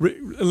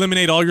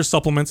 Eliminate all your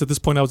supplements. At this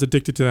point, I was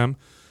addicted to them.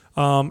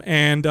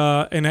 And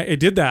I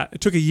did that. It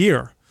took a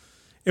year.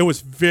 It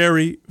was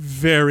very,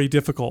 very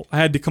difficult. I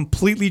had to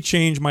completely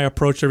change my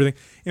approach to everything.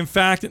 In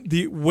fact,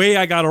 the way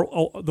I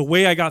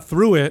got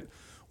through it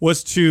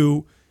was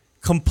to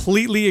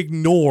completely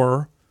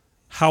ignore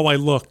how I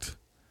looked.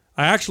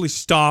 I actually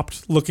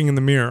stopped looking in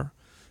the mirror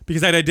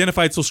because I'd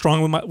identified so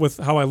strongly with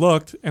how I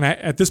looked. And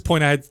at this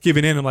point, I had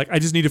given in. I'm like, I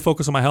just need to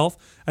focus on my health.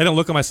 I don't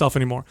look at myself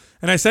anymore.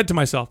 And I said to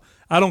myself,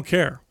 I don't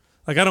care.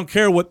 I don't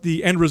care what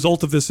the end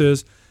result of this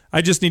is.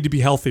 I just need to be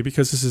healthy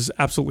because this is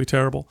absolutely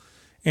terrible.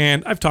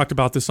 And I've talked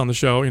about this on the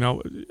show.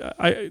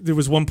 There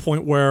was one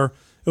point where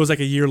it was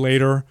like a year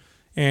later,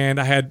 and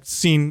I had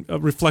seen a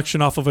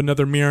reflection off of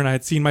another mirror, and I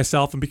had seen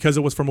myself. And because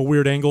it was from a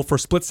weird angle, for a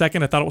split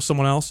second, I thought it was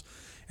someone else.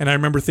 And I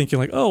remember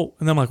thinking and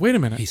then I'm like, wait a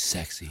minute. He's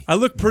sexy. I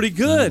look pretty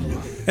good.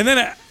 And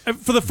then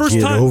for the first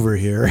Get time over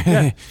here.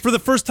 yeah, for the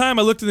first time,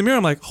 I looked in the mirror.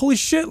 I'm like, holy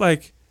shit!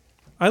 Like,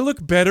 I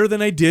look better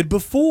than I did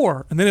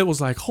before. And then it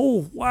was like,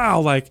 oh wow!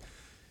 Like,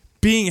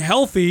 being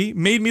healthy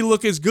made me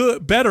look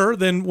better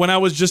than when I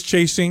was just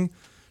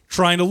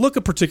trying to look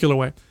a particular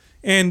way.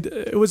 And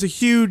it was a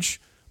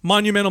huge,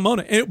 monumental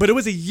moment. But it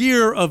was a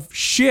year of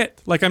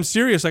shit. Like, I'm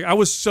serious. Like, I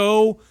was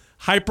so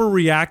hyper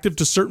reactive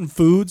to certain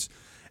foods.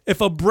 If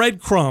a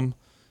breadcrumb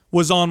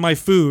was on my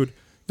food,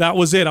 that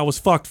was it. I was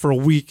fucked for a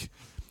week.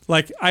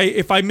 Like,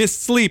 if I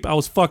missed sleep, I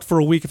was fucked for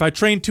a week. If I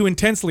trained too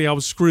intensely, I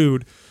was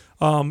screwed.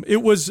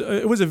 It was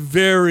a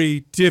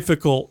very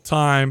difficult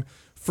time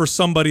for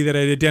somebody that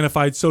had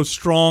identified so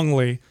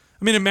strongly.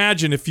 I mean,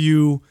 imagine if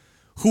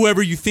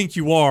whoever you think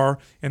you are,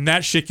 and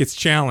that shit gets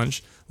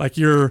challenged. Like,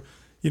 you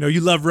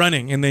love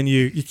running, and then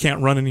you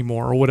can't run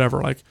anymore or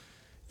whatever. Like,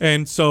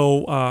 and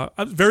so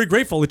I'm very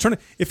grateful.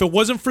 If it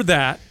wasn't for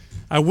that,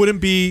 I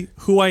wouldn't be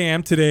who I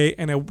am today,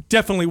 and I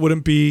definitely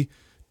wouldn't be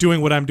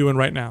doing what I'm doing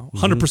right now.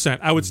 100%.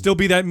 I would still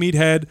be that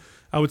meathead.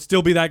 I would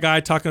still be that guy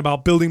talking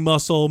about building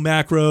muscle,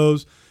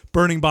 macros,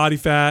 burning body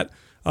fat.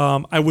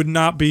 I would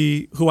not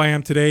be who I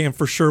am today, and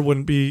for sure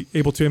wouldn't be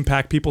able to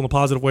impact people in the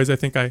positive ways I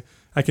think I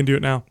can do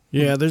it now.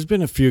 Yeah, there's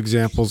been a few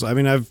examples. I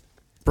mean, I've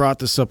brought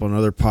this up on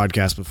other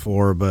podcasts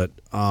before, but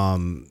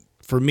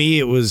for me,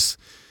 it was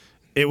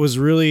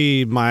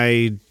really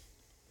my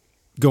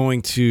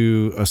going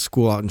to a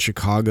school out in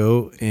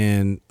Chicago,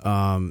 and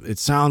it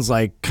sounds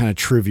like kind of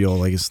trivial,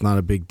 like it's not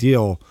a big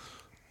deal.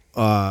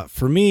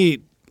 For me,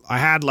 I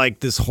had like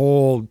this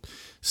whole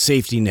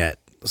safety net.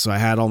 So I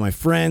had all my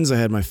friends, I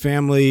had my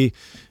family,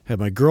 had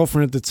my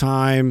girlfriend at the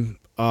time,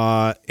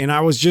 and I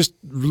was just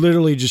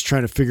literally just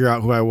trying to figure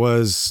out who I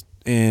was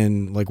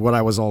and like what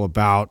I was all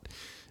about.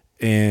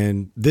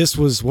 And this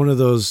was one of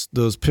those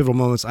pivotal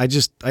moments. I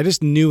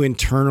just knew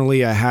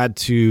internally I had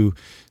to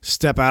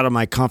step out of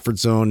my comfort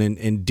zone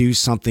and do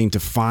something to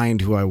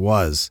find who I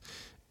was.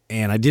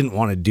 And I didn't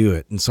want to do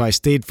it. And so I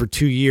stayed for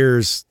 2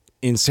 years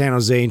in San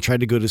Jose and tried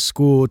to go to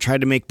school,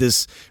 tried to make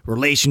this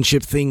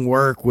relationship thing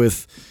work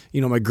with,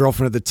 my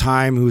girlfriend at the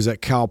time who was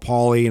at Cal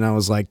Poly, and I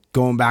was like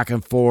going back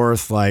and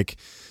forth, like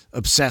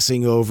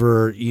obsessing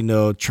over,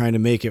 trying to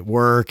make it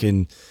work.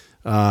 And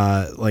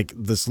like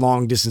this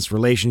long distance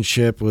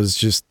relationship was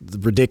just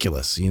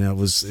ridiculous. It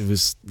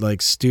was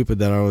like stupid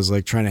that I was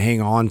like trying to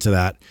hang on to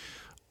that.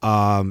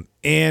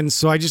 And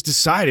so I just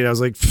decided, I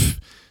was like,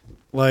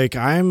 like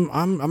I'm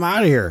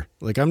out of here.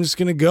 Like, I'm just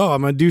going to go.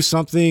 I'm going to do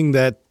something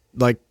that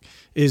like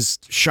is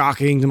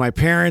shocking to my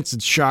parents.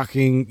 It's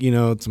shocking,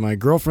 to my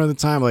girlfriend at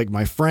the time, like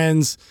my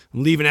friends.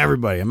 I'm leaving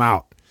everybody. I'm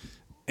out.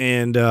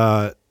 And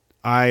I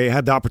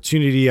had the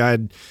opportunity. I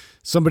had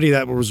somebody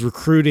that was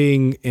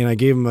recruiting, and I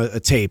gave him a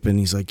tape, and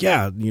he's like,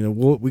 yeah,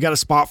 we got a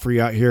spot for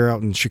you out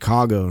in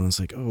Chicago. And I was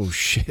like, oh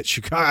shit,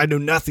 Chicago. I know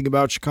nothing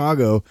about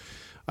Chicago.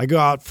 I go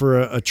out for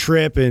a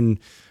trip, and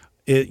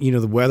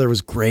the weather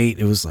was great.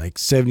 It was like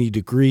 70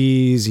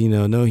 degrees,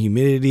 no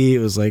humidity. It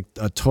was like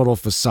a total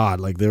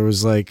facade. Like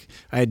I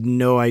had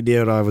no idea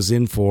what I was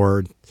in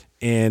for.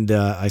 And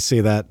I say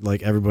that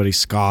like everybody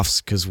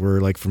scoffs because we're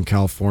like from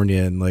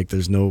California and like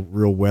there's no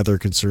real weather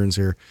concerns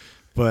here.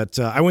 But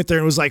I went there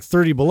and it was like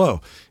 30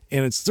 below.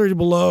 And it's 30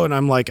 below, and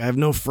I'm like, I have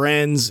no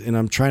friends, and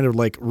I'm trying to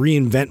like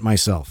reinvent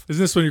myself. Isn't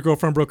this when your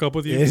girlfriend broke up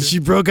with you? Yeah, she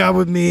broke up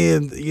with me,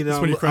 and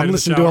I'm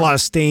listening to a lot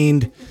of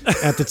Stained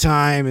at the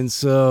time, and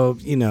so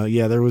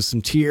there was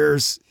some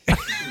tears,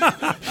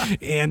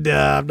 and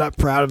I'm not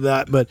proud of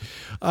that, but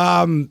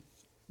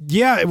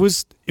it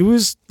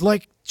was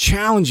like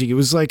challenging. It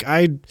was like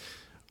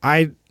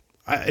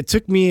it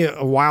took me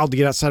a while to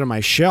get outside of my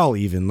shell.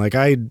 Even like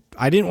I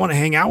didn't want to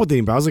hang out with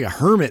anybody. I was like a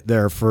hermit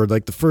there for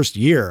like the first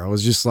year. I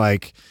was just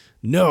like,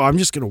 no, I'm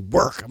just going to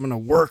work. I'm going to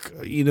work,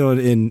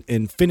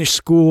 and finish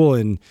school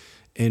and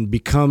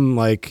become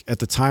like, at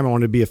the time I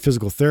wanted to be a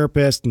physical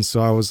therapist. And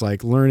so I was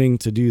like learning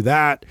to do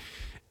that.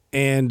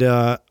 And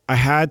I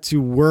had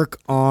to work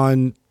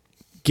on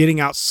getting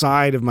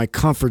outside of my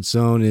comfort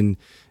zone and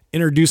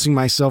introducing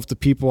myself to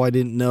people I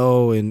didn't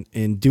know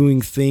and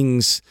doing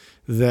things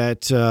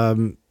that,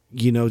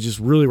 just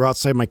really were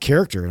outside my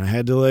character. And I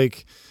had to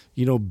like,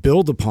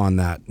 build upon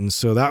that. And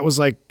so that was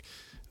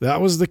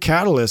the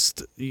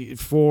catalyst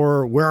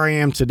for where I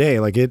am today.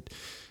 Like it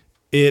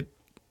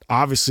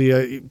obviously,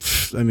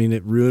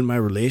 it ruined my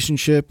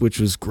relationship, which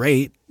was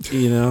great.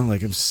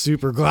 Like I'm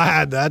super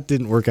glad that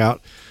didn't work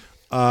out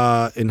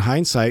in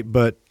hindsight.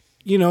 But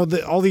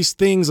all these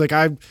things, like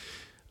I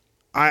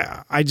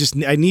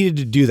needed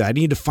to do that. I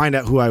needed to find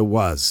out who I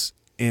was,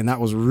 and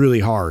that was really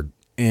hard.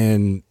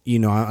 And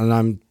and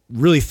I'm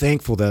really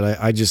thankful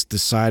that I just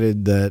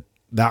decided that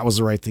was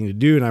the right thing to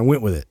do, and I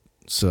went with it.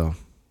 So.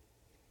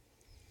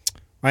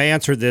 I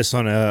answered this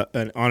on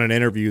an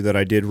interview that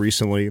I did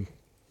recently,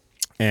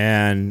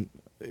 and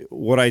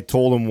what I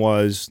told him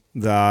was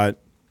that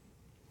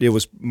it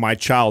was my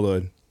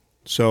childhood.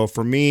 So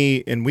for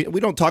me, and we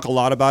don't talk a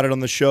lot about it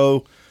on the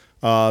show,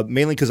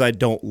 mainly because I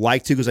don't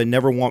like to, because I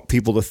never want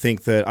people to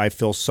think that I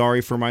feel sorry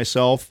for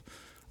myself.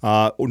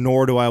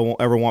 Nor do I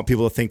ever want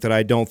people to think that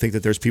I don't think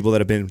that there's people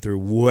that have been through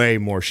way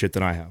more shit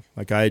than I have.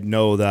 Like, I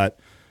know that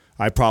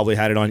I probably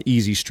had it on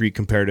easy street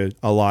compared to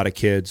a lot of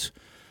kids.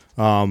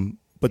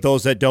 But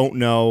those that don't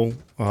know,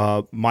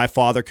 my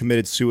father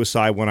committed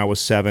suicide when I was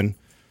 7.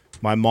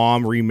 My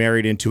mom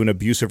remarried into an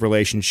abusive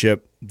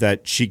relationship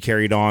that she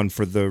carried on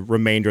for the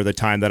remainder of the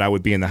time that I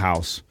would be in the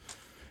house.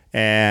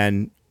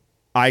 And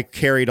I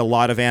carried a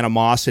lot of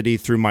animosity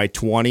through my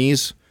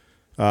 20s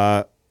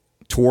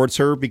towards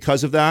her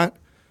because of that.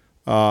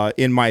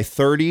 In my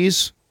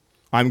 30s,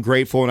 I'm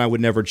grateful and I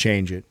would never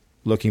change it,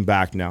 looking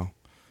back now.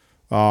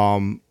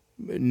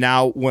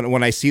 Now,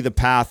 when I see the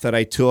path that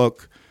I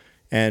took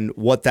and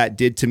what that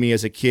did to me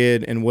as a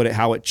kid and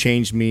how it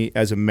changed me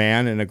as a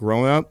man and a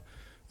grown-up,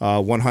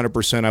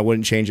 100% I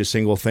wouldn't change a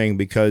single thing,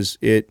 because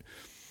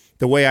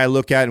the way I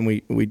look at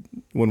it, and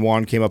when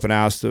Juan came up and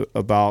asked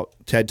about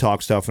TED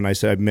Talk stuff, and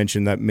I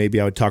mentioned that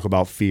maybe I would talk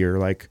about fear.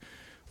 Like,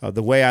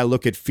 the way I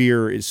look at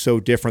fear is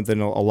so different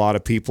than a lot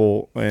of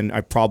people, and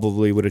I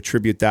probably would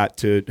attribute that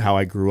to how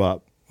I grew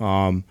up.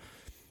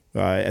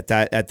 At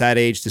that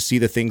age, to see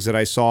the things that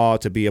I saw,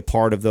 to be a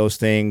part of those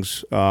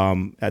things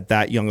at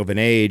that young of an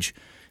age.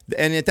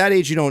 And at that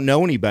age, you don't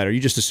know any better. You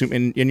just assume,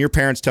 and your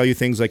parents tell you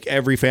things like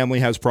every family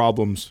has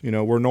problems.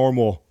 We're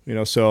normal.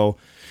 So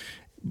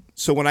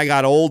when I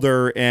got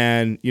older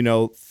and,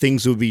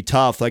 things would be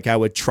tough, like I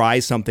would try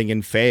something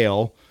and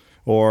fail,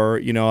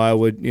 or, I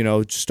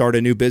would, start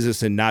a new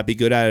business and not be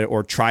good at it,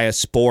 or try a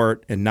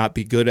sport and not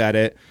be good at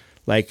it.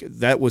 Like,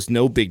 that was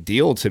no big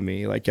deal to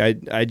me. Like,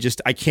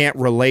 I can't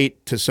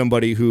relate to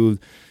somebody who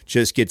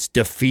just gets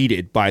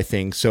defeated by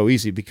things so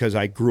easy, because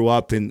I grew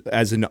up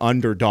as an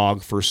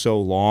underdog for so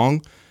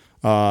long,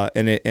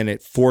 and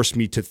it forced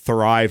me to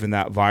thrive in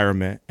that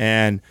environment.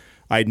 And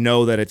I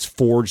know that it's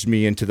forged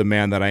me into the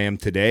man that I am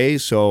today.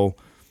 So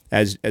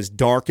as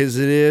dark as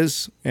it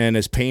is and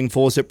as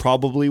painful as it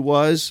probably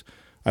was,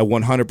 I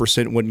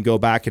 100% wouldn't go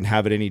back and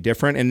have it any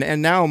different.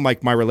 And now,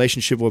 like, my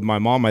relationship with my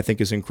mom, I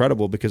think, is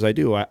incredible, because I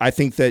do. I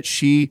think that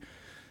she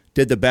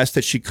did the best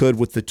that she could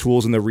with the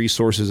tools and the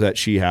resources that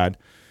she had.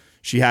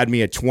 She had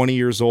me at 20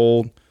 years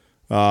old.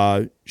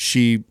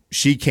 She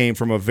came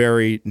from a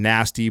very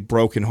nasty,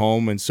 broken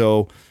home. And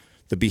so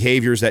the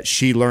behaviors that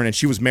she learned, and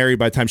she was married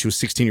by the time she was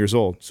 16 years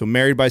old. So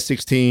married by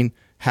 16,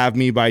 have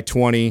me by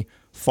 20,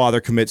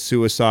 father commits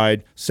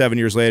suicide. 7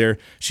 years later,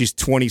 she's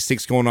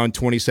 26 going on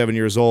 27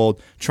 years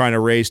old, trying to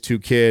raise 2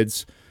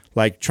 kids,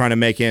 like trying to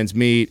make ends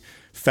meet.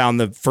 Found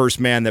the first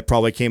man that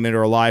probably came into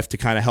her life to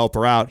kind of help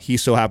her out. He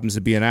so happens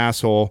to be an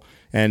asshole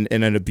and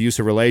in an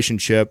abusive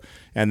relationship,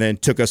 and then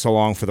took us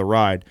along for the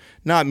ride.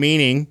 Not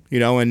meaning,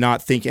 and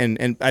not thinking,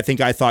 and I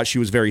think I thought she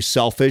was very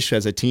selfish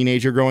as a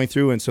teenager going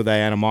through, and so that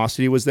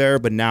animosity was there.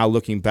 But now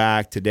looking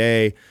back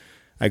today,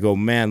 I go,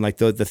 man, like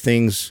the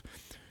things,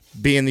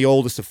 being the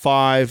oldest of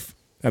 5,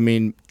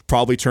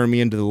 probably turned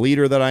me into the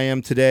leader that I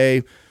am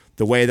today.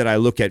 The way that I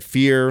look at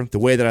fear, the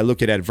way that I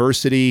look at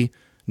adversity,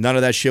 none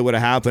of that shit would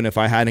have happened if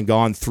I hadn't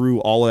gone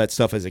through all of that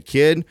stuff as a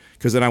kid,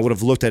 because then I would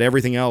have looked at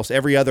everything else,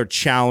 every other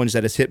challenge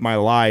that has hit my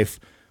life.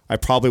 I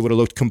probably would have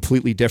looked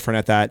completely different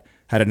at that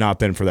had it not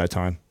been for that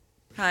time.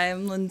 Hi,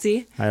 I'm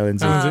Lindsay. Hi,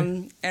 Lindsay.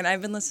 And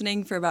I've been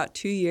listening for about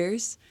 2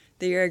 years.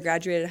 The year I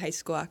graduated high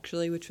school,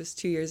 actually, which was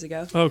 2 years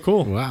ago. Oh,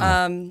 cool.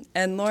 Wow.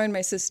 And Lauren,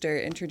 my sister,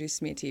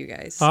 introduced me to you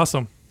guys.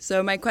 Awesome.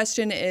 So my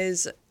question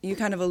is, you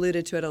kind of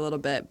alluded to it a little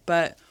bit,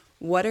 but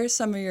what are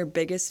some of your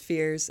biggest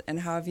fears, and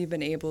how have you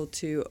been able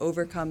to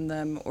overcome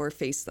them or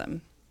face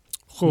them?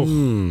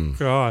 Oh,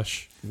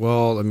 gosh.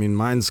 Well,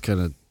 mine's kind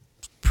of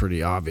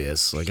pretty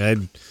obvious. Like,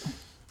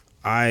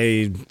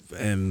 I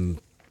am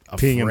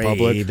peeing in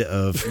public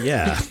of,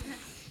 yeah.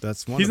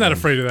 That's one. He's not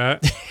afraid of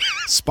that.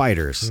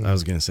 Spiders, I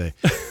was going to say.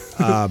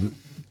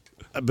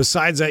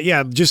 Besides that,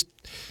 yeah, just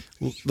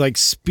like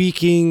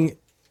speaking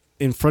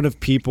in front of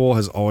people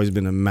has always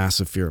been a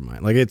massive fear of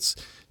mine. Like, it's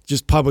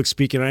just public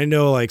speaking. I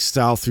know, like,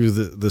 Sal threw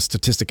the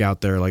statistic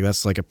out there, like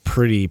that's like a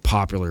pretty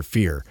popular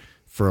fear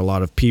for a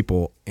lot of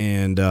people.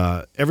 And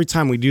every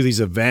time we do these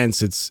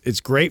events, it's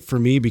great for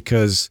me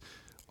because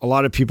a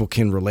lot of people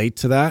can relate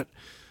to that.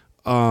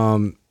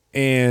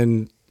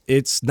 And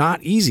it's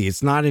not easy.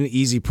 It's not an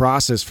easy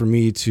process for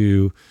me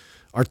to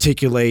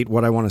articulate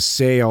what I want to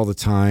say all the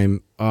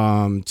time,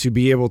 to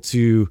be able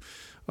to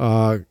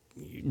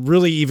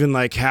really even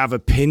like have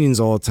opinions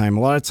all the time.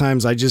 A lot of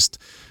times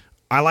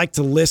I like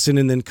to listen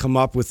and then come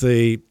up with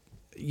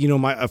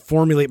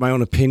formulate my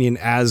own opinion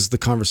as the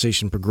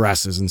conversation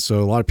progresses. And so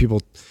a lot of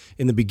people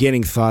in the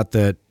beginning thought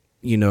that,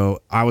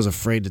 I was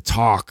afraid to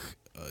talk,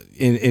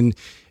 and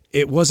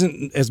it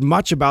wasn't as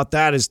much about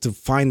that as to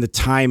find the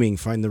timing,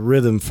 find the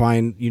rhythm,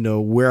 find,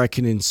 where I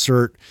can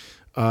insert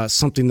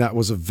something that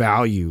was of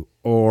value,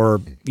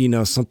 or,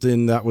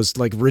 something that was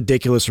like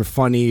ridiculous or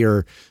funny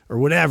or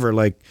whatever.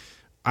 Like,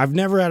 I've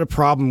never had a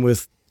problem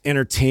with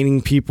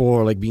entertaining people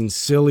or like being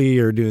silly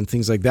or doing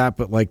things like that,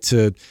 but like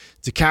to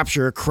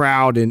capture a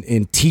crowd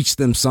and teach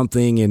them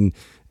something,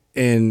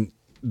 and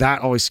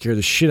that always scared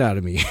the shit out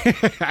of me.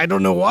 I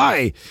don't know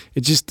why.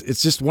 It's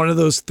just one of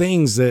those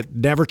things that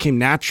never came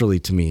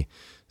naturally to me.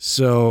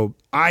 So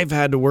I've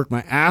had to work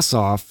my ass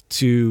off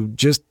to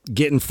just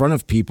get in front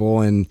of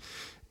people and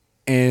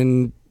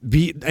own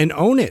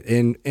it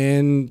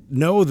and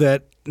know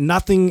that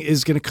nothing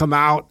is going to come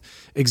out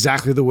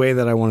exactly the way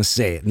that I want to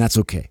say it, and that's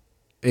okay.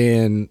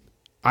 And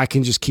I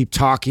can just keep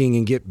talking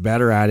and get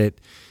better at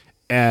it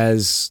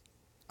as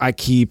I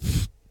keep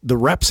the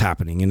reps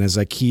happening and as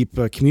I keep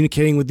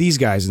communicating with these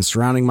guys and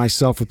surrounding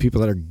myself with people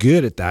that are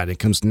good at that. It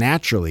comes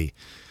naturally.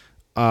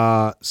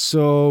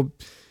 So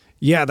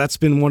yeah, that's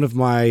been one of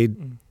my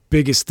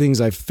biggest things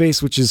I've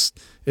faced, which is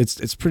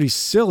it's pretty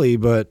silly,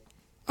 but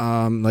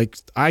like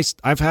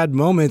I've had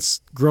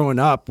moments growing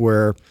up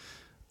where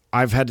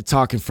I've had to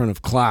talk in front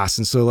of class.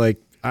 And so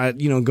like,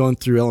 going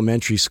through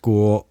elementary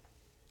school,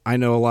 I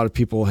know a lot of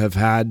people have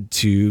had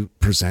to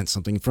present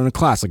something in front of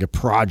class, like a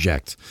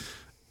project.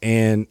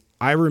 And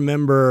I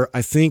remember,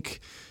 I think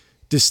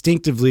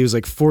distinctively, it was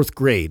like 4th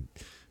grade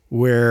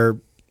where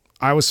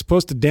I was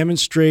supposed to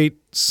demonstrate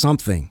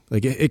something.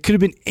 Like it could have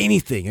been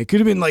anything. It could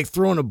have been like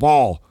throwing a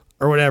ball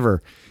or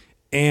whatever.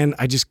 And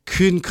I just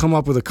couldn't come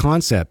up with a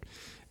concept.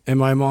 And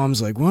my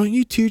mom's like, why don't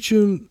you teach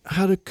them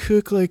how to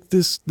cook like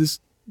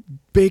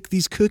bake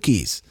these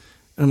cookies?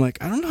 And I'm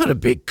like, I don't know how to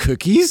bake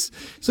cookies.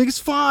 It's like, it's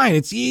fine.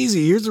 It's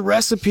easy. Here's a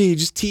recipe.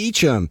 Just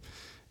teach them.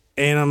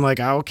 And I'm like,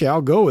 okay,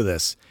 I'll go with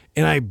this.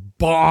 And I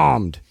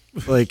bombed.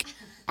 Like,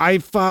 I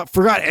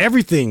forgot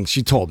everything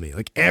she told me,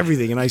 like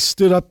everything. And I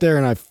stood up there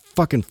and I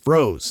fucking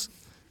froze.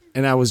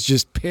 And I was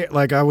just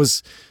like, I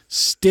was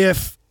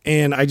stiff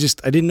and I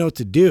didn't know what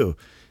to do.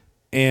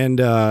 And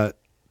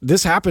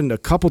this happened a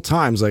couple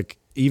times. Like,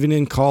 even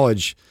in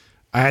college,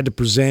 I had to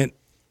present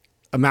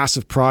a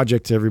massive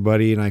project to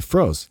everybody and I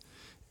froze.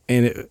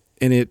 And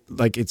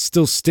it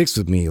still sticks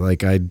with me.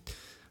 Like I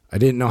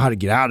didn't know how to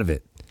get out of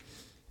it.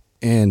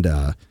 And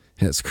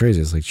it's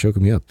crazy. It's like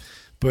choking me up.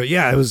 But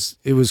yeah,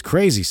 it was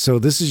crazy. So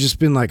this has just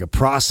been like a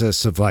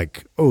process of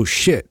like, oh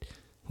shit,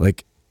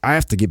 like I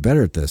have to get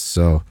better at this.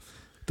 So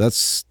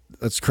that's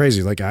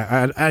crazy. Like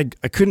I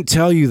couldn't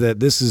tell you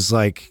that this is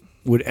like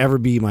would ever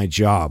be my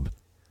job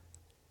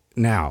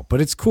now,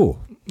 but it's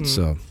cool.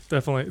 So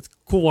definitely, it's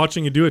cool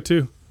watching you do it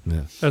too.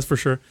 Yeah, that's for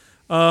sure.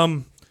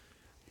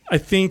 I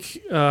think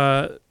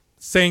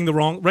saying the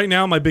wrong. Right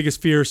now, my biggest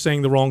fear is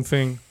saying the wrong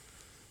thing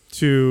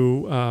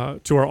to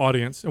our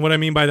audience, and what I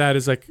mean by that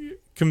is like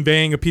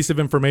conveying a piece of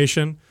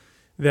information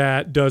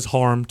that does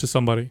harm to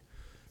somebody.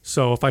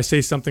 So if I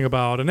say something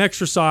about an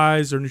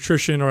exercise or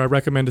nutrition, or I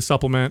recommend a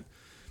supplement,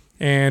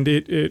 and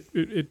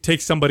it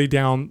takes somebody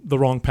down the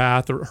wrong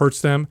path or hurts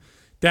them,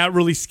 that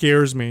really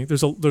scares me.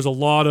 There's a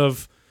lot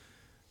of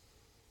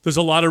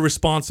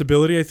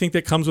responsibility, I think,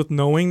 that comes with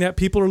knowing that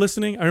people are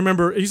listening. I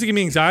remember it used to give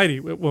me anxiety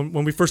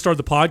when we first started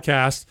the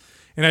podcast,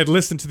 and I'd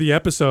listen to the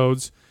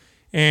episodes,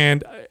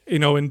 and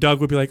and Doug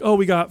would be like, "Oh,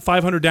 we got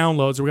 500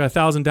 downloads, or we got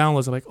 1,000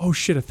 downloads." I'm like, "Oh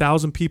shit,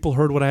 1,000 people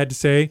heard what I had to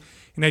say,"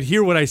 and I'd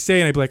hear what I say,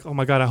 and I'd be like, "Oh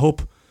my god, I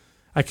hope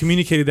I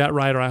communicated that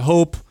right, or I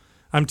hope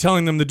I'm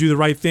telling them to do the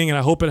right thing, and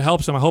I hope it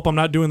helps them. I hope I'm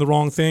not doing the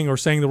wrong thing or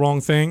saying the wrong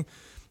thing."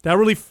 That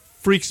really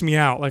freaks me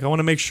out. Like I want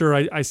to make sure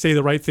I say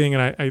the right thing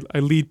and I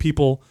lead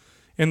people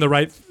in the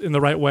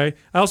right way.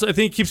 I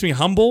think it keeps me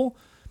humble,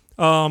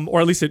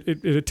 or at least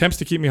it attempts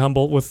to keep me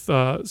humble with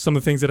some of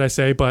the things that I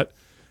say. But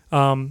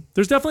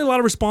there's definitely a lot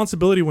of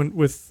responsibility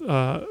with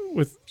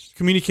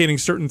communicating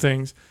certain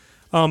things.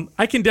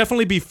 I can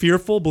definitely be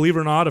fearful, believe it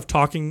or not, of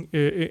talking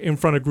in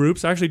front of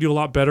groups. I actually do a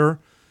lot better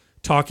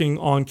talking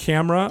on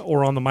camera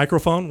or on the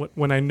microphone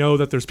when I know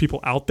that there's people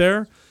out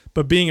there.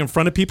 But being in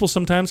front of people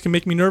sometimes can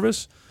make me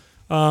nervous.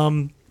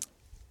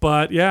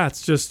 But yeah,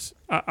 it's just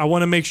I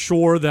want to make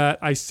sure that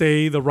I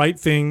say the right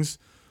things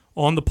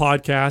on the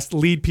podcast,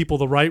 lead people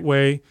the right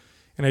way,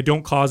 and I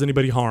don't cause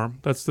anybody harm.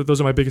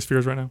 Those are my biggest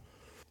fears right now.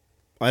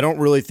 I don't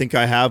really think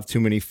I have too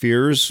many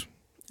fears,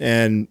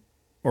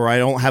 or I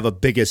don't have a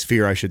biggest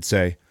fear, I should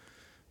say,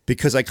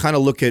 because I kind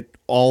of look at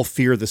all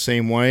fear the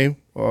same way.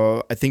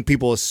 I think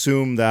people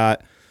assume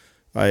that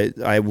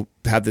I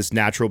have this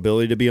natural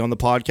ability to be on the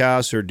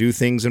podcast or do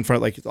things in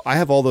front. Like I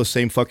have all those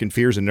same fucking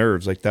fears and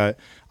nerves like that.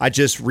 I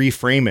just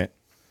reframe it.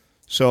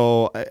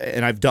 So,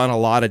 and I've done a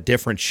lot of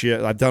different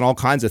shit. I've done all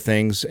kinds of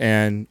things,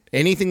 and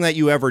anything that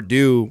you ever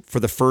do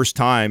for the first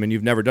time and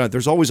you've never done it,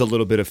 there's always a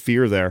little bit of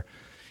fear there.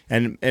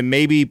 And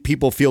maybe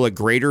people feel a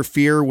greater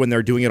fear when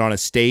they're doing it on a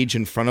stage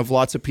in front of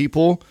lots of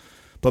people.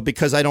 But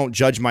because I don't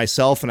judge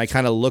myself and I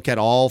kind of look at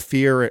all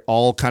fear,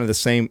 all kind of the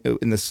same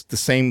in the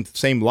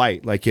same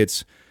light, like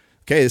it's,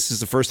 okay, this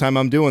is the first time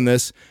I'm doing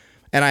this.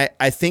 And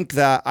I think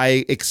that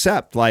I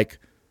accept, like,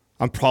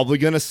 I'm probably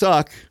going to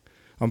suck.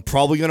 I'm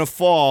probably going to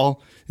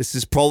fall. This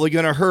is probably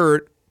going to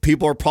hurt.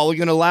 People are probably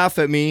going to laugh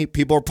at me.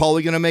 People are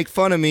probably going to make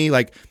fun of me.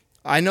 Like,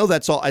 I know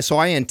that's all. So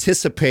I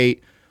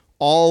anticipate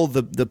all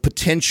the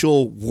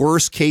potential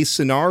worst case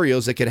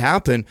scenarios that could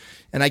happen,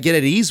 and I get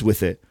at ease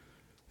with it.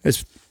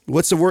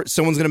 What's the word?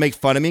 Someone's going to make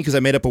fun of me because I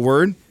made up a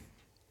word?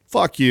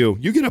 Fuck you.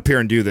 You get up here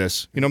and do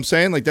this. You know what I'm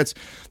saying? Like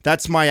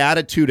that's my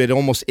attitude at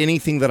almost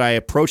anything that I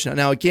approach.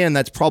 Now, again,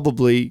 that's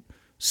probably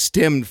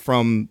stemmed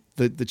from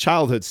the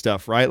childhood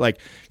stuff, right? Like,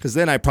 because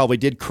then I probably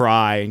did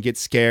cry and get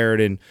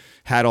scared and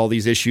had all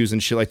these issues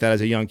and shit like that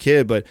as a young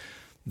kid. But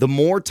the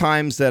more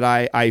times that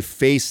I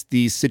faced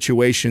these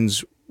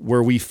situations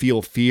where we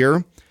feel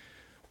fear,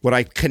 what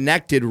I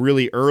connected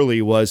really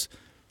early was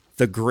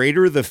the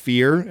greater the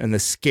fear and the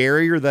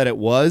scarier that it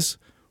was,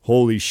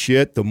 holy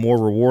shit, the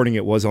more rewarding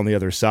it was on the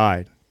other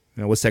side.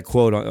 You know, what's that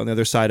quote? On the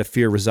other side of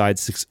fear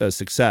resides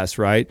success,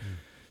 right?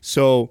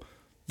 So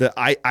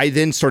I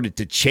then started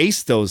to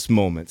chase those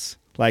moments.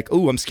 Like,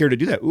 ooh, I'm scared to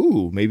do that.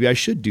 Ooh, maybe I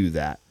should do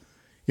that.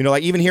 You know,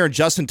 like even hearing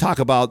Justin talk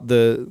about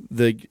the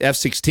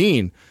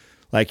F-16,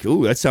 like,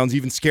 ooh, that sounds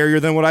even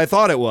scarier than what I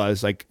thought it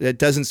was. Like, it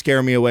doesn't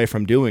scare me away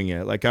from doing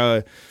it. Like,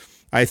 I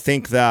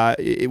think that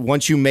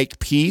once you make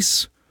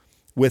peace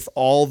with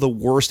all the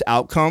worst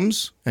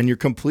outcomes and you're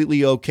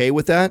completely okay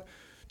with that,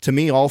 to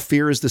me, all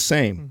fear is the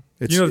same.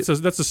 That's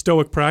a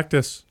stoic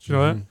practice. Do you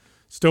know that?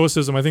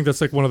 Stoicism, I think that's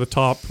like one of the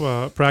top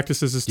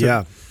practices is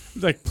to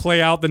like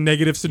play out the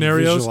negative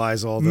scenarios,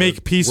 visualize all the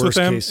make peace with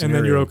them, and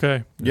then you're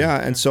okay. Yeah,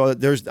 and so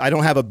I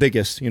don't have a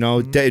biggest,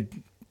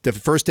 the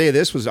first day of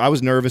this I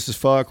was nervous as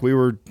fuck. We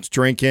were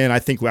drinking. I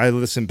think I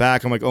listened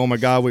back. I'm like, oh my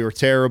God, we were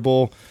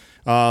terrible.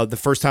 The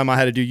first time I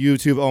had to do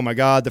YouTube, oh my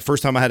God. The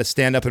first time I had to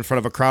stand up in front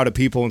of a crowd of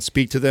people and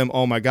speak to them,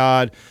 oh my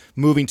God.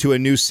 Moving to a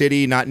new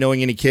city, not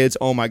knowing any kids,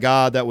 oh my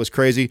God, that was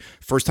crazy.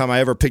 First time I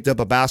ever picked up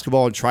a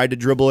basketball and tried to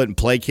dribble it and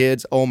play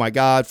kids, oh my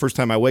God. First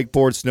time I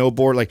wakeboard,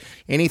 snowboard, like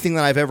anything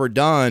that I've ever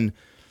done,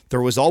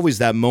 there was always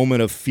that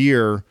moment of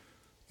fear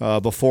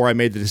before I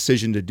made the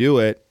decision to do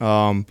it.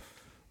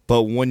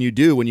 But when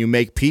you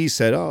make peace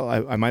that,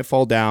 I might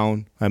fall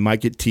down, I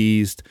might get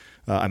teased,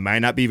 I might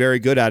not be very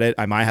good at it.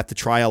 I might have to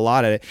try a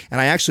lot at it. And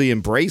I actually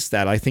embrace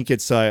that. I think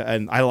it's,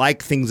 and I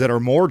like things that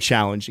are more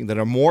challenging, that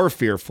are more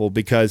fearful,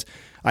 because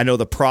I know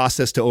the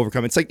process to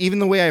overcome. It's like even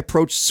the way I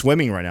approach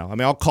swimming right now. I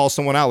mean, I'll call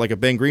someone out like a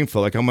Ben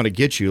Greenfield, like I'm going to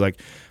get you.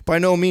 Like by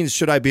no means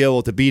should I be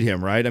able to beat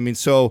him, right? I mean,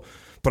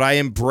 but I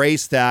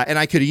embrace that. And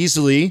I could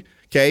easily,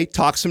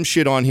 talk some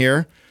shit on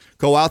here,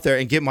 go out there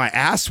and get my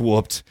ass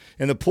whooped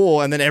in the pool,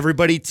 and then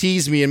everybody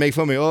tease me and make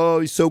fun of me. Oh,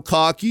 he's so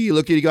cocky.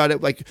 Look, he got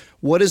it. Like,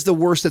 what is the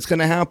worst that's going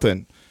to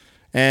happen?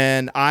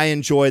 And I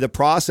enjoy the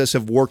process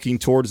of working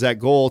towards that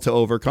goal to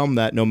overcome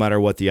that, no matter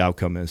what the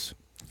outcome is.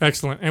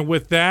 Excellent. And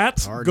with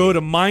that, go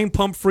to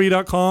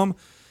mindpumpfree.com,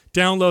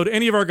 download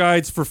any of our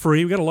guides for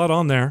free. We got a lot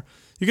on there.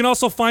 You can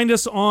also find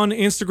us on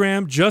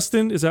Instagram.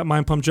 Justin is at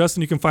MindPumpJustin.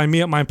 You can find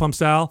me at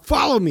MindPumpSal.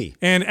 Follow me.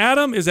 And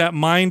Adam is at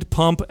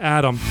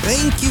MindPumpAdam.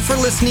 Thank you for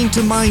listening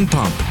to Mind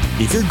Pump.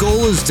 If your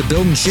goal is to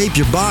build and shape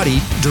your body,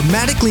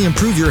 dramatically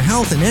improve your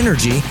health and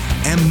energy,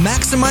 and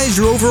maximize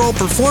your overall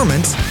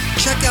performance,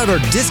 check out our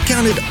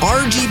discounted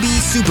RGB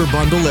Super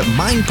Bundle at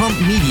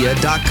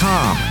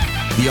mindpumpmedia.com.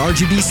 The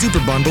RGB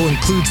Super Bundle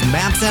includes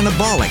MAPS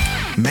Anabolic,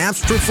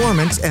 MAPS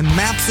Performance, and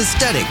MAPS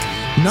Aesthetic.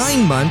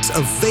 9 months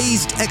of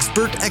phased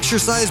expert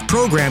exercise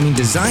programming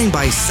designed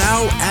by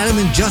Sal, Adam,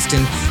 and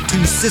Justin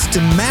to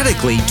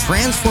systematically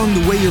transform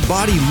the way your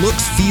body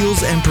looks,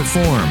 feels, and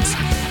performs.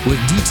 With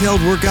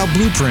detailed workout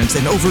blueprints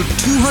and over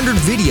 200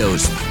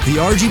 videos, the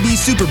RGB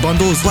Super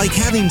Bundle is like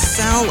having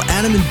Sal,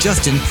 Adam, and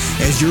Justin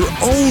as your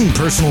own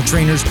personal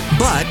trainers,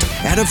 but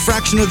at a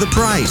fraction of the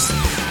price.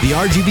 The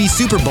RGB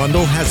Super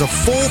Bundle has a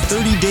full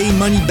 30-day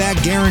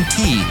money-back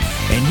guarantee,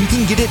 and you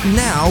can get it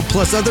now,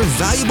 plus other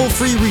valuable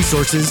free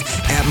resources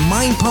at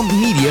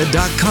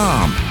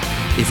mindpumpmedia.com.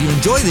 If you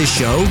enjoy this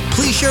show,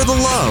 please share the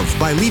love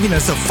by leaving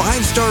us a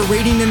 5-star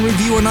rating and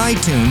review on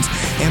iTunes,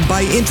 and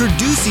by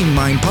introducing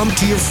Mind Pump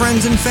to your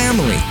friends and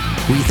family.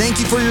 We thank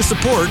you for your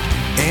support,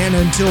 and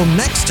until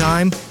next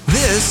time,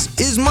 this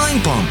is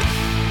Mind Pump.